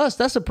happens to us.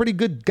 That's a pretty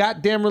good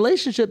goddamn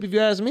relationship if you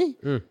ask me.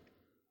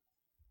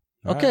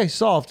 Okay,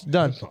 solved.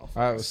 Done. All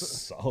right.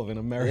 Solving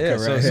America, Yeah,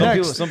 so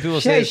right? some people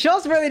Hey, say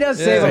Schultz really does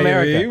save Yeah,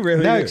 America. He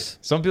really Next.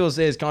 some people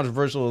say it's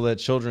controversial to let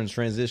children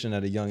transition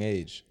at a young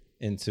age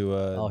into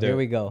here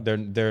we go. They're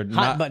Hot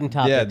not, button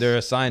Yeah, topics. they're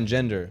assigned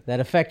gender. That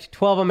affect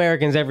 12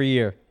 Americans every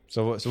year.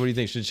 So what do you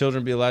think? Should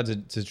children be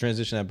allowed to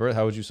transition at birth?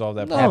 How would you solve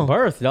that No. problem? At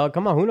birth, dog.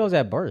 Come on, who knows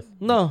at birth?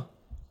 No.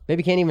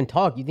 Baby can't even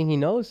talk. You think he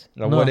knows?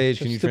 At No. what age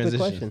It's a can you stupid transition?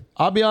 question.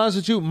 I'll be honest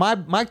with you.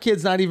 My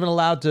kid's not even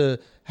allowed to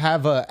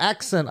have an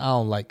accent I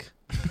don't like.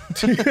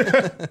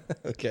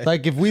 Okay.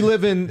 Like if we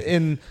live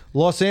in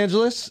Los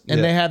Angeles and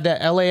Yeah. they have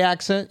that LA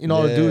accent, you know,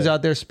 all the Yeah. dudes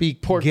out there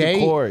speak Port gay. to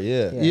core,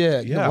 yeah.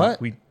 Yeah. Yeah,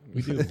 What? we do.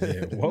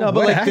 Yeah. No,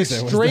 but like the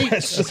straight.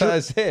 That's how I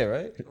say it,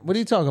 right? What are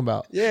you talking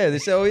about? Yeah, they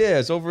say, oh yeah,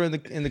 it's over in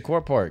the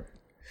core park.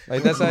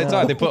 Like that's how they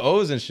talk. They put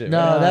O's and shit. No,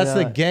 right? that's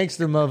the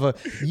gangster mother.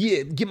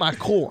 Yeah, get my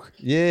core.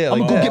 Yeah, I'm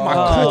like gonna that. get my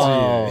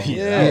core.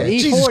 Yeah.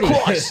 Jesus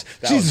E40. Christ.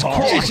 Jesus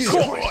Christ. Jesus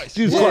Christ.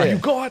 Jesus Yeah. Christ. You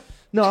got.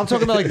 No, I'm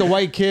talking about like the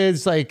white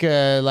kids, like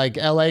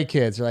LA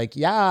kids. They're like,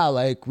 yeah,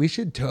 like we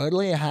should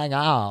totally hang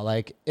out.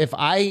 Like if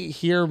I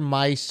hear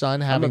my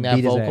son having I'ma that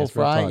beat his vocal ass, real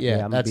fry, talk. Yeah,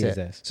 I'ma that's beat his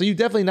it. ass. So you're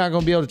definitely not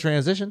gonna be able to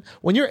transition.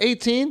 When you're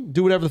 18,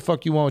 do whatever the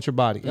fuck you want with your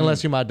body,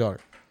 unless you're my daughter.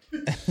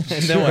 And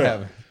then what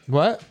happens?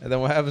 What? And then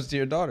what happens to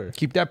your daughter?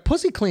 Keep that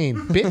pussy clean,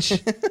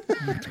 bitch.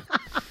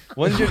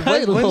 When's your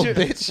Right, little your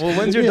bitch.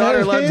 when's your You know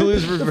daughter what I allowed to mean?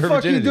 lose her The fuck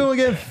virginity? you doing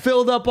getting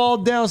filled up all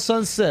down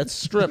Sunset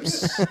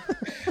strips?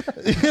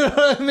 You know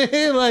what I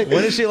mean? Like,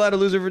 When is she allowed to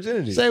lose her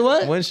virginity? say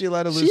what? When is she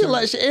allowed to lose She, her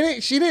like,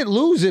 she didn't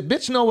lose it.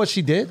 Bitch know what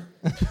she did.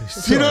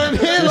 You know what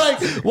I mean?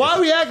 Like, why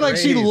we act like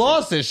she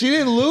lost it? She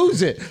didn't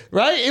lose it,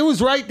 right? It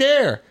was right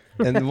there.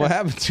 And then what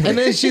happened to her? And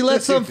then she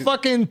let some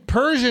fucking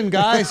Persian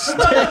guy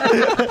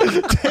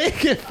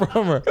take it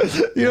from her.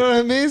 You know what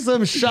I mean?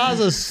 Some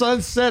Shah's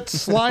Sunset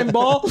slime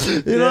ball.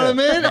 You know what I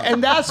mean?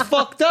 And that's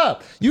fucked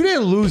up. You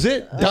didn't lose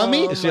it,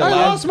 dummy. Is she I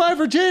allowed- lost my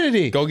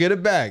virginity. Go get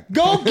it back.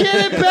 Go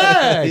get it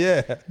back.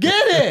 Yeah.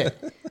 Get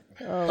it.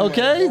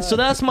 Okay? So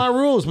that's my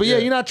rules. But yeah,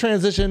 you're not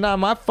transitioning out of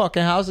my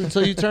fucking house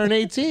until you turn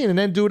 18 and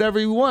then do whatever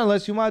you want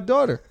unless you're my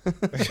daughter.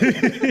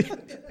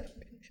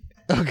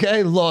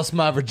 Okay? Lost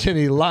my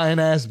virginity, lying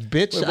ass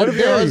bitch. What if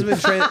your I dare you.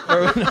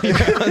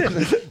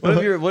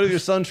 husband what if your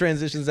son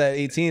transitions at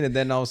 18 and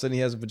then all of a sudden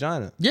he has a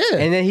vagina? Yeah.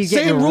 And then he's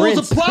Same getting rules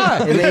rinsed. apply.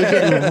 And then he's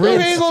getting You ain't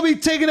rinsed. gonna be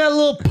taking that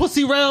little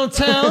pussy round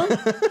town,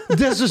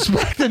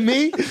 disrespecting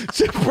me.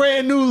 It's a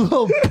brand new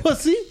little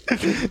pussy.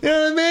 You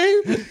know what I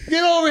mean?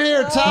 Get over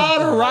here,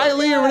 Todd or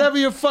Riley or whatever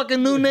your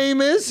fucking new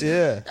name is.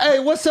 Yeah. Hey,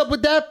 what's up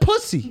with that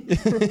pussy?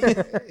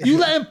 You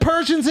letting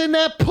Persians in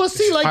that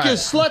pussy like your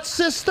slut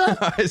sister?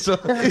 So,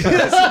 You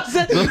know what I'm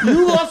saying?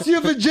 You lost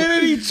your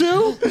virginity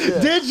too?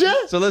 Did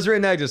you? so let's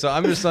reenact this. So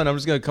I'm your son. I'm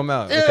just gonna come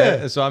out.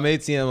 Okay. So I'm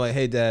 18. I'm like,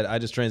 hey, Dad, I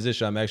just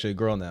transitioned. I'm actually a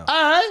girl now.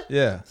 All right.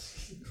 Yeah.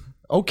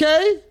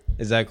 Okay.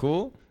 Is that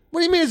cool?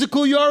 What do you mean? Is it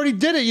cool? You already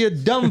did it, you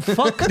dumb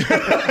fuck.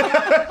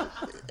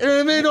 You know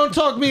what I mean? Don't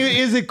talk to me.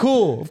 Is it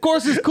cool? Of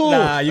course it's cool.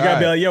 Nah, you gotta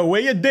be like, yo, where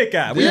your dick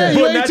at? We Yeah, you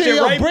putting ain't that tell shit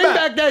yo, right bring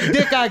back that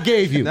dick I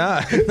gave you.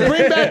 Nah.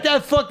 Bring back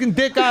that fucking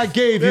dick I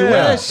gave you. Where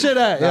that shit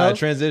at, Nah, I yo?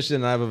 transitioned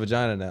and I have a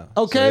vagina now.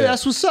 Okay, So, yeah.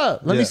 that's what's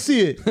up. Let me Yeah. see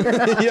it.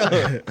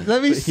 Yo,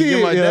 Let me see you're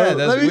it, my yo. dad.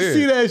 That's Let me weird.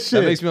 see that shit.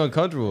 That makes me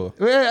uncomfortable.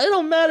 Man, it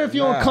don't matter if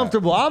you're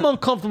uncomfortable. I'm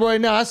uncomfortable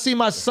right now. I see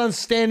my son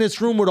stand in this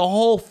room with a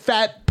whole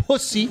fat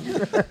pussy,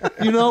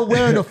 you know,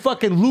 wearing the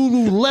fucking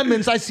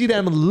Lululemons. I see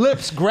them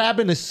lips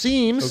grabbing the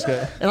seams,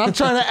 and I'm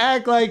trying to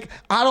act like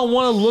I don't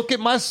want to look at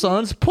my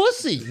son's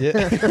pussy.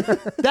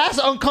 That's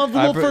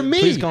uncomfortable for me.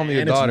 Please call me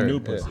your And it's daughter. new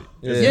pussy.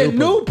 Yeah,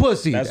 new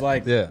pussy. That's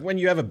like Yeah. when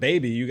you have a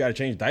baby, you gotta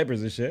change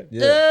diapers and shit.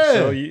 Yeah.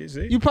 So you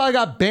see? You probably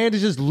got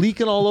bandages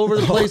leaking all over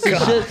the place and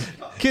shit.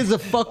 Kid's a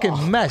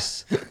fucking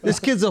mess. This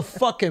kid's a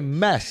fucking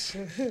mess.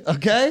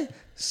 Okay?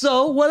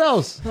 So, what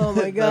else? Oh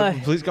my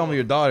god. Please call me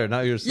your daughter,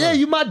 not your son. Yeah,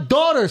 you my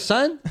daughter,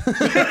 son.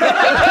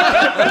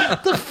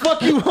 What the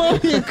fuck you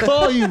want me to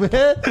call you,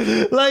 man?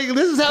 Like,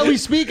 this is how we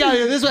speak out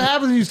here. This is what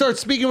happens when you start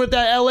speaking with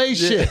that LA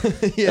shit.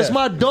 That's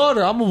my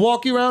daughter. I'm gonna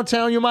walk you around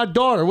town. You're my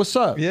daughter. What's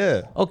up?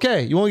 Yeah.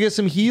 Okay, you want to get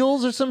some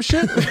heels or some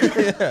shit?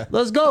 Yeah.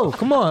 Let's go.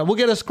 Come on. We'll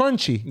get a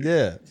scrunchie.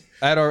 Yeah.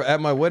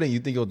 At my wedding, you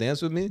think you'll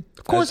dance with me?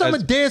 Of course I'm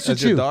gonna dance with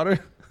as your you. daughter?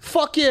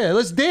 Fuck yeah.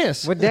 Let's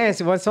dance. What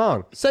dance? What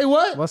song? Say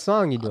what? What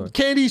song you doing?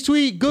 Candy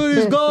sweet, good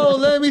as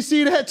gold. Let me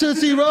see that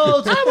Tootsie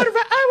Rolls. I would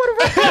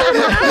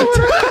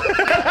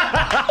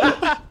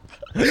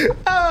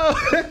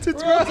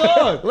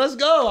Let's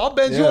go. I'll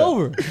bend you Yeah.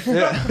 over.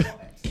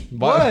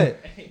 What?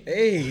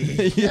 Hey.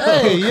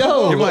 Hey,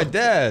 yo. You're my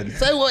dad.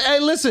 Say what? Hey,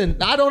 listen.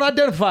 I don't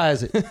identify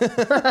as it.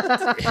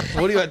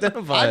 What do you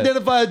identify? I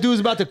identify as dude's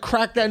about to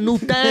crack that new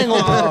thing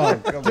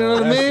open. You know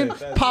what I mean?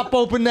 Pop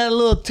open that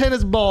little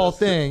tennis ball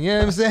thing. You know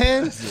what I'm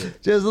saying?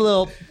 Just a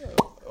little.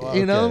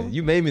 You know? Okay.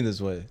 You made me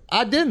this way.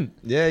 I didn't.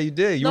 Yeah, you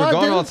did. You No, were I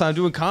gone all didn't. the time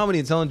doing comedy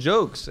and telling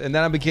jokes, and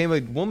then I became a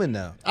woman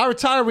now. I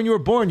retired when you were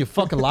born, you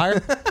fucking liar.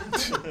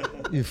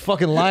 You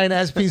fucking lying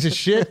ass piece of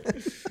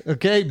shit.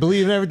 Okay,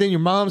 believing everything your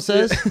mom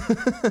says.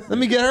 Let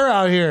me get her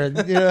out here.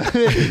 You know,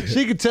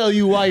 she could tell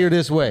you why you're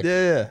this way.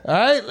 Yeah. All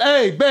right,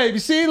 hey, babe, you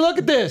see? Look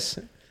at this.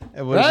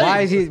 And what Right?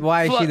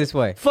 Why is she this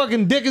way?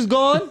 Fucking dick is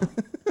gone.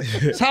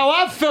 It's how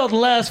I've felt the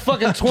last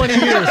fucking 20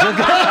 years.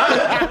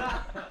 Okay.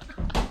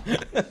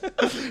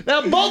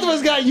 Now both of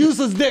us got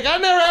useless dick. I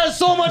never had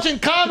so much in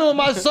common with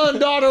my son,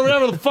 daughter,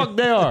 whatever the fuck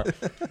they are.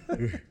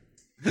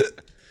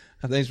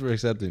 Thanks for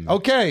accepting me.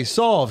 Okay,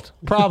 solved.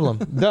 Problem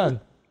done.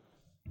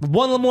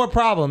 One more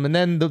problem, and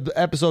then the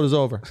episode is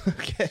over.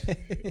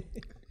 Okay.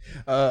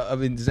 I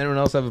mean, does anyone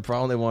else have a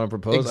problem they want to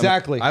propose?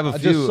 Exactly. I have a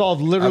few. just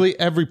solved literally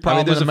every problem. I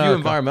mean, there's in a few America.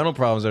 environmental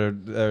problems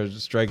that are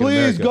striking Please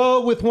America.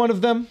 go with one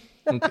of them.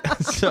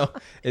 So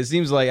it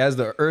seems like as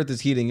the Earth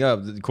is heating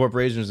up, the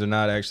corporations are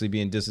not actually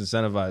being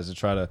disincentivized to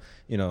try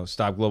to,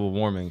 stop global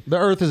warming. The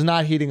Earth is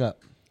not heating up.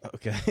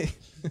 Okay.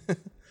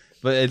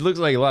 But it looks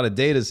like a lot of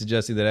data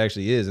suggesting that it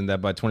actually is, and that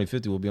by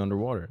 2050 we'll be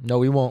underwater. No,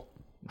 we won't.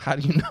 How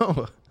do you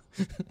know?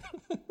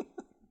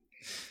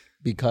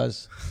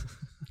 Because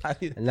How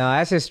do you- No,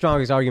 that's his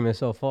strongest argument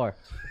so far.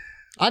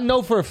 I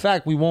know for a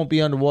fact we won't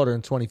be underwater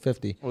in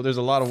 2050. Well, there's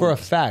a lot of For a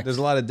fact. There's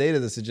a lot of data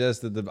that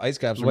suggests that the ice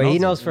caps are Well, he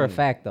melting. knows for a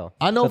fact though.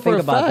 I know So for think a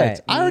about fact.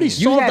 that. I already You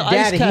solved have the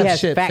data, ice he cap has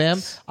shit, facts.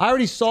 fam. I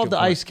already solved the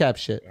ice cap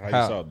shit. How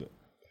How? you solved it?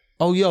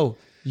 Oh, yo,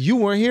 you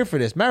weren't here for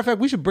this. Matter of fact,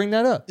 we should bring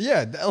that up.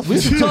 Yeah, the elephant.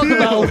 We should talk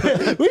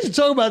about. We should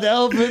talk about the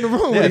elephant in the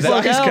room. Yeah, It's the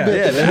like ice cap. Albert.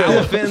 Yeah, the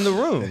elephant in the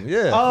room.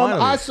 Yeah,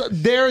 finally.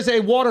 There is a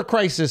water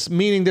crisis,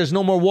 meaning there's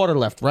no more water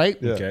left, right?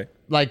 Yeah. Okay.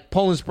 Like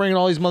Poland Spring and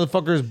all these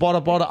motherfuckers bought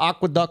up all the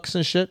aqueducts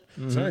and shit.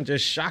 Son,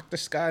 just shock the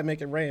sky, make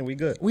it rain. We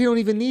good. We don't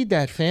even need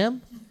that,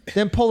 fam.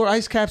 Then polar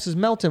ice caps is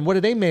melting. What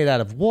are they made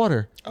out of?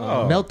 Water.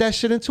 Melt that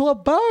shit into a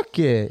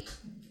bucket.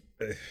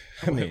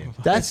 I mean,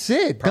 That's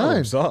it. problem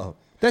Done. solved.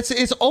 That's it.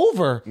 It's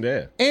over.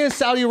 Yeah. And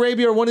Saudi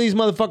Arabia or one of these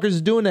motherfuckers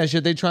is doing that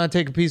shit. They trying to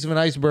take a piece of an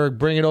iceberg,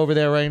 bring it over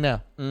there right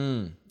now.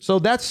 So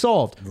that's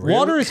solved.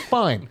 Water is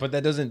fine. But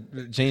that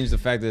doesn't change the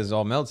fact that it's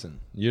all melting.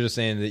 You're just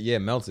saying that, yeah,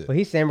 melt it. But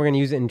he's saying we're gonna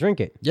use it and drink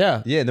it.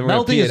 Yeah. Yeah, then we're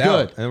melting gonna pee is it out.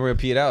 good. And then we're gonna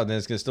pee it out, and then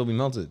it's gonna still be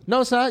melted.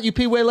 No, it's not. You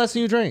pee way less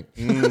than you drink.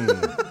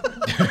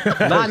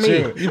 Not me.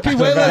 You pee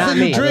way less Not than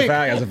me. you drink.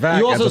 That's a fact.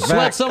 You also That's a sweat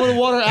fact. some of the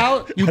water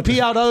out. You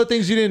pee out other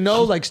things you didn't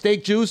know, like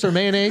steak juice or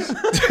mayonnaise.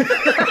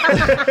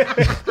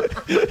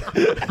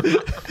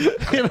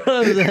 You know what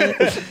I'm saying?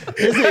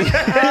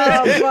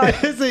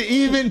 It's an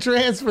even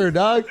transfer,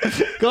 dog.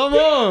 Come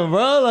on,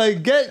 bro.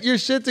 Like, get your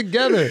shit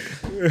together.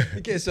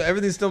 Okay, so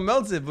everything's still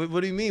melted. But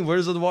what do you mean? Where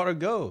does the water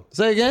go?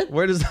 Say again.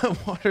 Where does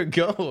that water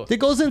go? It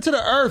goes into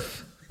the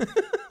earth.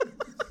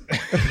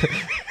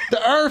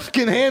 The Earth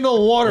can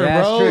handle water,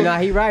 That's bro. true. Nah,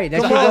 he right.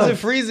 That's So true. how does it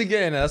freeze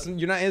again?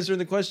 You're not answering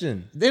the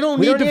question. They don't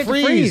We need don't to need to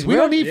freeze. freeze, We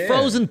bro. don't need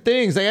frozen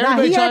things. Like, Nah,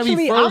 everybody he trying to be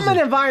actually, I'm frozen.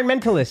 an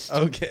environmentalist.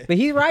 Okay. But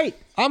he's right.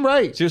 I'm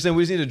right. So you're saying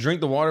we just need to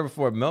drink the water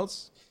before it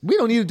melts? We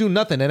don't need to do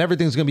nothing, and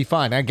everything's gonna be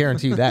fine. I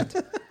guarantee you that.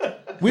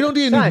 We don't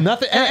need to do Son,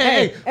 nothing.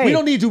 hey, We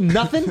don't need to do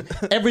nothing.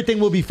 Everything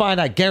will be fine.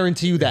 I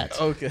guarantee you that.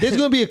 Okay. There's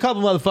gonna be a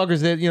couple motherfuckers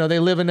that they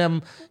live in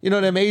them.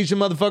 Them Asian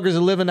motherfuckers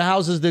that live in the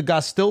houses that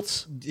got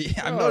stilts.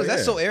 Yeah, I've noticed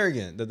that's so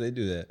arrogant that they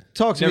do that.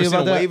 Talk to Never me seen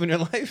about a that. wave in your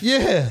life?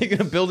 Yeah. You're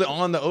gonna build it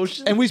on the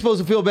ocean? And we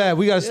supposed to feel bad.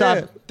 We gotta stop.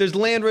 Yeah. There's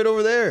land right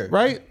over there.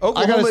 Right? Oklahoma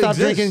I gotta stop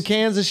exists. drinking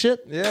cans of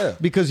shit. Yeah.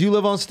 Because you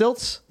live on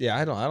stilts. Yeah,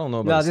 I don't know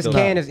about No, this still.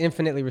 can is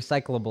infinitely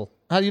recyclable.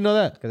 How do you know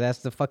that? Because that's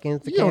the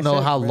fucking. You don't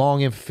know how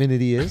long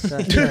infinity is.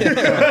 It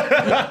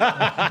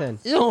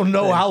You don't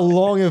know how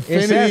long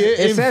infinity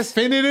is.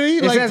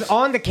 Infinity? It says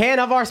on the can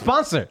of our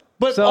sponsor.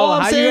 But so all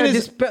I'm how saying you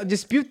is- gonna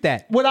dispute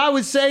that? What I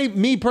would say,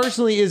 me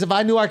personally, is if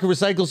I knew I could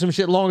recycle some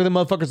shit longer than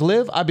motherfuckers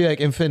live, I'd be like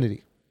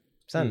infinity.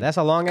 Son, that's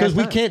a long ass Because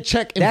we time. can't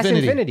check That's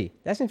infinity. infinity.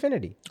 That's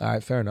infinity. All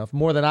right, fair enough.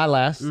 More than I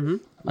last. I mean,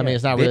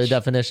 it's not really a Bitch.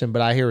 definition,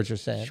 but I hear what you're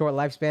saying. Short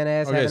lifespan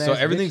ass. Okay, having so ass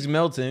everything's bitch.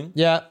 melting.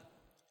 Yeah,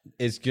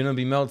 It's gonna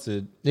be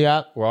melted.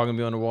 yeah. We're all gonna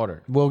be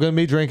underwater. We're gonna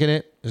be drinking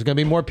it. There's gonna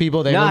be more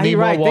people. They Nah, will he need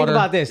right. more water. Think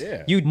about this.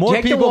 You More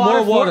take people, the water more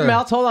before water. it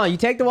melts. Hold on. You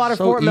take the water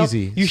So before it melts.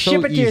 easy. You So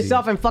ship it to easy.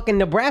 yourself in fucking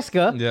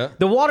Nebraska. Yeah.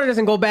 The water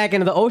doesn't go back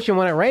into the ocean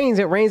when it rains.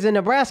 It rains in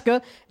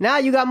Nebraska. Now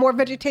you got more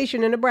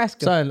vegetation in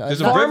Nebraska. Son, There's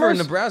a Farmers- river in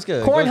Nebraska.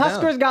 It Corn goes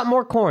huskers down. got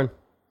more corn.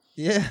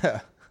 Yeah.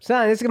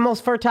 Son, it's the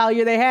most fertile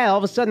year they had. All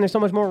of a sudden, there's so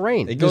much more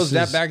rain. It goes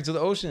This is- back into the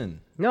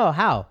ocean. No,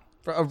 how?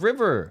 For a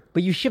river.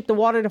 But you ship the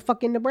water to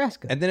fucking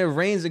Nebraska. And then it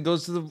rains, it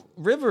goes to the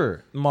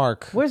river.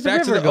 Mark. Where's the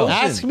back to river the go? ocean.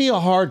 Ask me a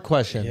hard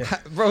question.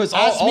 Bro, it's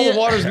all the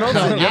water's melting.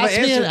 You haven't Ask me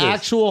an answered this.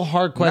 actual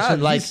hard question.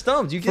 Nah, like, he's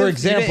stumped. for You didn't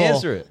example,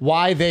 answer it.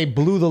 why they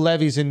blew the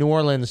levees in New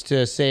Orleans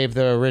to save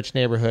the rich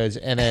neighborhoods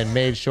and then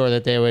made sure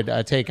that they would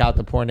take out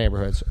the poor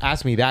neighborhoods.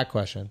 Ask me that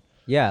question.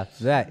 Yeah,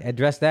 that.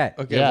 Address that.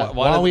 Okay, Yeah.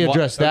 Why don't we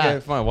address that? Okay,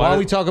 fine. Why don't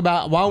we talk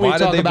about? Why don't we why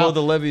did talk they about blow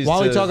the levees Why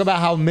don't we to- talk about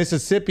how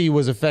Mississippi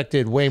was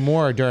affected way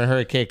more during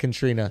Hurricane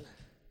Katrina?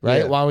 Right?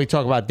 Yeah. Why don't we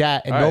talk about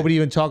that? And All right. nobody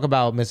even talk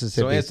about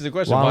Mississippi. So answer the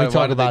question. Why don't Why- we talk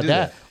why did they about do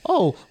that? that?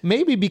 Oh,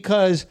 maybe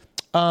because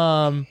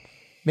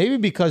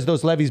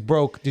those levees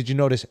broke. Did you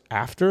notice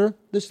after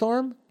the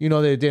storm? You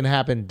know that it didn't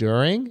happen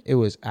during. It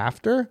was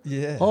after.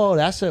 Yeah. Oh,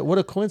 what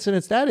a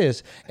coincidence that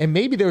is. And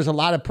maybe there was a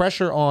lot of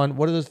pressure on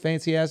what are those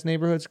fancy ass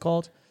neighborhoods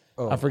called?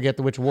 I forget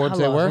which wards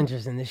I they lost were.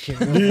 interest in this shit.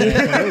 What are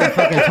we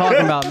fucking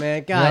talking about, man?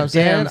 what God I'm damn.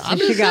 saying? This I'm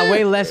shit just got saying.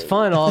 way less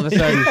fun all of a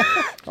sudden.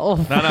 Oh,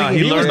 No,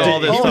 he learned all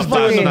this stuff last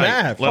fucking-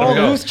 night. Let Oh, him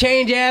go. loose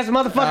change ass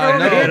motherfucker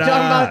over here talking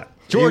about.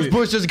 George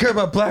Bush doesn't care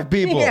about black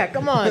people. Yeah,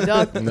 come on,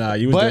 dog. Nah,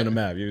 you was But- doing the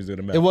math. You was doing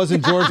the math. It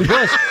wasn't George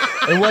Bush.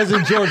 It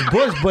wasn't George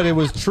Bush, but it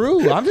was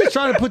true. I'm just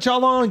trying to put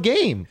y'all on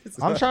game.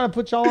 I'm trying to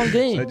put y'all on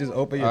game. Just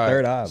open your All right,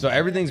 third eye. So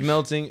everything's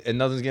melting and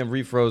nothing's getting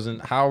refrozen.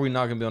 How are we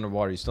not gonna be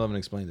underwater? You still haven't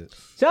explained it.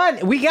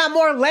 Son, we got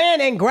more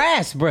land and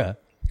grass, bruh.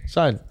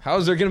 Son, How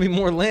is there gonna be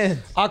more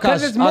land?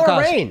 Akash, it's more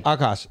Akash, rain.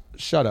 Akash,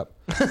 shut up.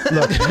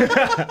 Look,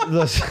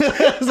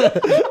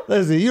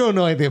 listen, you don't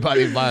know anything about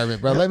the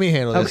environment, bro. Let me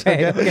handle this.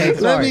 Okay, Let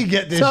sorry. me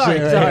get this Sorry,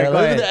 shit right sorry, here. go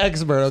Look ahead. at the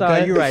expert, okay?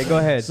 Sorry, you're right. Go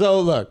ahead. So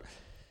look,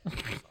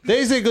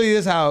 basically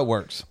this is how it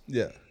works.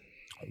 Yeah.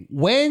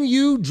 When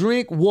you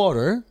drink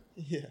water,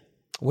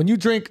 when you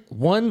drink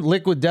one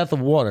liquid death of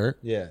water,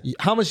 Yeah.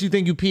 how much do you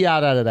think you pee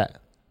out of that?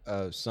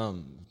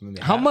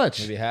 Maybe How half,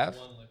 much? Maybe half.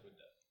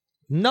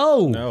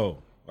 No. no,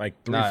 like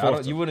Nah, I 3/4.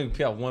 don't, you wouldn't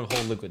pee out one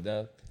whole liquid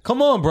death.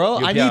 Come on, bro.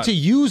 You I pee need out- to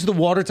use the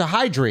water to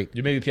hydrate.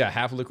 You maybe pee out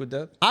half liquid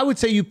death. I would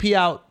say you pee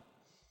out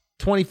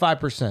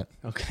 25%.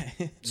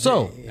 Okay.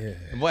 So,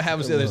 And what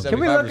happens to the other 75%? Can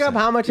we look up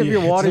how much of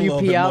your It's water a you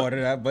little pee bit out? more than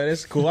that, but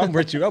it's cool. I'm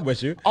with you. I'm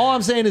with you. all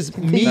I'm saying is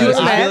me, Do the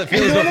I- math.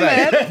 Feelings no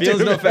facts.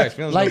 Feelings no facts.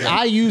 Feelings like no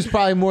facts. I use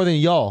probably more than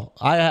y'all.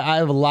 I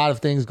have a lot of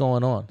things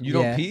going on. You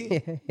don't Yeah.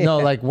 pee? No,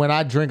 like when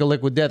I drink a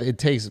liquid death, it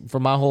takes for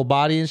my whole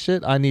body and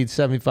shit. I need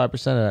 75%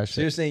 of that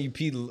So you're shit. saying you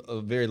pee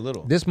very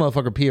little. This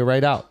motherfucker pee it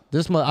right out. I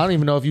don't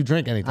even know if you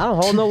drink anything. I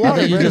don't hold no I water,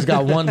 think you bro. just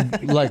got one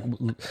like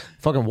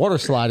fucking water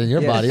slide in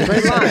your body.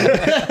 Straight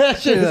line.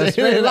 Shit is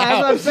Straight in and line. That's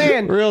out. what I'm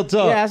saying. Real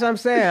talk. Yeah, that's what I'm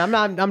saying.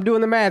 I'm doing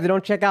the math. They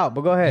don't check out,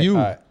 but go ahead. You.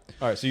 All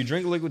right. So you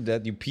drink a liquid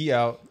death. You pee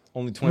out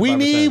only 25%. We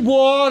need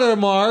water,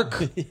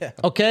 Mark.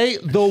 Okay?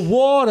 The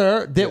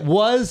water that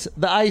was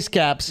the ice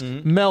caps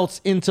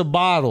melts into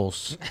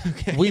bottles.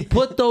 We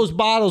put those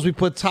bottles, we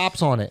put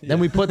tops on it. Then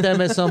we put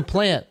them at some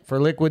plant for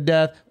Liquid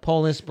Death,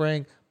 Poland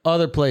Spring,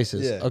 other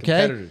places. Yeah,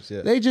 okay? competitors,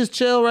 yeah. They just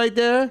chill right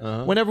there.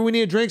 Whenever we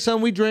need to drink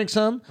some, we drink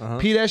some.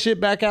 Pee that shit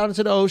back out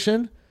into the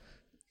ocean.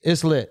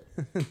 It's lit.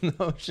 The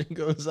ocean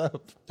goes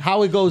up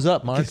How it goes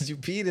up, Mark. because you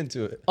peed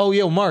into it. Oh,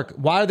 yo, Mark,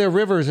 why are there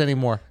rivers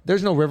anymore?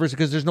 There's no rivers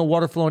because there's no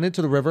water flowing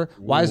into the river.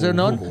 Why is there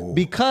none?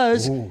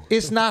 Because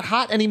it's not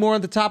hot anymore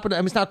on the top of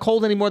it's not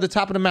cold anymore at the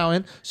top of the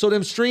mountain. So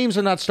them streams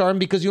are not starting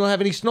because you don't have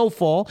any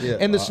snowfall. Yeah.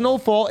 And the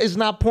snowfall is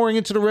not pouring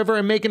into the river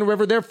and making the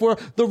river. Therefore,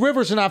 the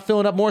rivers are not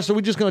filling up more. So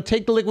we're just going to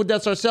take the liquid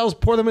deaths ourselves,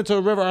 pour them into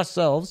the river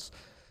ourselves,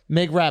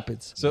 make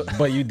rapids. So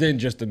But you didn't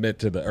just admit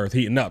to the Earth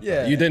heating up.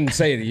 Yeah. You didn't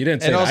say it. You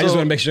didn't say And that. I just also,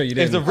 want to make sure you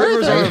didn't. If the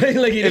rivers are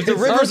Like, you if the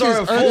didn't- rivers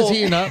Earth is are full,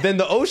 heating up. then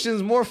the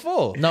ocean's more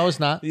full. No, it's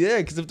not. Yeah,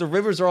 because if the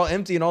rivers are all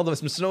empty and all the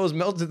snow is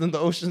melted, then the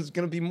ocean's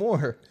gonna be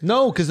more.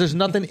 No, because there's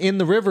nothing in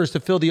the rivers to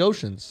fill the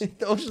oceans.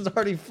 The ocean's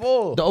already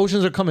full. The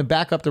oceans are coming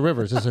back up the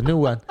rivers. It's a new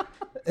one.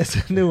 It's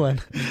a new one.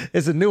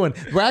 It's a new one.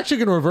 We're actually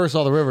going to reverse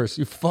all the rivers.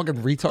 You fucking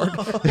retard.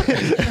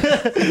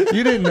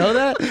 You didn't know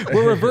that?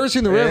 We're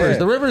reversing the rivers.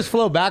 The rivers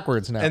flow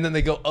backwards now. And then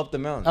they go up the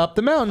mountain. Up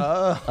the mountain.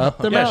 Up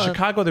the Yeah, mountain.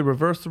 Chicago, they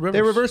reversed the rivers.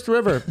 They reversed the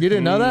river. You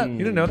didn't know that? You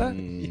didn't know that?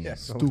 Yeah.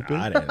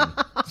 I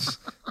didn't.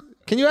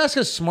 Can you ask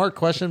a smart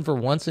question for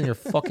once in your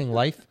fucking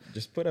life?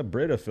 Just put a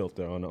Brita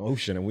filter on the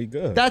ocean and we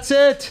good. That's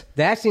it.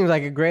 That seems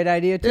like a great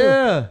idea too.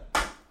 Yeah.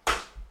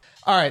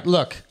 All right,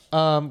 look,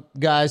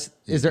 guys,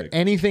 is there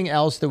anything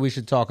else that we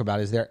should talk about?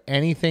 Is there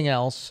anything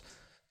else?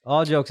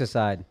 All jokes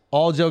aside,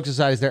 All jokes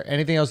aside, is there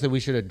anything else that we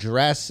should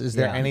address? Is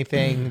there Yeah.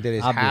 anything that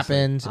has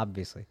happened?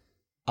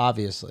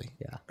 Obviously.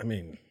 Yeah. I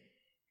mean,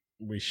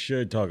 we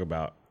should talk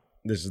about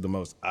this is the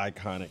most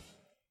iconic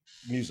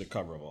music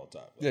cover of all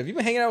time. Yeah, have you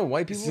been hanging out with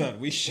white people? Son,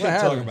 we should What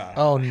talk happened? about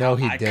Oh no,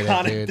 he how didn't,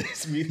 iconic dude.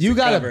 this music You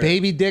got cover a is.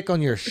 baby dick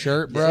on your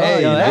shirt, bro.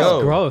 Hey, Yo, that's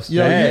yo. gross.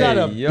 Yo, man. you got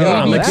a yo. baby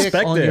I'm dick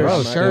expecting. on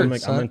your shirt, I'm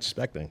son.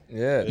 expecting.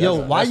 Yeah. Yo,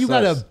 that's- why that you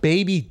got a sucks.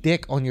 baby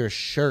dick on your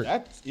shirt?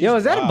 Yo,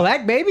 is that a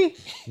black baby?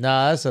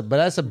 Nah,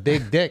 that's a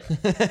big dick.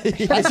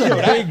 That's a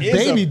big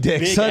baby dick,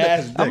 big son.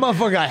 ass That dick.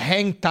 mother got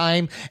hang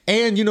time,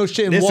 and you know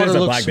shit in This water is a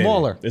looks black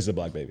smaller. baby. This is a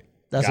black baby.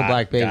 That's Got a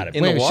black it, baby. got it.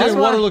 In the Wait, water? shit in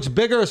water looks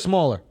bigger or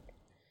smaller?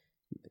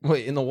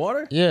 Wait, in the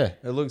water? Yeah.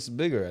 It looks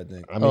bigger, I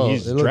think. I mean, Oh,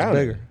 he's it looks drowning.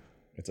 bigger.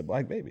 It's a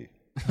black baby.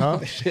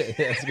 Huh? Shit,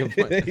 yeah, that's a good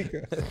point. There you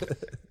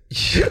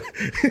go.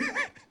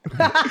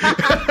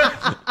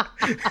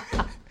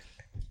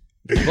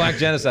 Black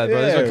genocide,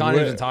 bro. That's what Connie's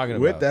with- been talking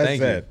about. With that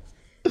Thank said,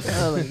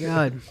 Oh my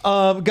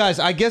god. Guys,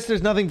 I guess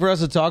there's nothing for us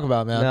to talk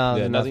about, man. No,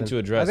 Yeah, nothing to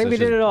address. I think we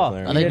That's did just it all.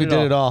 declaring. I think we did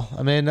it all.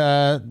 I mean,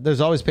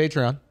 there's always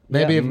Patreon.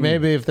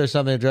 Maybe if there's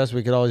something to address,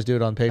 we could always do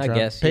it on Patreon.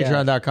 guess, yeah.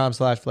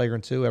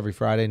 Patreon.com/flagrant2 every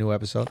Friday, new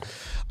episode.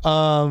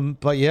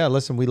 But yeah,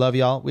 listen, we love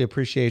y'all. We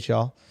appreciate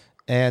y'all.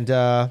 And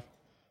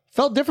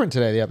felt different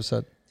today, the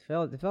episode.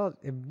 It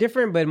felt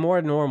different, but more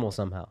normal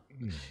somehow.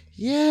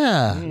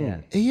 Yeah.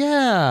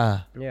 Yeah.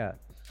 Yeah.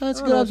 That's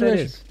a I good don't know what that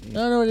observation. is. I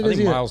don't know what it I is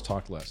think either. Miles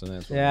talked less, and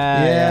that's what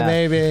Yeah.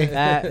 Maybe.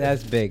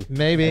 That's big.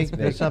 Maybe.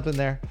 There's something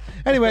there.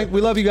 Anyway,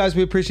 we love you guys.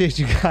 We appreciate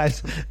you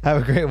guys.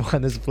 Have a great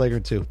one. This is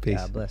Flagrant 2. Peace.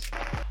 God bless.